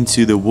deep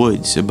into the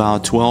woods,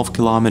 about 12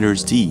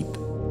 kilometers deep,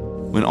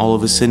 when all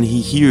of a sudden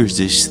he hears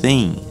this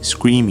thing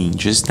screaming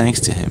just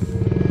next to him.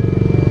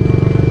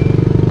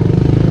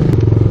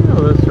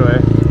 Go this way.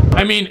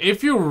 I mean,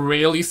 if you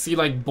really see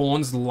like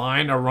bones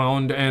lying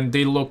around and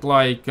they look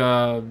like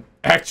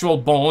actual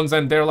bones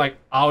and they're like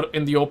out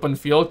in the open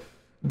field,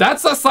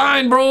 that's a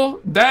sign, bro.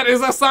 That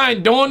is a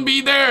sign. Don't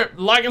be there.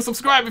 Like and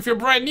subscribe if you're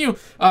brand new.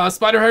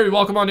 Spider Harry,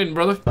 welcome on in,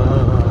 brother.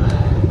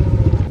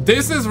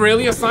 This is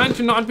really a sign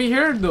to not be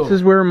here, though. This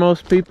is where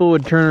most people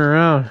would turn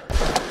around.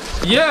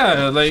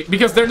 Yeah, like,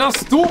 because they're not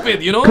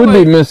stupid, you know? Could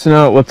like, be missing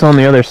out what's on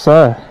the other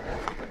side.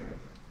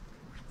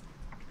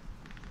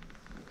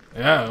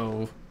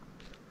 Yeah.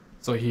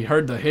 So he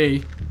heard the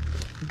hay.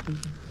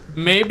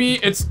 Maybe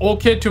it's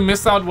okay to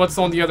miss out what's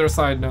on the other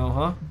side now,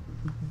 huh?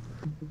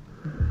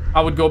 I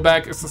would go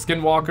back. It's a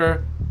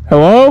skinwalker.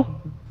 Hello?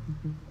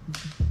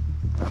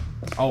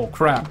 Oh,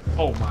 crap.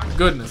 Oh, my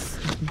goodness.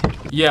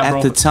 Yeah, bro.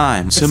 At the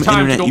time, some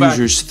internet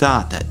users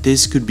thought that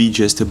this could be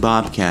just a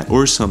bobcat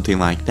or something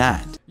like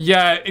that.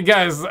 Yeah,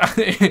 guys,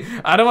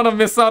 I don't want to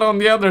miss out on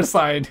the other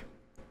side.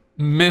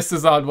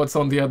 Misses out what's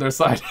on the other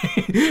side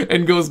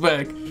and goes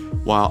back.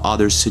 While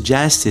others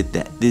suggested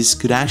that this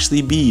could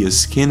actually be a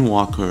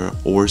skinwalker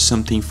or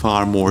something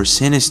far more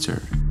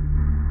sinister.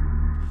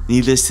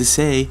 Needless to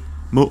say,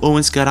 Mo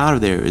Owens got out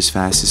of there as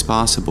fast as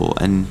possible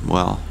and,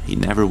 well, he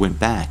never went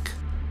back.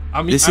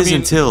 This is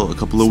until a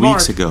couple of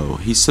weeks ago.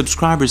 His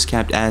subscribers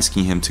kept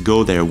asking him to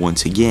go there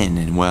once again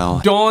and, well...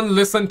 Don't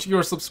listen to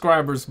your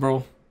subscribers,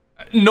 bro.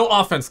 No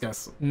offense,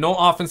 guys. No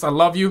offense. I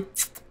love you.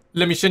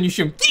 Let me send you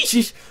some...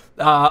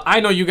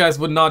 I know you guys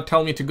would not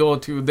tell me to go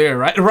to there,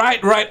 right?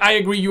 Right. I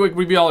agree. You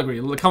agree. We all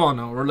agree. Come on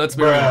now. Let's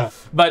be real.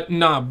 But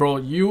nah, bro.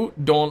 You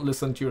don't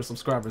listen to your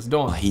subscribers.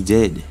 Don't. He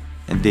did.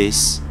 And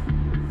this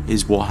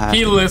is what happened.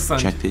 He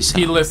listened. Check this out.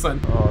 He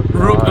listened.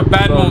 Oh,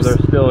 bad moves.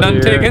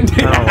 None taken.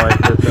 I don't like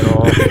this at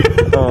all.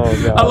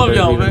 Oh god. I love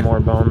y'all, man. More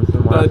bones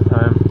than last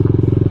time.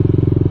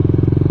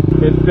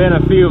 It's been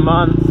a few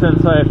months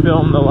since I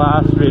filmed the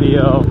last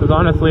video, because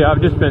honestly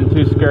I've just been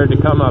too scared to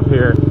come up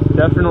here.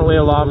 Definitely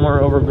a lot more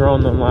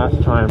overgrown than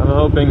last time. I'm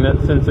hoping that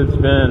since it's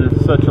been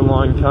such a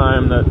long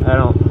time that I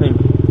don't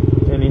think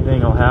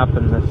anything will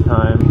happen this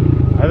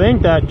time. I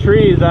think that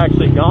tree is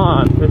actually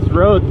gone. This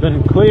road's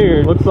been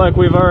cleared. Looks like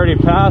we've already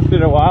passed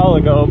it a while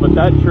ago, but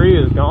that tree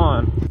is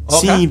gone.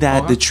 Seeing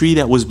that the tree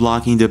that was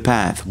blocking the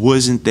path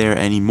wasn't there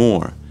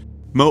anymore,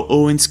 Mo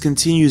Owens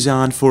continues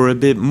on for a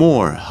bit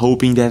more,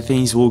 hoping that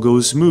things will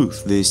go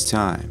smooth this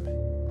time.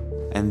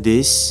 And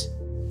this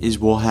is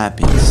what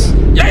happens.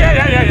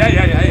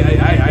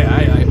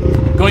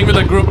 Going with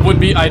a group would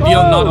be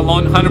ideal, not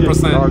alone,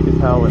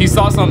 100%. He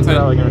saw something. He's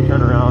probably gonna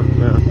turn around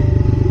soon.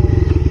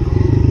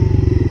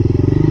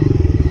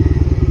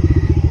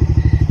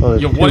 Oh,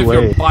 yo, what if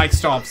your bike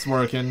stops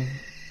working?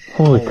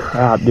 Holy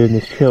crap, dude,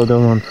 this trail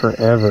goes on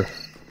forever.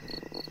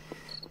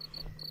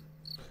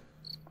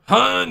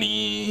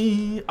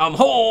 Honey, I'm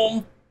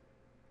home.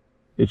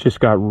 It just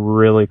got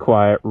really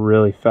quiet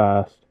really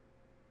fast.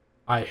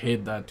 I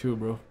hate that too,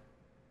 bro.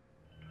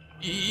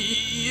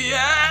 Yeah.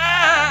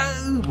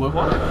 What?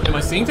 Am I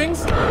seeing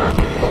things?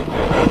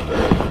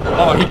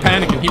 Oh, he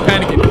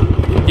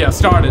panicking. Yeah,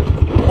 started.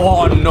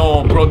 Oh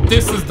no, bro,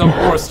 this is the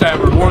worst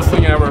ever. Worst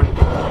thing ever.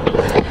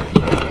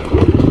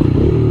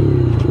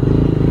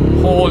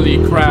 Holy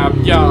crap.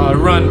 Yeah,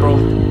 run, bro.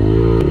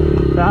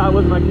 That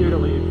was my cue to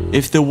leave.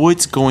 If the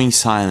woods going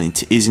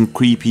silent isn't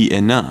creepy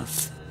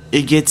enough,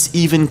 it gets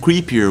even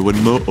creepier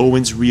when Mo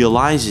Owens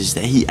realizes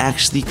that he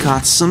actually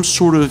caught some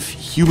sort of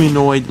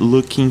humanoid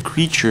looking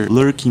creature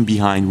lurking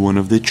behind one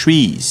of the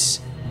trees.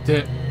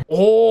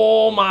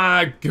 Oh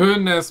my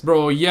goodness,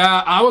 bro.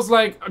 Yeah, I was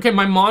like, okay,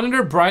 my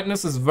monitor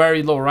brightness is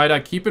very low, right? I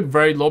keep it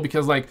very low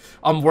because like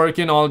I'm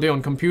working all day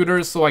on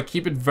computers, so I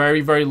keep it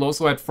very, very low.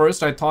 So at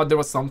first I thought there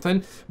was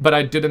something, but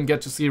I didn't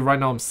get to see it.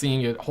 Right now I'm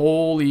seeing it.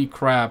 Holy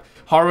crap.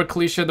 Horror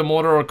cliche, the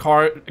motor or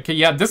car. Okay,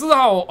 yeah, this is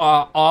how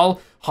all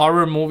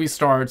horror movie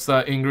starts,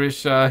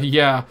 English.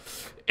 Yeah.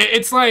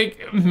 It's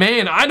like,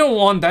 man, I don't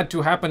want that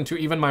to happen to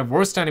even my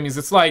worst enemies.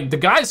 It's like the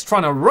guy's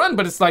trying to run,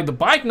 but it's like the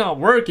bike not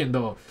working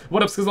though.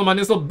 What up, SKizzle? My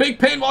name is Big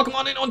Pain. Welcome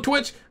on in on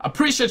Twitch.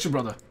 Appreciate you,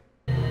 brother.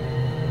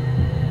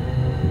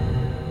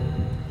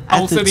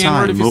 At the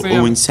time,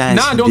 Owen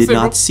says he did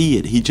not see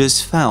it. He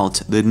just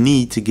felt the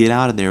need to get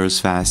out of there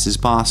as fast as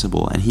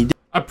possible, and he did.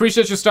 I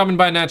appreciate you stopping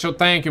by, Nacho.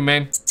 Thank you,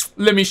 man.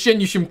 Let me send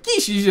you some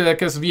kisses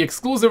because we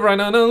exclusive right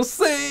now. No,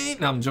 say.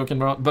 No, I'm joking,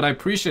 bro. But I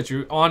appreciate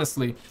you,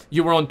 honestly.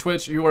 You were on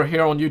Twitch. You were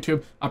here on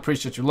YouTube. I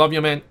appreciate you. Love you,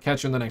 man.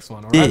 Catch you in the next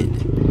one, all right?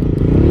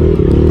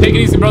 Take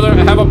it easy, brother.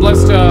 Have a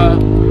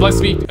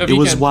blessed week. It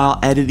was while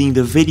editing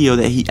the video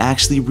that he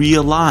actually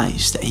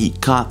realized that he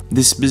caught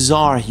this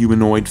bizarre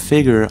humanoid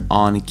figure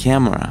on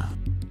camera.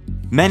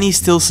 Many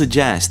still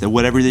suggest that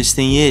whatever this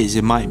thing is,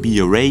 it might be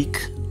a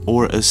rake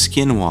or a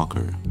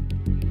skinwalker.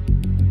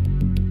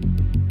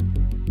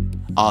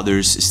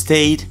 Others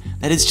state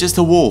that it's just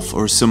a wolf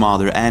or some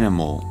other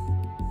animal,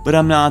 but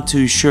I'm not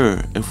too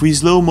sure. If we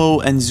slow-mo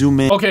and zoom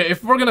in... Okay,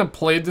 if we're gonna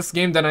play this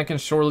game, then I can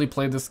surely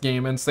play this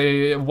game and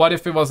say, what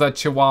if it was a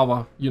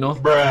chihuahua, you know?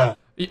 Bruh.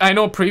 I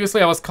know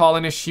previously I was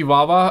calling it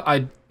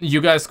chihuahua.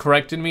 You guys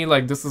corrected me,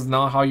 like this is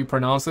not how you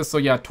pronounce it. So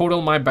yeah,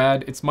 total my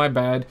bad. It's my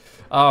bad.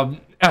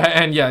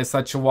 And yeah, it's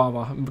a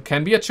chihuahua.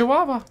 Can be a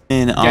chihuahua.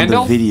 And on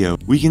the video,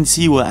 we can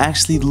see what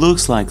actually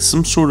looks like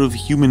some sort of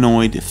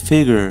humanoid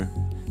figure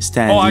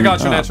standing I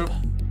got you, up. Natural.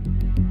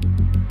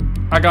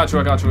 I got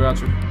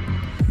you.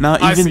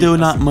 Now, even though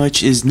not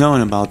much is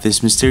known about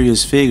this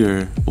mysterious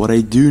figure, what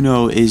I do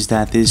know is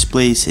that this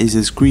place is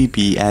as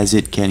creepy as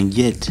it can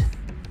get.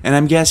 And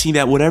I'm guessing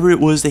that whatever it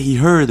was that he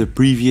heard the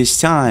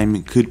previous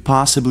time could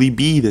possibly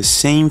be the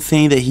same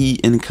thing that he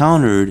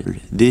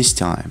encountered this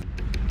time.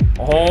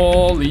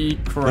 Holy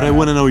crap. But I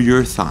want to know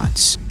your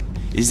thoughts.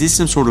 Is this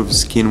some sort of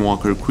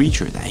skinwalker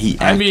creature that he...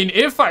 I mean,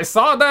 if I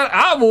saw that,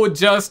 I would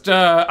just,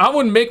 I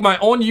would make my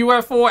own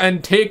UFO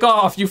and take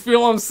off. You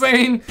feel what I'm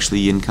saying?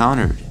 ...actually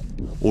encountered?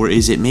 Or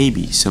is it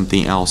maybe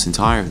something else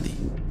entirely?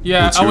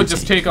 Yeah, I would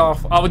just take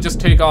off. I would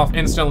just take off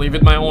instantly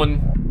with my own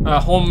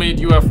homemade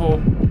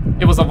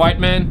UFO. It was a white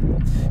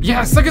man.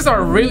 Yeah, suckers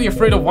are really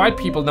afraid of white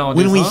people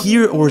nowadays. When we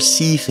hear or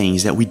see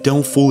things that we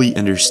don't fully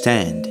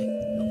understand,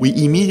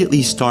 we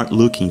immediately start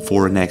looking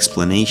for an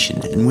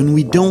explanation, and when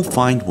we don't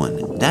find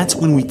one, that's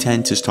when we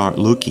tend to start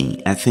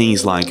looking at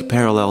things like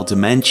parallel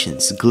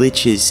dimensions,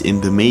 glitches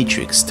in the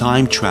Matrix,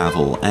 time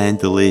travel, and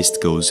the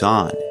list goes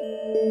on.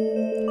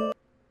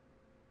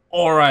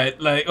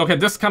 Alright, like, okay,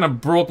 this kind of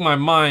broke my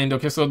mind.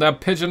 Okay, so that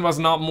pigeon was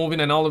not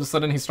moving and all of a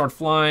sudden he started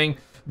flying.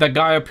 That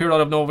guy appeared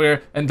out of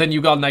nowhere, and then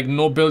you got like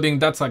no building.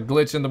 That's a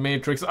glitch in the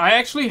Matrix. I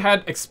actually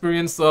had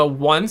experience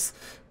once,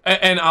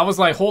 and I was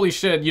like, holy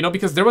shit, you know,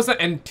 because there was an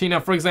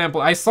antenna, for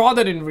example. I saw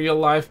that in real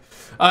life.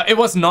 It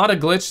was not a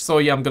glitch, so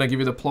yeah, I'm gonna give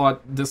you the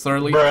plot this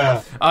early.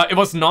 It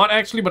was not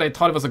actually, but I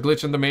thought it was a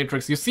glitch in the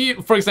Matrix. You see,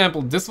 for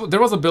example, there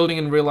was a building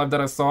in real life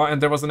that I saw,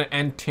 and there was an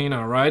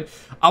antenna, right?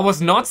 I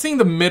was not seeing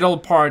the middle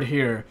part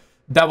here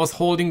that was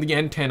holding the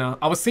antenna.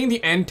 I was seeing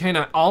the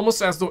antenna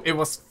almost as though it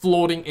was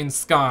floating in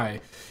sky.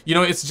 You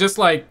know, it's just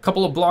like a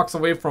couple of blocks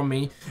away from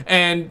me,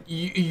 and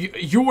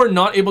you were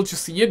not able to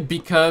see it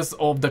because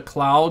of the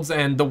clouds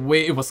and the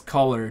way it was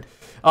colored.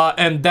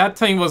 And that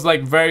thing was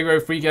like very, very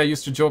freaky. I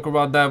used to joke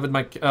about that with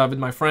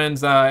my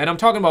friends, and I'm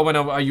talking about when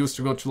I used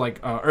to go to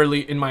like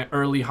in my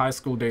early high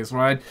school days,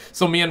 right?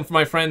 So me and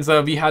my friends,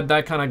 we had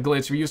that kind of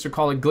glitch. We used to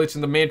call it glitch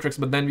in the Matrix,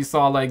 but then we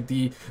saw like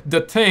the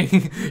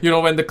thing, you know,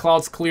 when the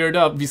clouds cleared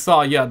up, we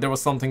saw, yeah, there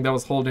was something that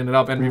was holding it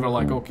up, and we were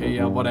like, okay,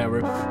 yeah, whatever.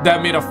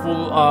 That made a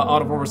fool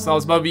out of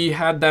ourselves, but we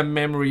had that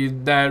memory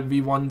that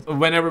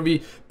whenever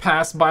we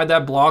passed by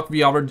that block,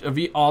 we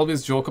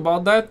always joke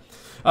about that.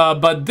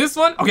 But this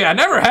one, okay, I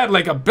never had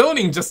like a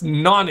building just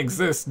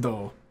non-exist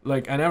though.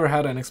 Like, I never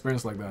had an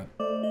experience like that.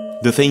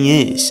 The thing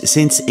is,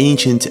 since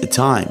ancient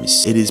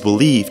times, it is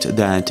believed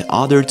that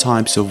other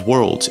types of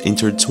worlds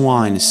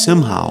intertwine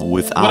somehow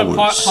with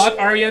ours.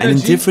 And in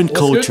different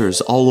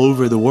cultures all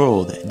over the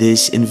world,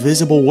 this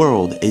invisible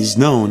world is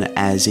known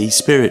as a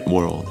spirit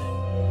world.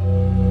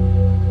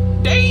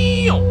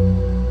 Damn!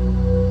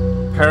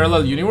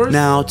 Parallel universe?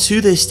 Now, to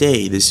this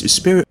day, this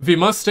spirit... We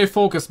must stay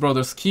focused,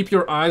 brothers. Keep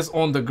your eyes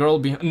on the girl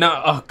behind...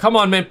 Now, come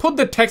on, man. Put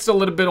the text a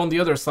little bit on the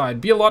other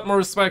side. Be a lot more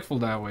respectful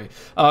that way.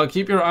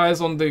 Keep your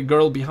eyes on the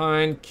girl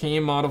behind.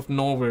 Came out of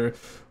nowhere.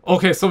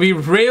 Okay, so we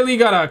really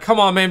gotta... Come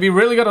on, man. We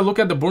really gotta look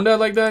at the bunda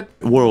like that?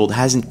 World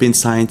hasn't been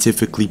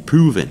scientifically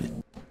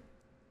proven.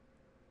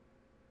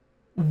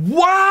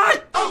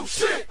 What? Oh,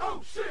 shit!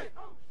 Oh, shit!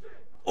 Oh, shit!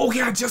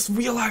 Okay, I just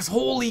realized.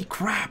 Holy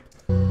crap.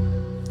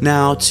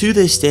 Now, to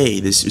this day,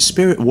 this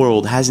spirit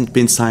world hasn't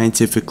been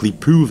scientifically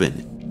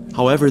proven.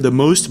 However, the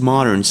most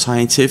modern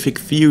scientific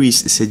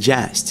theories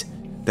suggest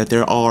that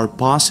there are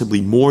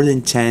possibly more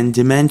than 10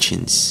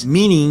 dimensions,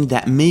 meaning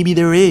that maybe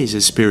there is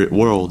a spirit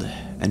world,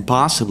 and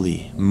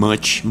possibly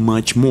much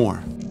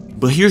more.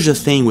 But here's the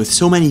thing, with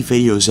so many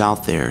videos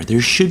out there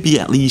should be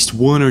at least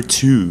one or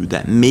two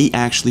that may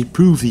actually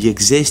prove the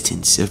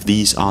existence of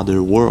these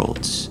other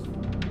worlds.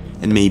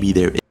 And maybe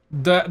there is.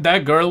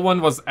 That girl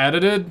one was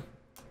edited.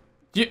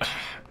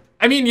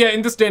 I mean, yeah,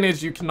 in this day and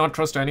age, you cannot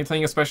trust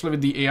anything, especially with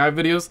the AI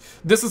videos.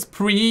 This is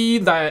pre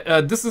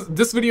that.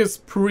 This video is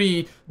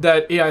pre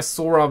that AI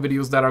Sora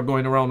videos that are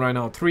going around right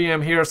now.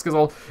 3am here,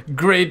 SKizzle.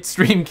 Great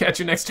stream. Catch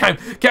you next time.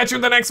 Catch you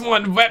in the next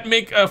one.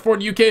 Wetmake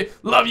Fort UK.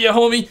 Love you,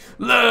 homie.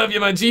 Love you,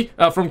 my G.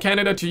 From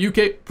Canada to UK.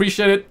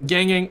 Appreciate it.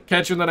 Gang.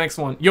 Catch you in the next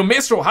one. Yo,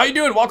 Maestro, how you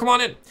doing? Welcome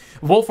on in.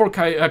 Wolf or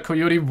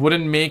Coyote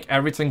wouldn't make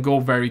everything go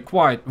very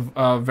quiet,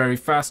 very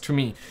fast to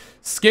me.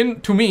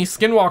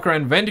 Skinwalker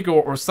and Wendigo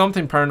or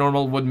something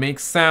paranormal would make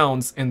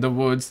sounds in the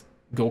woods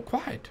go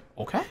quiet.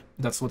 Okay,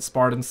 that's what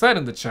Spartan said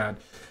in the chat.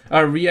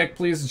 React,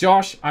 please.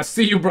 Josh, I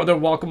see you, brother.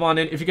 Welcome on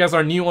in. If you guys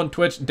are new on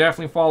Twitch,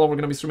 definitely follow. We're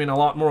going to be streaming a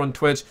lot more on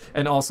Twitch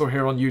and also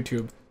here on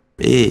YouTube.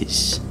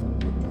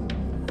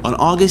 On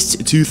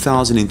August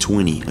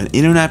 2020, an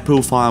internet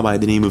profile by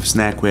the name of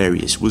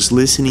Snackquarius was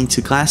listening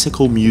to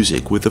classical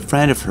music with a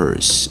friend of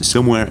hers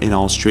somewhere in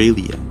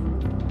Australia.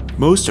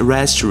 Most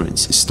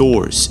restaurants,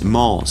 stores,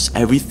 malls,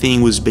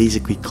 everything was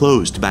basically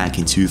closed back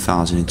in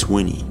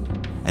 2020.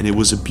 And it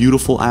was a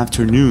beautiful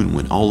afternoon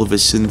when all of a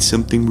sudden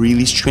something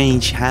really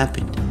strange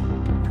happened.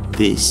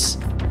 This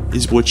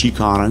is what she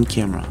caught on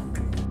camera.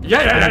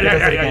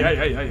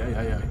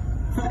 Yeah.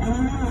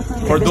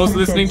 For those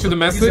listening to the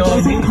message,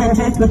 in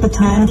contact with the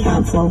Time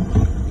Council.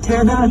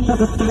 Tear down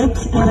the state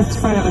and its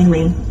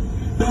filing.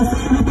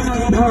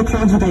 All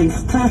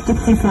tragedies, Class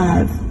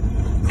 65.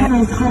 Am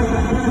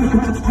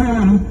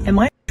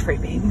I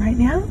tripping right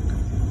now?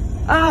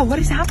 Ah, what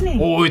is happening?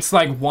 Oh, it's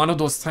like one of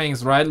those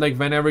things, right? Like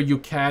whenever you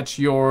catch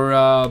your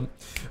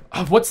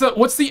what's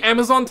the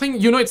Amazon thing?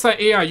 You know, it's an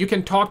AI. You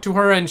can talk to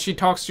her and she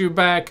talks to you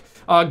back,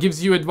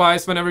 gives you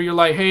advice whenever you're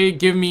like, hey,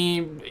 give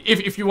me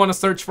if you want to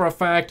search for a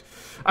fact.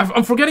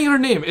 I'm forgetting her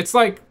name. It's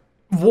like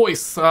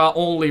voice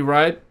only,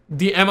 right?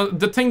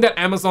 The thing that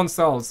Amazon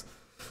sells.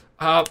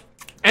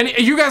 And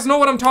you guys know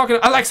what I'm talking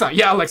about. Alexa.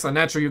 Yeah, Alexa.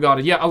 Naturally, you got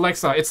it. Yeah,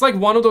 Alexa. It's like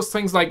one of those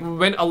things like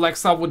when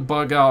Alexa would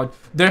bug out.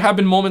 There have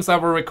been moments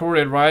that were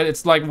recorded, right?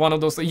 It's like one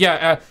of those.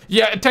 Yeah,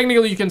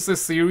 technically you can say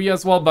Siri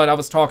as well, but I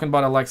was talking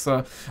about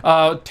Alexa.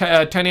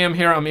 10 a.m.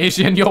 here. I'm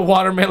Asian. Yo,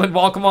 Watermelon.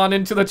 Welcome on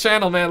into the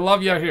channel, man.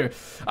 Love you here.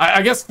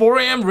 I guess 4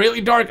 a.m. really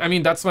dark. I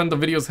mean, that's when the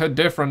videos hit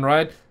different,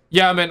 right?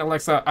 Yeah, man,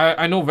 Alexa,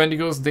 I know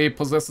Wendigos, they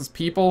possess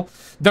people.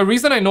 The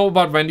reason I know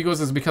about Wendigos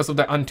is because of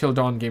the Until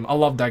Dawn game. I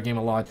love that game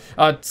a lot.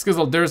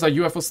 SKizzle, there's a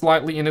UFO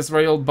slightly in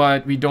Israel,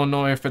 but we don't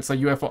know if it's a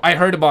UFO. I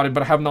heard about it,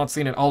 but I have not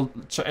seen it. I'll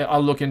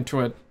look into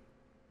it.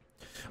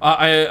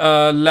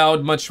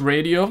 Loud much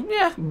radio?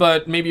 Yeah,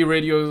 but maybe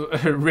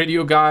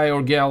radio guy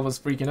or gal was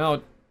freaking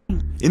out.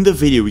 In the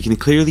video, we can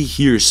clearly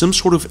hear some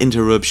sort of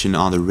interruption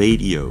on the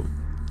radio,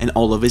 and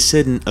all of a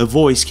sudden, a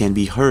voice can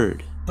be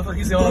heard.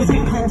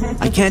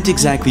 I can't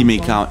exactly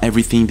make out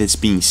everything that's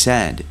being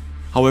said.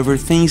 However,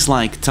 things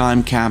like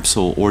time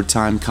capsule or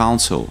time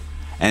council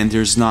and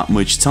there's not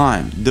much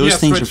time, those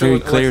things are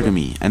very clear to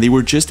me, and they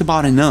were just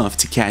about enough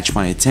to catch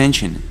my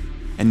attention.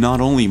 And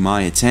not only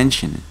my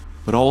attention,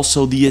 but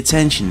also the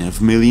attention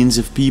of millions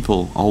of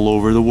people all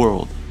over the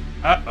world.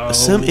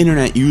 Some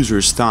internet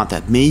users thought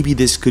that maybe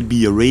this could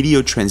be a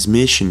radio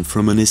transmission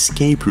from an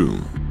escape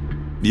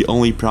room. The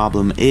only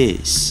problem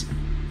is,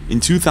 in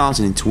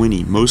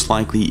 2020, most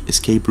likely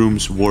escape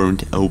rooms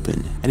weren't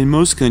open. And in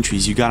most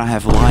countries, you gotta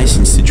have a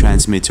license to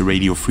transmit to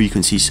radio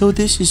frequency, so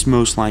this is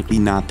most likely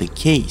not the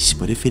case.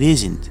 But if it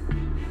isn't,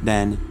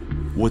 then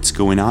what's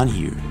going on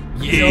here?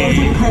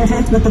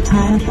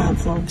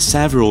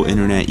 Several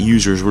internet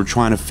users were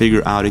trying to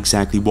figure out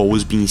exactly what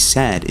was being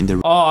said in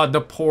the... Oh, the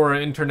poor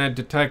internet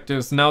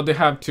detectives. Now they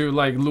have to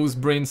like lose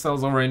brain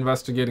cells over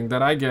investigating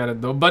that. I get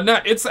it though. But no,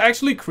 it's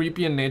actually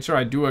creepy in nature,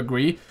 I do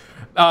agree.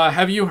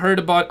 Have you heard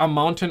about a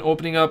mountain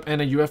opening up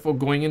and a UFO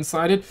going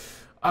inside it?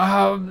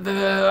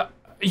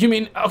 You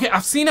mean, okay,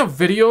 I've seen a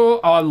video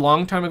a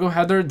long time ago,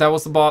 Heather, that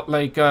was about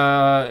like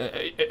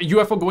a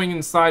UFO going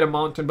inside a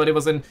mountain, but it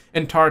was in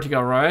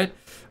Antarctica, right?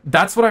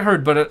 That's what I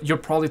heard, but you're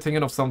probably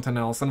thinking of something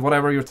else, and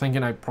whatever you're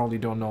thinking, I probably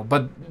don't know.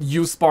 But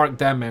you sparked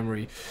that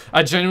memory.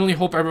 I genuinely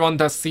hope everyone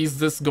that sees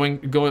this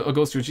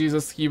goes to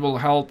Jesus. He will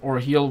help or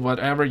heal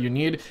whatever you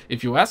need.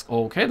 If you ask,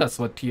 okay, that's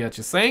what TH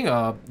is saying.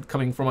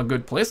 Coming from a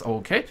good place,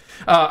 okay.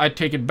 I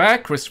take it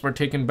back. Christopher,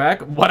 taken back.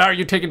 What are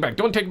you taking back?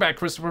 Don't take back,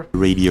 Christopher.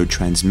 Radio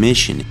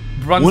transmission.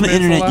 One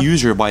internet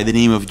user by the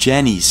name of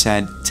Jenny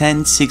said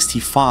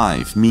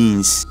 1065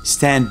 means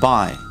stand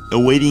by,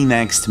 awaiting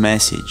next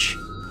message.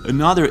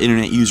 Another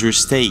internet user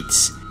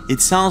states,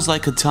 it sounds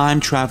like a time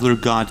traveler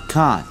got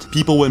caught.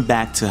 People went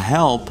back to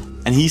help,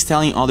 and he's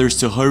telling others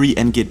to hurry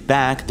and get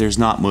back, there's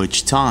not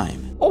much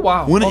time. Oh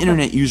wow. One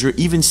internet user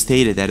even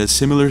stated that a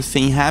similar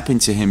thing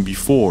happened to him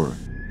before.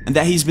 and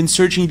that he's been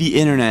searching the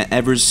internet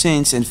ever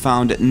since and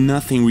found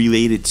nothing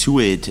related to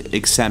it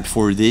except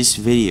for this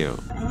video.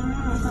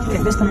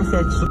 This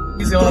message.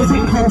 Get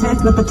in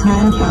contact with the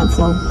time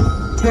capsule.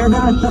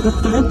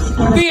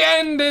 The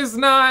end is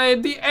nigh,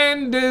 the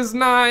end is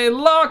nigh.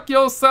 Lock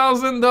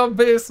yourselves in the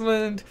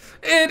basement.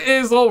 It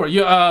is over.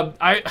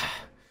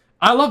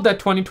 I love that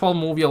 2012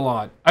 movie a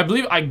lot. I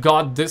believe I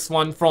got this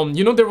one from,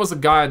 you know, there was a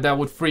guy that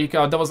would freak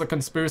out. That was a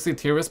conspiracy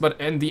theorist, but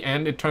in the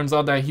end, it turns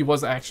out that he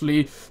was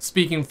actually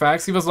speaking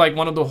facts. He was like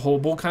one of the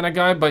hobo kind of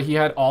guy, but he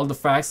had all the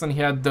facts and he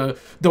had the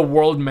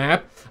world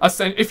map.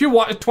 If you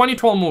watch a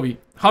 2012 movie,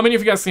 how many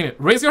of you guys seen it?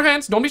 Raise your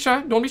hands. Don't be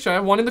shy. Don't be shy.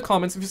 One in the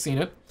comments if you've seen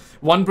it.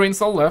 One brain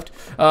cell left.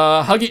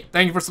 Huggy,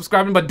 thank you for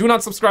subscribing, but do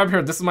not subscribe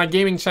here. This is my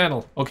gaming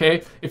channel,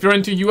 okay? If you're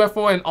into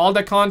UFO and all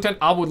that content,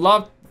 I would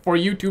love for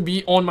you to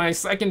be on my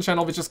second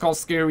channel, which is called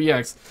Scary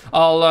X.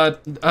 I'll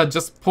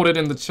just put it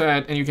in the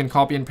chat and you can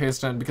copy and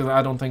paste it because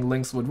I don't think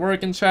links would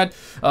work in chat.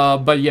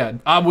 But yeah,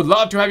 I would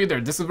love to have you there.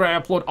 This is where I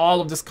upload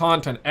all of this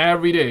content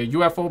every day.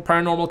 UFO,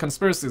 paranormal,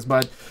 conspiracies.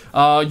 But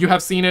you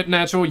have seen it,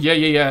 Nacho.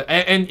 Yeah.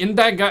 And in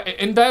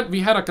that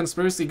we had a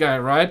conspiracy guy,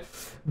 right?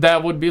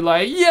 That would be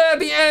like, yeah,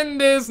 the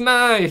end is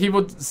nigh. He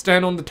would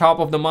stand on the top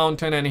of the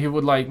mountain and he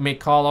would like make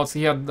call outs.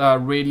 He had a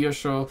radio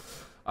show.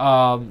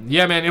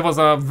 Yeah, man, it was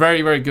a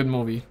very, very good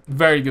movie.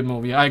 Very good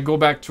movie. I go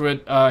back to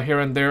it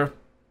here and there.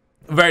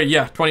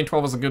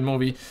 2012 was a good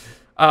movie.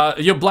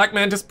 Yo, Black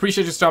Mantis,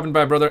 appreciate you stopping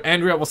by, brother.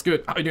 Andrea, what's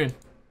good? How you doing?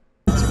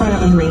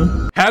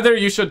 Heather,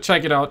 you should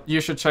check it out.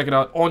 You should check it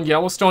out. On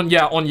Yellowstone?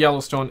 Yeah, on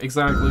Yellowstone,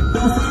 exactly.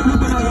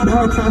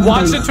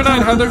 Watch it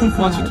tonight, Heather.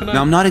 Watch it tonight.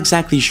 Now, I'm not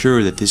exactly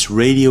sure that this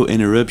radio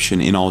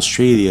interruption in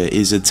Australia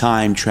is a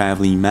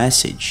time-traveling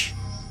message,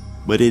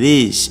 but it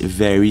is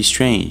very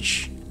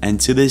strange. And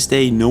to this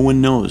day, no one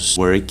knows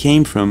where it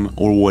came from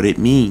or what it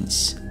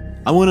means.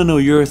 I want to know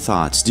your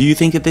thoughts. Do you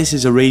think that this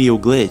is a radio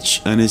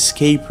glitch, an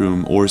escape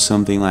room, or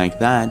something like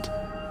that?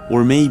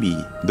 Or maybe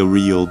the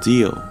real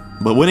deal?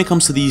 But when it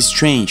comes to these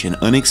strange and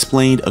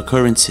unexplained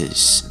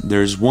occurrences,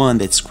 there's one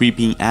that's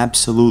creeping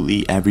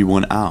absolutely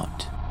everyone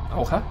out.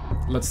 Okay,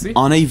 let's see.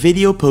 On a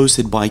video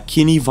posted by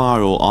Kini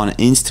Viral on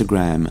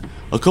Instagram,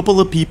 a couple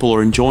of people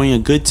are enjoying a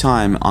good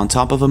time on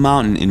top of a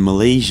mountain in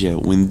Malaysia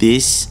when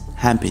this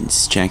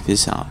happens. Check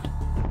this out.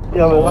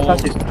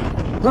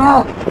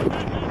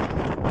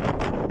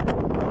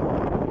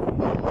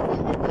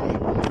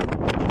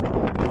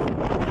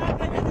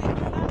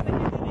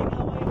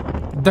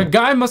 The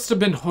guy must have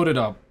been hooded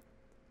up.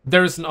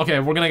 There's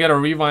okay, we're gonna get a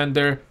rewind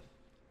there.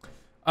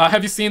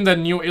 Have you seen the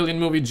new Alien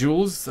movie,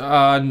 Jules?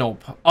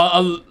 Nope.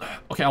 I'll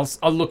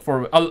look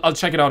for it. I'll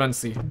check it out and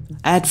see.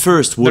 At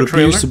first, what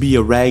appears to be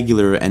a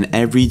regular and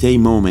everyday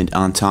moment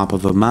on top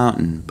of a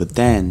mountain, but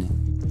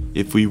then,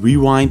 if we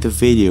rewind the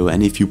video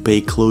and if you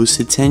pay close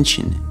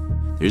attention,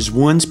 there's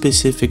one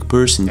specific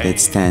person that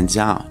stands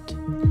out.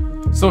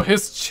 So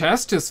his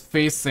chest is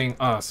facing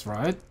us,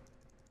 right?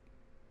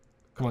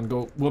 Come on,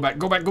 go back,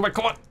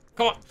 come on.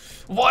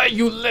 Why are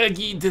you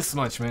laggy this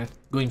much, man?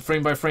 Going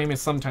frame by frame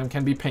is sometimes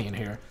can be pain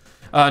here.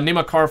 Name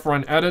a car for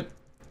an edit.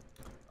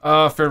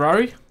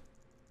 Ferrari?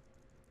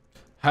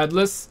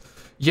 Headless?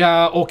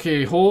 Yeah,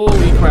 okay,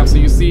 holy crap. So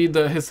you see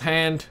his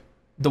hand,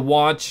 the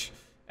watch,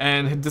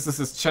 and this is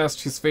his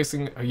chest. He's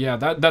facing, yeah,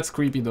 that's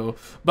creepy though.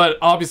 But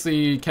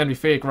obviously it can be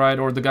fake, right?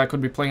 Or the guy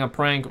could be playing a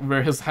prank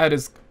where his head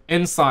is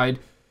inside,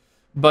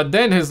 but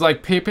then his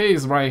like Pepe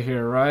is right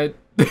here, right?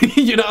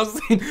 You know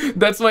what I'm saying?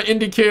 That's my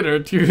indicator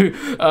to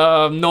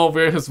know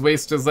where his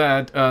waist is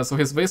at. So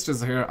his waist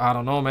is here. I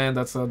don't know, man.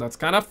 That's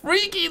kind of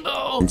freaky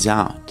though. It's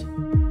out.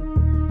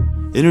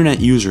 Internet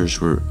users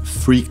were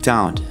freaked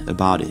out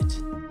about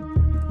it.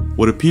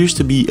 What appears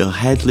to be a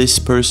headless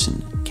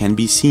person can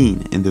be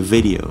seen in the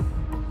video.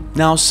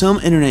 Now, some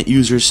internet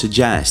users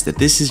suggest that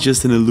this is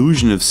just an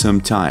illusion of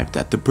some type,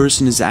 that the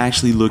person is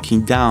actually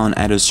looking down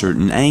at a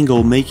certain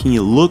angle, making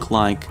it look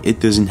like it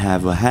doesn't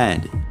have a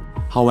head.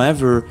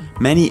 However,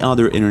 many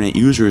other internet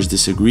users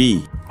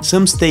disagree.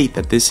 Some state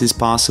that this is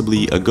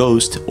possibly a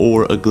ghost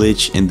or a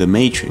glitch in the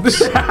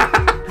Matrix.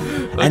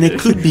 And it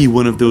could be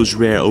one of those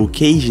rare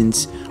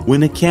occasions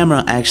when a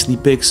camera actually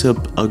picks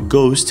up a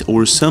ghost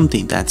or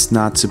something that's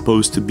not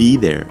supposed to be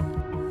there.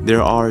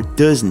 There are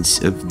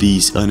dozens of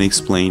these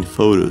unexplained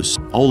photos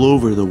all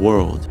over the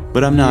world,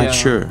 but I'm not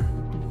sure.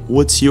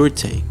 What's your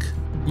take?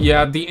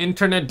 Yeah, the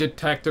internet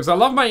detectives. I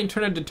love my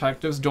internet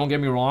detectives, don't get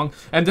me wrong.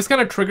 And this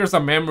kind of triggers a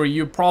memory.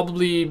 You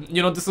probably,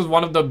 you know, this is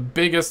one of the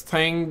biggest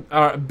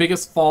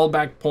biggest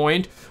fallback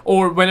point.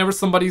 Or whenever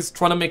somebody's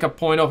trying to make a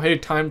point of, hey,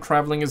 time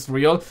traveling is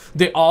real,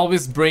 they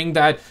always bring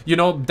that, you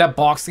know, that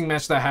boxing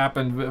match that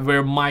happened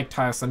with Mike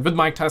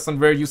Tyson,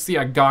 where you see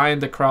a guy in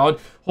the crowd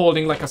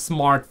holding like a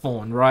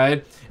smartphone,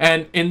 right?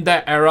 And in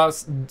that era,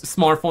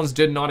 smartphones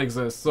did not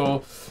exist.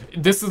 So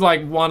this is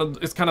like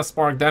it's kind of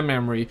sparked that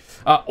memory.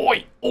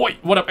 Oi,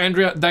 what up,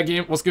 Andrea? That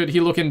game was good. He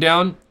looking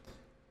down,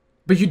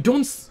 but you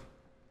don't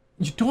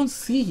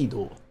see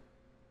though.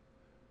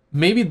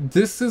 Maybe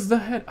this is the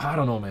head. I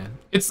don't know, man.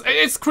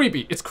 It's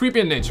creepy. It's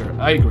creepy in nature.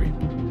 I agree.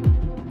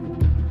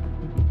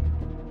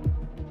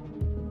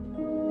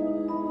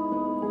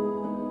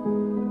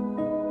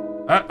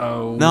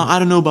 Uh-oh. Now, I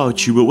don't know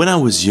about you, but when I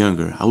was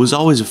younger, I was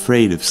always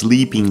afraid of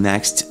sleeping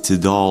next to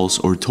dolls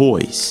or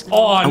toys.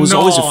 Oh, I was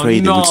always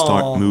afraid they would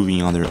start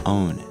moving on their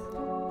own.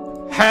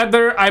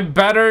 Heather, I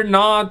better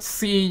not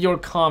see your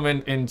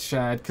comment in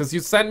chat, because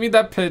you sent me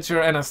that picture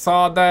and I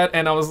saw that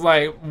and I was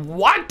like,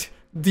 what?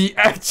 The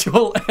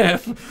actual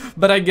F?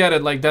 But I get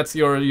it, like, that's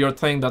your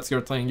thing, that's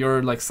your thing.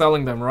 You're like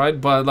selling them, right?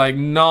 But like,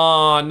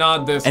 nah,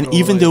 not this. And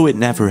even though it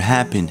never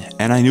happened,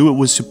 and I knew it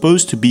was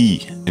supposed to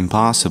be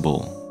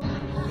impossible,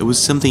 it was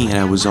something that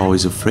I was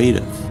always afraid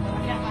of.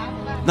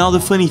 Now the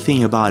funny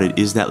thing about it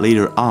is that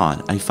later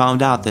on, I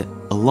found out that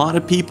a lot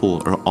of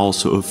people are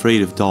also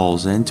afraid of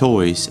dolls and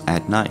toys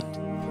at night.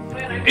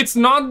 It's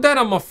not that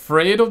I'm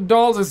afraid of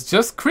dolls, it's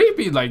just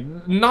creepy. Like,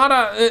 not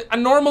a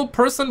normal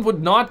person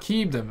would not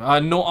keep them.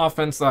 No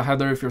offense,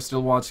 Heather, if you're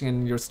still watching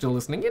and you're still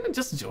listening. You know,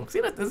 just jokes.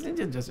 You know,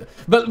 just.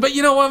 But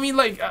you know what I mean?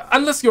 Like,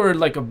 unless you're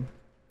like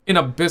in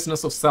a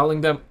business of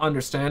selling them,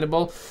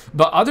 understandable.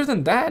 But other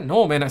than that,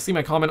 no, man. I see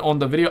my comment on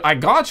the video. I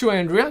got you,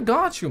 Andrea. I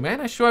got you,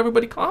 man. I show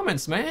everybody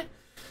comments, man.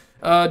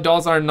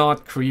 Dolls are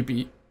not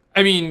creepy.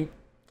 I mean,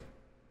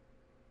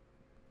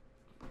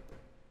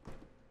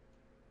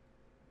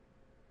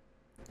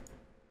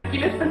 Aquí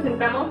les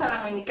presentamos a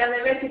la muñeca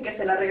de Bessie que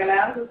se la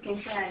regalaron sus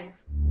 15 años.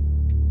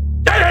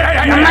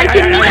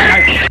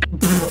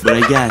 But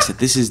I guess that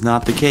this is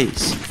not the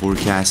case for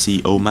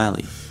Cassie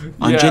O'Malley.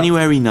 On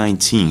January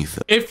 19th,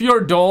 if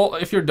your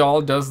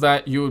doll does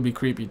that, you would be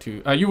creepy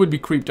too. You would be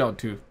creeped out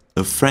too.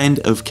 A friend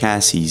of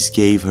Cassie's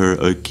gave her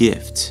a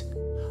gift,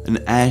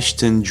 an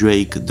Ashton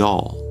Drake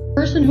doll. The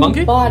person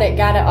who bought it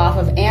got it off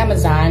of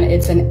Amazon.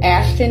 It's an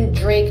Ashton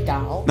Drake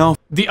doll. Now,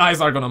 the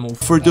eyes are gonna move.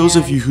 For those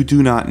of you who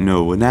do not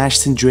know, an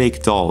Ashton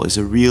Drake doll is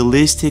a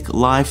realistic,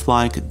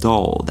 lifelike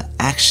doll that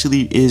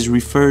actually is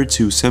referred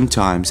to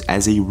sometimes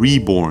as a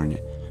reborn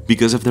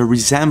because of their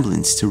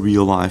resemblance to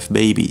real-life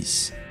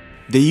babies.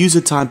 They use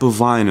a type of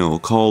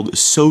vinyl called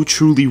So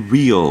Truly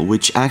Real,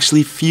 which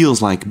actually feels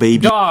like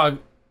baby. Dog,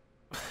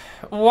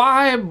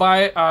 why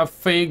buy a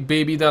fake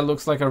baby that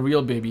looks like a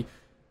real baby?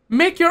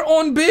 Make your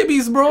own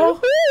babies, bro.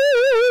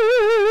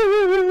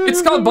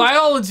 It's called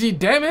biology,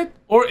 damn it.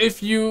 Or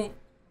if you,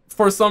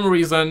 for some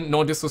reason,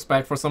 no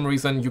disrespect, for some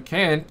reason you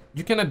can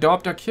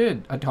adopt a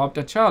kid, adopt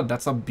a child.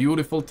 That's a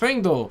beautiful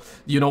thing, though.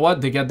 You know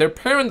what? They get their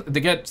parents, they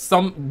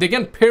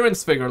get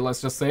parents figure,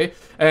 let's just say.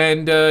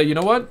 And you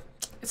know what?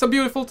 It's a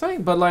beautiful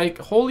thing. But like,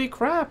 holy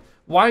crap,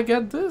 why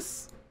get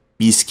this?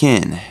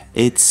 Skin,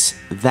 it's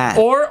that.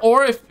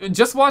 Or if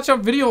just watch a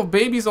video of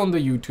babies on the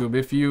YouTube.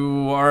 If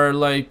you are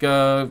like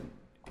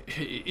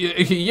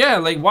yeah,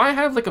 like why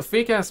have like a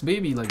fake ass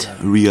baby like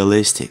that?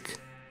 Realistic.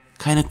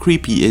 Kinda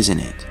creepy, isn't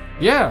it?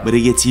 Yeah. But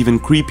it gets even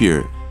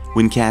creepier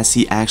when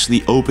Cassie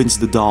actually opens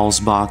the doll's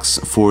box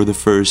for the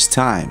first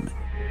time.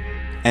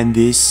 And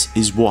this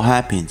is what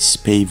happens.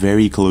 Pay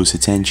very close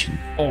attention.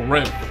 Oh,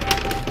 rip.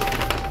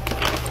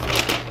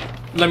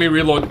 Let me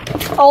reload.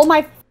 Oh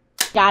my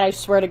God, I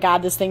swear to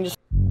God, this thing just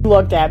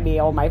looked at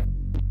me. Oh my.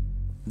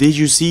 Did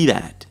you see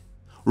that?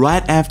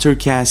 Right after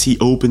Cassie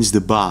opens the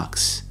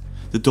box,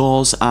 the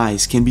doll's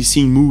eyes can be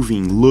seen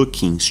moving,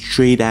 looking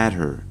straight at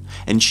her.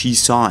 And she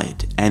saw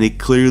it, and it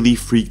clearly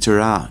freaked her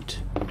out.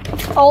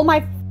 Oh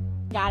my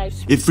God,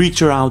 It freaked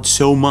her out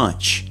so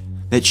much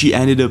that she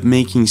ended up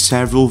making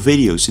several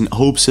videos in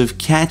hopes of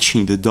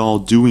catching the doll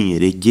doing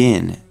it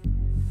again.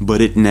 But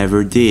it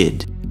never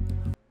did.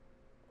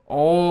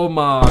 Oh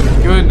my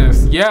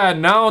goodness. Yeah,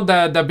 now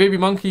that the baby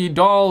monkey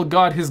doll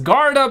got his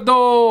guard up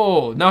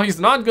though. Now he's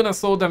not gonna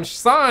show them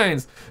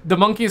signs. The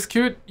monkey is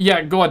cute.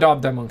 Yeah, go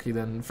adopt that monkey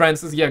then.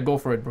 Francis, yeah, go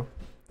for it, bro.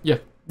 Yeah.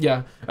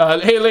 Yeah.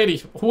 Hey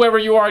lady, whoever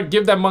you are,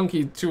 give that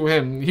monkey to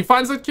him. He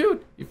finds it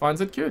cute. He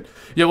finds it cute.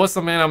 Yo, what's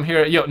up, man? I'm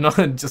here. Yo, no,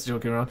 just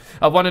joking around.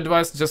 One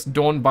advice, just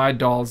don't buy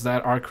dolls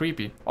that are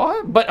creepy.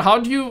 Oh, but how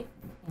do you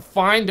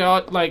find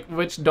out like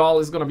which doll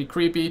is gonna be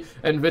creepy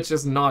and which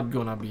is not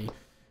gonna be,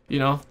 you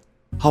know?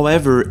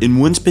 However, in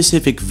one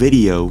specific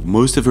video,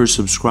 most of her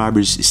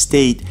subscribers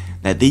state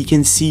that they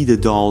can see the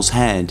doll's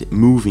head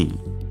moving.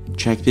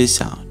 Check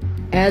this out.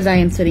 As I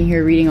am sitting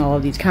here reading all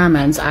of these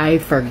comments, I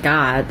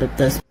forgot that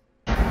this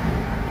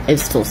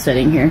is still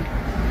sitting here.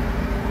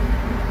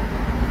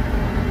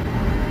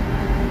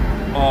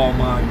 Oh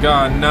my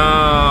God,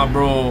 nah,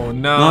 bro,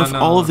 nah. Now, if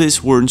all of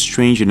this weren't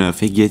strange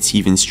enough, it gets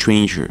even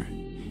stranger.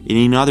 In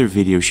another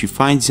video, she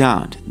finds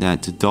out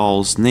that the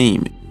doll's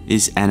name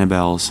is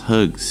Annabelle's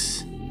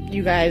Hugs.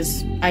 You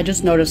guys, I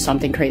just noticed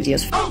something crazy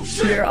as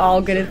f. You're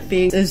all gonna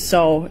think this is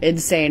so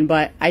insane,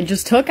 but I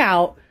just took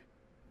out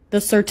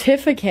the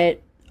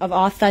certificate of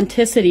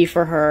authenticity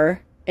for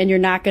her, and you're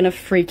not gonna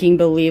freaking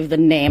believe the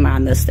name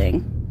on this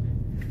thing.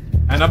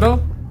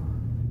 Annabelle?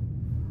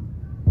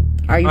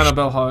 Are you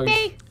Annabelle Hugs.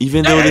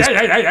 Even though this... The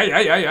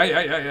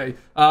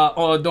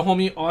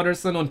homie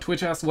Otterson on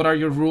Twitch asked, what are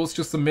your rules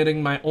to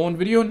submitting my own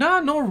video? Nah,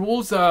 no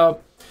rules.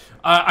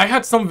 I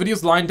had some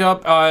videos lined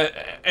up,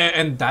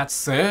 and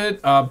that's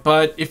it.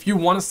 But if you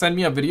want to send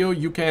me a video,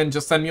 you can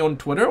just send me on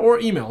Twitter or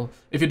email.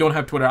 If you don't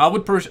have Twitter, I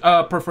would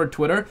prefer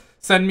Twitter.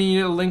 Send me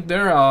a link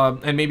there,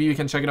 and maybe we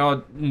can check it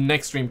out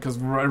next stream, because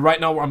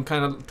right now I'm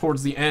kind of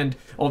towards the end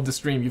of the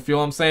stream. You feel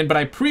what I'm saying? But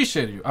I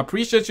appreciate you. I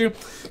appreciate you.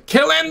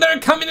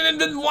 Killender coming in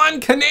with 1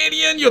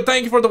 Canadian. Yo,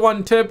 thank you for the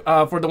 $1 tip,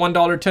 for the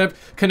 $1 tip.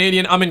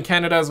 Canadian. I'm in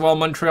Canada as well,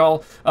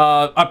 Montreal.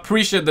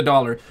 Appreciate the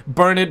dollar.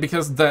 Burn it,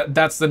 because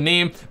that's the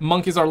name.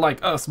 Monkeys are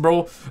like us,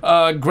 bro.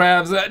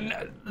 Grabs.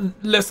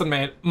 Listen,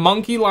 man.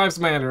 Monkey lives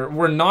matter.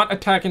 We're not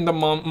attacking the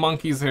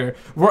monkeys here.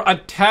 We're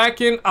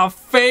attacking a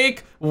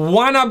fake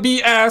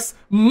wannabe ass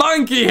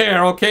monkey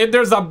here, okay?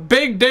 There's a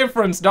big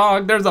difference,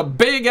 dog. There's a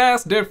big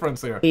ass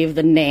difference here. Leave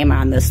the name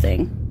on this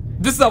thing.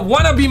 This is a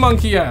wannabe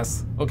monkey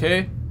ass,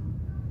 okay?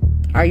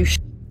 Are you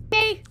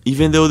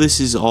Even though this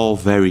is all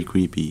very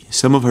creepy,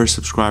 some of her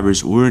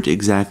subscribers weren't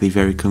exactly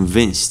very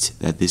convinced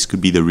that this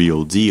could be the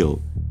real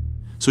deal.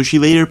 So she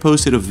later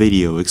posted a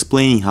video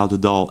explaining how the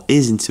doll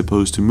isn't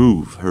supposed to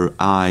move her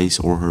eyes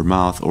or her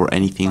mouth or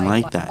anything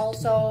like that.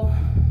 Also,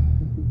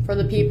 for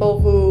the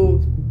people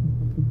who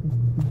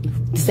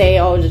say,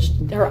 oh, just,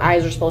 her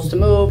eyes are supposed to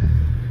move,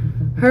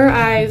 her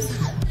eyes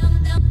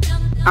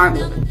aren't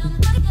moving.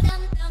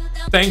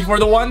 Thank you for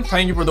the 1.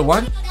 Thank you for the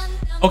 1.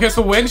 Okay,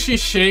 so when she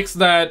shakes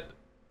that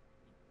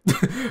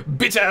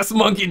bitch ass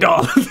monkey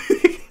doll,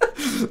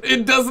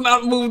 it does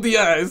not move the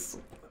eyes.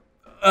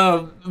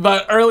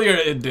 But earlier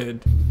it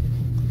did.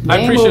 I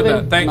appreciate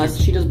that. Thank you.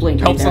 She just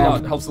blinked. Helps a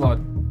lot. Helps a lot.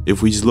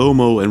 If we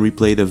slow-mo and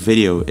replay the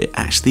video, it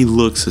actually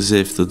looks as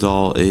if the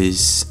doll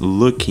is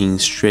looking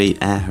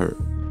straight at her.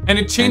 And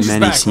it changes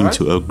and many back, seem right?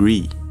 to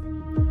agree.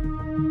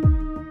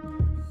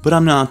 But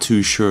I'm not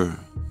too sure.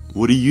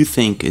 What do you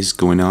think is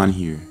going on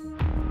here?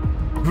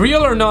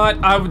 Real or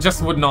not, I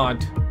just would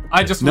not.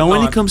 I just would now, not.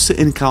 when it comes to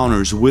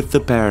encounters with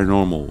the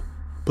paranormal,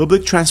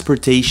 public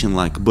transportation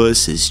like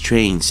buses,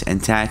 trains,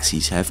 and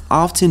taxis have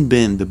often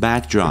been the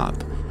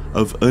backdrop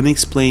of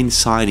unexplained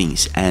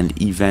sightings and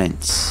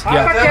events.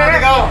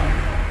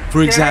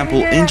 For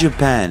example, in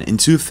Japan in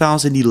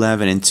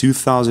 2011 and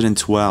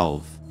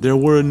 2012, there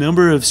were a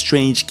number of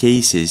strange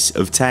cases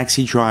of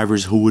taxi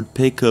drivers who would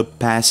pick up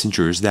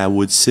passengers that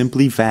would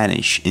simply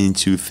vanish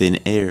into thin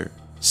air.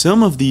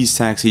 Some of these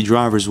taxi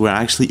drivers were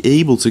actually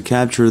able to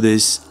capture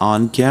this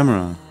on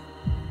camera.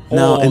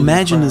 Now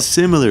imagine a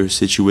similar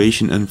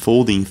situation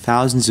unfolding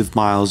thousands of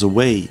miles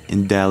away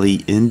in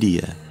Delhi,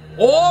 India.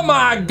 Oh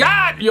my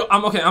god! Yo,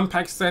 I'm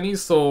Pakistani,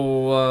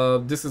 so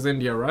this is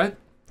India, right?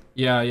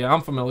 Yeah,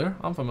 I'm familiar.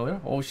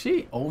 Oh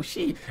she.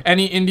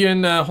 Any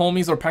Indian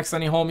homies or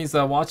Pakistani homies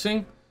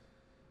watching?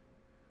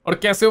 और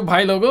कैसे हो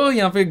भाई लोगो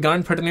यहाँ पे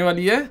गांड फटने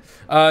वाली है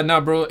nah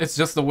bro, it's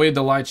just the way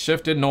the light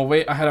shifted. No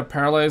way, I had a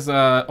paralyzed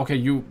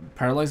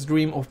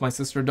dream of my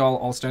sister doll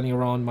all standing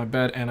around my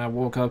bed, and I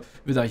woke up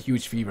with a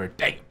huge fever.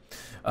 Dang.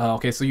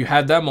 Okay, so you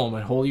had that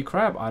moment. Holy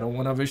crap, I don't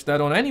want to wish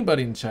that on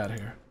anybody in chat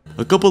here.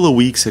 A couple of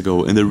weeks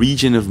ago in the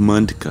region of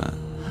Mundka,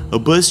 a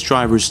bus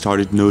driver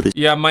started noticing.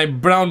 Yeah, my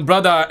brown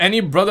brother.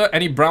 Any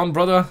brown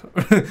brother?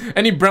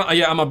 Any brown?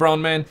 Yeah, I'm a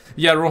brown man.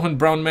 Yeah, Rohan,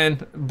 brown man.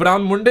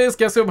 Brown Mundes,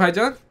 कैसे हो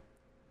भाईजान?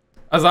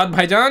 Azad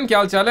भाईजान, क्या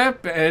हाल चाल है?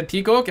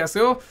 ठीक हो? कैसे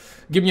हो?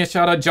 Give me a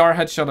shout out,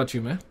 Jarhead. Shout out to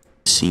you, man.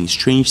 Seeing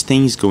strange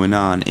things going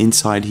on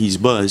inside his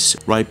bus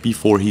right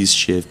before his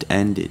shift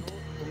ended.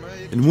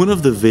 In one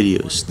of the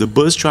videos, the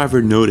bus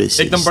driver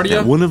notices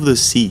that one of the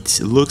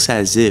seats looks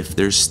as if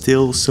there's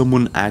still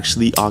someone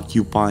actually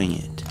occupying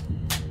it.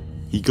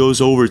 He goes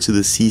over to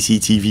the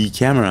CCTV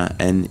camera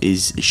and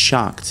is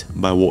shocked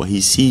by what he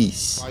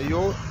sees.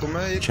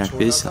 Check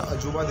this out.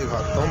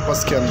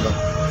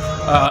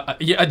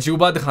 ये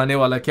अजूबा दिखाने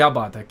वाला क्या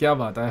बात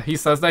है? He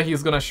says that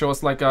he's gonna show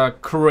us like a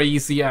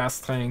crazy ass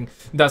thing.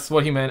 That's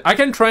what he meant. I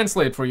can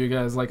translate for you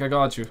guys. Like I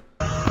got you.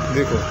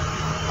 देखो,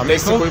 हमें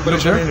इससे कोई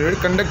परेशानी नहीं है.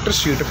 कंडक्टर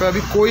सीट पे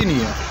अभी कोई नहीं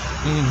है.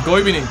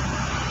 कोई भी नहीं.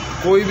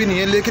 कोई भी नहीं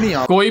है, लेकिन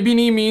यहाँ कोई भी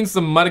नहीं means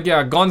मर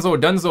गया. Gonzo,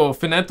 Dunzo,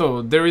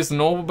 Finetto. There is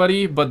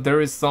nobody, but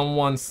there is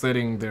someone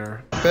sitting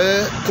there.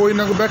 पे कोई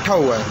ना कोई बैठा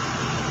हुआ है.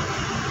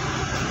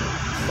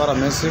 पर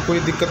हमें से कोई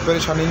दिक्कत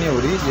परेशानी नहीं हो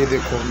रही. ये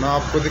देखो, मैं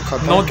आपको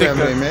दिखाता हूँ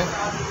कैमरे में.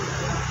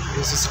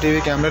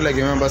 CCTV कैमरे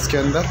लगे हुए हैं बस के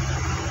अंदर,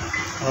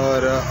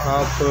 और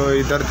आप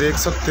इधर देख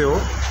सकते हो.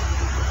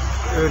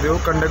 ये देखो,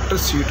 कंडक्टर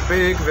सीट पे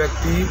एक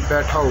व्यक्ति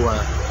बैठा हुआ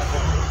है.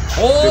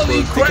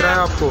 Holy crap! दिख रहा है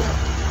आपको?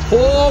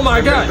 Oh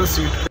my god!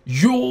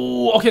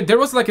 Yo, okay, there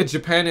was like a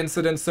Japan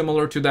incident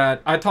similar to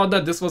that. I thought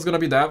that this was gonna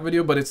be that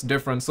video, but it's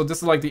different. So this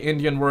is like the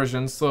Indian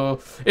version. So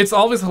it's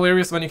always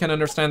hilarious when you can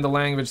understand the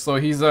language. So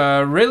he's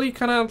really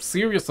kind of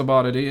serious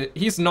about it.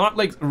 He's not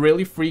like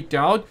really freaked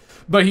out,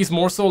 but he's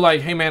more so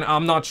like, hey man,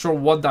 I'm not sure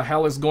what the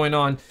hell is going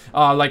on.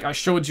 Like I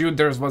showed you,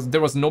 there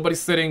was nobody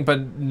sitting, but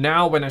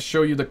now when I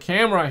show you the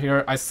camera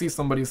here, I see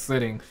somebody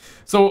sitting.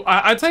 So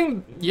I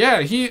think,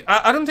 yeah,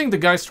 I don't think the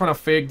guy's trying to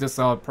fake this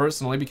out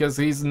personally, because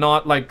he's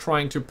not like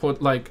trying to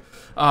put like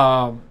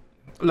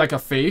like a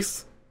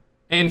face,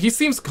 and he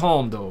seems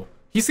calm though.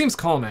 He seems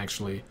calm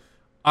actually.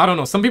 I don't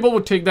know. Some people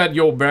would take that,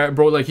 yo,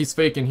 bro, like he's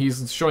fake and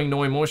he's showing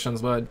no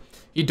emotions, but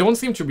he don't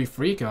seem to be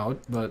freak out.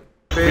 But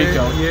freak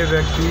out. ये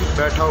व्यक्ति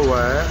बैठा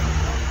हुआ है.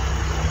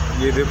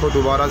 ये देखो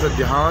दोबारा से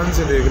ध्यान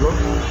से देख लो.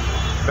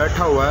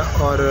 बैठा हुआ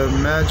है और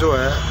मैं जो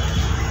है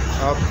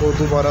आपको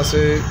दोबारा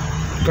से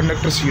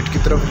कंडक्टर सीट की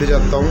तरफ ले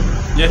जाता हूँ.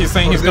 Yeah, he's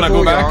saying he's gonna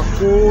go back.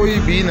 कोई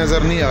भी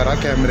नजर नहीं आ रहा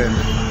कैमरे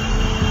में.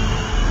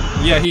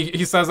 Yeah,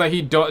 he says that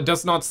he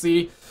does not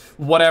see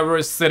whatever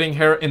is sitting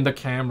here in the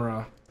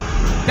camera.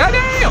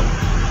 Goddamn!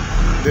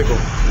 देखो.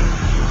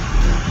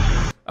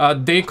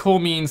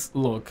 Dekho means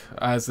look,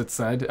 as it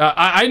said.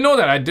 I know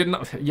that. I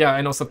didn't. Yeah,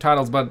 I know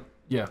subtitles, but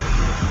yeah.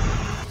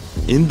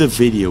 In the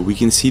video, we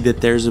can see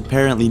that there's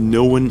apparently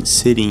no one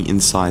sitting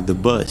inside the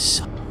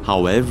bus.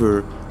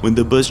 However, when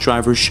the bus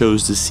driver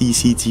shows the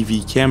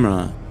CCTV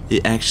camera,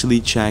 it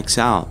actually checks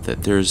out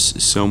that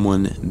there's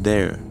someone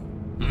there.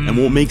 And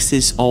what makes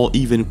this all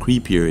even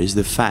creepier is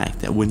the fact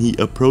that when he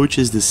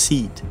approaches the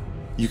seat,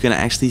 you can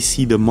actually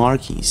see the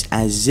markings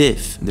as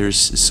if there's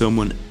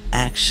someone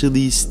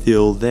actually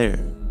still there.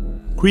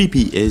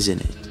 Creepy,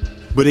 isn't it?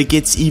 But it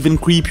gets even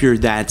creepier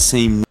that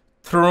same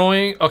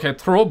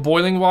throw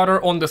boiling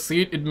water on the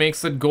seat, it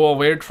makes it go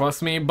away,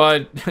 trust me,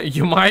 but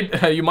you might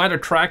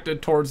attract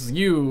it towards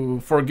you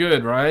for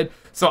good, right?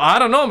 So I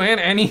don't know, man.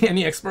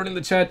 Any expert in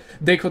the chat?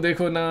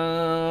 Dekho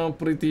na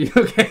pretty.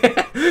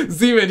 Okay.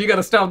 Z-Man, you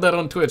gotta stop that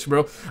on Twitch,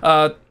 bro.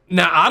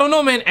 Now I don't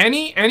know, man.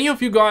 Any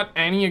of you got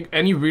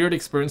any weird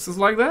experiences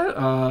like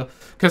that?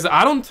 Because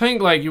I don't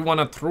think like you want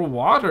to throw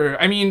water.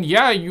 I mean,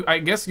 yeah, I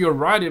guess you're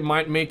right. It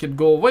might make it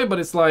go away, but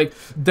it's like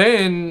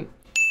then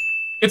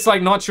it's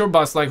like not your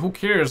bus. Like who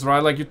cares,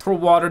 right? Like you throw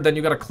water, then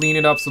you gotta clean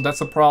it up. So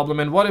that's a problem.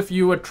 And what if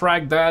you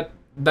attract that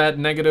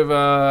negative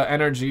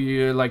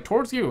energy like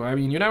towards you? I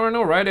mean, you never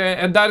know, right?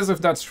 And that is if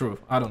that's true.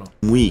 I don't know.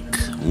 Week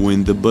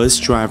when the bus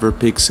driver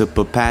picks up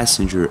a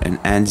passenger and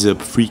ends up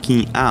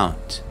freaking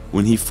out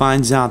when he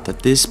finds out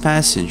that this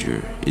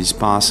passenger is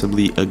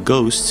possibly a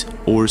ghost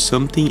or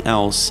something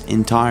else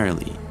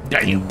entirely.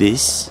 And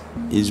this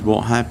is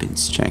what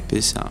happens. Check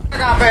this out.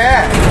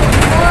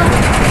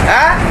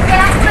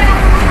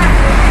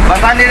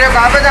 बता नहीं रहे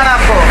कहाँ पे जाना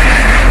आपको?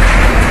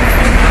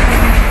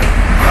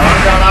 कहाँ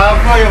जाना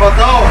आपको ये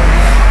बताओ?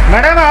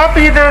 मैडम आप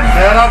इधर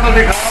चेहरा तो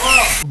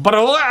दिखाओ.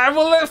 Bro, I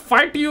will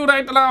fight you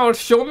right now.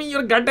 Show me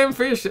your goddamn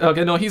face.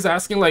 Okay, no, he's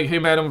asking like, hey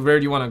madam, where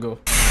do you want to go?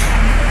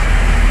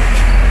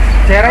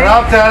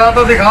 आप चेहरा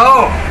तो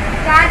दिखाओ.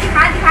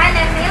 दिखाए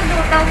लेंगे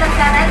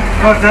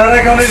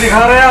चेहरा क्यों नहीं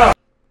दिखा रहे आप?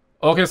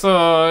 Okay, so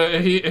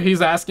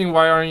he's asking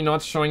why are you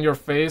not showing your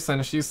face,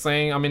 and she's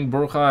saying I'm in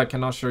burqa, I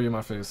cannot show you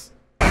my face.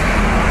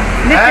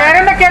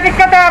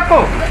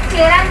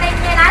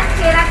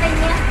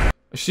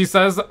 She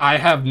says I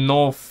have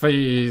no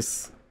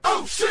face.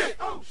 Oh shit!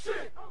 Oh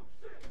shit!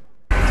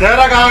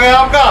 चेहरा कहाँ गया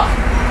आपका?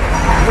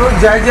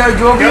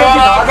 जो भी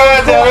आपका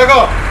चेहरे को.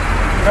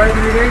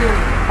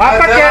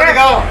 आपका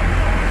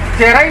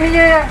चेहरा ही नहीं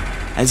है.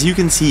 As you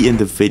can see in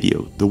the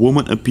video, the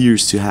woman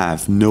appears to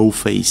have no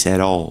face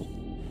at all.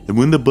 And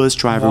when the bus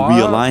driver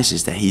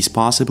realizes that he's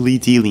possibly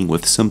dealing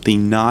with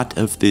something not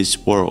of this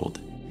world,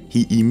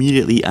 he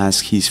immediately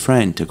asks his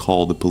friend to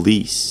call the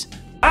police.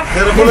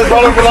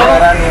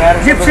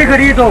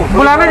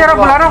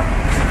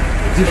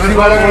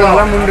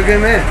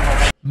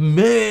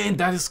 Man,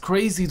 that is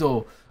crazy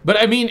though. But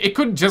I mean, it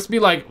could just be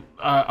like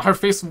her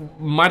face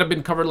might have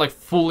been covered like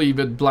fully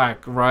with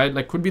black, right?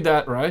 Like could be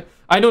that, right?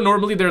 I know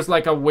normally there's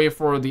like a way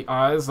for the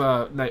eyes,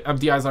 like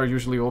the eyes are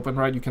usually open,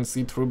 right? You can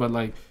see through, but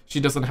like she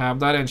doesn't have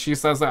that, and she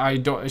says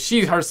that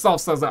she herself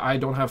says that I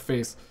don't have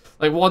face.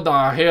 Like what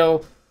the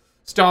hell?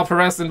 Stop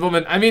harassing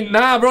women. I mean,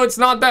 nah, bro, it's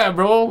not that,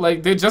 bro.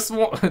 Like they just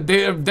want,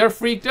 they're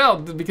freaked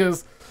out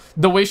because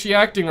the way she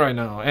acting right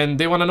now, and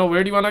they want to know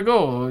where do you want to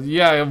go.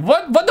 Yeah,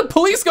 what the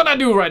police gonna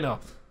do right now?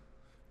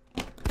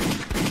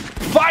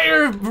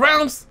 Fire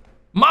rounds.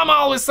 Mama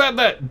always said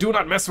that. Do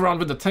not mess around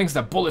with the things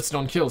that bullets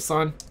don't kill,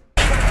 son.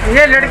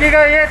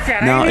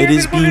 Now, it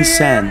is being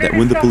said that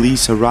when the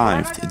police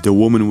arrived, the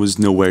woman was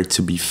nowhere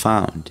to be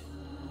found.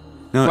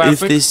 Now, if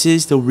this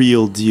is the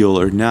real deal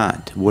or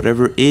not,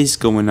 whatever is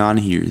going on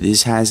here,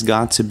 this has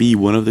got to be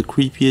one of the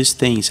creepiest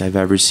things I've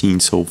ever seen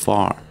so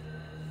far.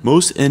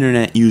 Most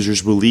internet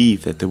users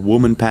believe that the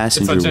woman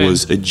passenger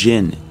was a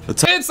jinn.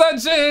 It's a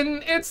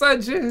jinn! It's a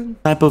jinn!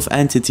 Type of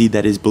entity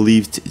that is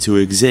believed to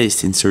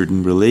exist in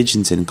certain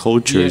religions and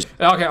cultures.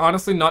 Yeah. Okay,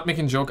 honestly, not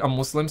making joke, I'm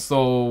Muslim,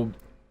 so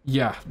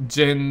yeah,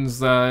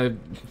 jinns, yeah,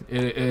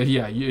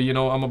 you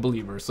know, I'm a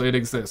believer, so it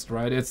exists,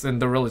 right? It's in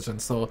the religion,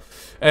 so,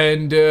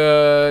 and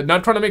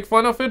not trying to make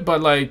fun of it,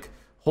 but like,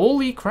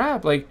 holy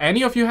crap, like,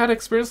 any of you had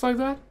experience like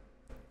that?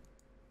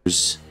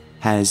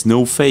 Has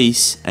no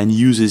face and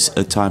uses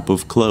a type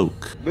of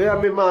cloak. What?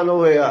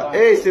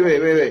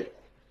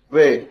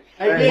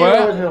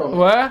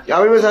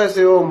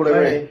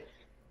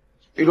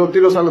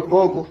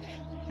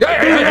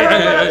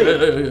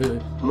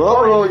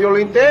 No, yo lo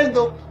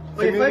intento.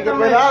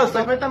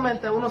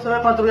 Perfectamente, uno se ve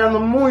patrullando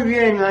muy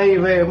bien ahí,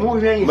 ve, muy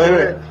bien. Y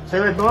se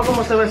ve todo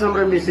como se ve ese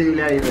hombre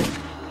invisible ahí,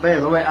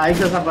 ve, ahí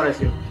se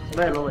desapareció.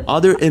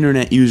 Other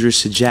internet users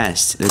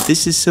suggest that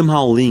this is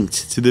somehow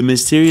linked to the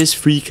mysterious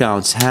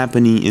freakouts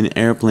happening in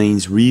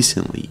airplanes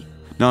recently.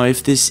 Now,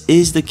 if this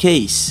is the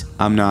case,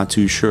 I'm not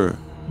too sure,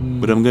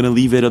 but I'm gonna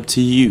leave it up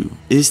to you.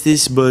 Is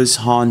this bus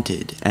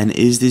haunted, and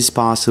is this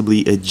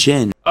possibly a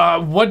djinn?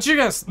 What do you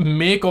guys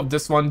make of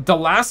this one? The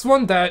last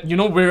one that, you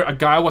know, where a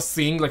guy was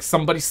seeing like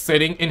somebody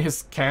sitting in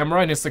his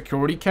camera, in his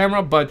security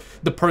camera, but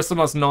the person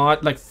was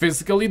not like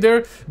physically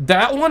there.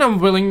 That one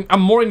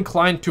I'm more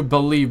inclined to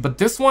believe, but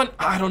this one,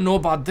 I don't know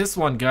about this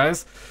one,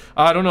 guys.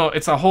 I don't know.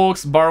 It's a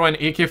hoax, borrow an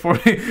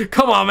AK-40.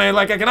 Come on, man.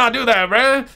 Like, I cannot do that, bruh.